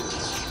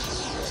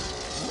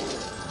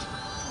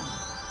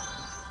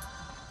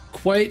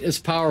quite as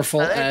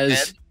powerful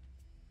as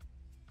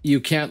you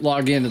can't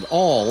log in at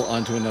all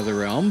onto another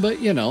realm, but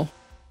you know.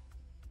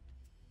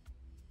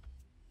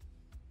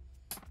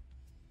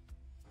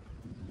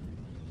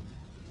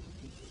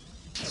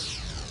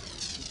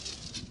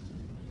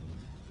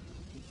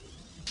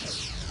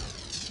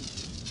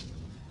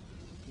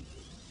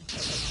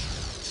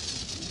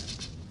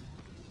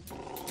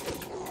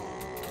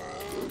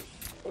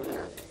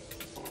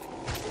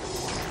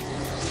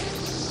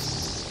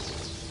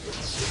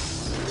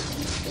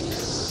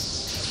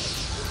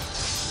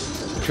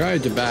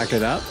 Tried to back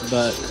it up,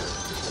 but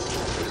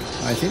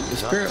I think the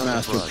Spirit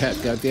Master pet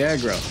got the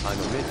aggro. I'm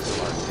a mid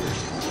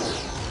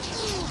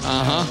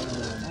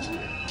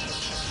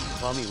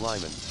Tommy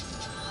Lyman.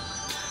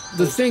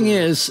 The thing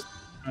is,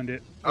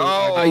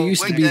 Oh, I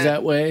used to be LinkedIn.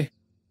 that way.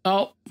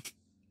 Oh,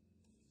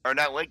 Or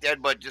not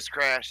LinkedIn, but just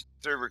crashed.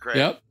 Server crashed.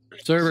 yep,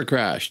 server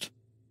crashed.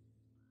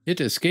 It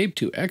escaped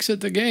to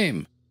exit the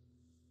game.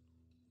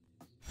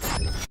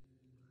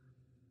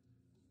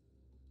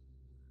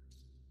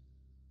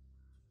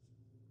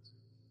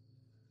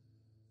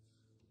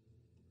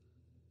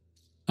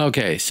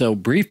 Okay, so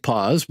brief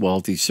pause while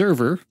the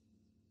server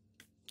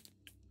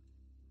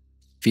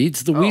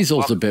feeds the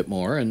weasels a bit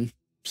more and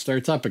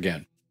starts up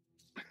again.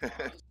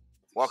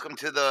 Welcome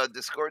to the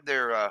Discord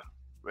there,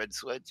 Red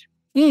Sledge.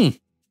 Hmm.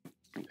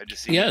 I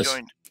just see Yes. you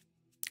joined.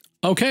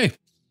 Okay.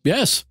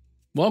 Yes.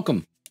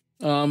 Welcome.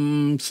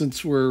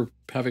 Since we're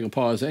having a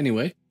pause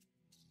anyway,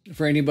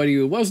 for anybody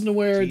who wasn't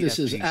aware, this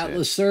is TFG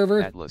Atlas said,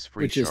 server, Atlas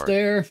free which is chart.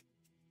 there.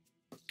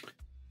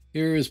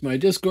 Here is my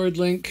Discord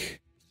link.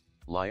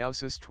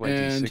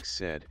 Lyausis26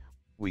 said,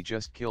 we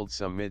just killed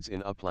some mids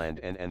in Upland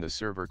and the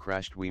server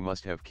crashed. We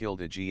must have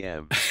killed a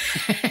GM.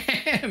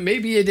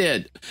 Maybe you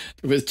did.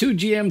 There was 2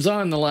 GMs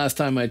on the last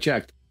time I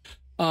checked.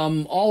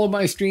 All of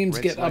my streams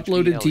Red get Sludge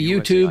uploaded to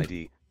YouTube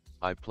BLUSAID.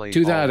 I played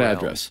to all that realms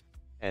address.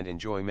 and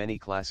enjoy many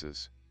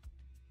classes.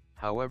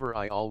 However,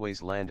 I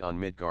always land on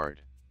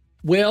Midgard.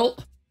 Well,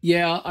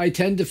 yeah, I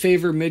tend to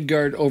favor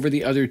Midgard over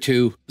the other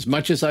 2. As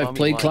much as I've Tommy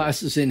played Lyman.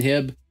 classes in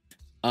Hib,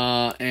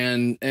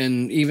 and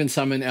even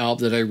some in Alp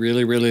that I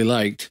really, really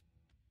liked.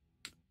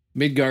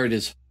 Midgard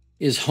is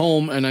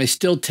home, and I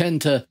still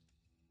tend to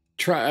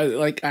try,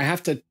 like, I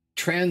have to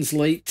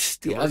translate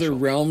the other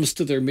realms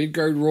to their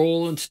Midgard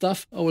role and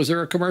stuff. Oh, is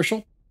there a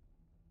commercial?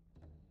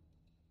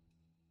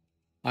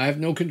 I have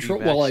no control.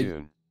 Well,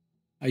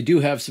 I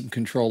do have some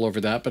control over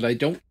that, but I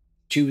don't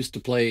choose to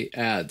play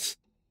ads.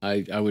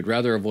 I would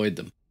rather avoid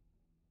them.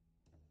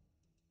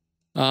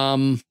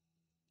 How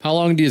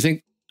long do you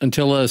think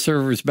until a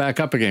server's back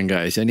up again,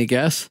 guys? Any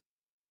guess?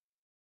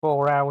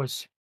 4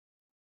 hours.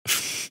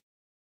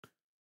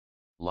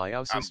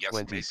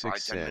 Lyousis26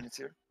 said,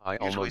 I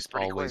almost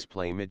always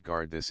play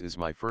Midgard. This is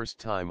my first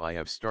time I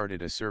have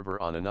started a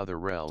server on another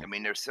realm. I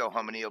mean, there's still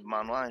how many of them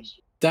online?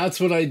 That's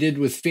what I did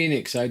with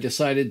Phoenix. I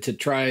decided to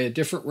try a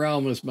different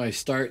realm as my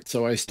start,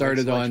 so I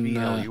started on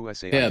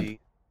Hib.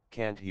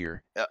 Can't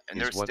hear. Yeah,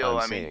 and there's still,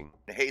 I mean,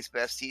 Hayes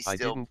Best, he's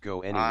still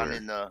on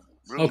in the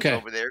rooms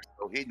over there,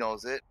 so he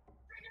knows it.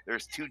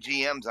 There's 2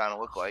 GMs on it,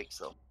 look like,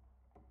 so.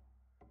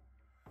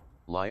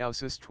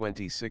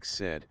 Lyousis26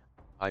 said,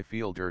 I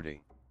feel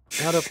dirty.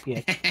 Not up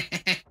yet.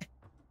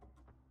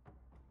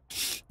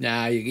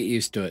 Nah, you get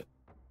used to it.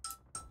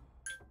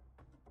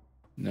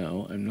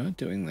 No, I'm not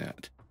doing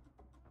that.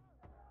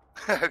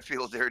 I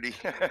feel dirty.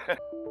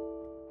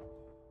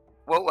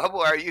 What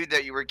level are you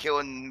that you were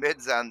killing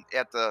mids on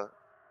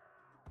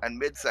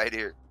mid side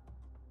here?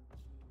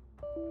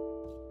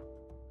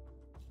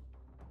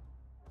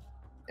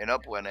 In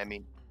upland, I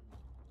mean.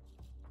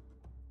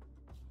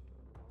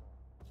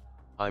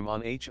 I'm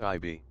on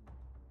HIB.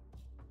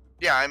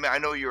 Yeah, I mean, I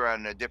know you're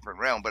on a different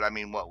realm, but I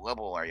mean, what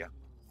level are you?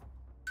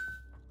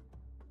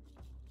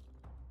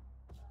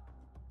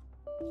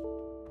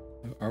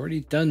 I've already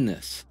done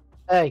this.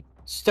 Hey,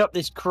 stop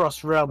this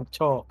cross-realm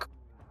talk.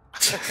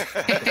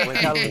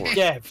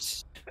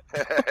 Devs.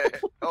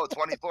 Oh,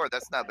 24,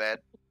 that's not bad.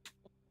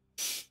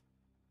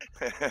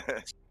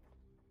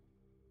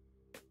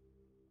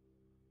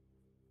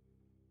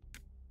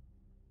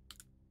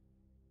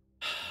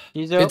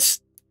 He's up.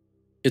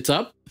 It's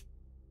up?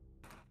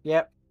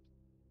 Yep.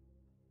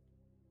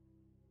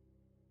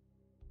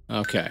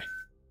 Okay.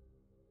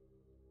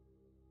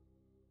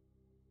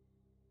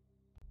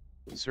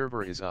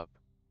 Server is up.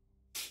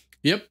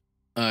 Yep,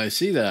 I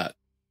see that.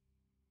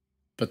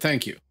 But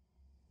thank you.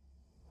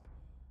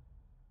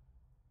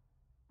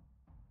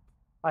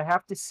 I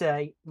have to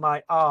say,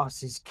 my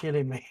arse is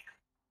killing me.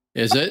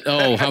 Is it?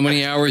 Oh, how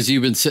many hours have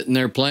you been sitting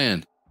there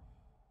playing?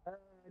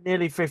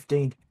 Nearly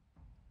 15.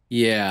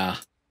 Yeah.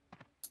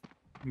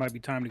 Might be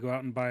time to go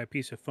out and buy a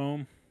piece of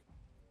foam.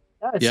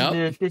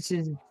 This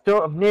is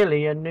sort of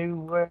nearly a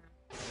new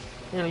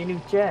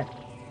chair.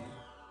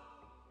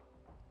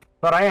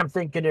 But I am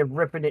thinking of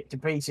ripping it to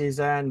pieces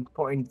and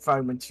putting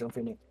foam and stuff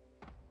in it.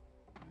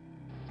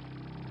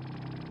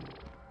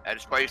 I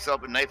just buy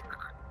yourself a nice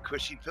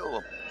cushy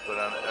pillow. Put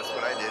on it. That's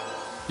what I did.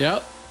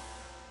 Yep.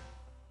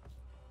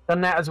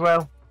 Done that as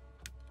well.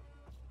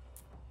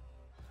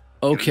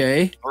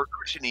 Okay. Or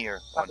cushionier.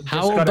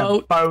 How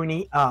about a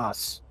bony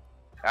ass?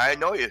 I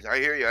know you. I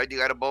hear you. I do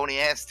got a bony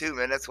ass too,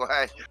 man. That's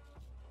why.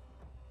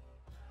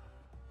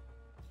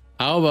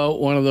 How about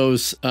one of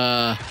those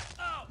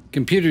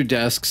computer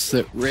desks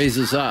that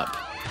raises up,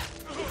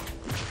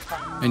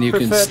 and you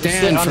can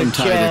stand from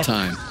time to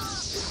time?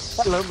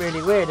 That looked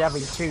really weird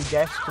having 2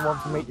 desks, one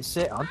for me to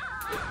sit on.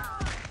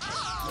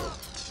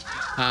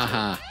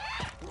 Haha.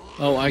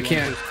 Oh, I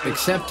can't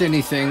accept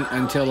anything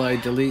until I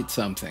delete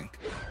something.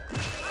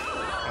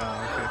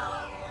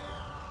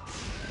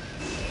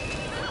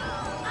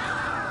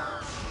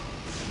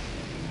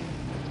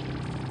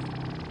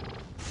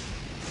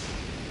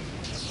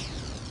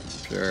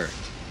 Sure.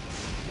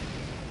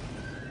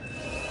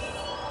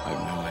 I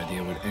have no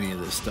idea what any of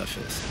this stuff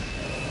is.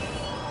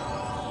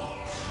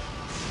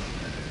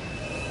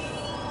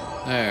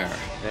 There.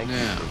 Thank you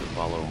for the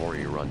follow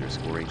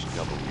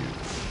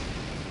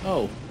Warrior_HW.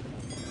 Oh.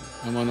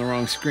 I'm on the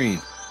wrong screen.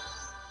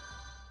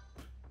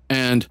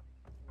 And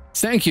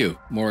thank you,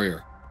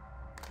 Warrior.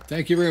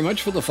 Thank you very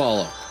much for the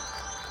follow.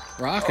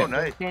 Rocket. Oh,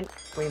 nice.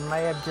 We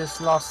may have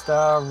just lost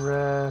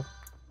our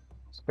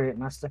Spirit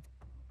Master.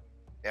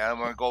 Yeah, I'm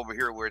gonna go over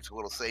here where it's a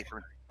little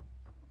safer.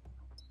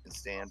 And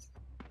stand.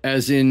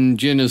 As in,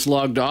 Jin is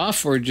logged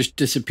off or just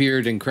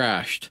disappeared and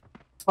crashed?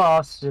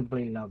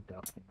 Possibly logged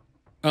off.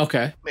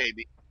 Okay.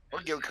 Maybe.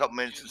 We'll give a couple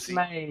minutes and see.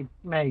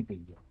 Maybe.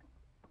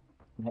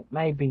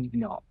 Maybe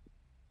not.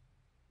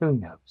 Who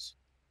knows?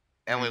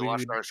 And we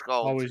lost our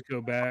skull. Always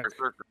go back.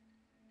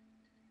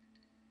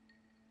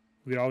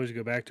 We'd always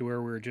go back to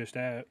where we were just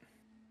at.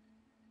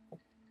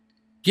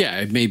 Yeah,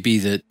 it may be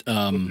that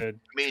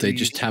they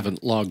just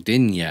haven't logged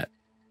in yet,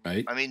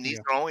 right? I mean, these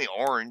are only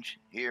orange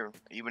here.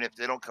 Even if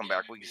they don't come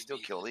back, we can still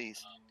kill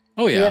these.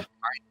 Oh, yeah.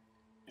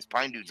 This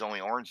pine dude's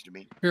only orange to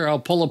me. Here, I'll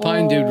pull a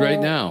pine dude right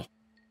now.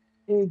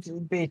 It's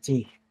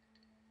bitty.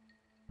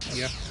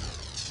 Yeah.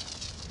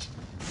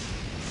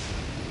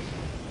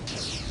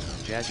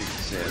 Jajic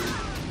said,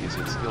 is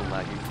it still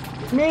lagging?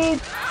 Me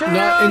too!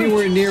 Not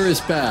anywhere near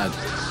as bad.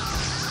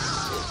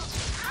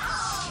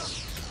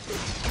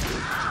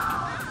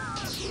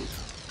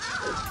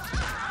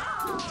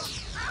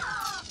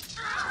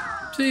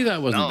 See,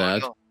 that wasn't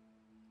bad. No.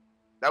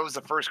 That was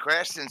the first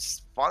crash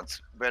since Font's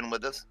been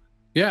with us.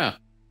 Yeah,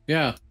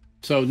 yeah.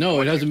 So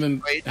no, it hasn't been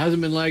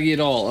laggy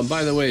at all. And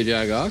by the way,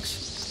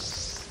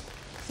 Jagox,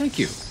 thank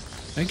you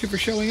for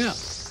showing up,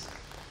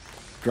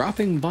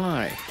 dropping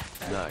by.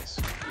 Nice.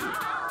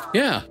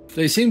 Yeah,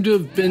 they seem to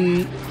have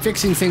been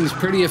fixing things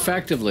pretty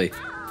effectively.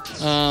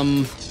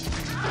 I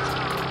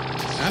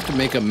have to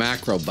make a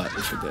macro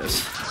button for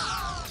this,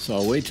 so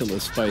I'll wait till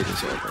this fight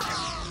is over.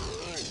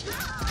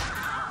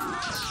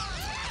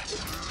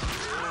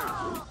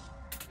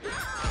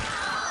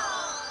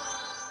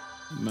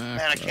 Macro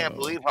Man, I can't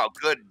believe how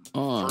good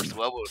on first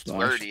level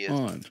clarity is.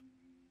 on.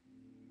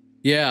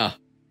 Yeah.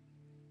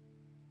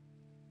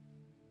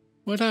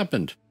 What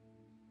happened?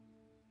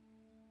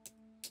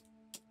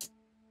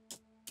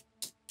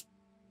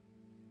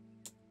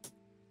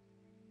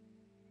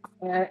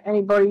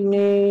 Anybody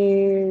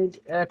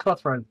need a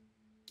cloth run?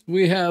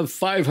 We have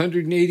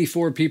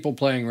 584 people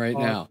playing right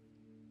now.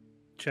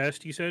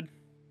 Chest, you said?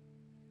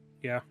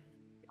 Yeah.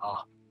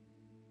 Oh.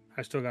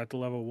 I still got the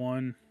level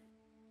 1.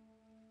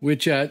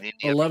 Which at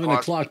 11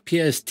 o'clock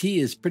PST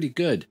is pretty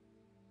good.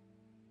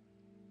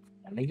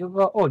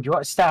 Oh, do you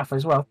want staff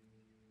as well?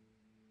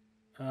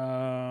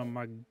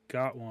 I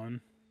got one.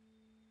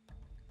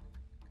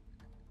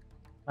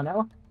 An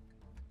hour?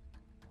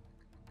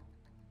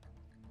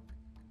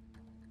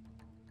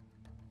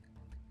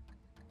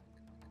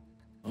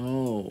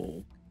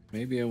 Oh,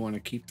 maybe I want to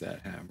keep that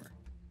hammer.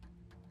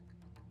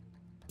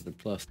 The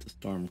plus the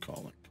storm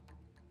calling.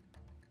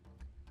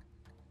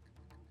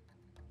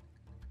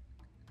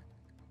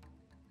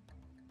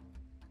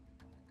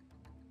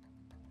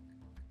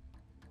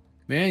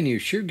 Man, you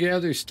sure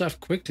gather stuff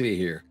quickly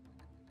here.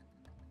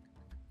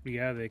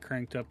 Yeah, they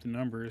cranked up the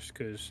numbers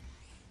because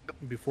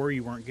before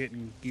you weren't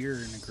getting gear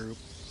in a group.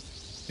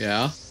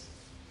 Yeah.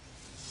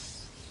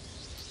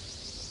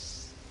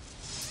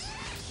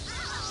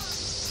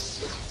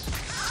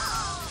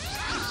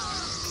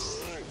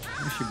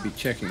 I should be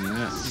checking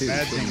that too.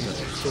 Bad thing is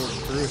they sorted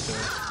through it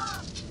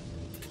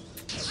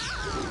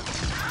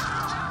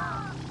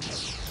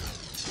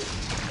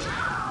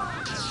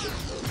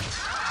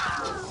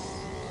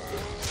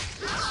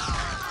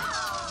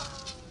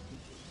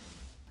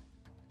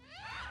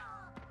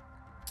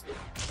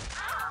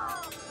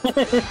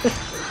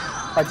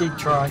I did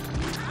try.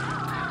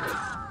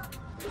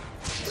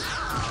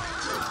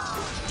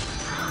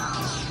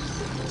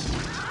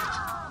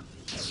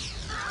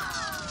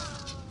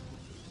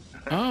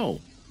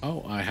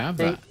 Oh, I have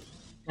that.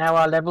 Now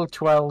our level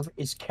 12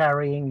 is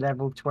carrying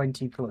level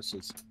 20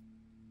 pluses.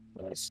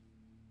 Yes.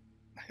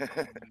 That's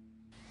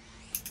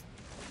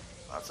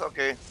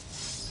okay.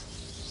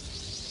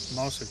 I'm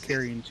also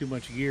carrying too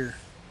much gear.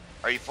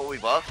 Are you fully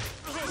buffed?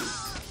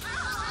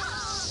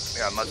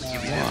 Yeah, I must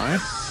give you that. Why?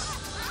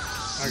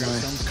 I got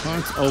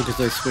some. Because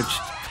I switched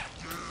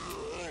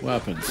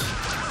weapons.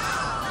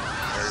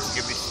 Or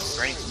give me some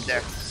strength and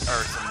dex,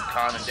 or some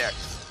con and dex.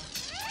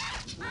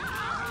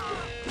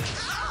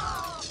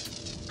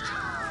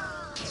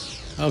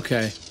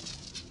 Okay.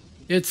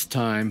 It's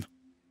time.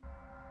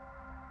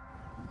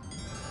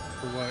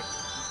 For what?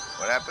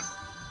 What happened?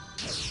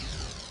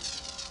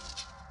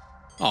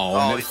 Oh,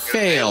 and it he's gonna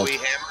failed. AoE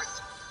hammer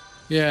it?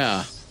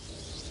 Yeah.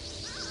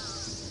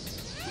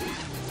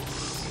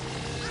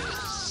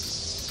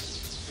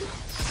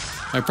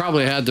 I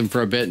probably had them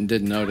for a bit and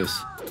didn't notice.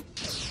 I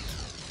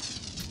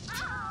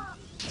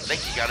think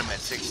you got him at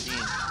 16.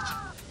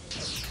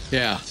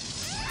 Yeah.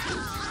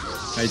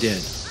 I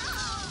did.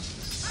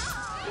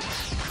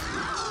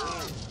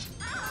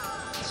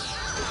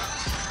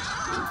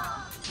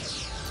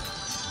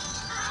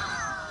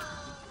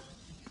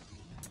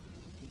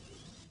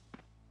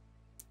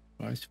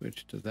 If I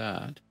switch to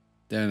that,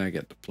 then I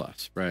get the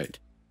plus, right?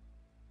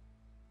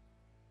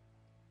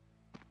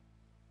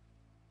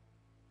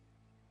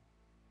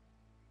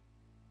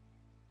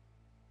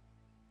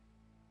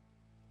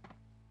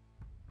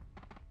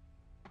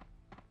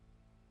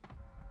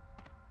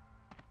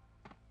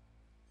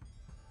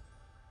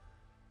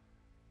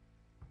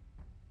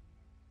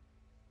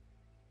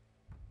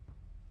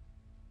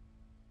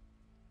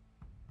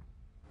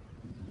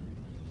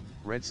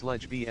 Red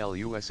Sludge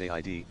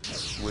BLUSAID,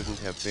 wouldn't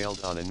have failed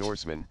on a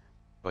Norseman,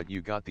 but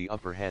you got the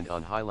upper hand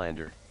on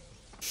Highlander.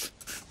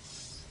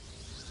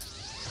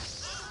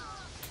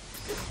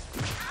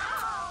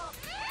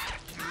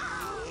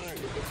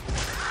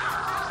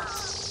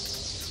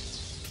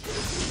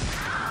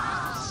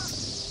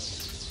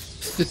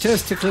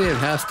 Statistically, it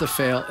has to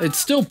fail. It's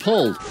still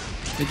pulled.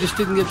 It just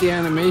didn't get the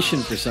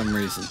animation for some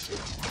reason.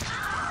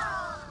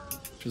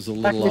 Which was a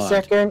Back little in a odd.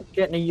 second,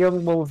 getting a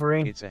young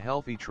Wolverine. It's a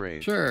healthy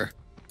trade. Sure.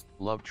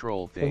 Love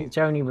troll But thing. it's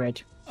only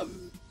red.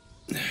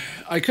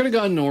 I could have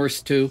gone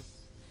Norse too.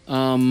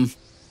 In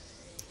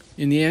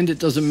the end, it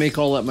doesn't make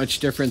all that much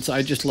difference.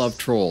 I just love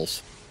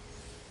trolls.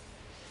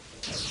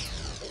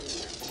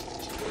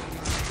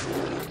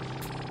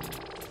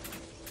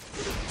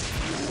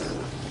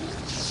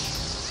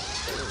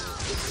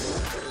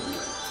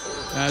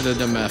 Added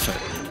them effort.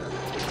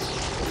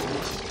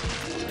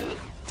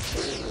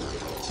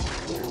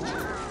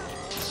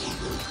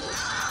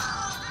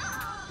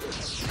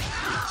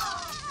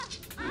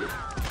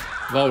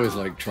 I've always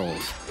liked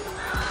trolls.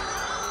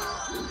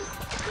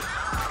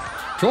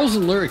 Trolls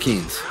and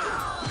lurrikeens.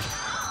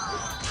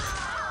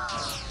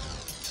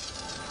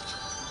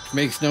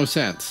 Makes no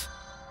sense.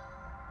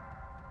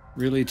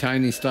 Really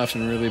tiny stuff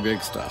and really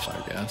big stuff,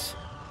 I guess.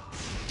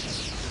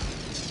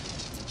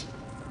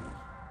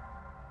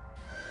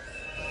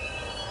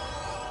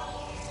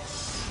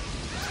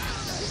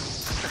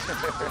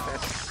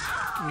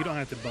 You don't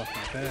have to buff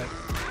my pet.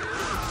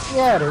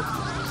 Yeah, it is.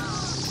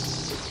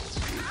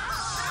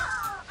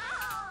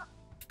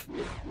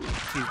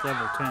 He's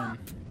level 10.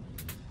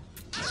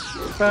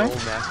 Okay. Troll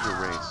Master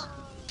Race.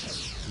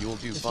 You'll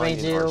do This fine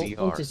means in he'll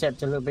RBR.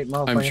 intercept a little bit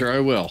more. I'm for you. sure I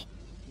will.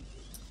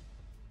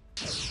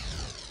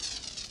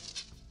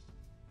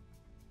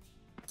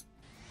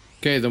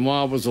 Okay, the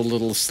mob was a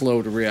little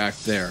slow to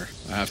react there,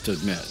 I have to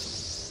admit.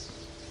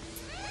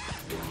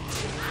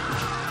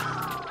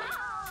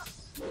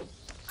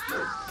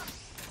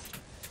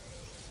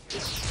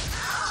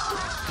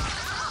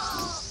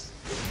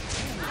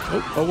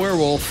 Oh, a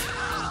werewolf.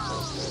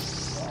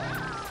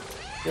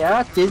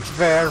 Yeah, it's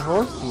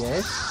werewolf,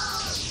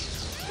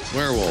 yes.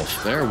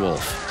 Werewolf, their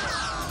wolf.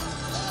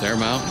 Their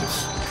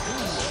mountains.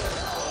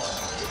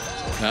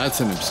 That's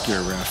an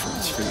obscure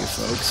reference for you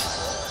folks.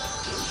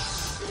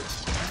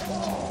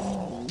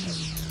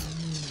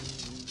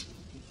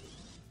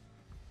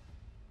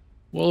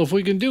 Well, if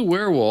we can do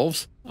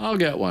werewolves, I'll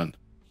get one.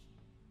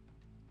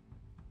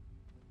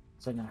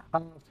 It's in a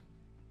half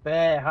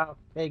bear, half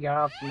pig,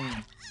 half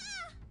man.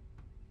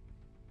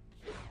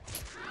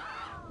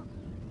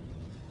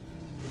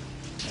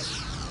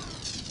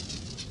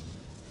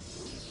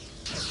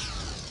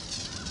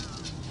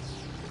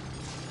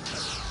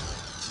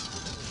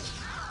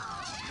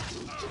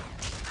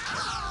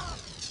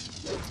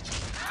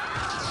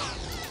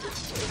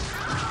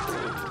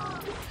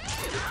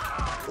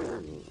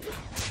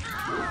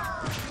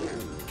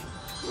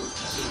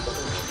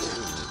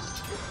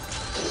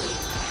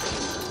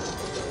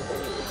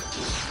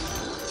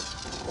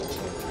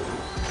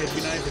 It'd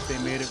be nice if they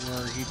made it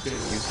where you could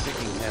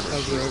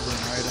hover over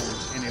an item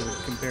and it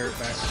would compare it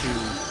back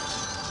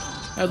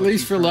to... At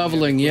least for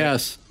leveling,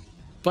 yes.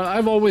 But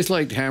I've always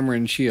liked hammer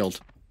and shield.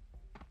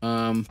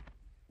 Oh,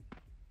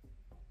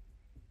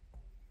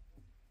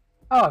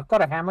 I've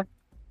got a hammer.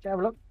 Shall I have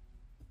a look?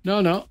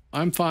 No,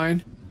 I'm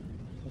fine.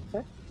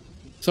 Okay.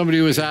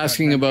 Somebody was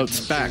asking about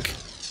spec.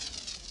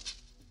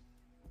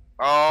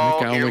 Oh, I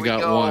think I here only we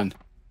got go. one.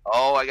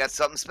 Oh, I got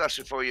something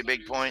special for you,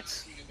 Big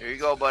Points. Here you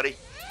go, buddy.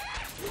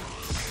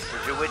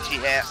 Here's your witchy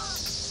hat.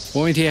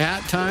 Pointy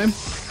hat time?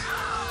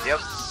 Yep.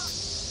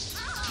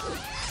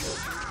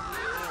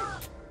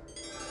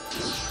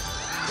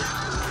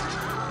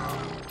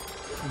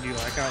 Do you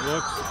like how it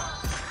looks?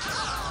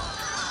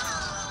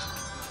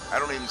 I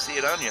don't even see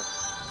it on you.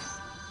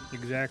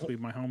 Exactly,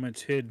 my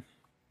helmet's hid.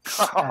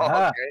 Oh,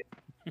 Uh-huh.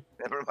 okay.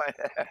 Never mind.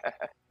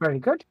 Very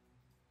good.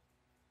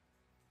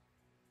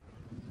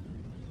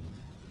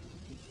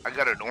 I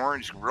got an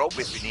orange robe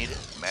if you need it.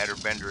 Matter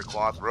bender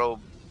cloth robe.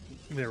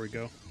 There we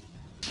go.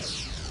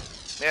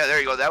 Yeah, there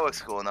you go. That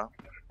looks cool enough.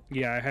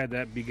 Yeah, I had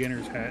that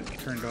beginner's hat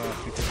turned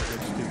off because I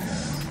got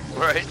stupid.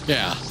 Right?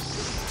 Yeah.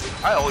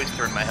 I always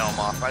turn my helm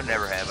off. I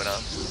never have it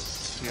on.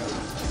 Yeah.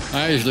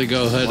 I usually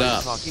go hood One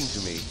up. talking to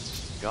me.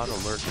 Got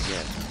alert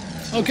again.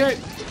 Okay.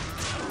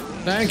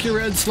 Thank you,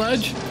 Red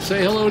Sledge.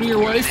 Say hello to your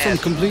wife from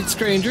complete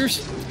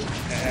strangers.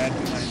 The ad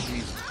behind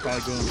me's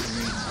probably going for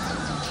me.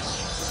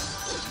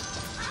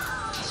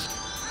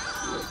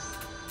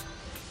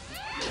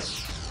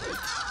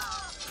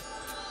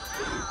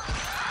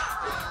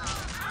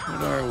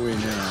 What are we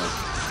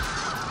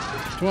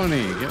now?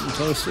 20, getting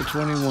close to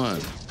 21.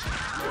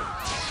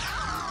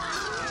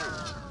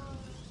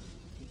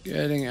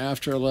 Getting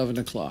after 11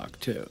 o'clock,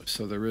 too,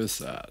 so there is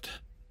that.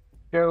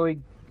 Shall we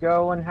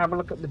go and have a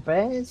look at the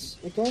bears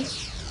again?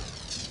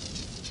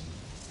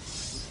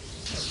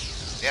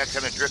 Yeah,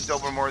 kind of drift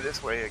over more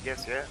this way, I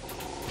guess, yeah.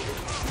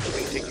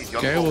 We can take these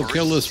young Okay, we'll Wolverines.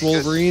 kill this Be good.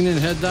 Wolverine and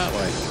head that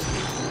way.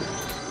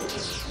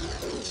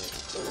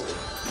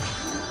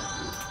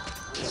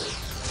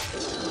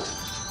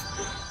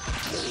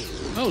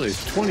 Oh,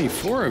 there's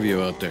 24 of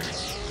you out there.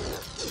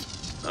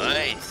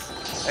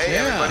 Nice. Hey,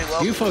 everybody, Yeah,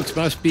 welcome. you folks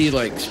must be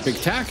like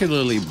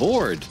spectacularly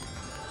bored.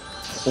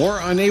 Or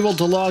unable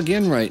to log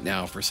in right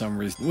now for some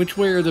reason. Which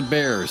way are the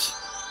bears?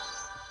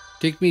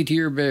 Take me to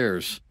your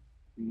bears.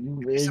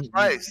 Be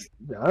surprised.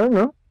 I don't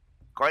know.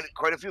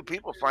 Quite a few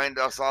people find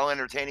us all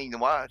entertaining to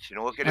watch. You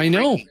know, look at it. I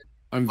know. Freaky.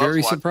 I'm Loves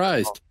very watching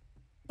surprised.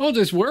 Oh,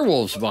 there's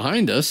werewolves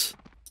behind us.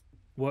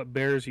 What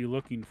bears are you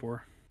looking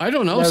for? I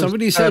don't know. Those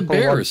Somebody said purple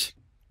bears. ones.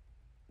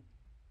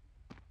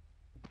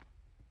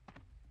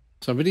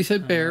 Somebody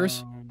said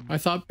bears. I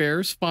thought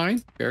bears,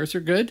 fine. Bears are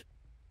good.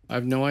 I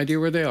have no idea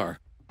where they are.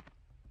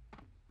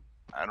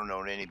 I don't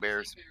know any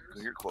bears.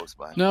 You're close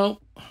by. No.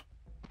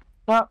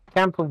 Oh,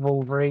 camp of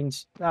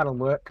Wolverines. That'll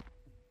work.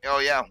 Oh,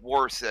 yeah.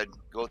 War said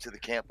go to the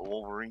camp of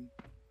Wolverine.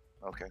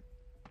 Okay.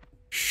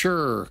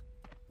 Sure.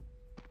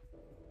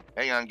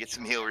 Hang on. Get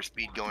some healer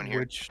speed going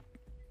here.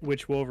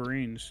 Which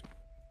Wolverines?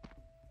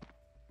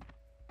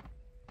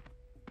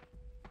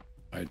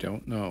 I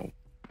don't know.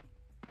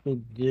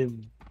 Yeah,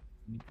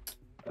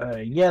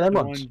 them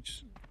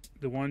ones.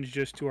 The ones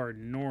just to our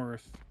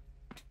north.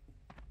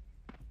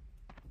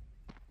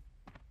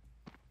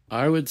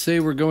 I would say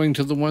we're going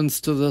to the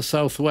ones to the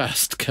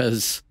southwest,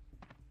 because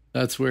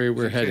that's where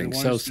we're heading,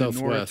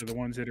 south-southwest. Are the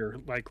ones that are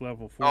like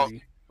level 40. Oh,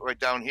 right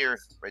down here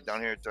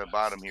at the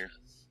bottom here.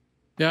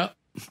 Yeah.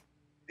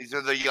 These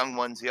are the young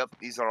ones. Yep,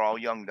 these are all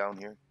young down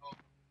here.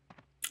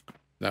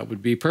 That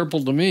would be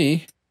purple to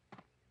me.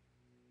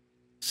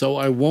 So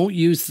I won't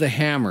use the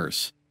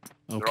hammers.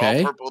 Okay.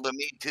 They're all purple to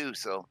me too,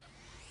 so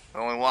I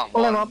only want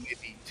one,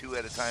 maybe 2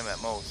 at a time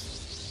at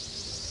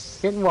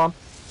most. Getting one.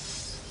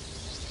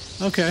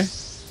 Okay.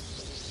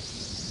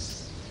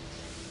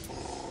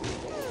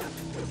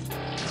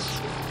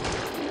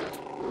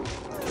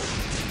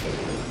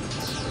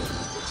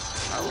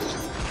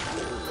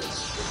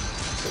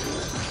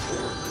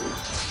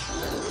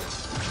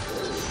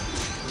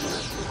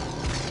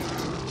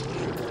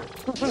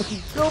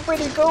 Go,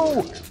 Brady,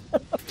 go!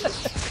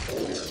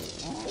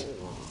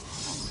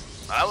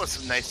 That was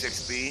some nice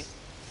XP.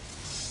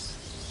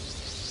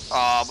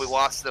 We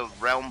lost the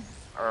realm,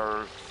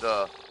 or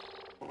the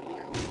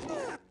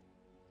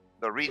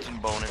region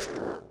bonus.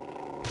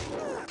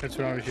 That's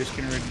what I was just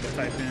getting ready to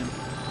type in.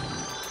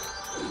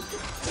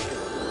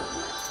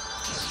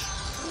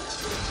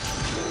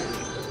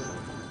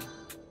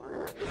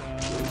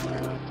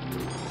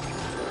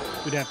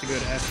 We'd have to go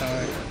to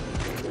SI.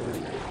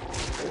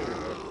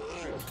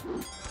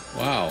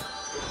 Wow.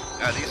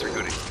 Yeah, these are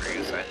good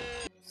experience.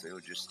 So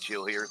we'll just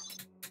chill here.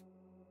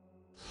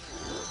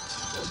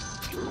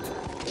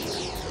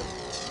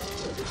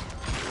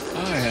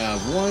 I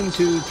have 1,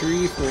 2,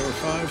 3, 4,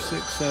 5,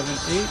 6, 7,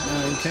 8,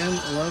 9, 10,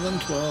 11,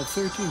 12,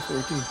 13,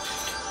 14,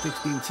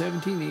 16,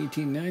 17,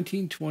 18,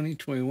 19, 20,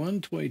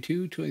 21,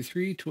 22,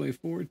 23,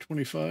 24,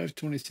 25,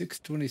 26,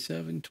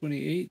 27,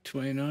 28,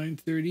 29,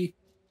 30.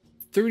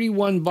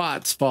 31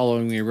 bots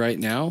following me right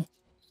now.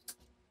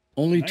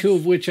 Only nice. 2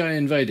 of which I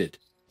invited.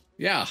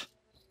 Yeah.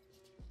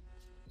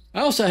 I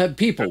also have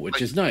people,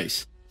 which is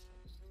nice.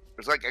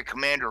 There's like a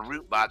Commander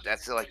Root bot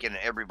that's like in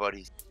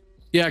everybody's.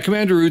 Yeah,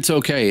 Commander Root's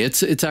okay.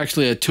 It's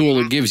actually a tool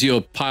that gives you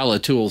a pile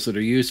of tools that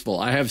are useful.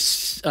 I have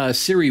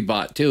Siri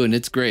bot too, and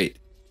it's great.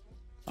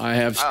 I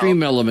have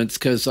Stream Elements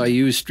because I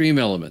use Stream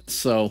Elements.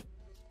 So.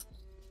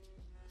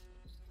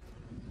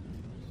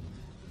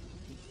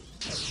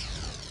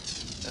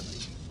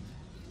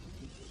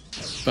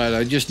 But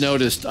I just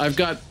noticed I've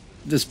got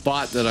this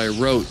bot that I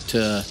wrote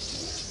to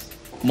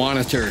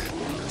monitor.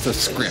 It's a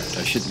script.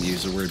 I shouldn't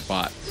use the word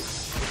bot.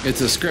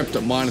 It's a script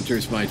that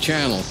monitors my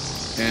channel,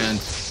 and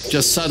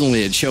just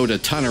suddenly it showed a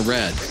ton of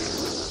red.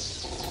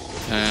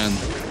 And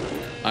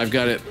I've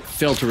got it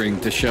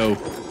filtering to show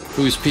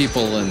who's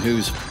people and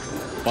who's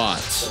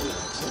bots.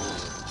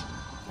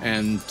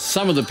 And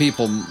some of the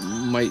people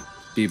might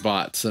be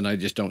bots, and I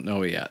just don't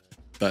know yet.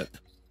 But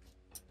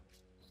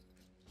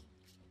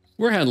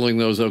we're handling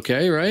those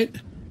okay, right?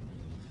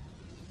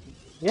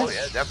 Yeah. Oh,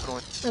 yeah,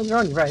 definitely. They're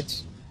only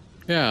reds.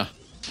 Yeah.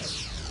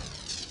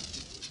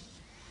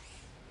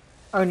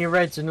 Only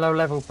reds and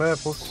low-level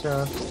purples,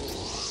 so...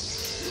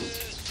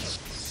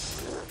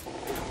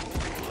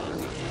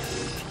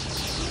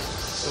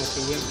 So if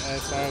we went to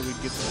SI, we'd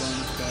get the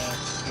bonus back,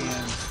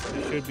 and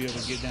we should be able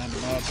to get down to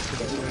mobs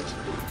pretty quick.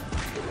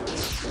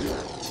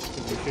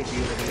 Because we should be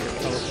able to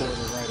teleport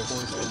or ride a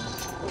horse down.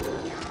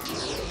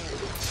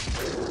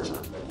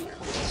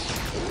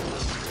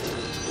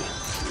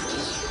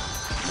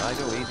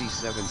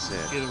 Nido87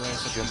 said,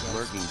 just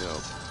lurking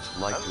though.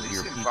 Like to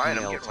hear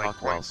PPL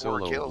talk while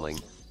soloing.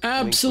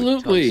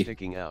 Absolutely.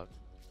 Sticking out.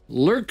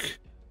 Lurk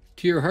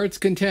to your heart's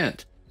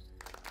content.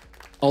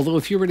 Although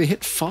if you were to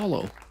hit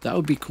follow, that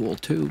would be cool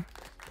too.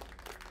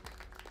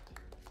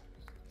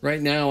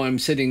 Right now I'm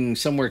sitting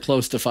somewhere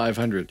close to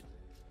 500,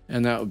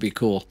 and that would be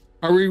cool.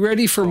 Are we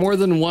ready for more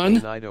than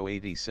one?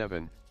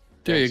 Nido87.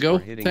 There you go.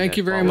 Thank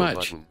you very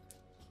much. Button.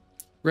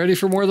 Ready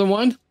for more than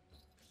one?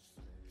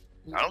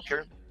 I don't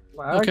care.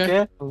 Well,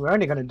 okay. We're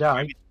only gonna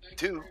die. Maybe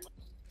 2.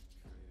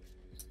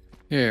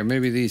 Here,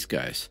 maybe these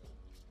guys.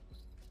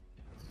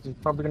 It's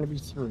probably gonna be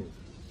 3.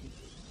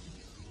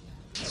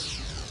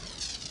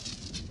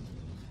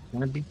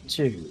 Gonna be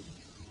 2.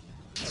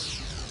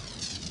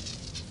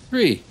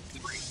 3.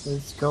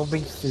 It's gonna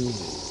be 3.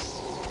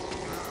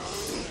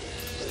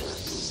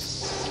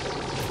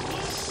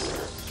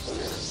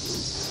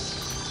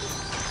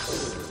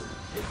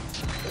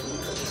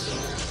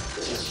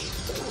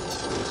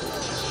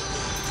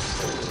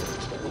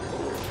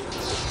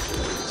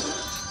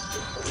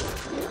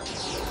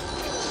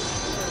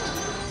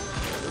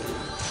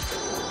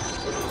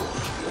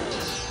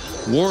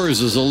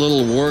 Wars is a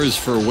little wars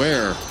for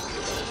wear.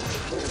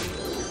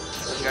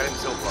 Got him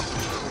so far.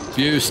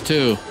 Abuse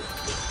too.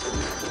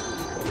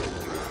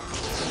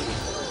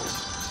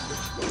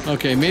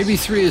 Okay, maybe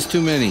 3 is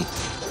too many.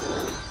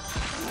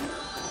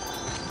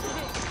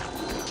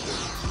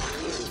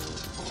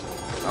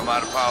 I'm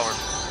out of power.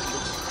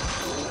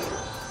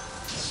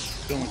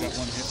 Still only got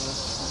 1 hit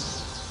left.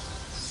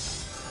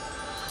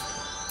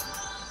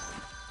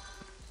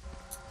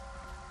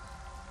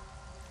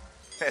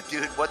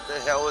 Dude, what the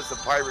hell is the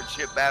pirate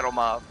ship battle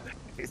mob?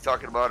 He's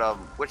talking about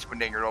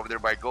Witchmandinger over there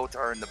by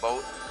Gotar in the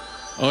boat.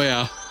 Oh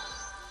yeah.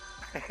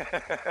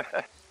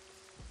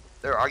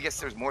 I guess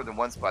there's more than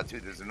one spot too.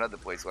 There's another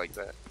place like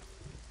that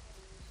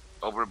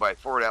over by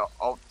Fort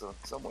Alta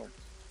somewhere.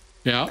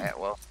 Yeah.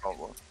 Well.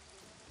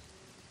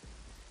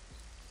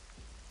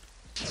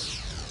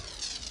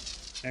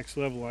 Next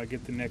level, I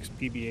get the next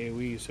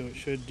PBAOE, so it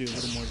should do a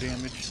little more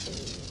damage.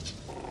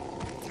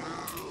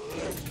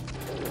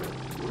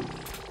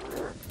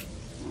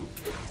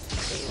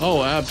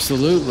 Oh,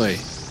 absolutely.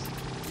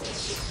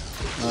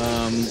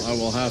 I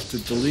will have to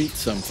delete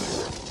something.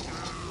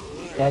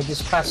 Yeah,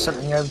 just pass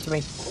something over to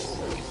me.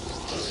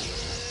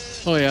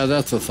 Oh yeah,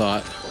 that's a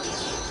thought.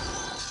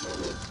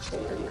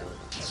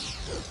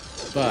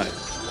 But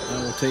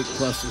I will take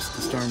pluses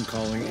to storm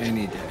calling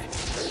any day.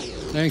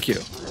 Thank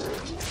you.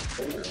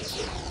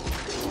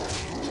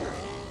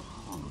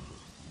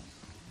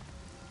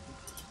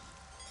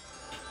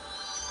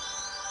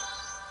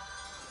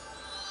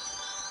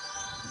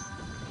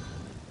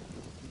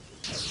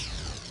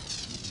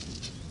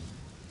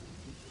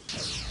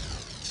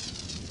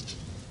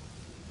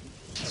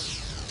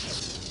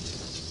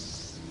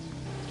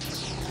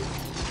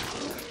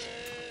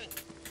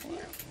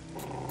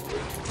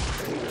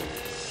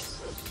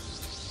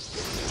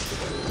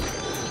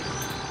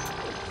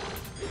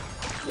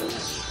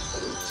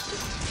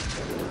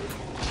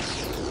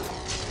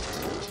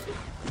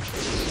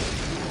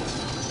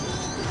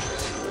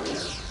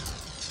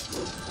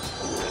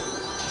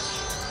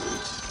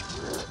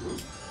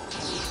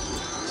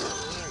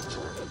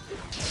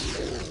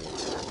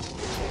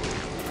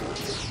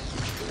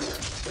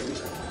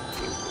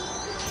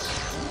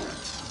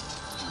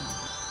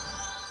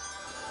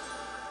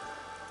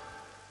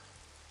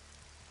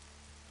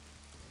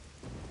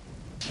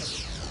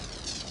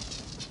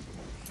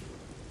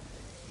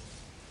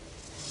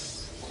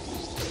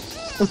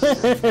 Get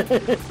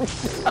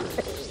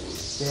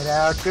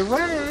out the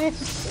way!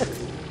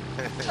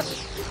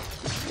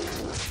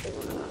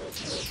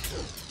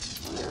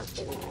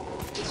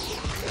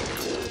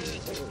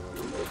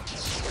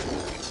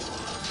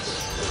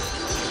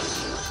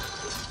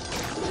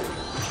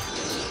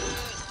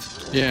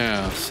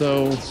 Yeah,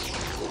 so...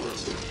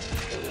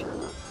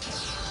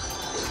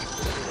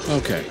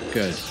 Okay,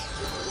 good.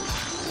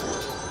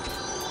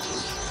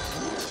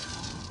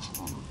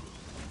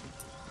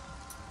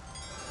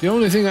 The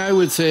only thing I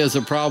would say is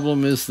a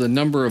problem is the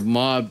number of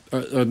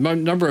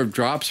number of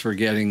drops we're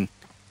getting.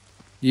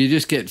 You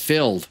just get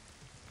filled.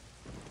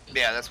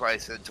 Yeah, that's why I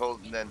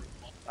told them. Then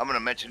I'm gonna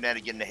mention that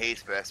again to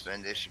Haze Fest,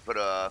 man. They should put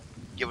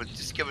give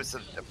us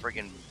a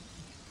friggin'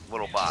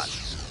 little bot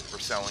for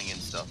selling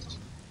and stuff.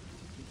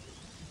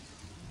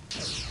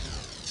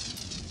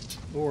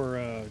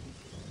 Or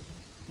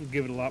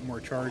give it a lot more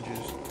charges.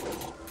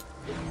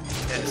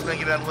 Yeah, just make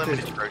it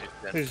unlimited charges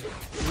then. Because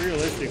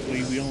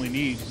realistically, we only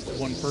need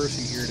one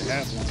person here to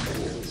have one.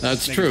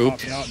 That's They true. can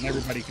pop it out and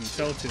everybody can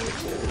sell to it.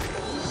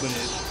 But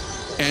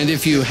And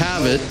if you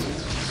have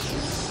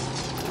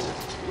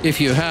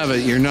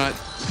it, you're not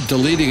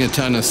deleting a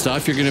ton of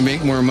stuff. You're going to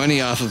make more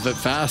money off of it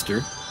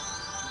faster.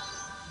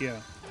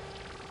 yeah,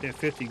 at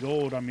 50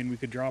 gold, I mean, we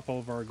could drop all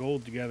of our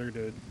gold together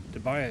to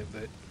buy it,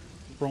 but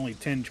for only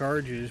 10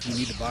 charges, we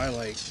need to buy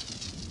like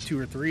 2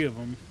 or 3 of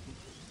them.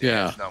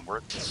 Yeah. It's not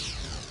worth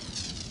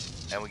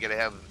it. And we gotta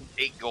have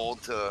 8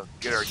 gold to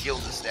get our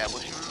guild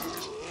established.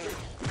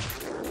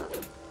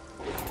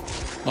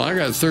 Well, I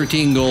got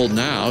 13 gold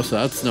now, so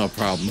that's no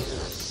problem. Got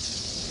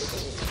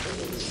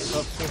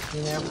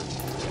 50 now.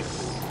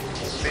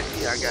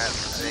 50, I got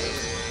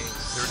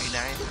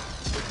 39.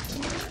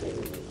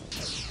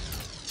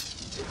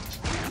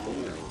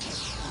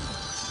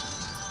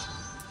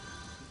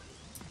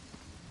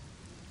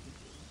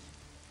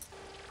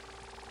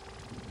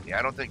 Yeah,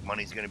 I don't think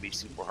money's gonna be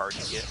super hard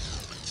to get.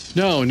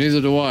 No,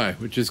 neither do I,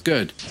 which is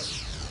good.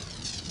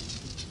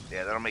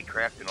 Yeah, that'll make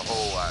crafting a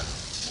whole lot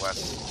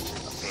less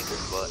a pain in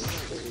the butt.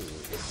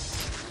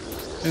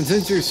 And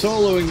since you're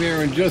soloing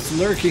there and just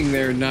lurking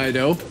there,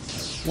 Nido,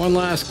 one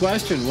last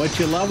question. What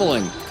you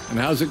leveling? And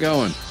how's it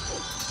going?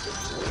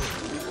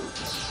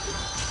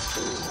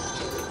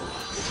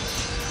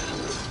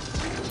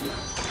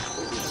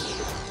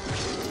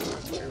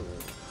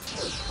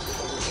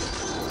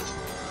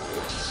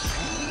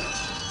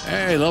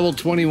 Hey, level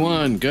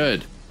 21.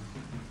 Good.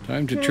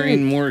 Time to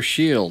train more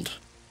shield.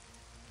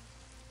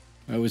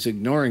 I was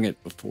ignoring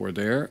it before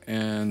there,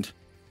 and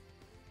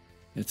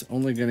it's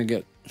only going to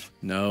get...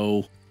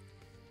 No.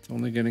 It's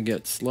only going to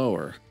get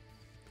slower.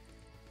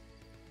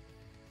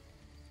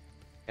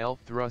 Elf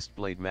Thrust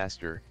Blade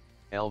Master,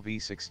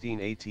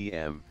 LV16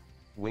 ATM,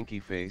 Winky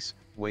Face,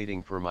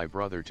 waiting for my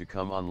brother to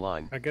come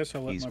online. I guess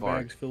I'll let He's my far.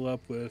 bags fill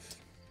up with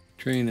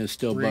Train is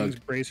still rings,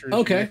 bugged. bracers,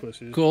 Okay, and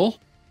necklaces. cool.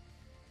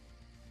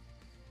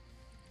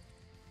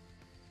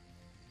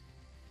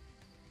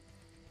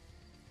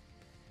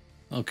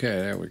 Okay,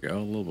 there we go. A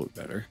little bit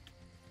better.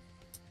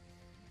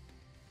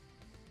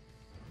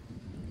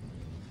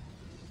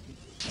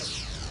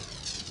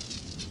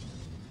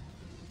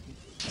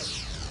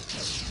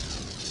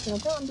 I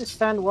don't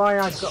understand why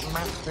I've got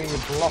mastery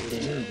of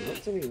blocking either.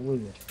 That's a bit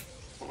weird.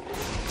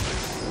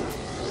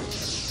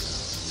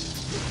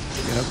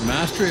 You have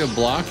mastery of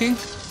blocking?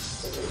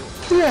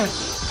 Yeah.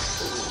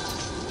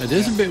 That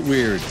is a bit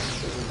weird.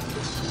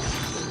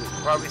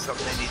 Probably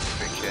something they need to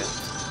fix yet.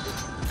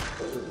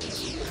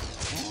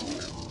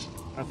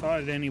 I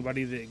thought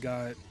anybody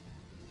that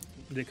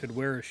could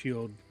wear a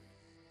shield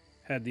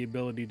had the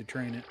ability to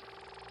train it.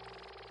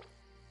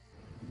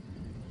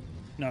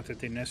 Not that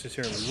they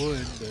necessarily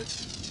would, but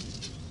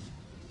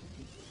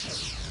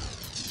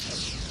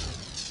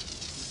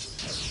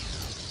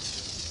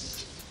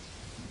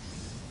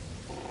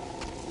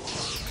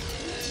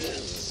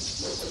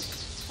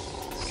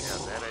Yeah,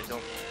 that I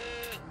don't.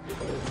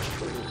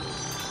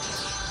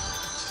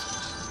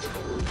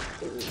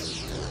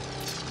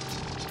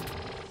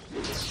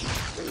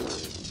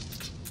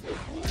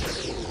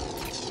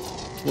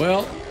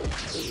 Well,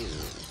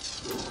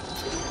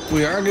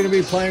 we are going to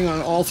be playing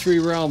on all three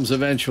realms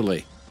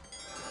eventually.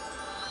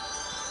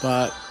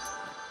 But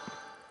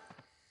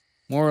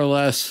more or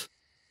less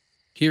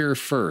here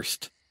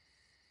first.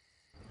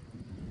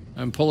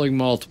 I'm pulling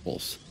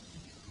multiples.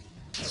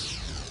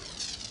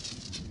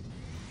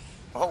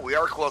 Oh, we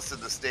are close to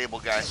the stable,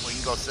 guys. We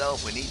can go sell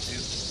if we need to.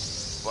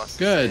 Bust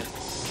the Good.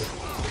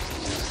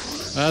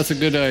 sale. That's a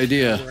good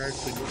idea. we're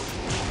actually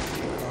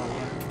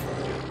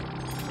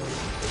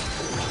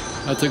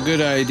That's a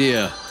good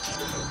idea.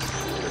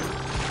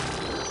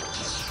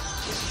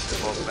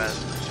 Both men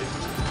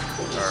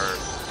are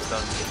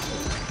done.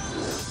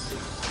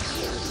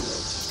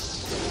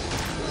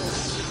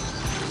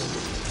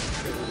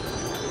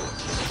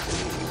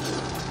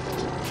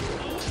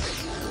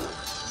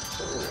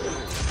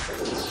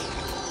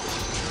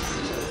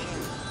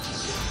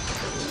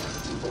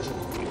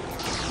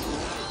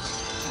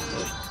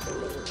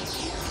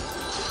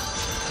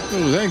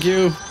 Oh, thank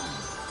you.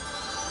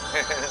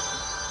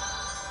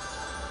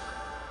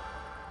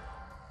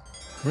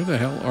 Where the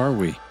hell are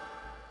we?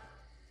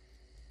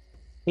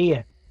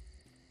 Here.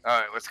 All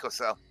right, let's go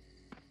sell.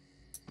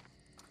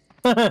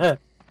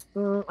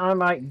 I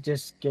might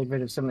just get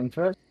rid of something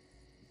first.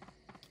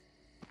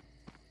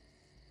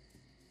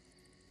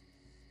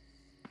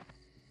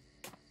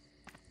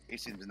 He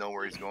seems to know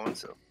where he's going,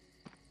 so.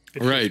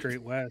 it's Right. just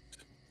straight west.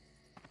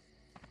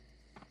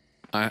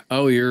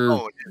 Oh, you're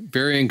Oh,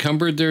 very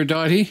encumbered there,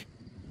 Dottie?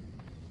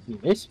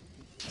 Yes.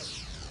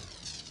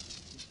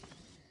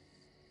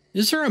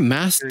 Is there a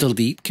mass Here,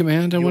 delete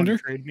command, I You wanna wonder?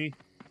 trade me?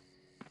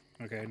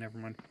 Okay, never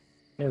mind.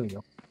 There we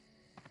go.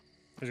 I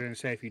was gonna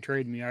say if you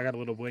trade me, I got a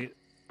little bit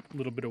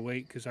of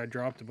weight because I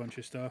dropped a bunch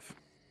of stuff.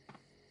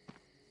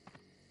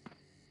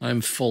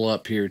 I'm full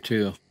up here,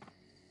 too.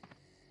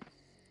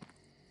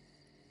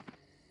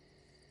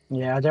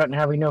 Yeah, I don't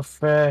have enough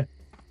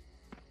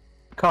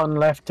con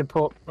left to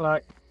put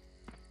like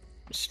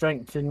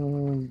strength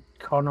and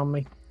con on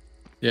me.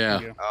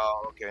 Yeah.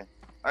 oh, okay.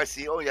 I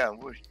see. Oh, yeah,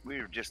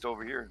 we're just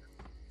over here.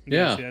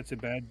 Yeah. See, that's a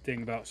bad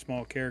thing about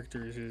small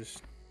characters is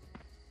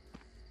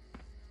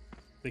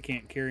they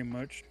can't carry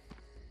much.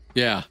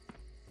 Yeah.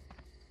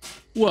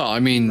 Well, I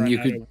mean, Run you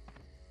out could of-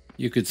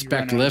 you could you spec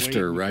run out of lift weight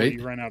her, before right?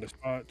 You run out of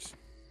spots.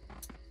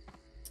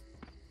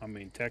 I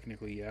mean,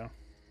 technically, yeah.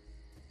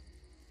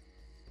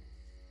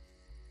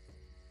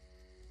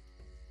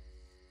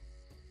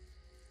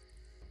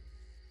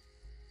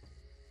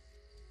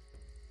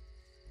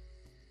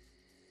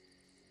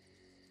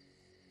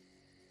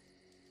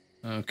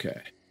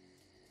 Okay.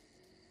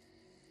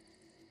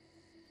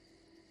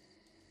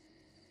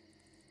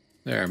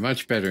 There,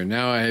 much better.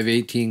 Now I have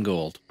 18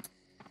 gold,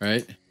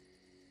 right?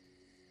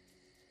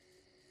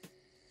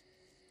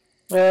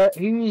 Who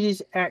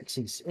uses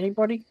axes?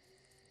 Anybody?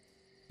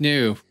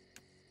 No.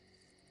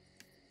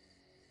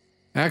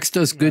 Axe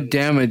does good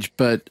damage,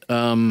 but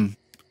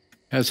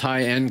has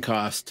high end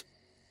cost,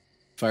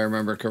 if I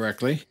remember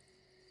correctly.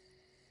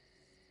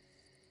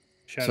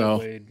 Shadow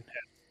Blade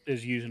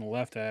is using a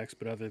left axe,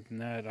 but other than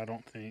that, I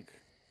don't think.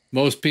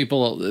 Most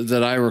people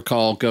that I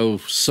recall go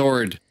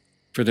sword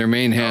for their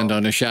main hand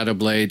on a Shadow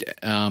Blade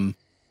and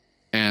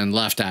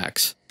left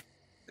axe.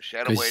 The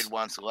Shadow Blade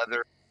wants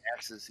leather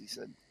axes, he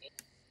said.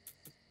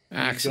 He's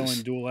Axes.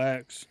 going dual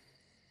axe.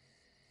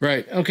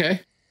 Right,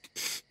 okay.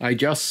 I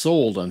just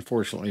sold,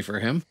 unfortunately, for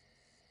him.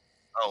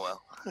 Oh,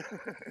 well.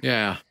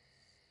 Yeah.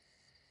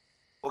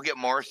 We'll get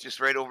Morris just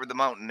right over the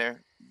mountain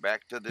there.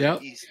 Back to the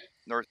east,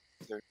 north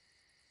there.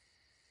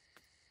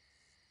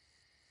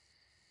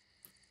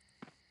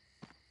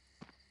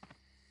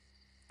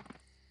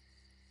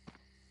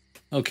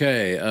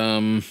 Okay,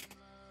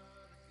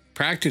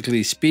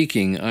 practically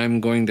speaking,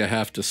 I'm going to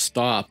have to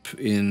stop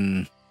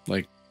in,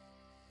 like,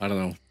 I don't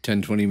know,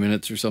 10, 20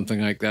 minutes or something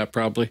like that,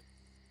 probably.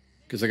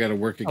 Because I got to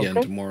work again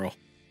tomorrow.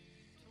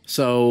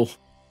 So...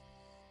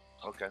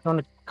 Okay. Do you want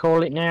to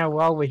call it now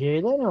while we're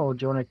here then, or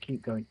do you want to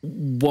keep going?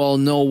 Well,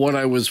 no, what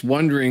I was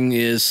wondering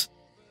is,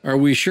 are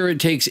we sure it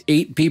takes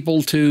 8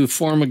 people to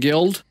form a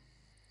guild?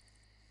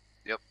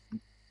 Yep.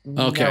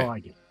 Okay. No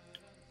idea.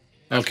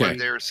 That's Okay. what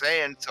they were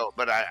saying, so,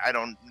 but I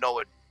don't know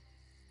it.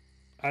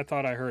 I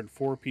thought I heard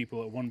 4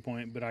 people at one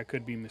point, but I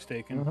could be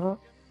mistaken.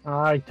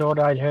 I thought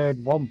I'd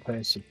heard one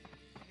person.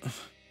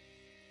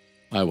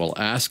 I will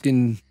ask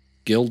in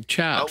guild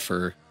chat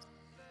for.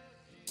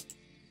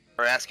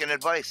 Or asking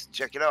advice.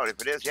 Check it out.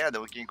 If it is, yeah,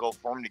 then we can go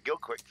form the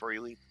guild quick before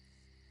you leave.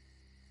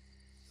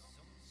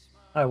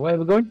 Oh, where are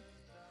we going?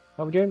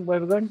 What are we doing? Where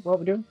are we going? What are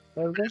we doing?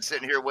 Where are we We're going? just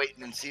sitting here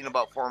waiting and seeing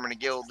about forming a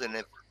guild, and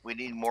if we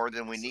need more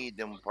than we need,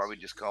 then we'll probably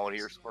just call it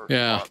here.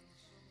 Yeah.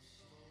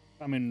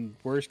 I mean,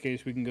 worst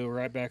case, we can go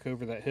right back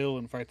over that hill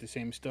and fight the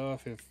same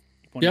stuff if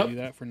you want to do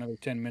that for another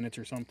 10 minutes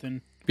or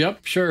something.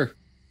 Yep, sure.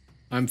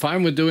 I'm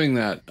fine with doing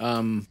that.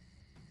 And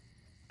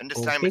this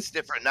time it's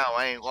different now.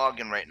 I ain't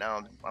logging right now.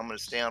 I'm going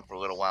to stay on for a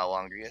little while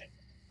longer yet.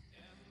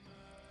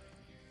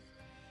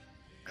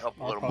 Help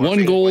a little more.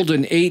 1 gold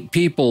and 8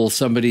 people,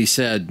 somebody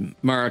said,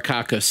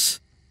 Maracacus.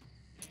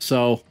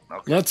 So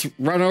let's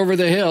run over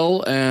the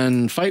hill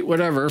and fight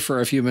whatever for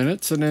a few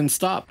minutes and then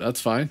stop.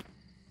 That's fine.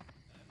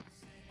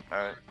 All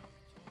right.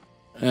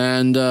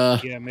 And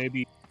yeah,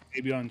 maybe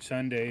on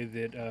Sunday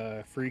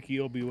that Freaky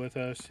will be with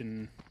us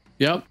and.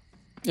 Yep.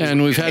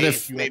 And we've had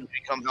maybe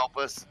he come help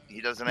us.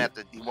 He doesn't have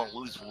to. He won't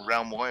lose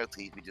round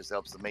loyalty if he just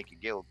helps to make a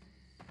guild.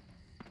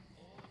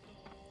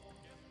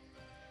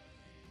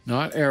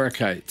 Not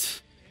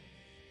Erikites.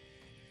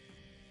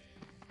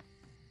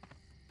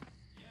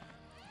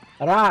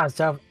 Raz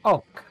of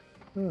Oak.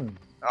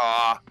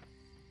 Ah.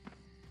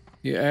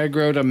 You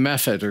aggroed a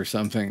method or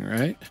something,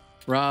 right?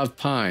 Rav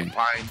Pine.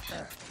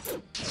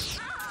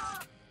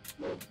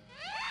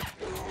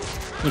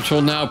 Which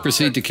will now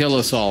proceed to kill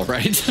us all,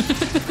 right?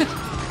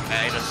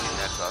 I don't see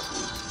that stuff.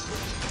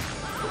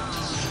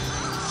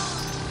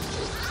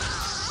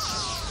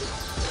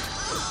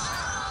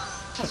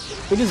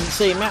 He doesn't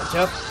see Matt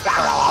up.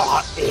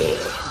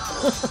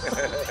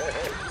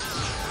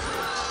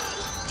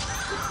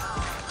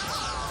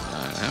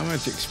 How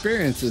much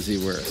experience is he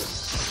worth?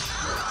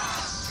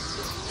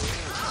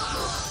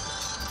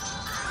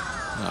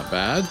 Not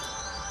bad.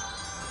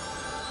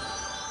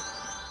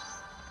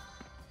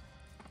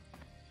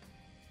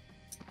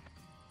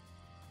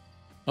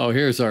 Oh,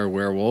 here's our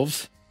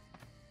werewolves.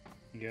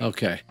 Yeah.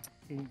 Okay.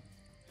 We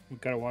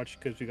gotta watch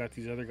because we got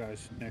these other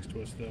guys next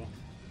to us, though.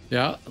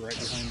 Yeah. Right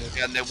behind us.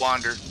 Yeah, and they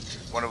wander.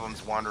 One of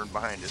them's wandering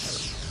behind us.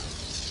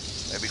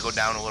 So maybe go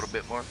down a little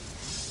bit more.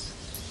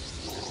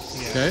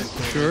 Yeah, okay,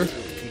 sure.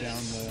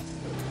 Down the...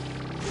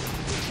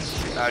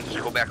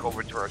 Just go back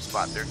over to our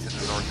spot there to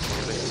the north a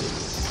little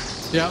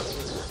bit. Yeah.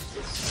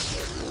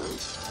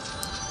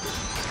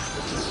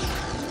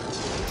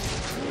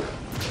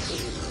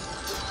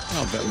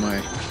 I'll bet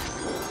my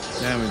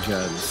damage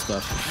out of this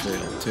stuff has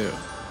failed too.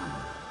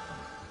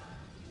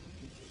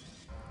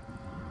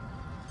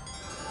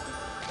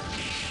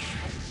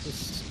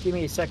 Just give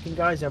me a second,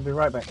 guys. I'll be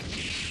right back.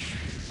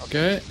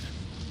 Okay.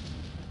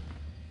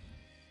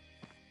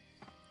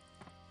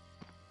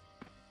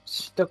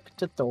 Stuck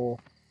to door.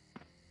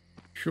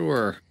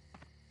 Sure.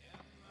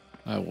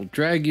 I will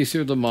drag you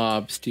through the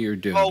mobs to your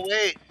doom. Oh,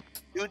 wait.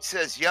 Dude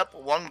says, yep,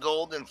 1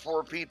 gold and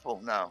 4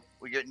 people now.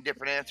 We're getting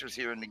different answers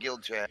here in the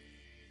guild chat.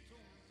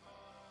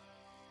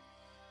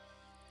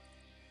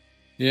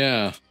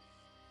 Yeah.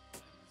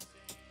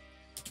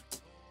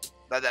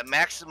 Now, that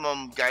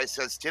maximum guy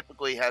says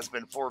typically has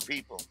been 4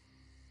 people.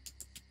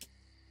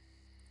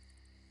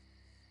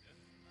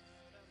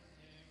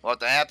 Well, at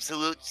the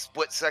absolute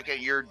split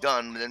second you're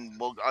done, then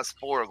us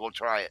 4 will go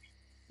try it.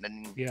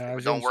 Then yeah, I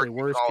was going to say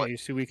worst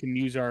case, so we can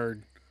use our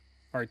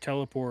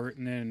teleport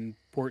and then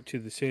port to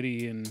the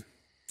city and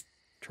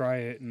try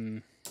it.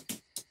 And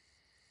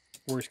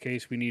worst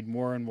case, we need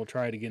more, and we'll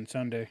try it again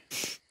Sunday.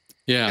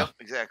 Yeah. Yep,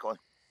 exactly.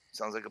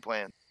 Sounds like a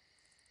plan.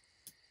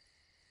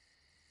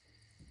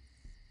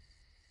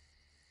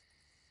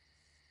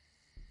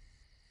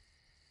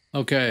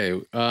 Okay.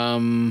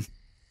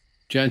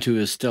 Gentoo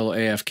is still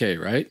AFK,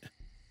 right?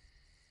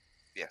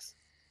 Yes.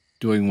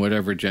 Doing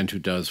whatever Gentoo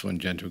does when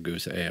Gentoo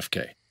goes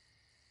AFK.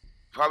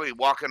 Probably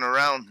walking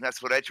around.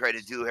 That's what I try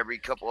to do every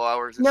couple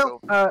hours or No,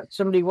 so.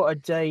 somebody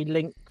wanted a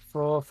link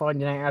for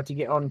finding out how to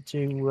get on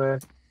to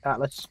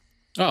Atlas.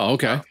 Oh,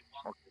 okay.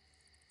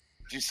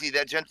 Did you see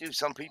that, Gentoo?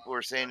 Some people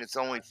are saying it's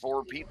only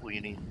 4 people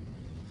you need.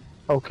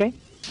 Okay.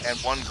 And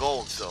 1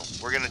 gold, so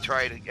we're going to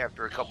try it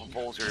after a couple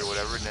polls here or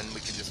whatever, and then we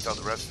can just tell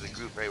the rest of the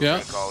group, hey, we're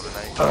going to call it a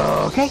night.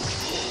 Okay.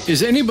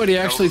 Is anybody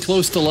actually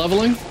close to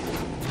leveling?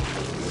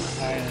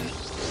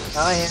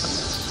 I am.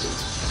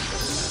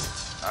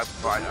 I'm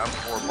fine. I'm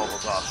 4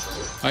 bubbles off.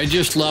 So. I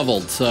just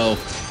leveled, so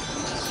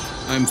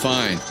I'm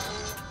fine.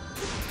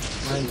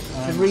 I'm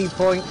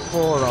 3.4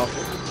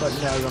 off, but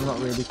no, I'm not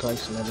really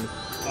close to level.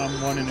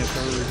 I'm 1 1/3. It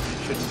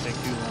shouldn't take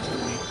too long for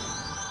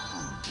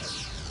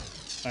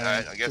me.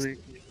 Alright, I guess.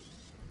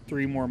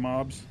 3 more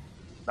mobs.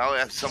 Now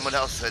if someone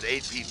else said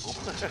 8 people.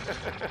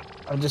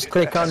 I'll just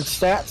click on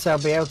stats. I'll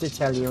be able to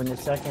tell you in a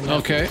second.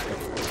 Okay.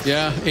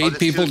 Yeah, 8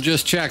 people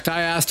just checked.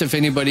 I asked if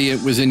anybody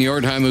was in your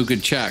time who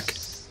could check.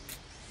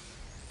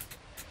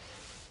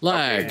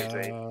 Lag.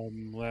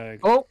 Lag.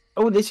 Oh,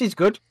 this is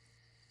good.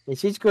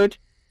 This is good.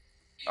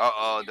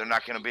 Uh-oh, they're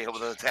not going to be able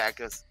to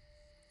attack us.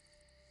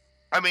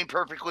 I mean,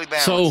 perfectly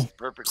balanced.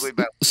 Perfectly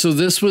balanced. So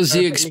this was the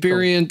Perfectly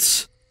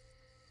experience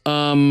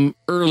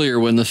earlier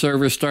when the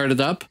server started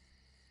up?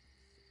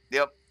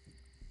 Yep.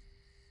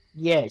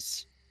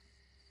 Yes.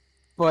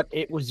 But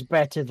it was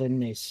better than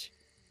this.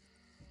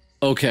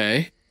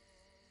 Okay.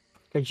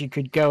 Because you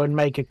could go and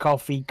make a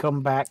coffee,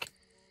 come back,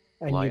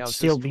 and you'd Lyousis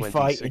still be 26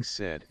 fighting.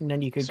 said, And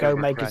then you could server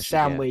go make a crash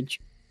again. sandwich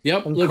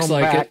Yep, and looks come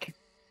like back, it.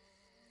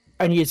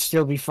 and you'd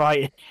still be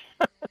fighting.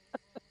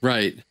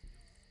 Right.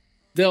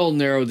 They'll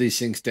narrow these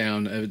things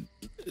down.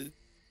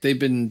 They've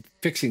been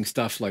fixing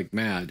stuff like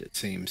mad, it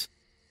seems.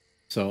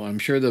 So I'm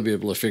sure they'll be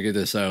able to figure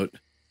this out.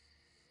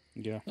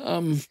 Yeah.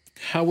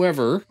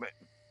 However...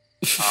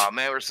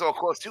 Man, we're so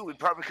close, too. We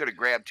probably could have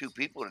grabbed 2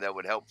 people that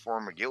would help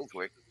form a guild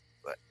quick.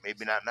 But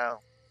maybe not now.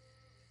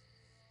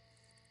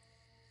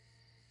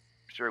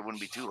 I'm sure it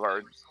wouldn't be too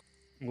hard.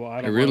 Well,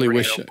 I really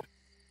wish...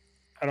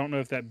 I don't know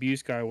if that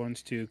Buse guy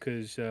wants to,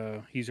 because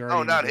he's already...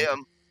 No, not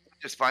him.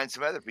 Just find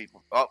some other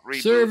people. Oh,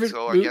 reboot. Server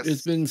So I boot guess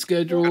has been good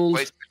scheduled.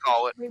 place to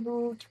call it.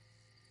 Reboot.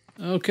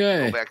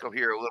 Okay. Go back up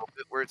here a little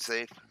bit where it's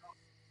safe.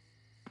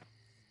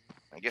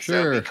 I guess Sure.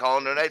 that'll be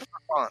calling tonight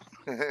for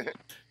fun.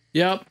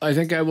 Yep, I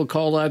think I will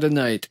call that a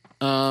night.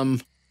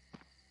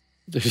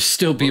 There's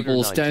still people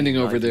Loader standing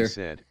over 1990 there.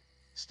 Said,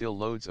 still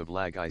loads of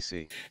lag I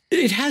see.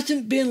 It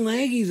hasn't been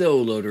laggy though,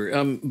 Loader.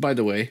 By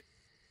the way.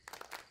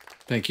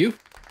 Thank you.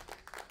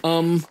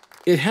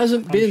 It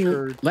hasn't I'm been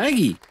sure-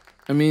 laggy.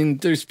 I mean,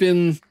 there's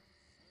been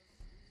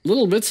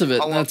little bits of it,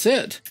 How and long- that's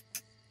it.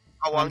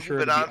 How long I'm sure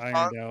you been it'll be on, ironed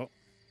Font? out.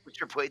 What's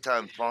your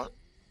playtime, Font?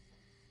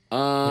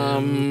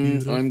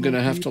 I'm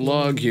gonna have to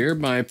log here.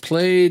 My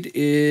played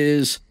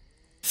is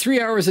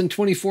 3 hours and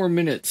 24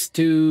 minutes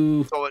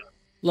to So,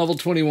 level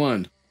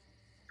 21.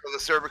 so the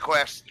server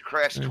crashed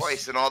Nice.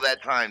 twice in all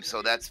that time,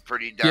 so that's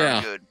pretty darn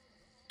Yeah. good.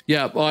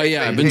 Yeah, oh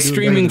yeah, I've been You're doing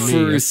streaming better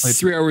than me. for I played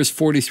 3 hours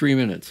 43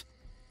 minutes.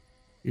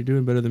 You're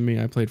doing better than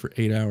me. I played for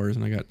 8 hours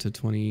and I got to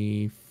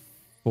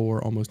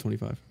 24, almost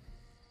 25.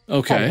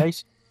 Okay. Hey,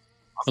 Ace.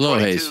 Hello,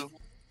 22. Hayes.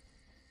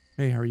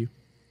 Hey, how are you?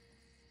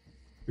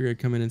 Figured I'd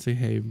come in and say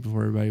hey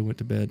before everybody went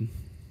to bed.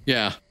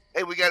 Yeah.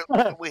 Hey, we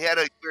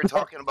were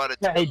talking about it.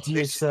 Hey, do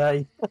you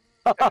say?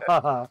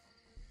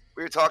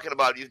 We were talking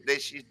about they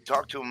should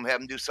talk to him,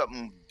 have him do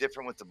something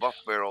different with the buff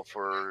barrel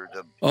for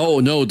the Oh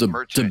no, the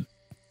merchant.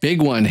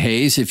 big one,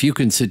 Hayes, if you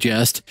can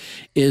suggest,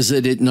 is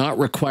that it not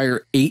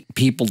require 8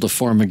 people to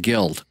form a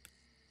guild.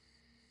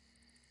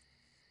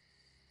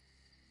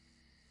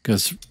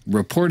 Because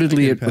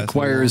reportedly it pass it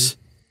requires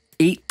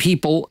 8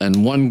 people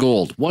and 1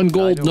 gold. 1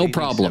 gold, no 987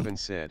 problem.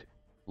 Said,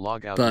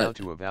 log out But- now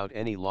to avowed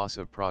any loss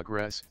of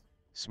progress.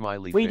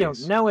 Smiley We face.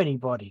 don't know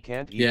anybody.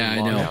 Can't even Yeah, I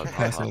log know. out.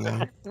 Pass it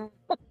along.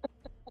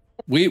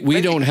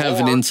 We don't have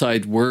an 4.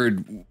 inside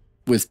word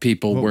with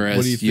people, What, whereas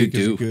what do you think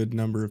is do. a good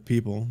number of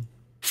people?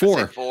 I say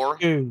 4. 4.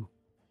 2,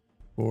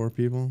 4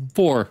 people?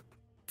 4.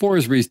 4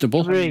 is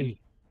reasonable. 3.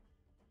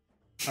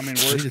 I mean, I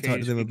need worst to talk to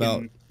case, them we about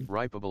can-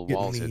 Ripeable getting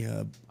walls.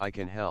 the I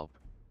can help.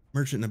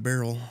 merchant in a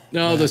barrel.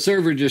 No, the back.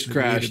 server just the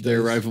way crashed it there,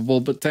 is.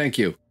 Rifleable, but thank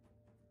you.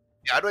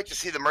 Yeah, I'd like to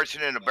see the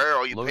merchant in a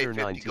barrel. You pay Loader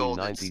 50 gold.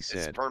 1990 It's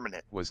said,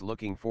 permanent. was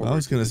looking I forward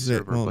was to gonna the say-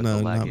 server, well, but no,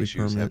 the lag not be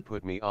issues have permanent.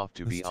 put me off,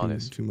 to That's be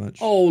honest. too much.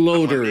 Oh,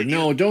 Loader, idiot.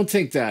 no, don't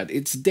think that.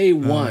 It's day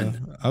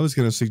 1. I was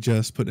gonna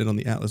suggest putting it on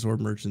the Atlas Orb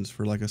merchants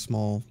for like a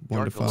small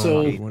 1 to 5,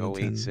 So- 808 1 to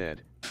 10.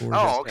 said, Or-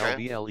 Oh, okay.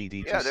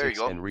 LBLED Yeah, there you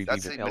go. and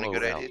That's revive been a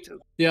good LOL. idea,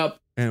 too. Yep.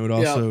 and it would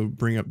also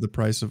bring up the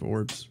price of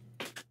orbs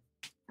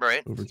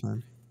Right? over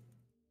time.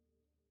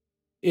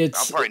 I'll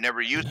It's probably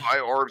never use my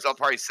orbs. I'll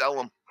probably sell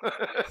them.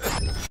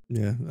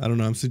 Yeah, I don't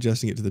know. I'm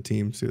suggesting it to the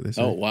team. See what they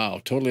say. oh wow,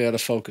 totally out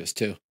of focus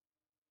too.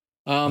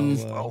 I'll,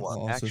 Oh, I'll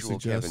also Actual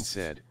suggest Kevin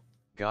said,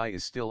 guy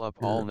is still up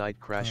all Your, night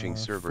crashing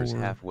servers 4.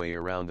 halfway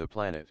around the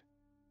planet.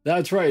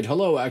 That's right.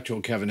 Hello,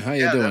 actual Kevin. How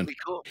you Yeah, doing? that'd be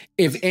cool.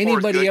 If 4 is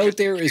anybody good, out just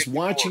there in is case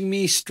before. watching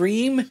me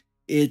stream,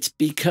 it's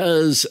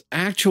because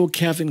actual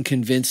Kevin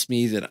convinced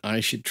me that I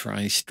should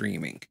try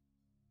streaming.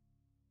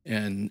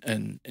 And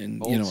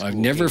Old you know, I've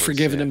school never gamer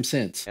forgiven said, him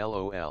since.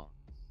 LOL.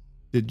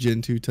 Did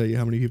Gen 2 tell you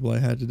how many people I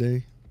had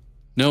today?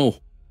 No.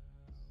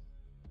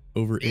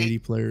 Over 80 80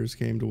 players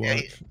came to Yeah,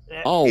 watch.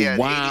 Oh Yeah,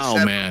 wow,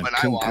 87 man. when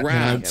I watched.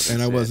 Congrats. Kevin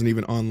And I said, wasn't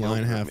even online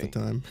 "Don't hurt half the me."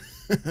 time.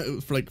 It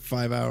was for like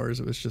 5 hours.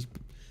 It was just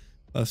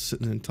us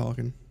sitting and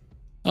talking.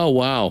 Oh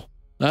wow.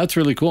 That's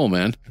really cool,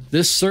 man.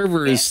 This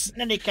server is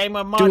And then he came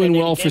on mine doing and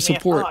he well gave for me a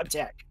support. heart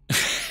attack.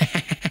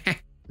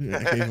 Yeah,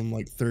 I gave them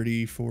like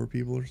 34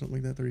 people or something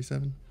like that,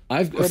 37.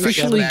 I've Well,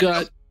 officially back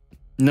got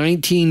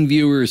 19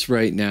 viewers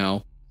right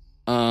now.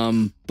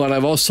 But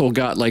I've also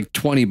got like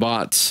 20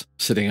 bots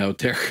sitting out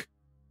there.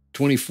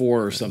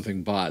 24 or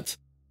something bots.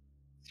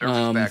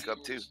 Server's back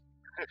up, too.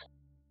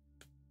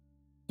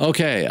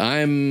 Okay,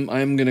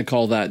 I'm gonna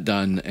call that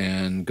done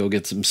and go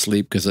get some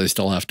sleep because I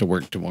still have to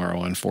work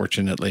tomorrow,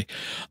 unfortunately.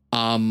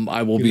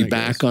 I will Good be night,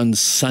 back guys. on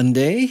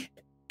Sunday,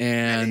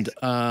 and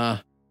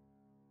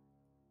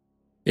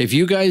if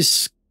you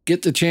guys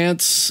get the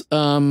chance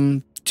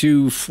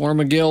to form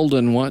a guild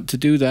and want to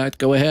do that,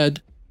 go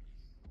ahead.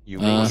 You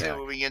Uh, mean See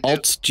what we can do.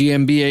 Alts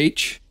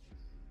GmbH.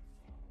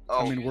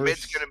 Oh, I mean,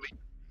 Mid's gonna be.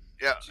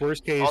 Yeah.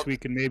 Worst case, we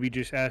can maybe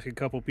just ask a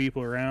couple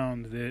people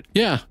around that.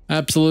 Yeah,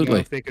 absolutely.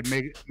 If they could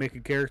make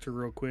a character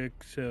real quick,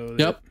 so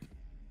yep,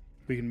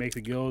 we can make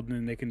the guild and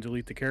then they can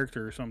delete the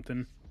character or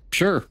something.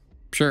 Sure.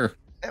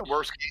 And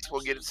worst case,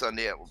 we'll get it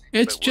Sunday.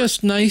 It's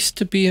just nice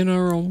to be in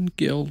our own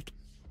guild.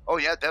 Oh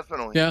yeah,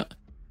 definitely. Yeah,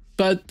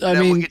 but I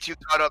then mean, we'll get you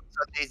caught up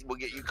Sundays. We'll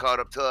get you caught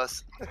up to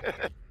us.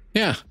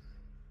 Yeah.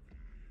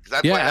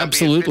 Yeah,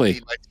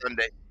 absolutely. By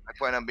Sunday. I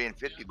plan on being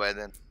 50 by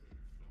then.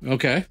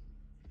 Okay.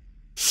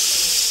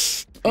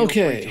 Feel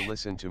free to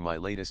listen to my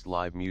latest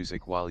live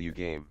music while you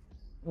game.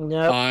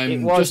 No,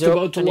 I'm just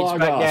about to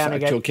log off,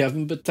 Actual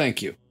Kevin, but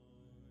thank you.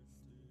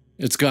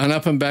 It's gone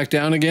up and back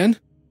down again?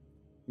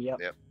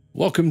 Yep.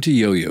 Welcome to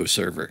Yo-Yo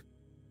server.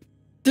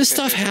 This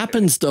stuff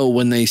happens, though,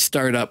 when they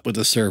start up with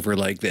a server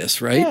like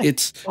this, right? Yeah.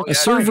 It's a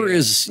server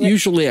is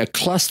usually a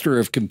cluster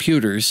of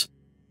computers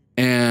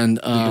and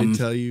Did they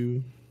tell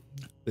you,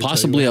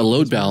 possibly a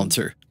load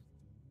balancer.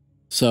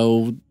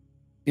 So,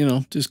 you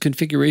know, this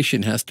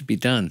configuration has to be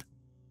done.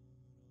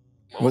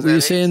 What were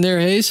you saying there,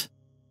 Hayes?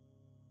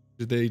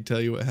 Did they tell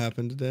you what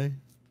happened today?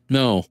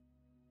 No.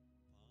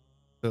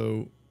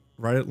 So,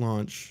 right at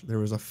launch, there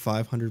was a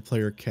 500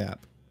 player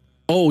cap.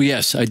 Oh,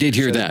 yes, I did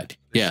hear that.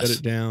 Yes. Shut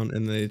it down,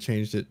 and they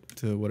changed it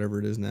to whatever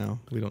it is now.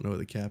 We don't know what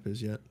the cap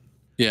is yet.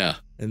 Yeah.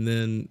 And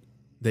then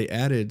they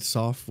added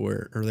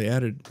software, or they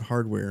added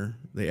hardware.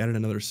 They added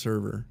another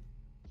server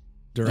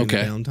during the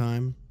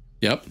downtime.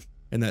 Yep.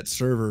 And that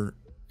server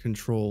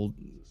controlled,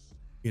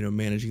 you know,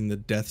 managing the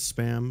death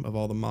spam of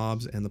all the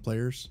mobs and the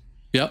players.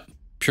 Yep.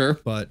 Sure.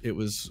 But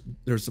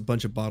there's a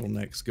bunch of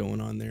bottlenecks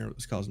going on there. It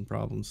was causing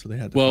problems, so they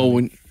had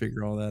to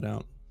figure all that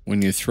out.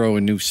 When you throw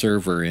a new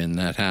server in,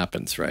 that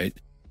happens, right?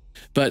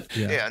 But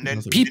and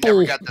then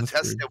people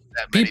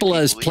people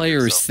as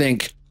players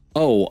think,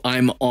 oh,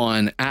 I'm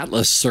on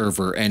Atlas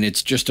server and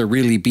it's just a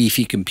really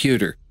beefy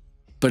computer.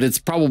 But it's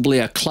probably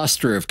a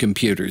cluster of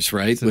computers,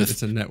 right?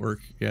 It's a network.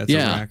 Yeah, it's a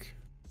rack.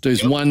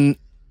 There's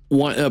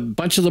a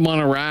bunch of them on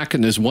a rack,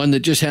 and there's one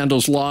that just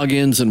handles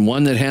logins, and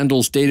one that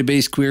handles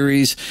database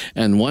queries,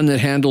 and one that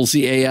handles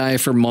the AI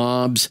for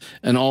mobs,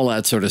 and all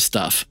that sort of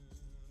stuff.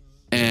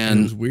 And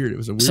it was weird. It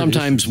was a weird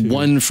sometimes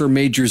one for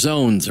major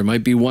zones. There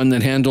might be one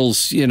that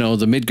handles, you know,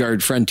 the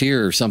Midgard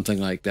frontier or something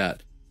like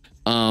that.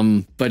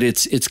 But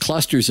it's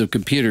clusters of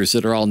computers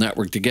that are all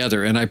networked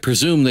together, and I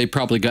presume they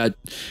probably got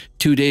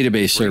 2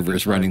 database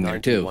servers running there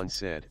too.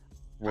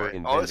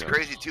 Oh, it's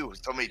crazy too.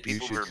 So many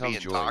people were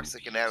being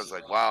toxic, and that was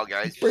like, wow,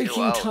 guys.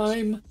 Breaking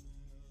time.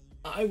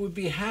 I would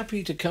be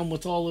happy to come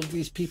with all of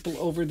these people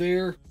over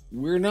there.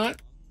 We're not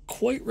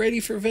quite ready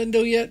for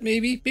Vendo yet.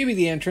 Maybe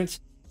the entrance,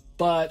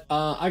 but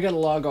I gotta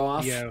log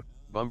off. Yeah.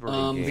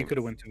 We could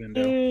have went to Mm.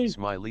 Vendo.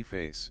 Smiley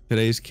face.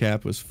 Today's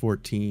cap was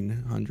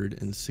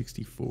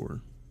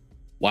 1,464.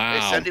 Wow.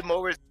 Hey, send him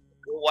over. Go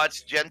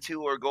watch Gen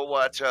 2 or go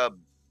watch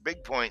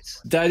Big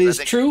Points. That is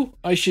true.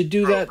 I should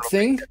do that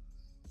thing.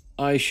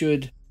 I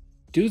should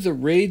do the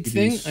raid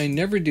thing. I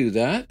never do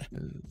that. /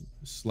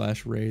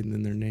 raid and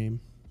then their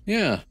name.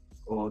 Yeah.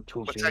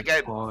 What's that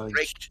guy?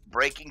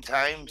 Breaking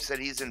Time said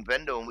he's in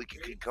Vendo and we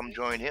could come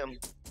join him.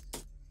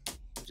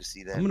 Just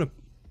see that. I'm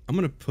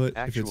gonna put,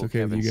 if it's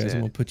okay with you guys,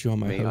 I'm gonna put you on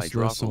my host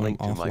list so when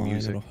I'm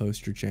offline it'll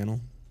host your channel.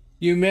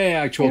 You may,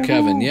 Actual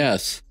Kevin.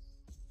 Yes.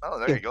 Oh,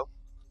 there you go.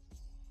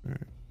 All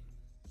right.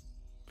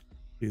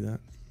 Do that.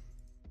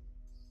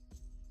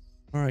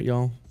 All right,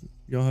 y'all.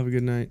 Y'all have a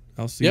good night.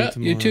 I'll see you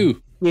tomorrow. You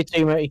too. You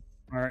too, mate.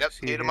 All right. Yep,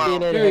 see you tomorrow.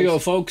 There you go,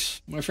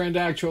 folks. My friend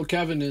Actual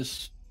Kevin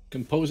is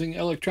composing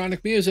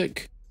electronic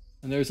music,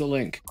 and there's a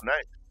link. Oh,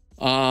 nice.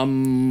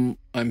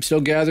 I'm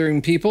still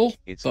gathering people.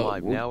 It's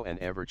live now and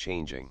ever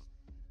changing.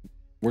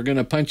 We're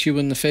gonna punch you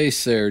in the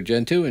face there,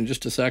 Gentoo, in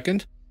just a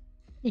second.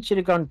 You should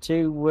have gone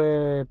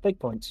to Big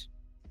Points.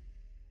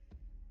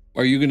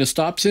 Are you gonna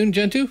stop soon,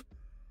 Gentoo?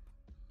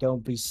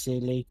 Don't be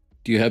silly.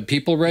 Do you have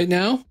people right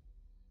now?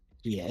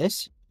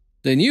 Yes.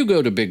 Then you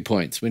go to Big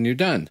Points when you're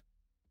done.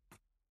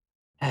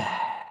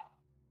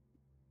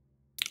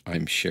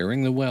 I'm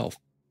sharing the wealth.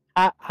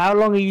 How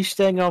long are you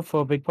staying on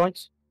for, Big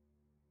Points?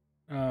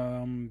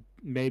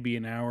 Maybe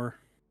an hour.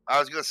 I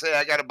was gonna say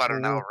I got about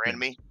an hour in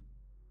me.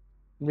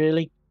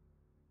 Really?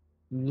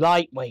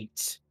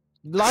 Lightweights.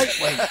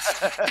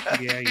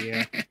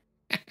 Yeah.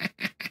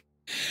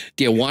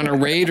 Do you want to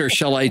raid or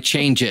shall I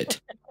change it?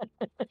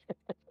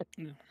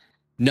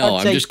 No,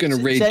 I'm just going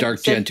to raid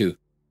Dark Gentoo.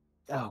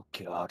 Oh,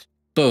 God.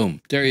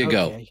 Boom. There you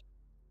go.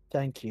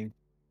 Thank you.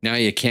 Now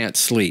you can't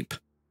sleep.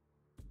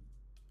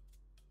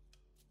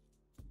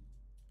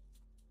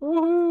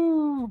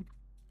 Woohoo!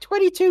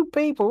 22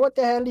 people. What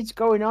the hell is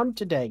going on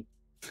today?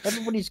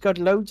 Everybody's got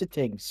loads of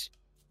things.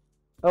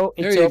 Oh,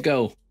 it's there you up.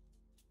 go.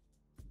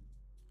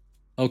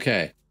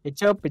 Okay.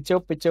 It's up.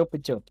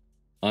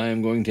 I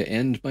am going to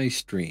end my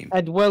stream.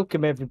 And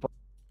welcome, everybody.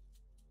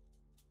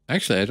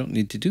 Actually, I don't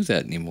need to do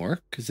that anymore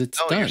because it's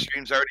done. Your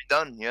stream's already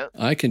done. Yeah.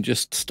 I can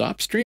just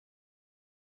stop streaming.